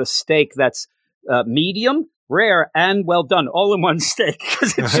can you get a steak that's medium, rare, and well done, all in one steak?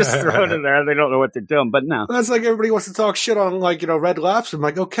 Because it's just thrown in there. They don't know what they're doing. But no, that's like everybody wants to talk shit on Red Lobster. I'm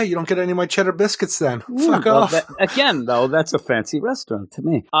like, okay, you don't get any of my cheddar biscuits then. Fuck off. Again, though, that's a fancy restaurant to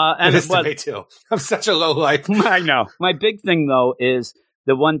me. And it is to me too. I'm such a low life. I know. My big thing though is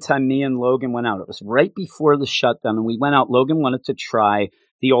the one time me and Logan went out. It was right before the shutdown, and we went out. Logan wanted to try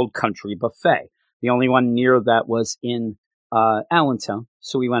the Old Country Buffet. The only one near that was in Allentown.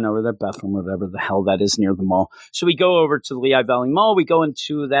 So we went over there, Bethlehem, whatever the hell that is near the mall. So we go over to the Lehigh Valley Mall. We go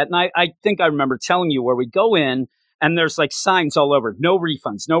into that. And I think I remember telling you where we go in, and there's like signs all over. No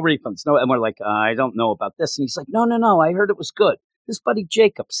refunds, no refunds. No. And we're like, I don't know about this. And he's like, no. I heard it was good. His buddy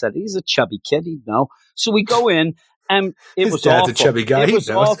Jacob said he's a chubby kid. He'd know. So we go in, and it was awful. A chubby guy. It was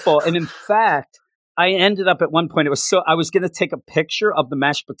awful. And in fact, I ended up at one point, I was going to take a picture of the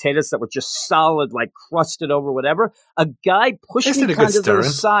mashed potatoes that were just solid, like crusted over whatever. A guy pushed me kind of to the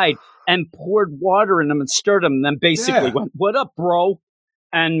side and poured water in them and stirred them, and then basically went, "What up, bro?"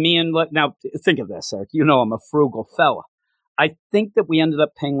 And now think of this, Eric. I'm a frugal fella. I think that we ended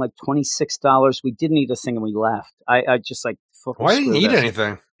up paying like $26. We didn't eat a thing and we left. I just like, fucking why didn't you eat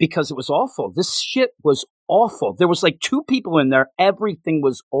anything? Because it was awful. This shit was awful. There was like 2 people in there. Everything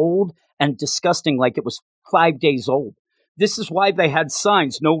was old and disgusting, like it was 5 days old. This is why they had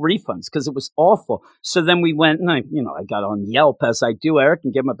signs, no refunds, because it was awful. So then we went, and I got on Yelp, as I do, Eric,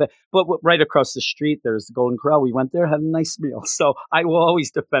 and give them a bit. But right across the street, there's the Golden Corral. We went there, had a nice meal. So I will always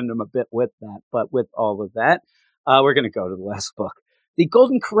defend them a bit with that. But with all of that, we're going to go to the last book. The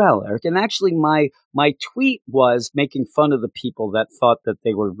Golden Corral, Eric. And actually, my tweet was making fun of the people that thought that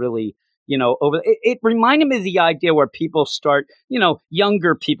they were really, over. It reminded me of the idea where people start,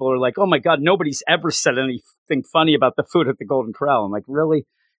 younger people are like, oh my God, nobody's ever said anything funny about the food at the Golden Corral. I'm like, really?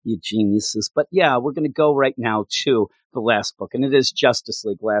 You geniuses. But yeah, we're going to go right now to the last book, and it is Justice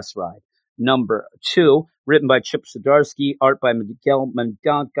League Last Ride. #2, written by Chip Zdarsky, art by Miguel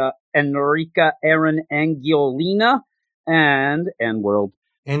Mendonca, Enrica Aaron Angiolina, and World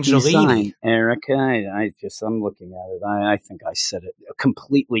Angelini. Design. Eric, I'm looking at it. I think I said it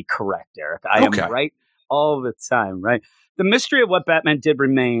completely correct, Eric. I Okay. am right all the time, right? The mystery of what Batman did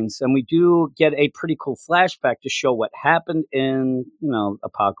remains, and we do get a pretty cool flashback to show what happened in,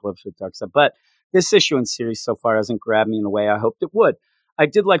 Apocalypse with Darkseid. But this issue and series so far hasn't grabbed me in a way I hoped it would. I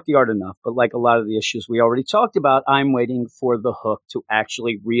did like the art enough, but like a lot of the issues we already talked about, I'm waiting for the hook to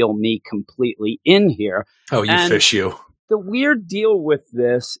actually reel me completely in here. Oh, you And fish you. the weird deal with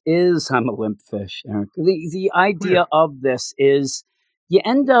this is I'm a limp fish, Eric. The idea of this is you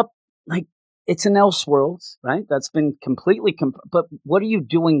end up like it's an Elseworlds, right? That's been completely but what are you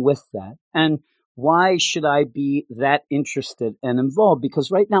doing with that? And why should I be that interested and involved? Because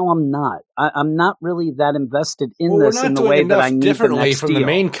right now I'm not. I'm not really that invested in Well, this we're not in the doing way that enough I need the differently next from the deal.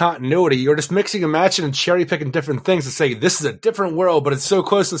 main continuity. You're just mixing and matching and cherry picking different things to say this is a different world, but it's so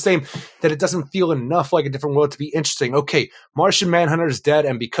close to the same that it doesn't feel enough like a different world to be interesting. Okay, Martian Manhunter is dead,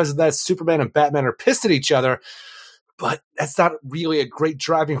 and because of that, Superman and Batman are pissed at each other. But that's not really a great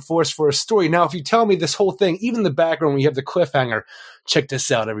driving force for a story. Now, if you tell me this whole thing, even the background, when you have the cliffhanger, check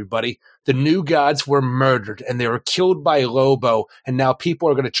this out, everybody. The New Gods were murdered, and they were killed by Lobo, and now people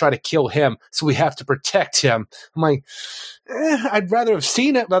are going to try to kill him, so we have to protect him. I'm like, I'd rather have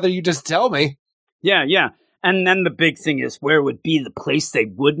seen it, rather you just tell me. Yeah. And then the big thing is where would be the place they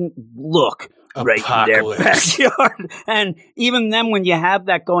wouldn't look? Right in their Apocalypse. backyard. And even then, when you have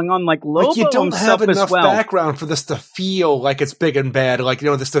that going on, like Lobo Like, you don't himself have as enough well. background for this to feel like it's big and bad. Like,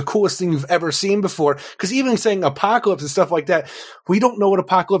 this is the coolest thing you've ever seen before. Because even saying Apocalypse and stuff like that, we don't know what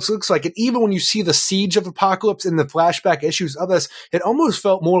Apocalypse looks like. And even when you see the siege of Apocalypse in the flashback issues of this, it almost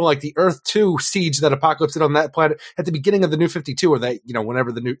felt more like the Earth 2 siege that Apocalypse did on that planet at the beginning of the New 52, or that,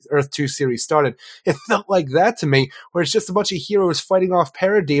 whenever the new Earth 2 series started. It felt like that to me, where it's just a bunch of heroes fighting off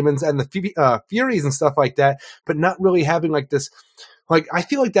parademons and the Furies and stuff like that, but not really having like this. Like, I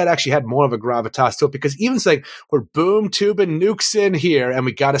feel like that actually had more of a gravitas to it, because even saying we're boom tubing nukes in here and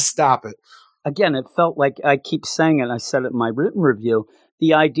we got to stop it. Again, it felt like, I keep saying it, I said it in my written review,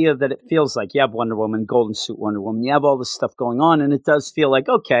 the idea that it feels like you have Wonder Woman, Golden Suit Wonder Woman, you have all this stuff going on, and it does feel like,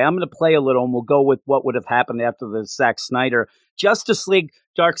 okay, I'm going to play a little and we'll go with what would have happened after the Zack Snyder Justice League.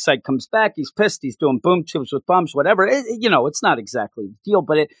 Darkseid comes back, he's pissed, he's doing boom tubes with bombs, whatever. It's not exactly the deal,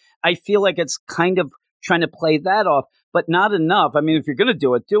 but I feel like it's kind of trying to play that off, but not enough. I mean, if you're going to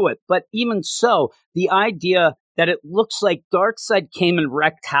do it, do it. But even so, the idea that it looks like Darkseid came and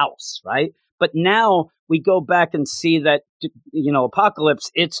wrecked house, right? But now we go back and see that,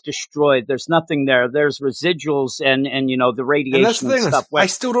 Apocalypse, it's destroyed. There's nothing there. There's residuals and the radiation And that's the thing. stuff. I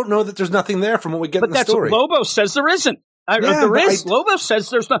still don't know that there's nothing there from what we get But in the that's story. what Lobo says there isn't. Yeah, there but is. Lobo says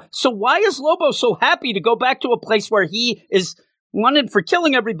there's not. So why is Lobo so happy to go back to a place where he is wanted for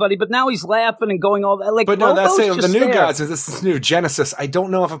killing everybody, but now he's laughing and going all that? Like, But no, Lobo's that's saying the just New there. Gods, this is new Genesis. I don't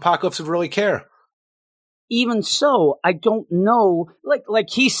know if Apocalypse would really care. Even so, I don't know. Like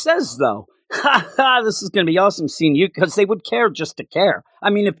he says though, this is going to be awesome seeing you, because they would care just to care.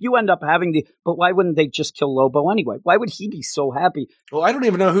 I mean, if you end up having but why wouldn't they just kill Lobo anyway? Why would he be so happy? Well, I don't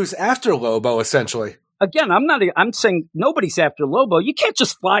even know who's after Lobo, essentially. Again, I'm saying nobody's after Lobo. You can't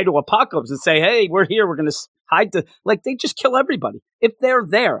just fly to Apocalypse and say, hey, we're here. We're going to hide they just kill everybody. If they're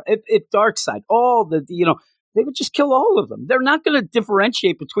there, if Darkseid, all they would just kill all of them. They're not going to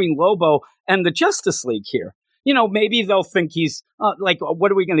differentiate between Lobo and the Justice League here. Maybe they'll think he's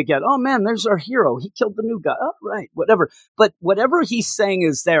what are we going to get? Oh man, there's our hero. He killed the new guy. Oh, right, whatever. But whatever he's saying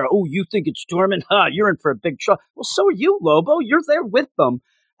is there. Oh, you think it's Dorman? You're in for a big trouble. Well, so are you, Lobo. You're there with them.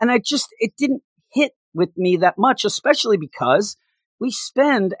 And it didn't hit with me that much, especially because we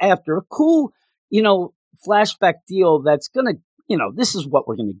spend after a cool, flashback deal that's going to, this is what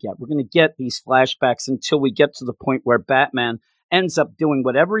we're going to get. We're going to get these flashbacks until we get to the point where Batman ends up doing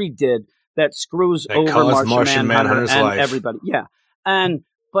whatever he did that screws That over caused Martian Manhunter Manhunter's and life. everybody. Yeah.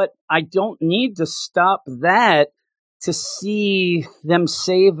 But I don't need to stop that to see them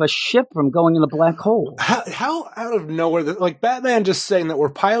save a ship from going in a black hole. How out of nowhere, Batman just saying that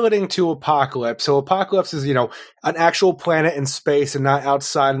we're piloting to Apocalypse. So Apocalypse is, an actual planet in space and not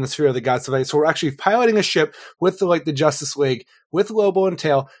outside in the sphere of the gods. So we're actually piloting a ship with the Justice League, with Lobo and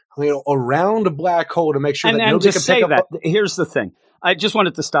Tail, around a black hole to make sure that And nobody to can say pick up. that, here's the thing. I just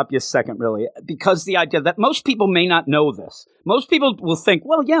wanted to stop you a second, really, because the idea that most people may not know this. Most people will think,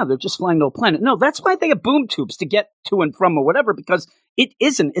 well, yeah, they're just flying to a planet. No, that's why they have boom tubes to get to and from or whatever, because it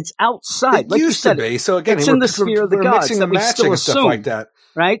isn't. It's outside. It like used you said, to be. So again, it's in the sphere of the we're gods mixing that and we matching still and stuff assume, like that.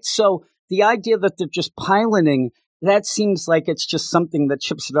 right? So the idea that they're just piloting that seems like it's just something that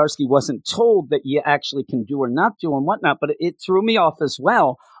Chip Zdarsky wasn't told that you actually can do or not do and whatnot. But it threw me off as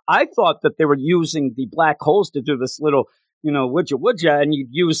well. I thought that they were using the black holes to do this little, would ya, and you'd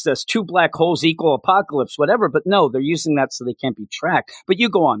use this 2 black holes equal apocalypse, whatever. But no, they're using that so they can't be tracked. But you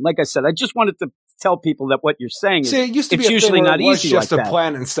go on. Like I said, I just wanted to tell people that what you're saying See, it used to it's be a usually thing where not it was easy just like a that.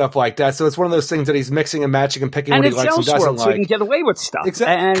 planet and stuff like that. So it's one of those things that he's mixing and matching and picking And what he it's likes and doesn't Elseworld, so he can like. get away with stuff.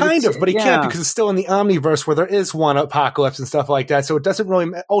 And Kind of, but he yeah. can't because it's still in the Omniverse where there is one apocalypse and stuff like that. So it doesn't really,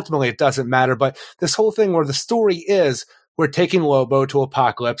 ultimately, it doesn't matter. But this whole thing where the story is, we're taking Lobo to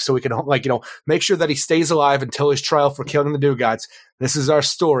Apocalypse so we can, make sure that he stays alive until his trial for killing the Dugats. This is our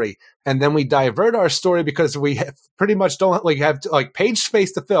story. And then we divert our story because we pretty much don't have page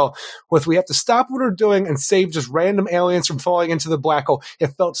space to fill with. We have to stop what we're doing and save just random aliens from falling into the black hole. It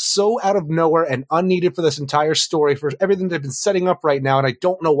felt so out of nowhere and unneeded for this entire story, for everything they've been setting up right now. And I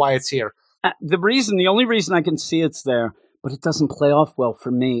don't know why it's here. The only reason I can see it's there, but it doesn't play off well for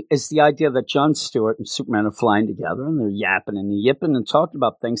me, is the idea that Jon Stewart and Superman are flying together and they're yapping and yipping and talking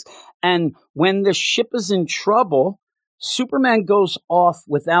about things. And when the ship is in trouble, Superman goes off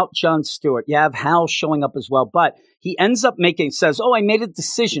without Jon Stewart. You have Hal showing up as well, but he ends up says, I made a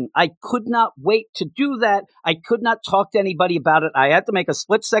decision. I could not wait to do that. I could not talk to anybody about it. I had to make a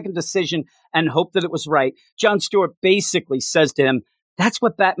split-second decision and hope that it was right. Jon Stewart basically says to him, that's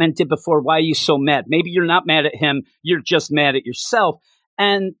what Batman did before. Why are you so mad? Maybe you're not mad at him. You're just mad at yourself.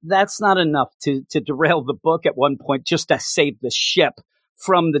 And that's not enough to derail the book at one point just to save the ship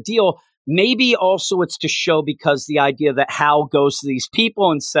from the deal. Maybe also it's to show because the idea that Hal goes to these people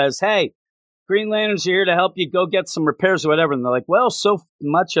and says, hey, Green Lanterns are here to help you go get some repairs or whatever. And they're like, well, so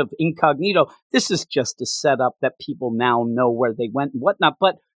much of incognito. This is just a setup that people now know where they went and whatnot.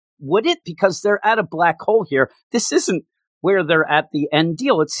 But would it? Because they're at a black hole here. This isn't where they're at the end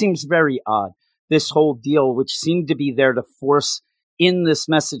deal. It seems very odd, this whole deal, which seemed to be there to force in this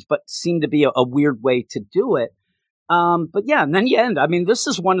message, but seemed to be a weird way to do it. But yeah, and then you end. I mean, this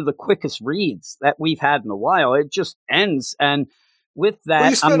is one of the quickest reads that we've had in a while. It just ends. And with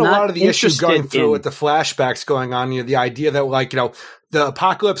that, you spent I'm a not lot of the issue going through in, with the flashbacks going on. The idea that the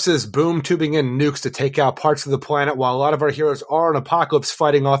apocalypse is boom tubing in nukes to take out parts of the planet, while a lot of our heroes are in Apocalypse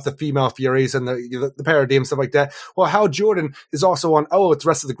fighting off the female Furies and the Paradigm, stuff like that. Well, Hal Jordan is also on Oa with the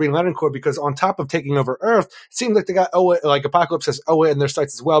rest of the Green Lantern Corps, because on top of taking over Earth, it seems like they got Oa, Apocalypse has Oa in their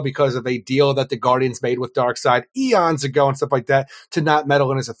sights as well because of a deal that the Guardians made with Darkseid eons ago and stuff like that to not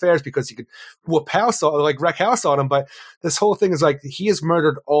meddle in his affairs because he could whoop house on, wreck house on him. But this whole thing is he has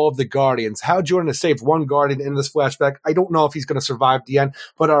murdered all of the Guardians. Hal Jordan has saved one Guardian in this flashback. I don't know if he's going to survive the end,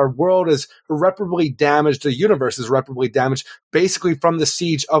 but our world is irreparably damaged. The universe is irreparably damaged, basically from the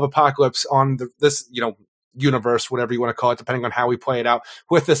siege of Apocalypse on this universe, whatever you want to call it, depending on how we play it out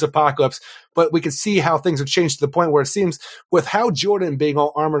with this apocalypse. But we can see how things have changed to the point where it seems with Hal Jordan being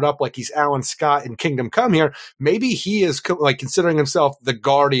all armored up like he's Alan Scott in Kingdom Come here, maybe he is considering himself the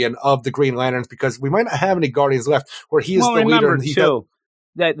guardian of the Green Lanterns, because we might not have any Guardians left where he is the leader. And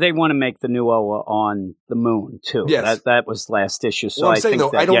that they want to make the new Oa on the moon too. Yes. That was last issue. So well, I'm I saying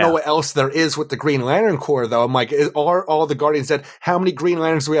think though, I don't know what else there is with the Green Lantern Corps though. I'm like, are all the Guardians dead? How many Green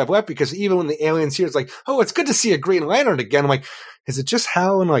Lanterns do we have left? Because even when the aliens here, it's like, oh, it's good to see a Green Lantern again. I'm like, is it just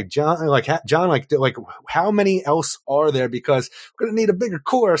Hal and John? How many else are there? Because we're going to need a bigger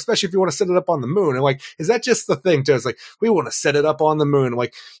core, especially if you want to set it up on the moon. And is that just the thing too? It's we want to set it up on the moon.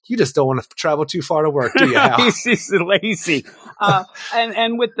 You just don't want to travel too far to work, do you, Hal? He's lazy.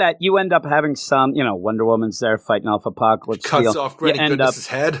 And with that, you end up having some, Wonder Woman's there fighting off Apocalypse. Cuts off Granny Goodness's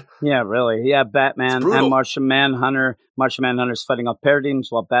head. Yeah, really. Yeah, Batman and Martian Manhunter. Martian Manhunter's fighting off Paradigms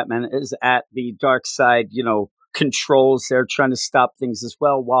while Batman is at the dark side, controls. They're trying to stop things as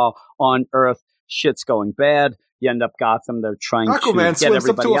well, while on Earth, shit's going bad. You end up Gotham. They're trying Aquaman to get everybody out of that. Aquaman swims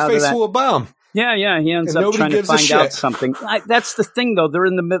up to a face full of bomb. Yeah, he ends up trying to find out something. That's the thing, though. They're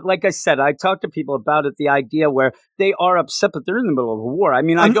in the middle. Like I said, I talked to people about it, the idea where they are upset, but they're in the middle of a war. I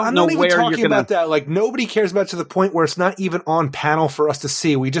mean, I don't know where you're going to... I'm not even talking about that. Nobody cares about it to the point where it's not even on panel for us to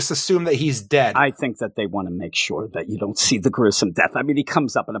see. We just assume that he's dead. I think that they want to make sure that you don't see the gruesome death. I mean, he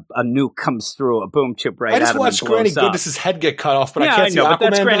comes up and a nuke comes through, a boom tube right at him. I just watched Granny Goodness's head get cut off, but I can't see Aquaman but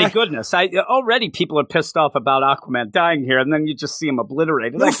that's Granny die. Goodness. Already people are pissed off about Aquaman dying here, and then you just see him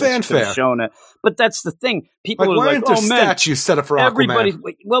obliterated. No fanfare. Shown it. But that's the thing. People are why like, aren't there oh, man, statues set up for everybody.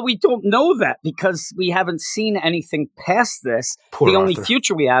 Aquaman? Well, we don't know that because we haven't seen anything past this. Poor the only Arthur.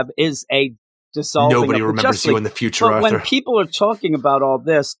 future we have is a dissolving Nobody of the remembers Justice you League. in the future, but Arthur. when people are talking about all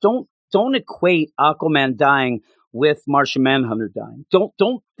this, don't equate Aquaman dying with Martian Manhunter dying.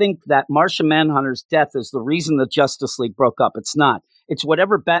 Don't think that Martian Manhunter's death is the reason the Justice League broke up. It's not. It's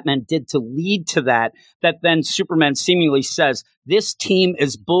whatever Batman did to lead to that then Superman seemingly says, this team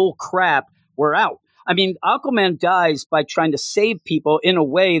is bull crap, we're out. I mean, Aquaman dies by trying to save people in a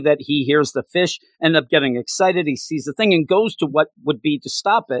way that he hears the fish, end up getting excited, he sees the thing and goes to what would be to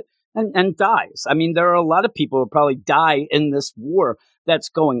stop it and dies. I mean, there are a lot of people who probably die in this war that's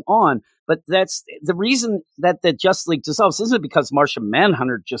going on, but that's the reason that the Justice League dissolves isn't because Martian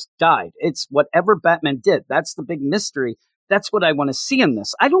Manhunter just died. It's whatever Batman did. That's the big mystery. That's what I want to see in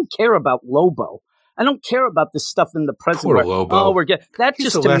this. I don't care about Lobo. I don't care about the stuff in the present. Poor Lobo. Oh, we're getting that. He's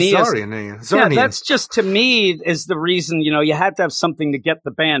just the to last me Zarnian. that's just to me is the reason. You had to have something to get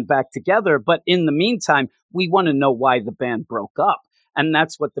the band back together. But in the meantime, we want to know why the band broke up, and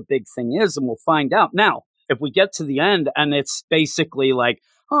that's what the big thing is, and we'll find out. Now, if we get to the end and it's basically like,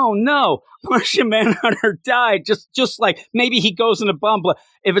 oh no, Martian Manhunter died, just like maybe he goes in a bomb.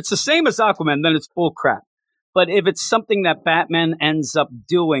 If it's the same as Aquaman, then it's bull crap. But if it's something that Batman ends up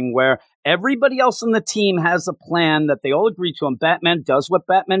doing where everybody else on the team has a plan that they all agree to and Batman does what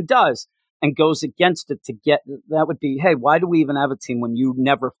Batman does and goes against it to get, that would be, hey, why do we even have a team when you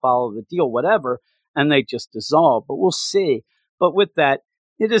never follow the deal, whatever, and they just dissolve. But we'll see. But with that,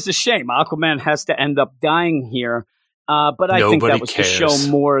 it is a shame. Aquaman has to end up dying here. But I think that was to show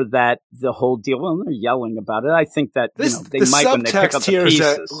more that the whole deal. Well, they're yelling about it. I think that they might when they pick up the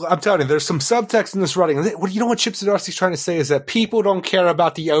pieces. I'm telling you, there's some subtext in this writing. You know what Chip Zdarsky's trying to say is that people don't care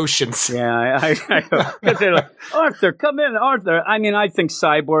about the oceans. Yeah, because they're like, Arthur, come in, Arthur. I mean, I think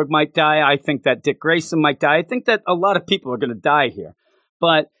Cyborg might die. I think that Dick Grayson might die. I think that a lot of people are going to die here.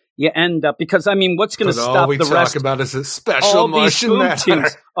 But you end up, because I mean, what's going to stop the rest? All we talk about is a special Martian Manhunter.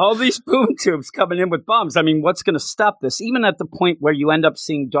 All these boom tubes coming in with bombs. I mean, what's going to stop this? Even at the point where you end up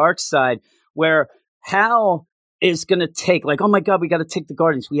seeing Darkseid, where Hal is going to take, like, oh my God, we got to take the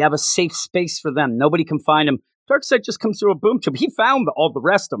Guardians. We have a safe space for them. Nobody can find him. Darkseid just comes through a boom tube. He found all the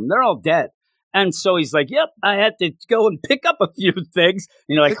rest of them. They're all dead. And so he's like, yep, I had to go and pick up a few things.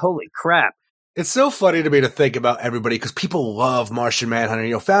 And you're like, holy crap. It's so funny to me to think about everybody because people love Martian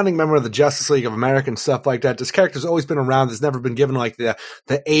Manhunter. Founding member of the Justice League of America and stuff like that. This character's always been around. Has never been given like the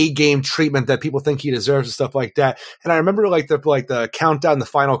A-game treatment that people think he deserves and stuff like that. And I remember like the countdown, the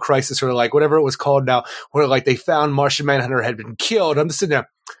final crisis, or like whatever it was called now, where like they found Martian Manhunter had been killed. I'm just sitting there.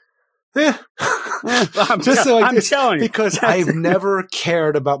 I'm telling you, because I've never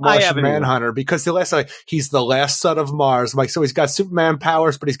cared about Martian Manhunter because he's the last son of Mars. Like, so he's got Superman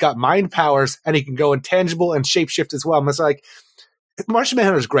powers, but he's got mind powers, and he can go intangible and shapeshift as well. I'm just like, Martian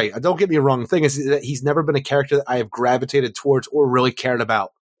Manhunter is great. Don't get me wrong. The thing is that he's never been a character that I have gravitated towards or really cared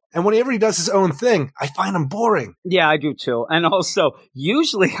about. And whenever he does his own thing, I find him boring. Yeah, I do too. And also,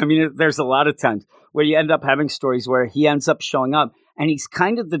 usually, I mean, there's a lot of times where you end up having stories where he ends up showing up and he's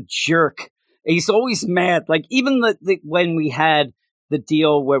kind of the jerk. He's always mad. Like even when we had the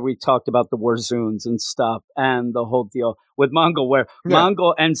deal where we talked about the Warzoons and stuff and the whole deal with Mongol, where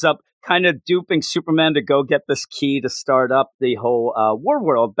Mongol ends up kind of duping Superman to go get this key to start up the whole war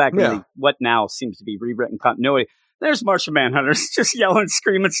world back in what now seems to be rewritten continuity. There's Martian Manhunter just yelling,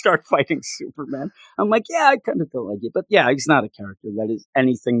 screaming, start fighting Superman. I'm like, yeah, I kind of feel like it. But yeah, he's not a character that is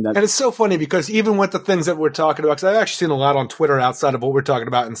anything that... And it's so funny because even with the things that we're talking about, because I've actually seen a lot on Twitter outside of what we're talking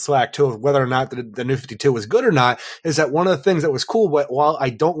about in Slack too, of whether or not the New 52 was good or not, is that one of the things that was cool, but while I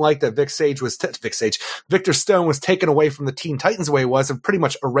don't like that Victor Stone was taken away from the Teen Titans the way it was of pretty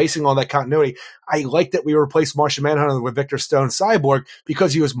much erasing all that continuity, I like that we replaced Martian Manhunter with Victor Stone Cyborg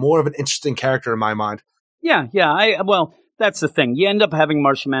because he was more of an interesting character in my mind. Yeah. Well, that's the thing. You end up having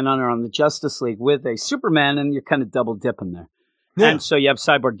Martian Manhunter on the Justice League with a Superman, and you're kind of double dipping there. Yeah. And so you have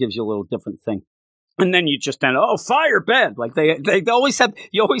Cyborg gives you a little different thing. And then you just end up, fire Ben. Like they always have,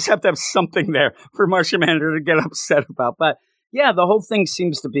 you always have to have something there for Martian Manhunter to get upset about. But yeah, the whole thing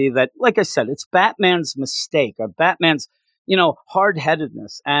seems to be that, like I said, it's Batman's mistake or Batman's,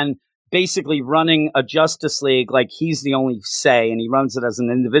 hard-headedness and basically running a Justice League like he's the only say, and he runs it as an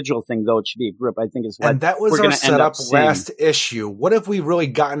individual thing, though it should be a group, I think is what. And that was our setup last issue. What have we really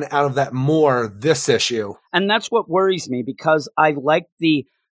gotten out of that more this issue? And that's what worries me because I like the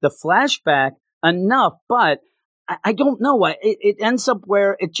flashback enough, but I don't know. It ends up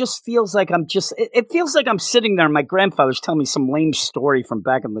where it just feels like it feels like I'm sitting there and my grandfather's telling me some lame story from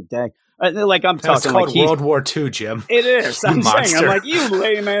back in the day. Like I'm talking called like World War II, Jim. It is. I'm saying, I'm like, you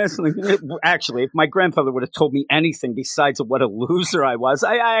lame ass. Actually, if my grandfather would have told me anything besides what a loser I was,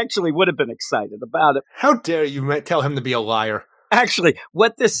 I actually would have been excited about it. How dare you tell him to be a liar? Actually,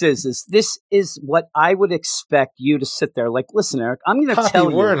 what this is what I would expect you to sit there like, listen, Eric, I'm going to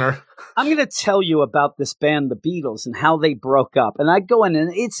tell you. I'm going to tell you about this band, the Beatles, and how they broke up. And I go in,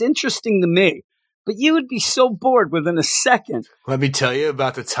 and it's interesting to me but you would be so bored within a second. Let me tell you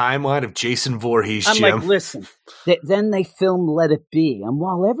about the timeline of Jason Voorhees, I'm Jim. like, listen. Then they filmed Let It Be, and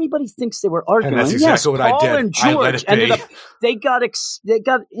while everybody thinks they were arguing, And that's exactly yes, what I Paul did. and I let George it ended be. up. They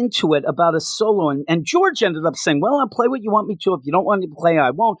got into it about a solo, and George ended up saying, "Well, I'll play what you want me to. If you don't want me to play,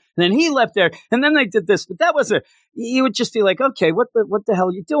 I won't." And then he left there, and then they did this, but that was you would just be like, "Okay, what the hell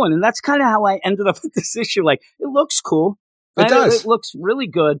are you doing?" And that's kind of how I ended up with this issue. Like, it looks cool. It does. It looks really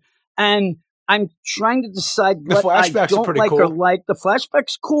good, and I'm trying to decide The what I flashbacks are don't pretty like cool. or like. The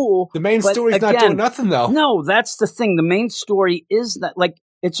flashback's cool. The main but story's not again, doing nothing, though. No, that's the thing. The main story is that, like,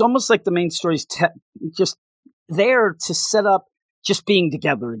 it's almost like the main story's just there to set up just being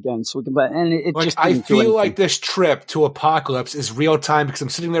together again. So we can, and it Like, just I didn't do feel anything. like this trip to Apocalypse is real time because I'm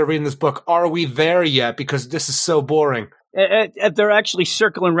sitting there reading this book. Are we there yet? Because this is so boring. They're actually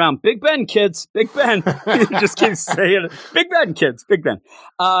circling around. Big Ben, kids. Big Ben. You just keep saying it. Big Ben, kids. Big Ben.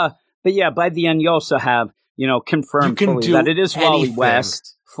 But yeah, by the end, you also have, confirmed You can fully do that it is Wally anything.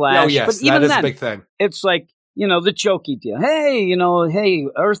 West, Flash. Oh, yes, but even that is then, a big thing. it's like, the jokey deal. Hey, hey,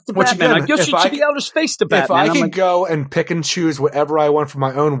 Earth to Once Batman. again, I guess if you I should be outer space to Batman. If I I'm could like, go and pick and choose whatever I want from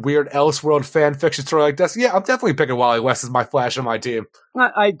my own weird Elseworld fan fiction story like this, yeah, I'm definitely picking Wally West as my Flash on my team.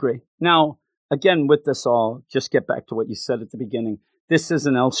 I agree. Now, again, with this all, just get back to what you said at the beginning. This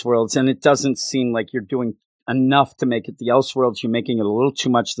isn't Elseworlds, and it doesn't seem like you're doing enough to make it the Elseworlds. You're making it a little too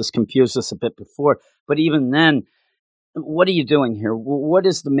much. This confused us a bit before. But even then, what are you doing here? What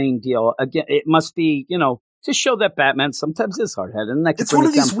is the main deal? Again, it must be, to show that Batman sometimes is hard-headed. And that can It's bring one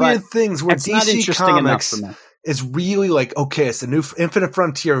of it down, these weird but things where it's not DC interesting enough Comics for me. is really like, okay, it's the new Infinite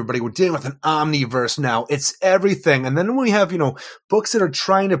Frontier, everybody. We're dealing with an omniverse now. It's everything. And then when we have, books that are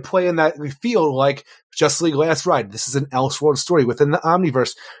trying to play in that field, like Justice League Last Ride. This is an Elseworld story within the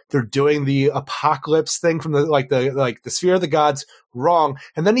omniverse. They're doing the Apocalypse thing from the Sphere of the Gods wrong.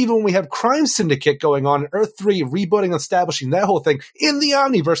 And then even when we have Crime Syndicate going on, Earth 3 rebooting and establishing that whole thing in the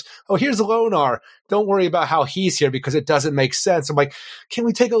omniverse. Oh, here's Lonar. Don't worry about how he's here because it doesn't make sense. I'm like, can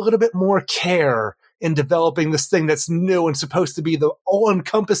we take a little bit more care in developing this thing that's new and supposed to be the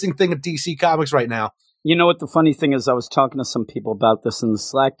all-encompassing thing of DC Comics right now? You know what the funny thing is? I was talking to some people about this in the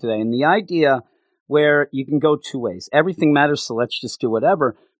Slack today, and the idea where you can go two ways. Everything matters, so let's just do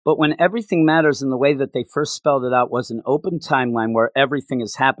whatever. But when everything matters in the way that they first spelled it out was an open timeline where everything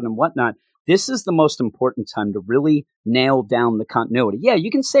has happened and whatnot, this is the most important time to really nail down the continuity. Yeah,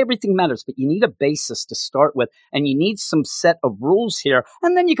 you can say everything matters, but you need a basis to start with, and you need some set of rules here,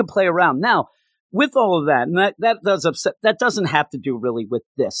 and then you can play around. Now, with all of that, and that doesn't have to do really with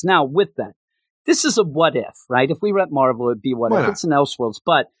this. Now, with that, this is a what if, right? If we were at Marvel, it'd be what if. It's an Elseworlds,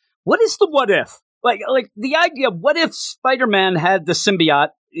 but what is the what if? Like the idea of what if Spider-Man had the symbiote,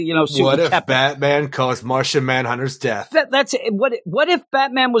 suit what if kept Batman caused Martian Manhunter's death? That's it. What if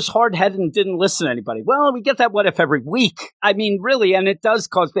Batman was hard-headed and didn't listen to anybody? Well, we get that what if every week. I mean, really, and it does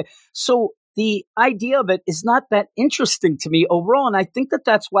cause. So the idea of it is not that interesting to me overall, and I think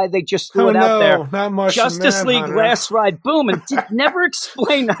that's why they just threw it out there. Not Martian Justice League Manhunter. Last Ride, boom, and never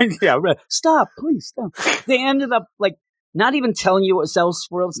explain. Yeah, stop, please stop. They ended up not even telling you it was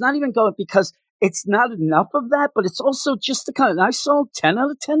Elseworlds, not even going because. It's not enough of that, but it's also just the kind of, I saw 10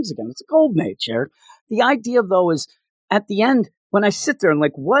 out of 10s again. It's a golden age, Jared. The idea, though, is at the end, when I sit there and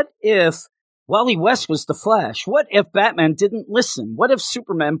what if Wally West was the Flash? What if Batman didn't listen? What if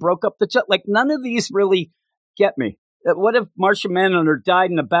Superman broke up the jet? None of these really get me. What if Martian Manhunter died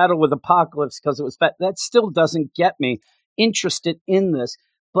in a battle with Apocalypse because it was that still doesn't get me interested in this,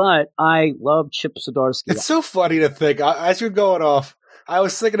 but I love Chip Zdarsky. It's so funny to think, as you're going off, I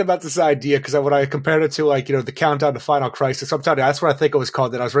was thinking about this idea because when I compared it to the Countdown to Final Crisis, I'm telling you, that's what I think it was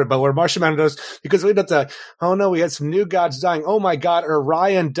called that I was reading, but where Martian Manhunter does, because we had oh no, we had some new gods dying. Oh my God,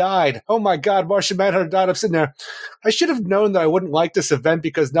 Orion died. Oh my God, Martian Manhunter died. I'm sitting there. I should have known that I wouldn't like this event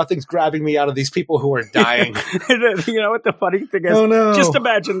because nothing's grabbing me out of these people who are dying. You know what the funny thing is? Oh no. Just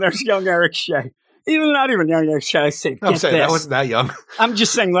imagine there's young Eric Shea. Not even young Eric Shea. I say, I'm get saying this. that wasn't that young. I'm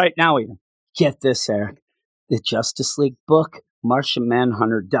just saying right now, even. Get this, Eric. The Justice League book, Martian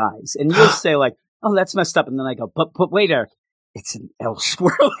Manhunter dies. And you'll say oh, that's messed up. And then I go, but wait, Eric, it's an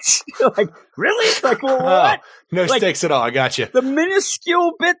Elseworlds. You're really? Well, what? Oh, no stakes at all. I got you. The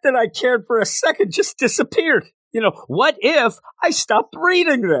minuscule bit that I cared for a second just disappeared. What if I stopped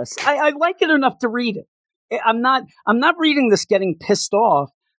reading this? I like it enough to read it. I'm not reading this getting pissed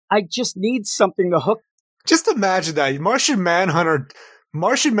off. I just need something to hook. Just imagine that. Martian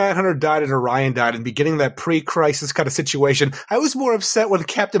Manhunter died and Orion died in the beginning of that pre-crisis kind of situation. I was more upset when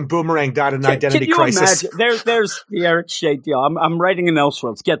Captain Boomerang died in Identity Can you Crisis. imagine? There's the Eric Shea deal. I'm writing an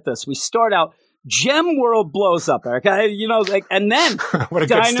Elseworlds. Get this. We start out Gem World blows up, Eric. And then What a good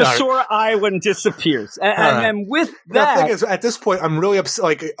start. Dinosaur Island disappears. And right. then with Now, the thing that, is, at this point, I'm really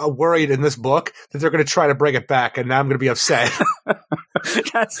worried in this book that they're going to try to bring it back, and now I'm going to be upset.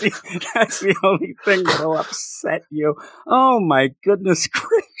 that's the only thing that'll upset you. Oh my goodness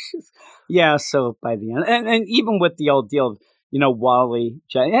gracious. Yeah, so by the end, and even with the old deal of, Wally,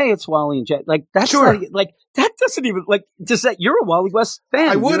 Jay, hey, it's Wally and Jay. Like, that's Sure. that doesn't even, you're a Wally West fan.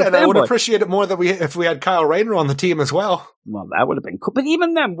 I would, You're a and I would fanboy. appreciate it more if we had Kyle Rayner on the team as well. Well, that would have been cool. But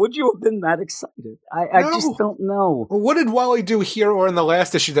even then, would you have been that excited? I No. just don't know. Well, what did Wally do here or in the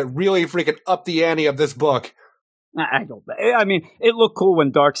last issue that really freaking upped the ante of this book? I don't know. I mean, it looked cool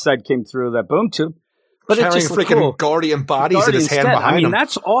when Darkseid came through that boom tube. But it Carrying just looked freaking cool. Guardian bodies in Guardian's his hand dead. behind him.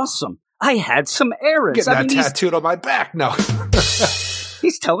 That's awesome. I had some errands. Getting that he's- tattooed on my back. No.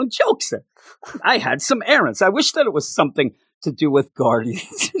 He's telling jokes there. I had some errands. I wish that it was something to do with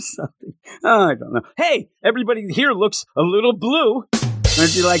Guardians or something. Oh, I don't know. Hey, everybody here looks a little blue.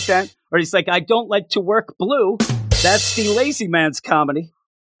 Don't you like that? Or he's like, I don't like to work blue. That's the lazy man's comedy.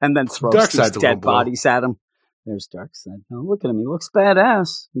 And then throws Darkseid's these a little dead blue. bodies at him. There's Darkseid. Oh, look at him. He looks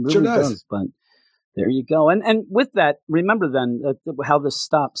badass. He really Sure does. But there you go. And with that, remember then how this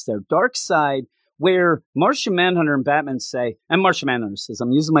stops there. Darkseid, where Martian Manhunter and Batman say, and Martian Manhunter says,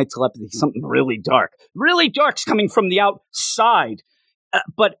 I'm using my telepathy, something really dark. Really dark's coming from the outside.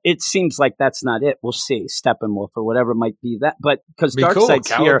 But it seems like that's not it. We'll see. Steppenwolf or whatever might be that. But because Be cool.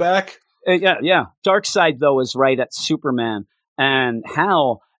 Darkseid's here. Back. Yeah. Darkseid, though, is right at Superman and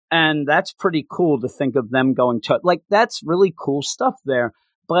Hal. And that's pretty cool to think of them going to, that's really cool stuff there.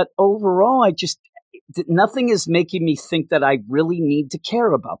 But overall, nothing is making me think that I really need to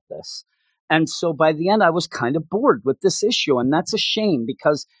care about this. And so by the end, I was kind of bored with this issue. And that's a shame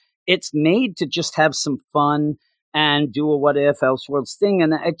because it's made to just have some fun and do a what if Elseworlds thing.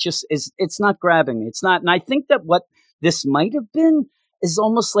 And it just it's not grabbing me. It's not. And I think that what this might have been is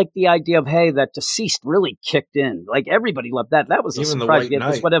almost like the idea of, hey, that Deceased really kicked in. Like everybody loved that. That was a Even the surprise. White Get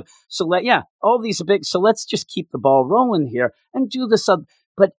this, Knight. whatever. So all these are big. So let's just keep the ball rolling here and do this.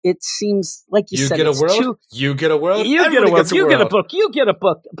 But it seems like you said, get a it's world. too, You get a world. you get a Everybody world. gets You get a world. book. You get a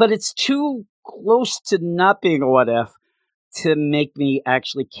book. But it's too close to not being a what if to make me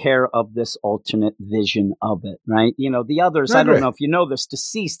actually care of this alternate vision of it, right? The others, I don't agree. know if you know this,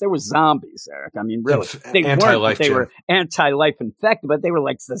 Deceased, there were zombies, Eric. I mean, really. They weren't, Anti-life but they gen. were anti-life infected, but they were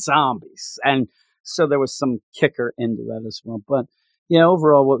like the zombies. And so there was some kicker into that as well. But yeah,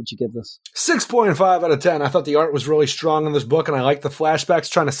 overall, what would you give this? 6.5 out of 10. I thought the art was really strong in this book, and I liked the flashbacks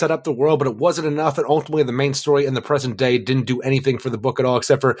trying to set up the world, but it wasn't enough. And ultimately, the main story in the present day didn't do anything for the book at all,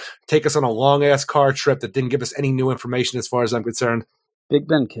 except for take us on a long-ass car trip that didn't give us any new information as far as I'm concerned. Big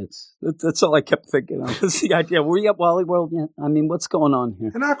Ben kids. That's all I kept thinking of. That's the idea. Were you at Wally World yet? I mean, what's going on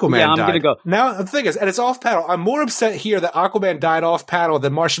here? And Aquaman Yeah, I'm died. gonna go. Now, the thing is, and it's off panel, I'm more upset here that Aquaman died off panel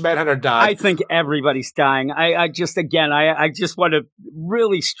than Martian Manhunter I died. think everybody's dying. I just want to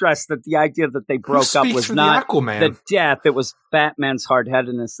really stress that the idea that they Who broke up speaks was for not the Aquaman? the death. It was Batman's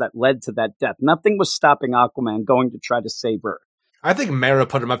hard-headedness that led to that death. Nothing was stopping Aquaman going to try to save Earth. I think Mara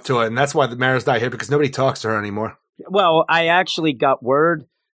put him up to it, and that's why the Mara's not here, because nobody talks to her anymore. Well, I actually got word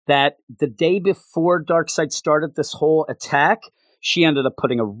that the day before Darkseid started this whole attack, she ended up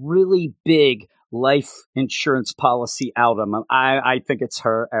putting a really big life insurance policy out on him. I think it's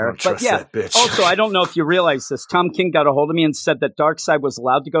her, Eric. Don't But trust yeah, that bitch. also, I don't know if you realize this. Tom King got a hold of me and said that Darkseid was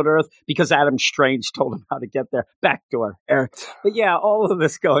allowed to go to Earth because Adam Strange told him how to get there. Backdoor, Eric. But yeah, all of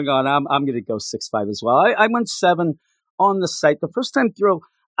this going on, I'm going to go 6.5 as well. I went 7 on the site. The first time through,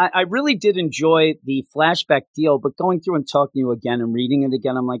 I really did enjoy the flashback deal, but going through and talking to you again and reading it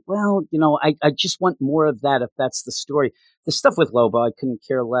again, I'm like, well, I just want more of that if that's the story. The stuff with Lobo, I couldn't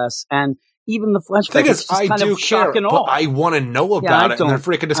care less. And even the The flashback thing is is, just I kind do of shock care, and but awe. I want to know about it, and they're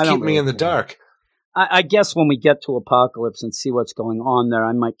freaking just I don't keep me really in the care. dark. I guess when we get to Apocalypse and see what's going on there,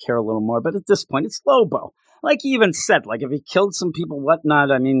 I might care a little more. But at this point, it's Lobo. Like he even said, like if he killed some people,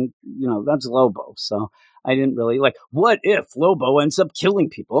 whatnot, I mean, that's Lobo. So I didn't really what if Lobo ends up killing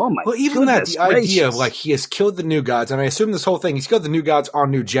people? Oh my Well, even that, goodness the idea of gracious. he has killed the New Gods, and I assume this whole thing, he's killed the New Gods on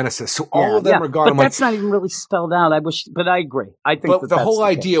New Genesis, so all of them are gone. But I'm that's not even really spelled out. But I agree. I think but that the that's whole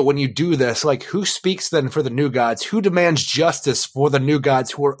case. idea when you do this, who speaks then for the New Gods? Who demands justice for the New Gods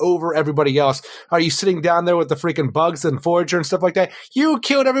who are over everybody else? Are you sitting down there with the freaking Bugs and Forager and stuff like that? You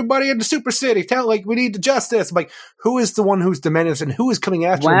killed everybody in the Super City. We need the justice. I'm like, who is the one who's demanding this, and who is coming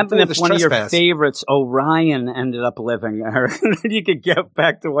after What him happened for if this one of your trespass? favorites, Orion, ended up living? And then you could get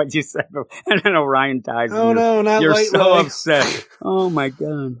back to what you said, and then Orion dies. Oh, and no, not you're lately. so upset. Oh my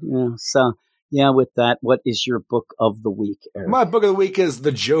god! Yeah. So yeah, with that, what is your book of the week, Eric? My book of the week is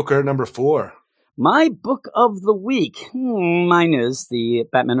The Joker, number 4. My book of the week, mine is the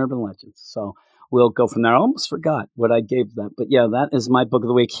Batman Urban Legends. So we'll go from there. I almost forgot what I gave that. But yeah, that is my book of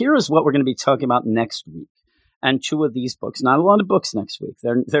the week. Here is what we're going to be talking about next week. And two of these books, not a lot of books next week.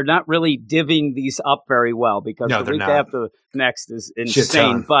 They're not really divvying these up very well because the week after next is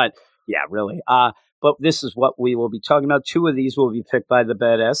insane. But yeah, really. But this is what we will be talking about. Two of these will be picked by the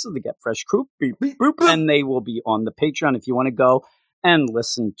badass of the Get Fresh crew, and they will be on the Patreon if you want to go and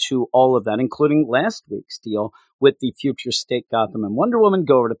listen to all of that, including last week's deal with the Future State Gotham and Wonder Woman.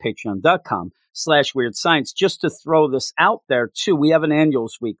 Go over to patreon.com/Weird Science. Just to throw this out there, too, we have an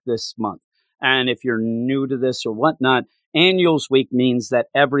Annuals Week this month. And if you're new to this or whatnot, Annuals Week means that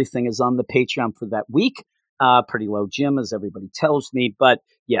everything is on the Patreon for that week. Pretty low Jim, as everybody tells me. But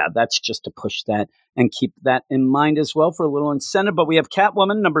yeah, that's just to push that and keep that in mind as well for a little incentive. But we have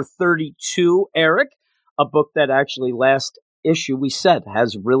Catwoman number 32, Eric, a book that actually last issue we said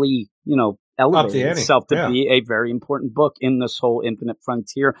has really, elevated itself to be a very important book in this whole Infinite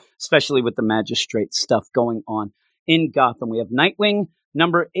Frontier, especially with the magistrate stuff going on in Gotham. We have Nightwing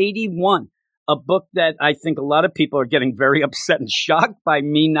number 81. A book that I think a lot of people are getting very upset and shocked by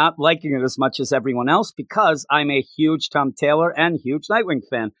me not liking it as much as everyone else because I'm a huge Tom Taylor and huge Nightwing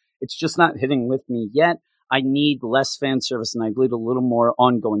fan. It's just not hitting with me yet. I need less fan service and I need a little more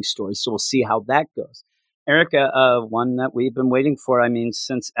ongoing story. So we'll see how that goes. Erica, one that we've been waiting for,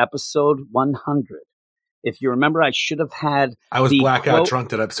 since episode 100. If you remember, I should have had. I was blackout drunk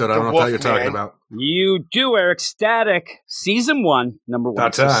that episode. I don't know what you're talking about. You do, Eric. Static, season 1, number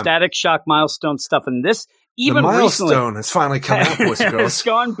 1. So Static Shock milestone stuff. And this, even the milestone recently, has finally come out, boys and girls. It's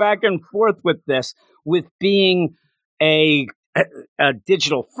gone back and forth with this, with being a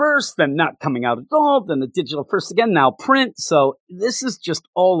digital first, then not coming out at all, then the digital first again, now print. So this is just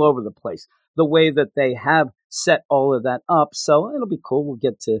all over the place, the way that they have set all of that up. So it'll be cool. We'll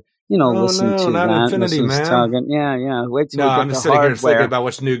get to listen to not that. Infinity, man. Talking. Yeah. Wait till we get I'm just the sitting hardware. here thinking about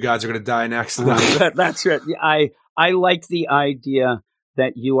which new gods are going to die next. That's right. I like the idea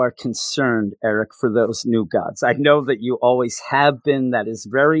that you are concerned, Eric, for those new gods. I know that you always have been. That is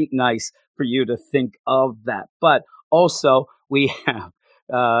very nice for you to think of that. But also, we have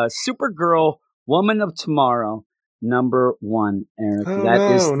Supergirl, Woman of Tomorrow, number 1, Eric.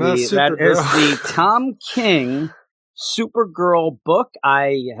 That is the Tom King Supergirl book.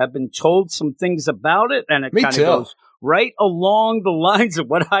 I have been told some things about it, and it kind of goes right along the lines of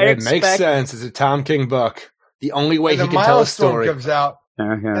what I expect. It makes sense. It's a Tom King book. The only way he can tell a story. Comes out.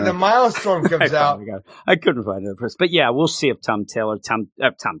 And the milestone comes out. I couldn't find it at first. But yeah, we'll see if Tom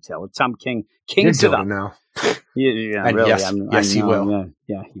King kings it up. Now. Yeah, and really. Yes, he will.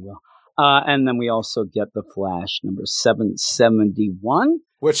 Yeah, he will. And then we also get The Flash, number 771.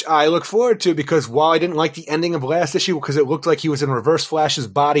 Which I look forward to because while I didn't like the ending of last issue because it looked like he was in Reverse Flash's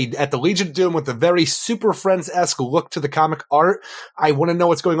body at the Legion of Doom with a very Super Friends-esque look to the comic art, I want to know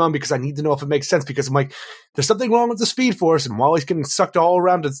what's going on because I need to know if it makes sense because I'm like, there's something wrong with the Speed Force and while he's getting sucked all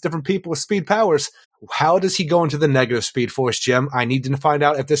around to different people with speed powers, how does he go into the negative Speed Force, Jim? I need to find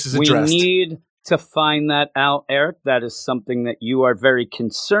out if this is addressed. We need to find that out, Eric. That is something that you are very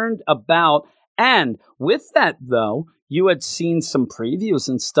concerned about. And with that, though, you had seen some previews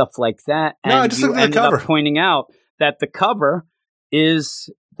and stuff like that, and you ended up pointing out that the cover is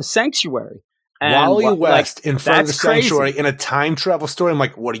the Sanctuary. And Wally West in front of the Sanctuary in a time travel story. I'm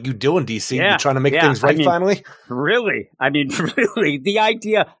like, what are you doing, DC? You're trying to make things right finally? Really? Really? The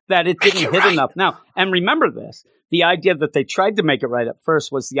idea that it didn't hit enough. Now, and remember this, the idea that they tried to make it right at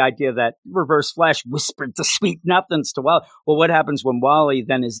first was the idea that Reverse Flash whispered the sweet nothings to Wally. Well, what happens when Wally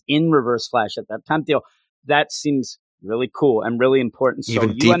then is in Reverse Flash at that time deal? That seems really cool and really important. So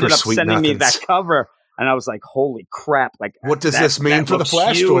you ended up sending me that cover, and I was like, holy crap. Like, what does this mean for the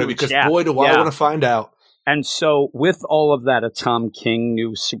Flash story? Because boy, do I want to find out. And so with all of that, a Tom King,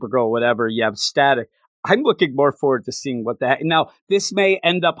 new Supergirl, whatever, you have Static. I'm looking more forward to seeing what that. Now, this may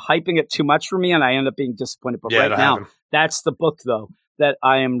end up hyping it too much for me, and I end up being disappointed. But right now, that's the book, though, that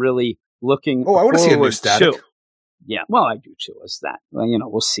I am really looking forward to. I want to see a new Static. Yeah, well, I do too. Is that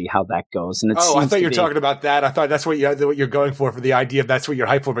we'll see how that goes. And I thought you were talking about that. I thought that's what you're going for the idea of that's what you're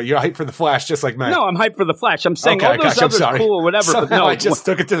hyped for. But you're hyped for the Flash, just like me. No, I'm hyped for the Flash. I'm saying all those others are cool or whatever. But no, I just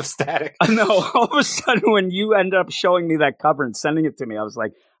took it to the Static. No, all of a sudden when you end up showing me that cover and sending it to me, I was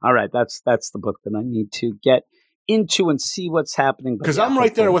like, all right, that's the book that I need to get into and see what's happening. Because I'm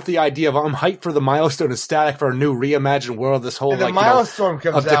right there with the idea of I'm hyped for the milestone and static for a new reimagined world. This whole And the milestone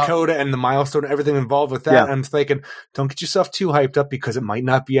comes of out. Dakota and the milestone, everything involved with that. Yeah. And I'm thinking, don't get yourself too hyped up because it might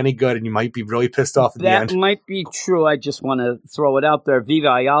not be any good, and you might be really pissed off at the That end. might be true. I just want to throw it out there. Viva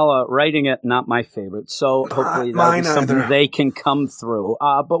Ayala writing it, not my favorite. So hopefully that'll mine be something either. they can come through.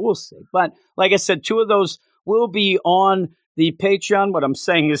 But we'll see. But like I said, 2 of those will be on the Patreon. What I'm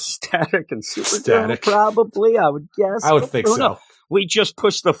saying is Static and Supergirl, Static. probably, I would guess. I would But think who so. knows? We just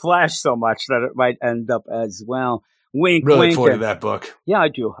pushed the Flash so much that it might end up as well. Wink, Really look wink. forward to and- that book. Yeah, I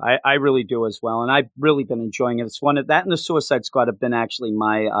do. I really do as well. And I've really been enjoying it. It's one of that and the Suicide Squad have been actually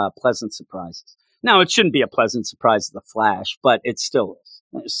my pleasant surprises. Now, it shouldn't be a pleasant surprise of the Flash, but it still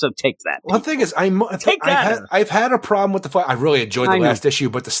is. So take that. One thing is, Take that. I've had a problem with the Flash. I really enjoyed the I know. last issue,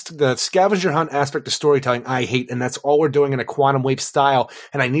 but the scavenger hunt aspect of storytelling I hate, and that's all we're doing in a Quantum Leap style.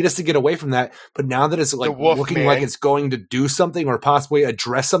 And I need us to get away from that. But now that it's like Wolf looking Man. like it's going to do something or possibly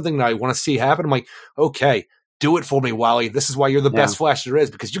address something that I want to see happen, I'm like, okay, do it for me, Wally. This is why you're the best Flash there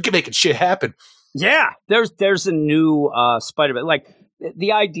is, because you can make shit happen. Yeah, there's a new Spider-Man. Like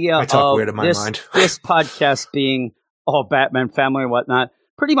the idea I talk of weird in my mind. this podcast being all Batman family and whatnot.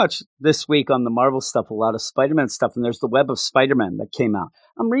 Pretty much this week on the Marvel stuff, a lot of Spider-Man stuff, and there's the Web of Spider-Man that came out.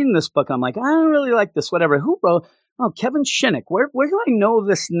 I'm reading this book. I'm like, I don't really like this. Whatever. Who wrote? Oh, Kevin Shinnick. Where do I know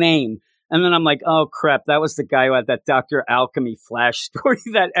this name? And then I'm like, oh crap, that was the guy who had that Dr. Alchemy Flash story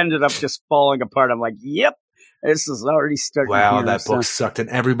that ended up just falling apart. I'm like, yep, this is already starting. Wow, here. that So- book sucked, and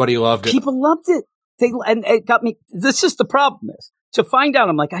everybody loved it. People loved it. And it got me. This is the problem is to find out.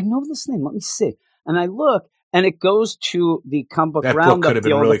 I'm like, I know this name. Let me see. And I look, and it goes to the comic book That book roundup could have been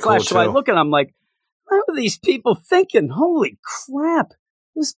deal on really the Flash. cool, So I too. look, and I'm like, what are these people thinking? Holy crap!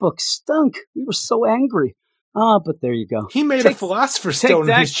 This book stunk. We were so angry. But there you go. He made Take- a Philosopher's Take Stone in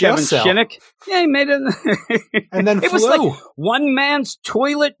that, his jail Kevin cell. Shinnick. Yeah, he made it. And then it was flew. like one man's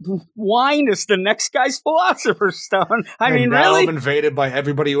toilet wine is the next guy's Philosopher's Stone. I And mean, now really? I'm invaded by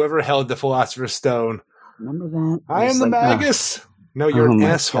everybody who ever held the Philosopher's Stone. Remember that? I It was am the like, Magus. No, you're oh an my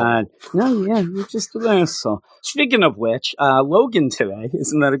asshole. God. No, yeah, you're just an asshole. Speaking of which, Logan today,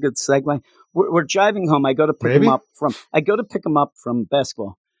 isn't that a good segue? We're driving home. I go to pick him up from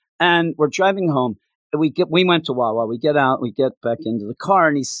basketball, and we're driving home. And we went to Wawa. We get out. We get back into the car,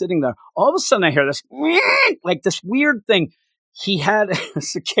 and he's sitting there. All of a sudden, I hear this like this weird thing. He had a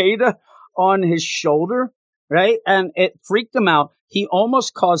cicada on his shoulder, right, and it freaked him out. He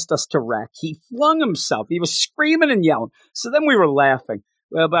almost caused us to wreck. He flung himself. He was screaming and yelling. So then we were laughing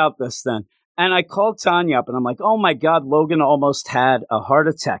about this then. And I called Tanya up and I'm like, oh my God, Logan almost had a heart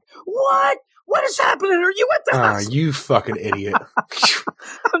attack. What? What is happening? Are you at the hospital? You fucking idiot.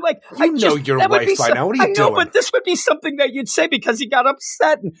 I'm like, You know your that would wife be by now. What are you I know, doing? but this would be something that you'd say because he got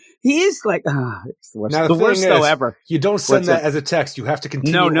upset. And he's like, it's the worst. Now, The thing worst is, though ever. You don't send What's that it? as a text. You have to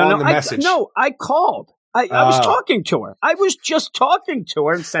continue No. on the message. I called. I was Oh. talking to her. I was just talking to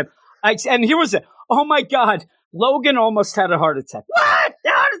her and said, and here was it. Oh my God, Logan almost had a heart attack. What? A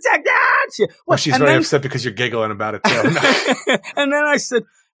heart attack? Well, she's And very then- upset because you're giggling about it, too. And then I said,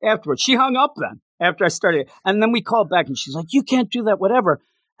 afterwards, she hung up then after I started. And then we called back and she's like, you can't do that, whatever.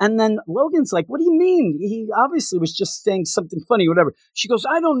 And then Logan's like, what do you mean? He obviously was just saying something funny, whatever. She goes,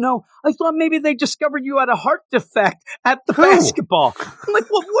 I don't know. I thought maybe they discovered you had a heart defect at the basketball. I'm like,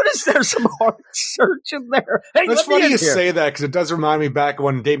 well, what is there? Some heart surgeon there? Hey, It's let me funny in you here. say that because it does remind me back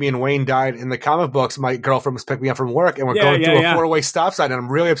when Damian Wayne died in the comic books. My girlfriend was picking me up from work and we're going through a four-way stop sign. And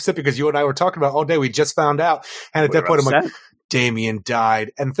I'm really upset because you and I were talking about it all day. We just found out. And at that point, I'm like, Damien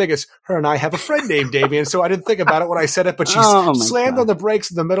died. And the thing is, her and I have a friend named Damien, so I didn't think about it when I said it, but she slammed on the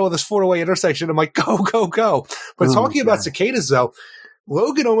brakes in the middle of this four-way intersection. I'm like, go, go, go. But talking about cicadas, though,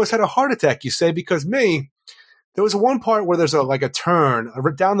 Logan almost had a heart attack, you say, because there was one part where there's a turn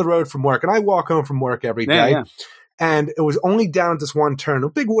down the road from work, and I walk home from work every day, and it was only down at this one turn, a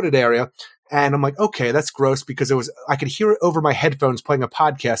big wooded area. And I'm like, okay, that's gross because I could hear it over my headphones playing a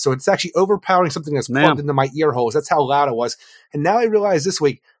podcast. So it's actually overpowering something that's plugged into my ear holes. That's how loud it was. And now I realize this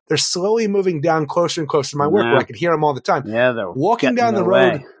week they're slowly moving down closer and closer to my work where I could hear them all the time. Yeah, they're walking down the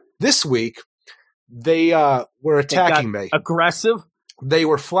road this week. They were attacking me. Aggressive. They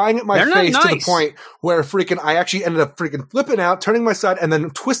were flying at my face to the point where I actually ended up flipping out, turning my side, and then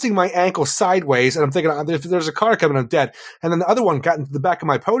twisting my ankle sideways. And I'm thinking, if there's a car coming, I'm dead. And then the other one got into the back of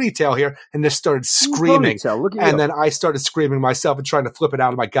my ponytail here and just started screaming. And then I started screaming myself and trying to flip it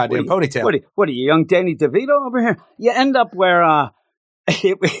out of my goddamn ponytail. What are you, young Danny DeVito over here? You end up where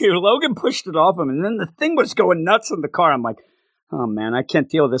Logan pushed it off him, and then the thing was going nuts in the car. I'm like, oh man, I can't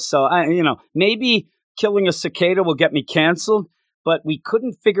deal with this. So maybe killing a cicada will get me canceled. but we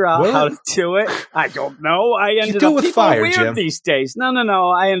couldn't figure out how to do it. I don't know. I ended up with people fire, are weird Jim. these days. No.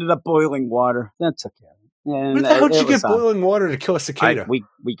 I ended up boiling water. That's okay. And Where the hell did you get boiling water to kill a cicada?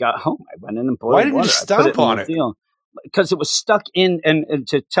 We got home. I went in and boiled Why didn't water. you stomp on it? Because it was stuck in, and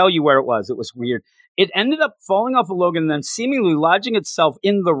to tell you where it was weird. It ended up falling off of Logan and then seemingly lodging itself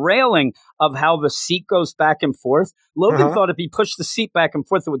in the railing of how the seat goes back and forth. Logan thought if he pushed the seat back and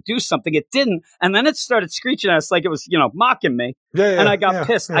forth, it would do something. It didn't. And then it started screeching at us like it was, mocking me. And I got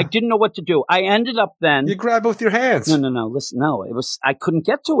pissed. Yeah. I didn't know what to do. I ended up then. You grab both your hands. No. Listen, no. It was, I couldn't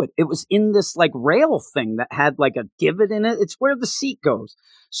get to it. It was in this like rail thing that had like a divot in it. It's where the seat goes.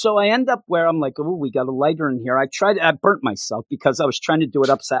 So I end up where I'm like, oh, we got a lighter in here. I burnt myself because I was trying to do it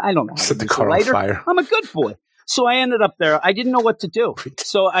upside. I don't know. Set the car on fire. I'm a good boy. So I ended up there. I didn't know what to do.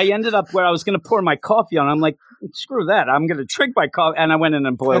 So I ended up where I was going to pour my coffee on. I'm like, screw that. I'm going to drink my coffee. And I went in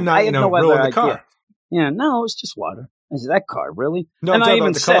and boiled. I had no other idea. Car. Yeah, no, it was just water. I said, that car, really? No, and I'm I talking even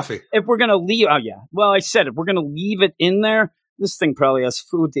about the said, coffee. if we're going to leave, I said, if we're going to leave it in there, this thing probably has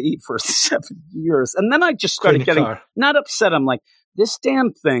food to eat for 7 years. And then I just started getting not upset. I'm like, this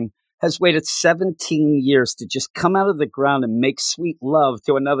damn thing has waited 17 years to just come out of the ground and make sweet love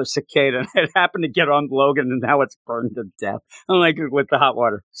to another cicada. And it happened to get on Logan, and now it's burned to death. I'm like, with the hot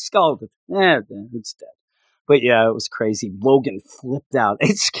water. Scalded. It's dead. But yeah, it was crazy. Logan flipped out.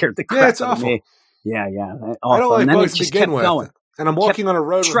 It scared the crap out of me. Yeah. Awful. I don't like and then bugs it to just begin kept with. going. And I'm walking on a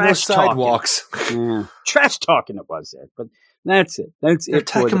road with no sidewalks. Yeah. Trash talking it was there. But that's it. That's You're it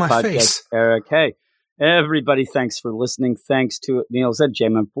for the attacking my podcast, face. Eric. Hey, everybody, thanks for listening. Thanks to Neil Z.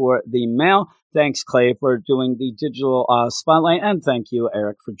 Jamin for the mail. Thanks, Clay, for doing the digital spotlight. And thank you,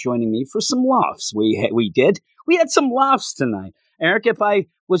 Eric, for joining me for some laughs. We had some laughs tonight. Eric, if I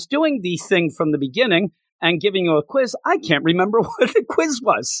was doing the thing from the beginning and giving you a quiz, I can't remember what the quiz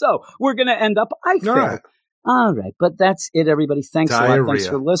was. So we're going to end up, I failed. All right. But that's it, everybody. Thanks a lot. Thanks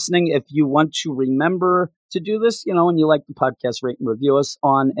for listening. If you want to remember to do this, and you like the podcast, rate and review us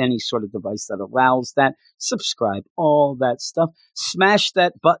on any sort of device that allows that. Subscribe, all that stuff. Smash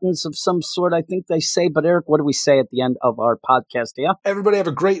that buttons of some sort, I think they say. But Eric, what do we say at the end of our podcast? Yeah. Everybody have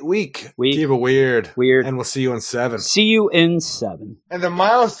a great week. Keep it weird. And we'll see you in 7. See you in 7. And the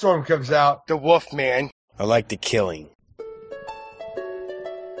Milestorm comes out. The Wolfman. I like the killing.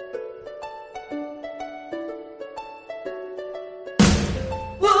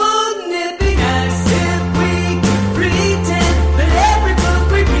 Wouldn't it be nice if we could pretend that every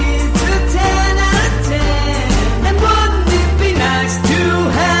book we read took 10 out of 10? And wouldn't it be nice to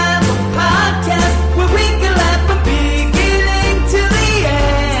have a podcast where we can laugh from beginning to the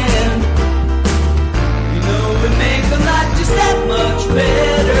end? It'd make a lot just that much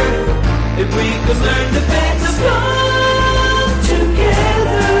better if we could learn to make the fun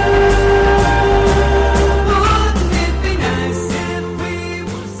together. Wouldn't it be nice if we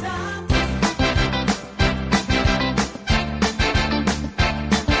were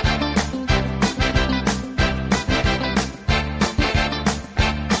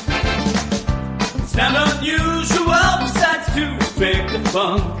It's not unusual besides to fake the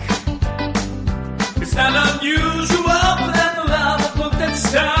funk. It's not unusual for them to love a book that's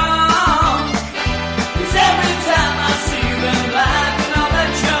sung. 'Cause every time I see them laughing all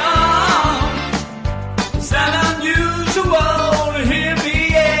that charm, it's not unusual to hear me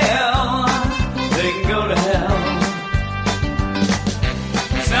yell, they can go to hell.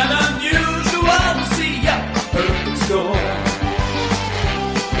 It's not unusual to see a perfect score.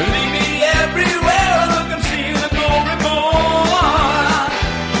 Leave me everywhere I look, I'm seeing them more and more.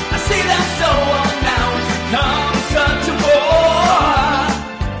 I see them so on now, it's become such a bore.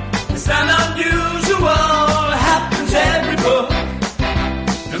 It's not unusual, it happens every book.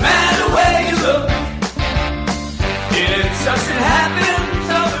 No matter where you look, it's just it happens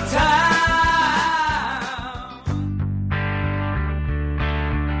all the time.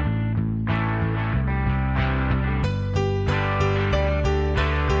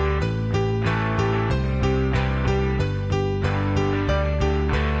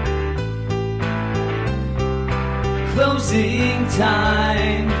 Closing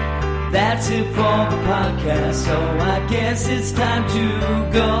time. That's it for the podcast. So I guess it's time to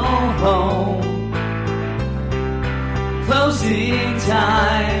go home. Closing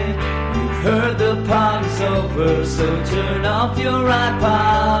time. You've heard the pod is over, so turn off your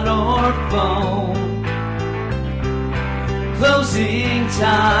iPod or phone. Closing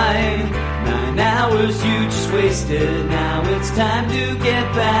time. 9 hours you just wasted. Now it's time to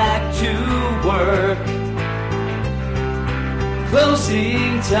get back to work.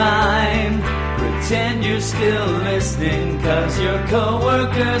 Closing time. Pretend you're still listening, 'cause your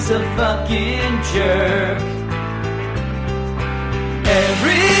coworker's a fucking jerk.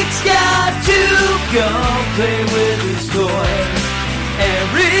 Eric's got to go play with his toys.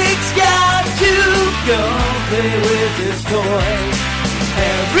 Eric's got to go play with his toys.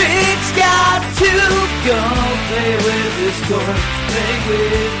 Eric's got to go play with his toys. Play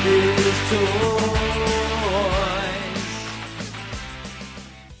with his toys.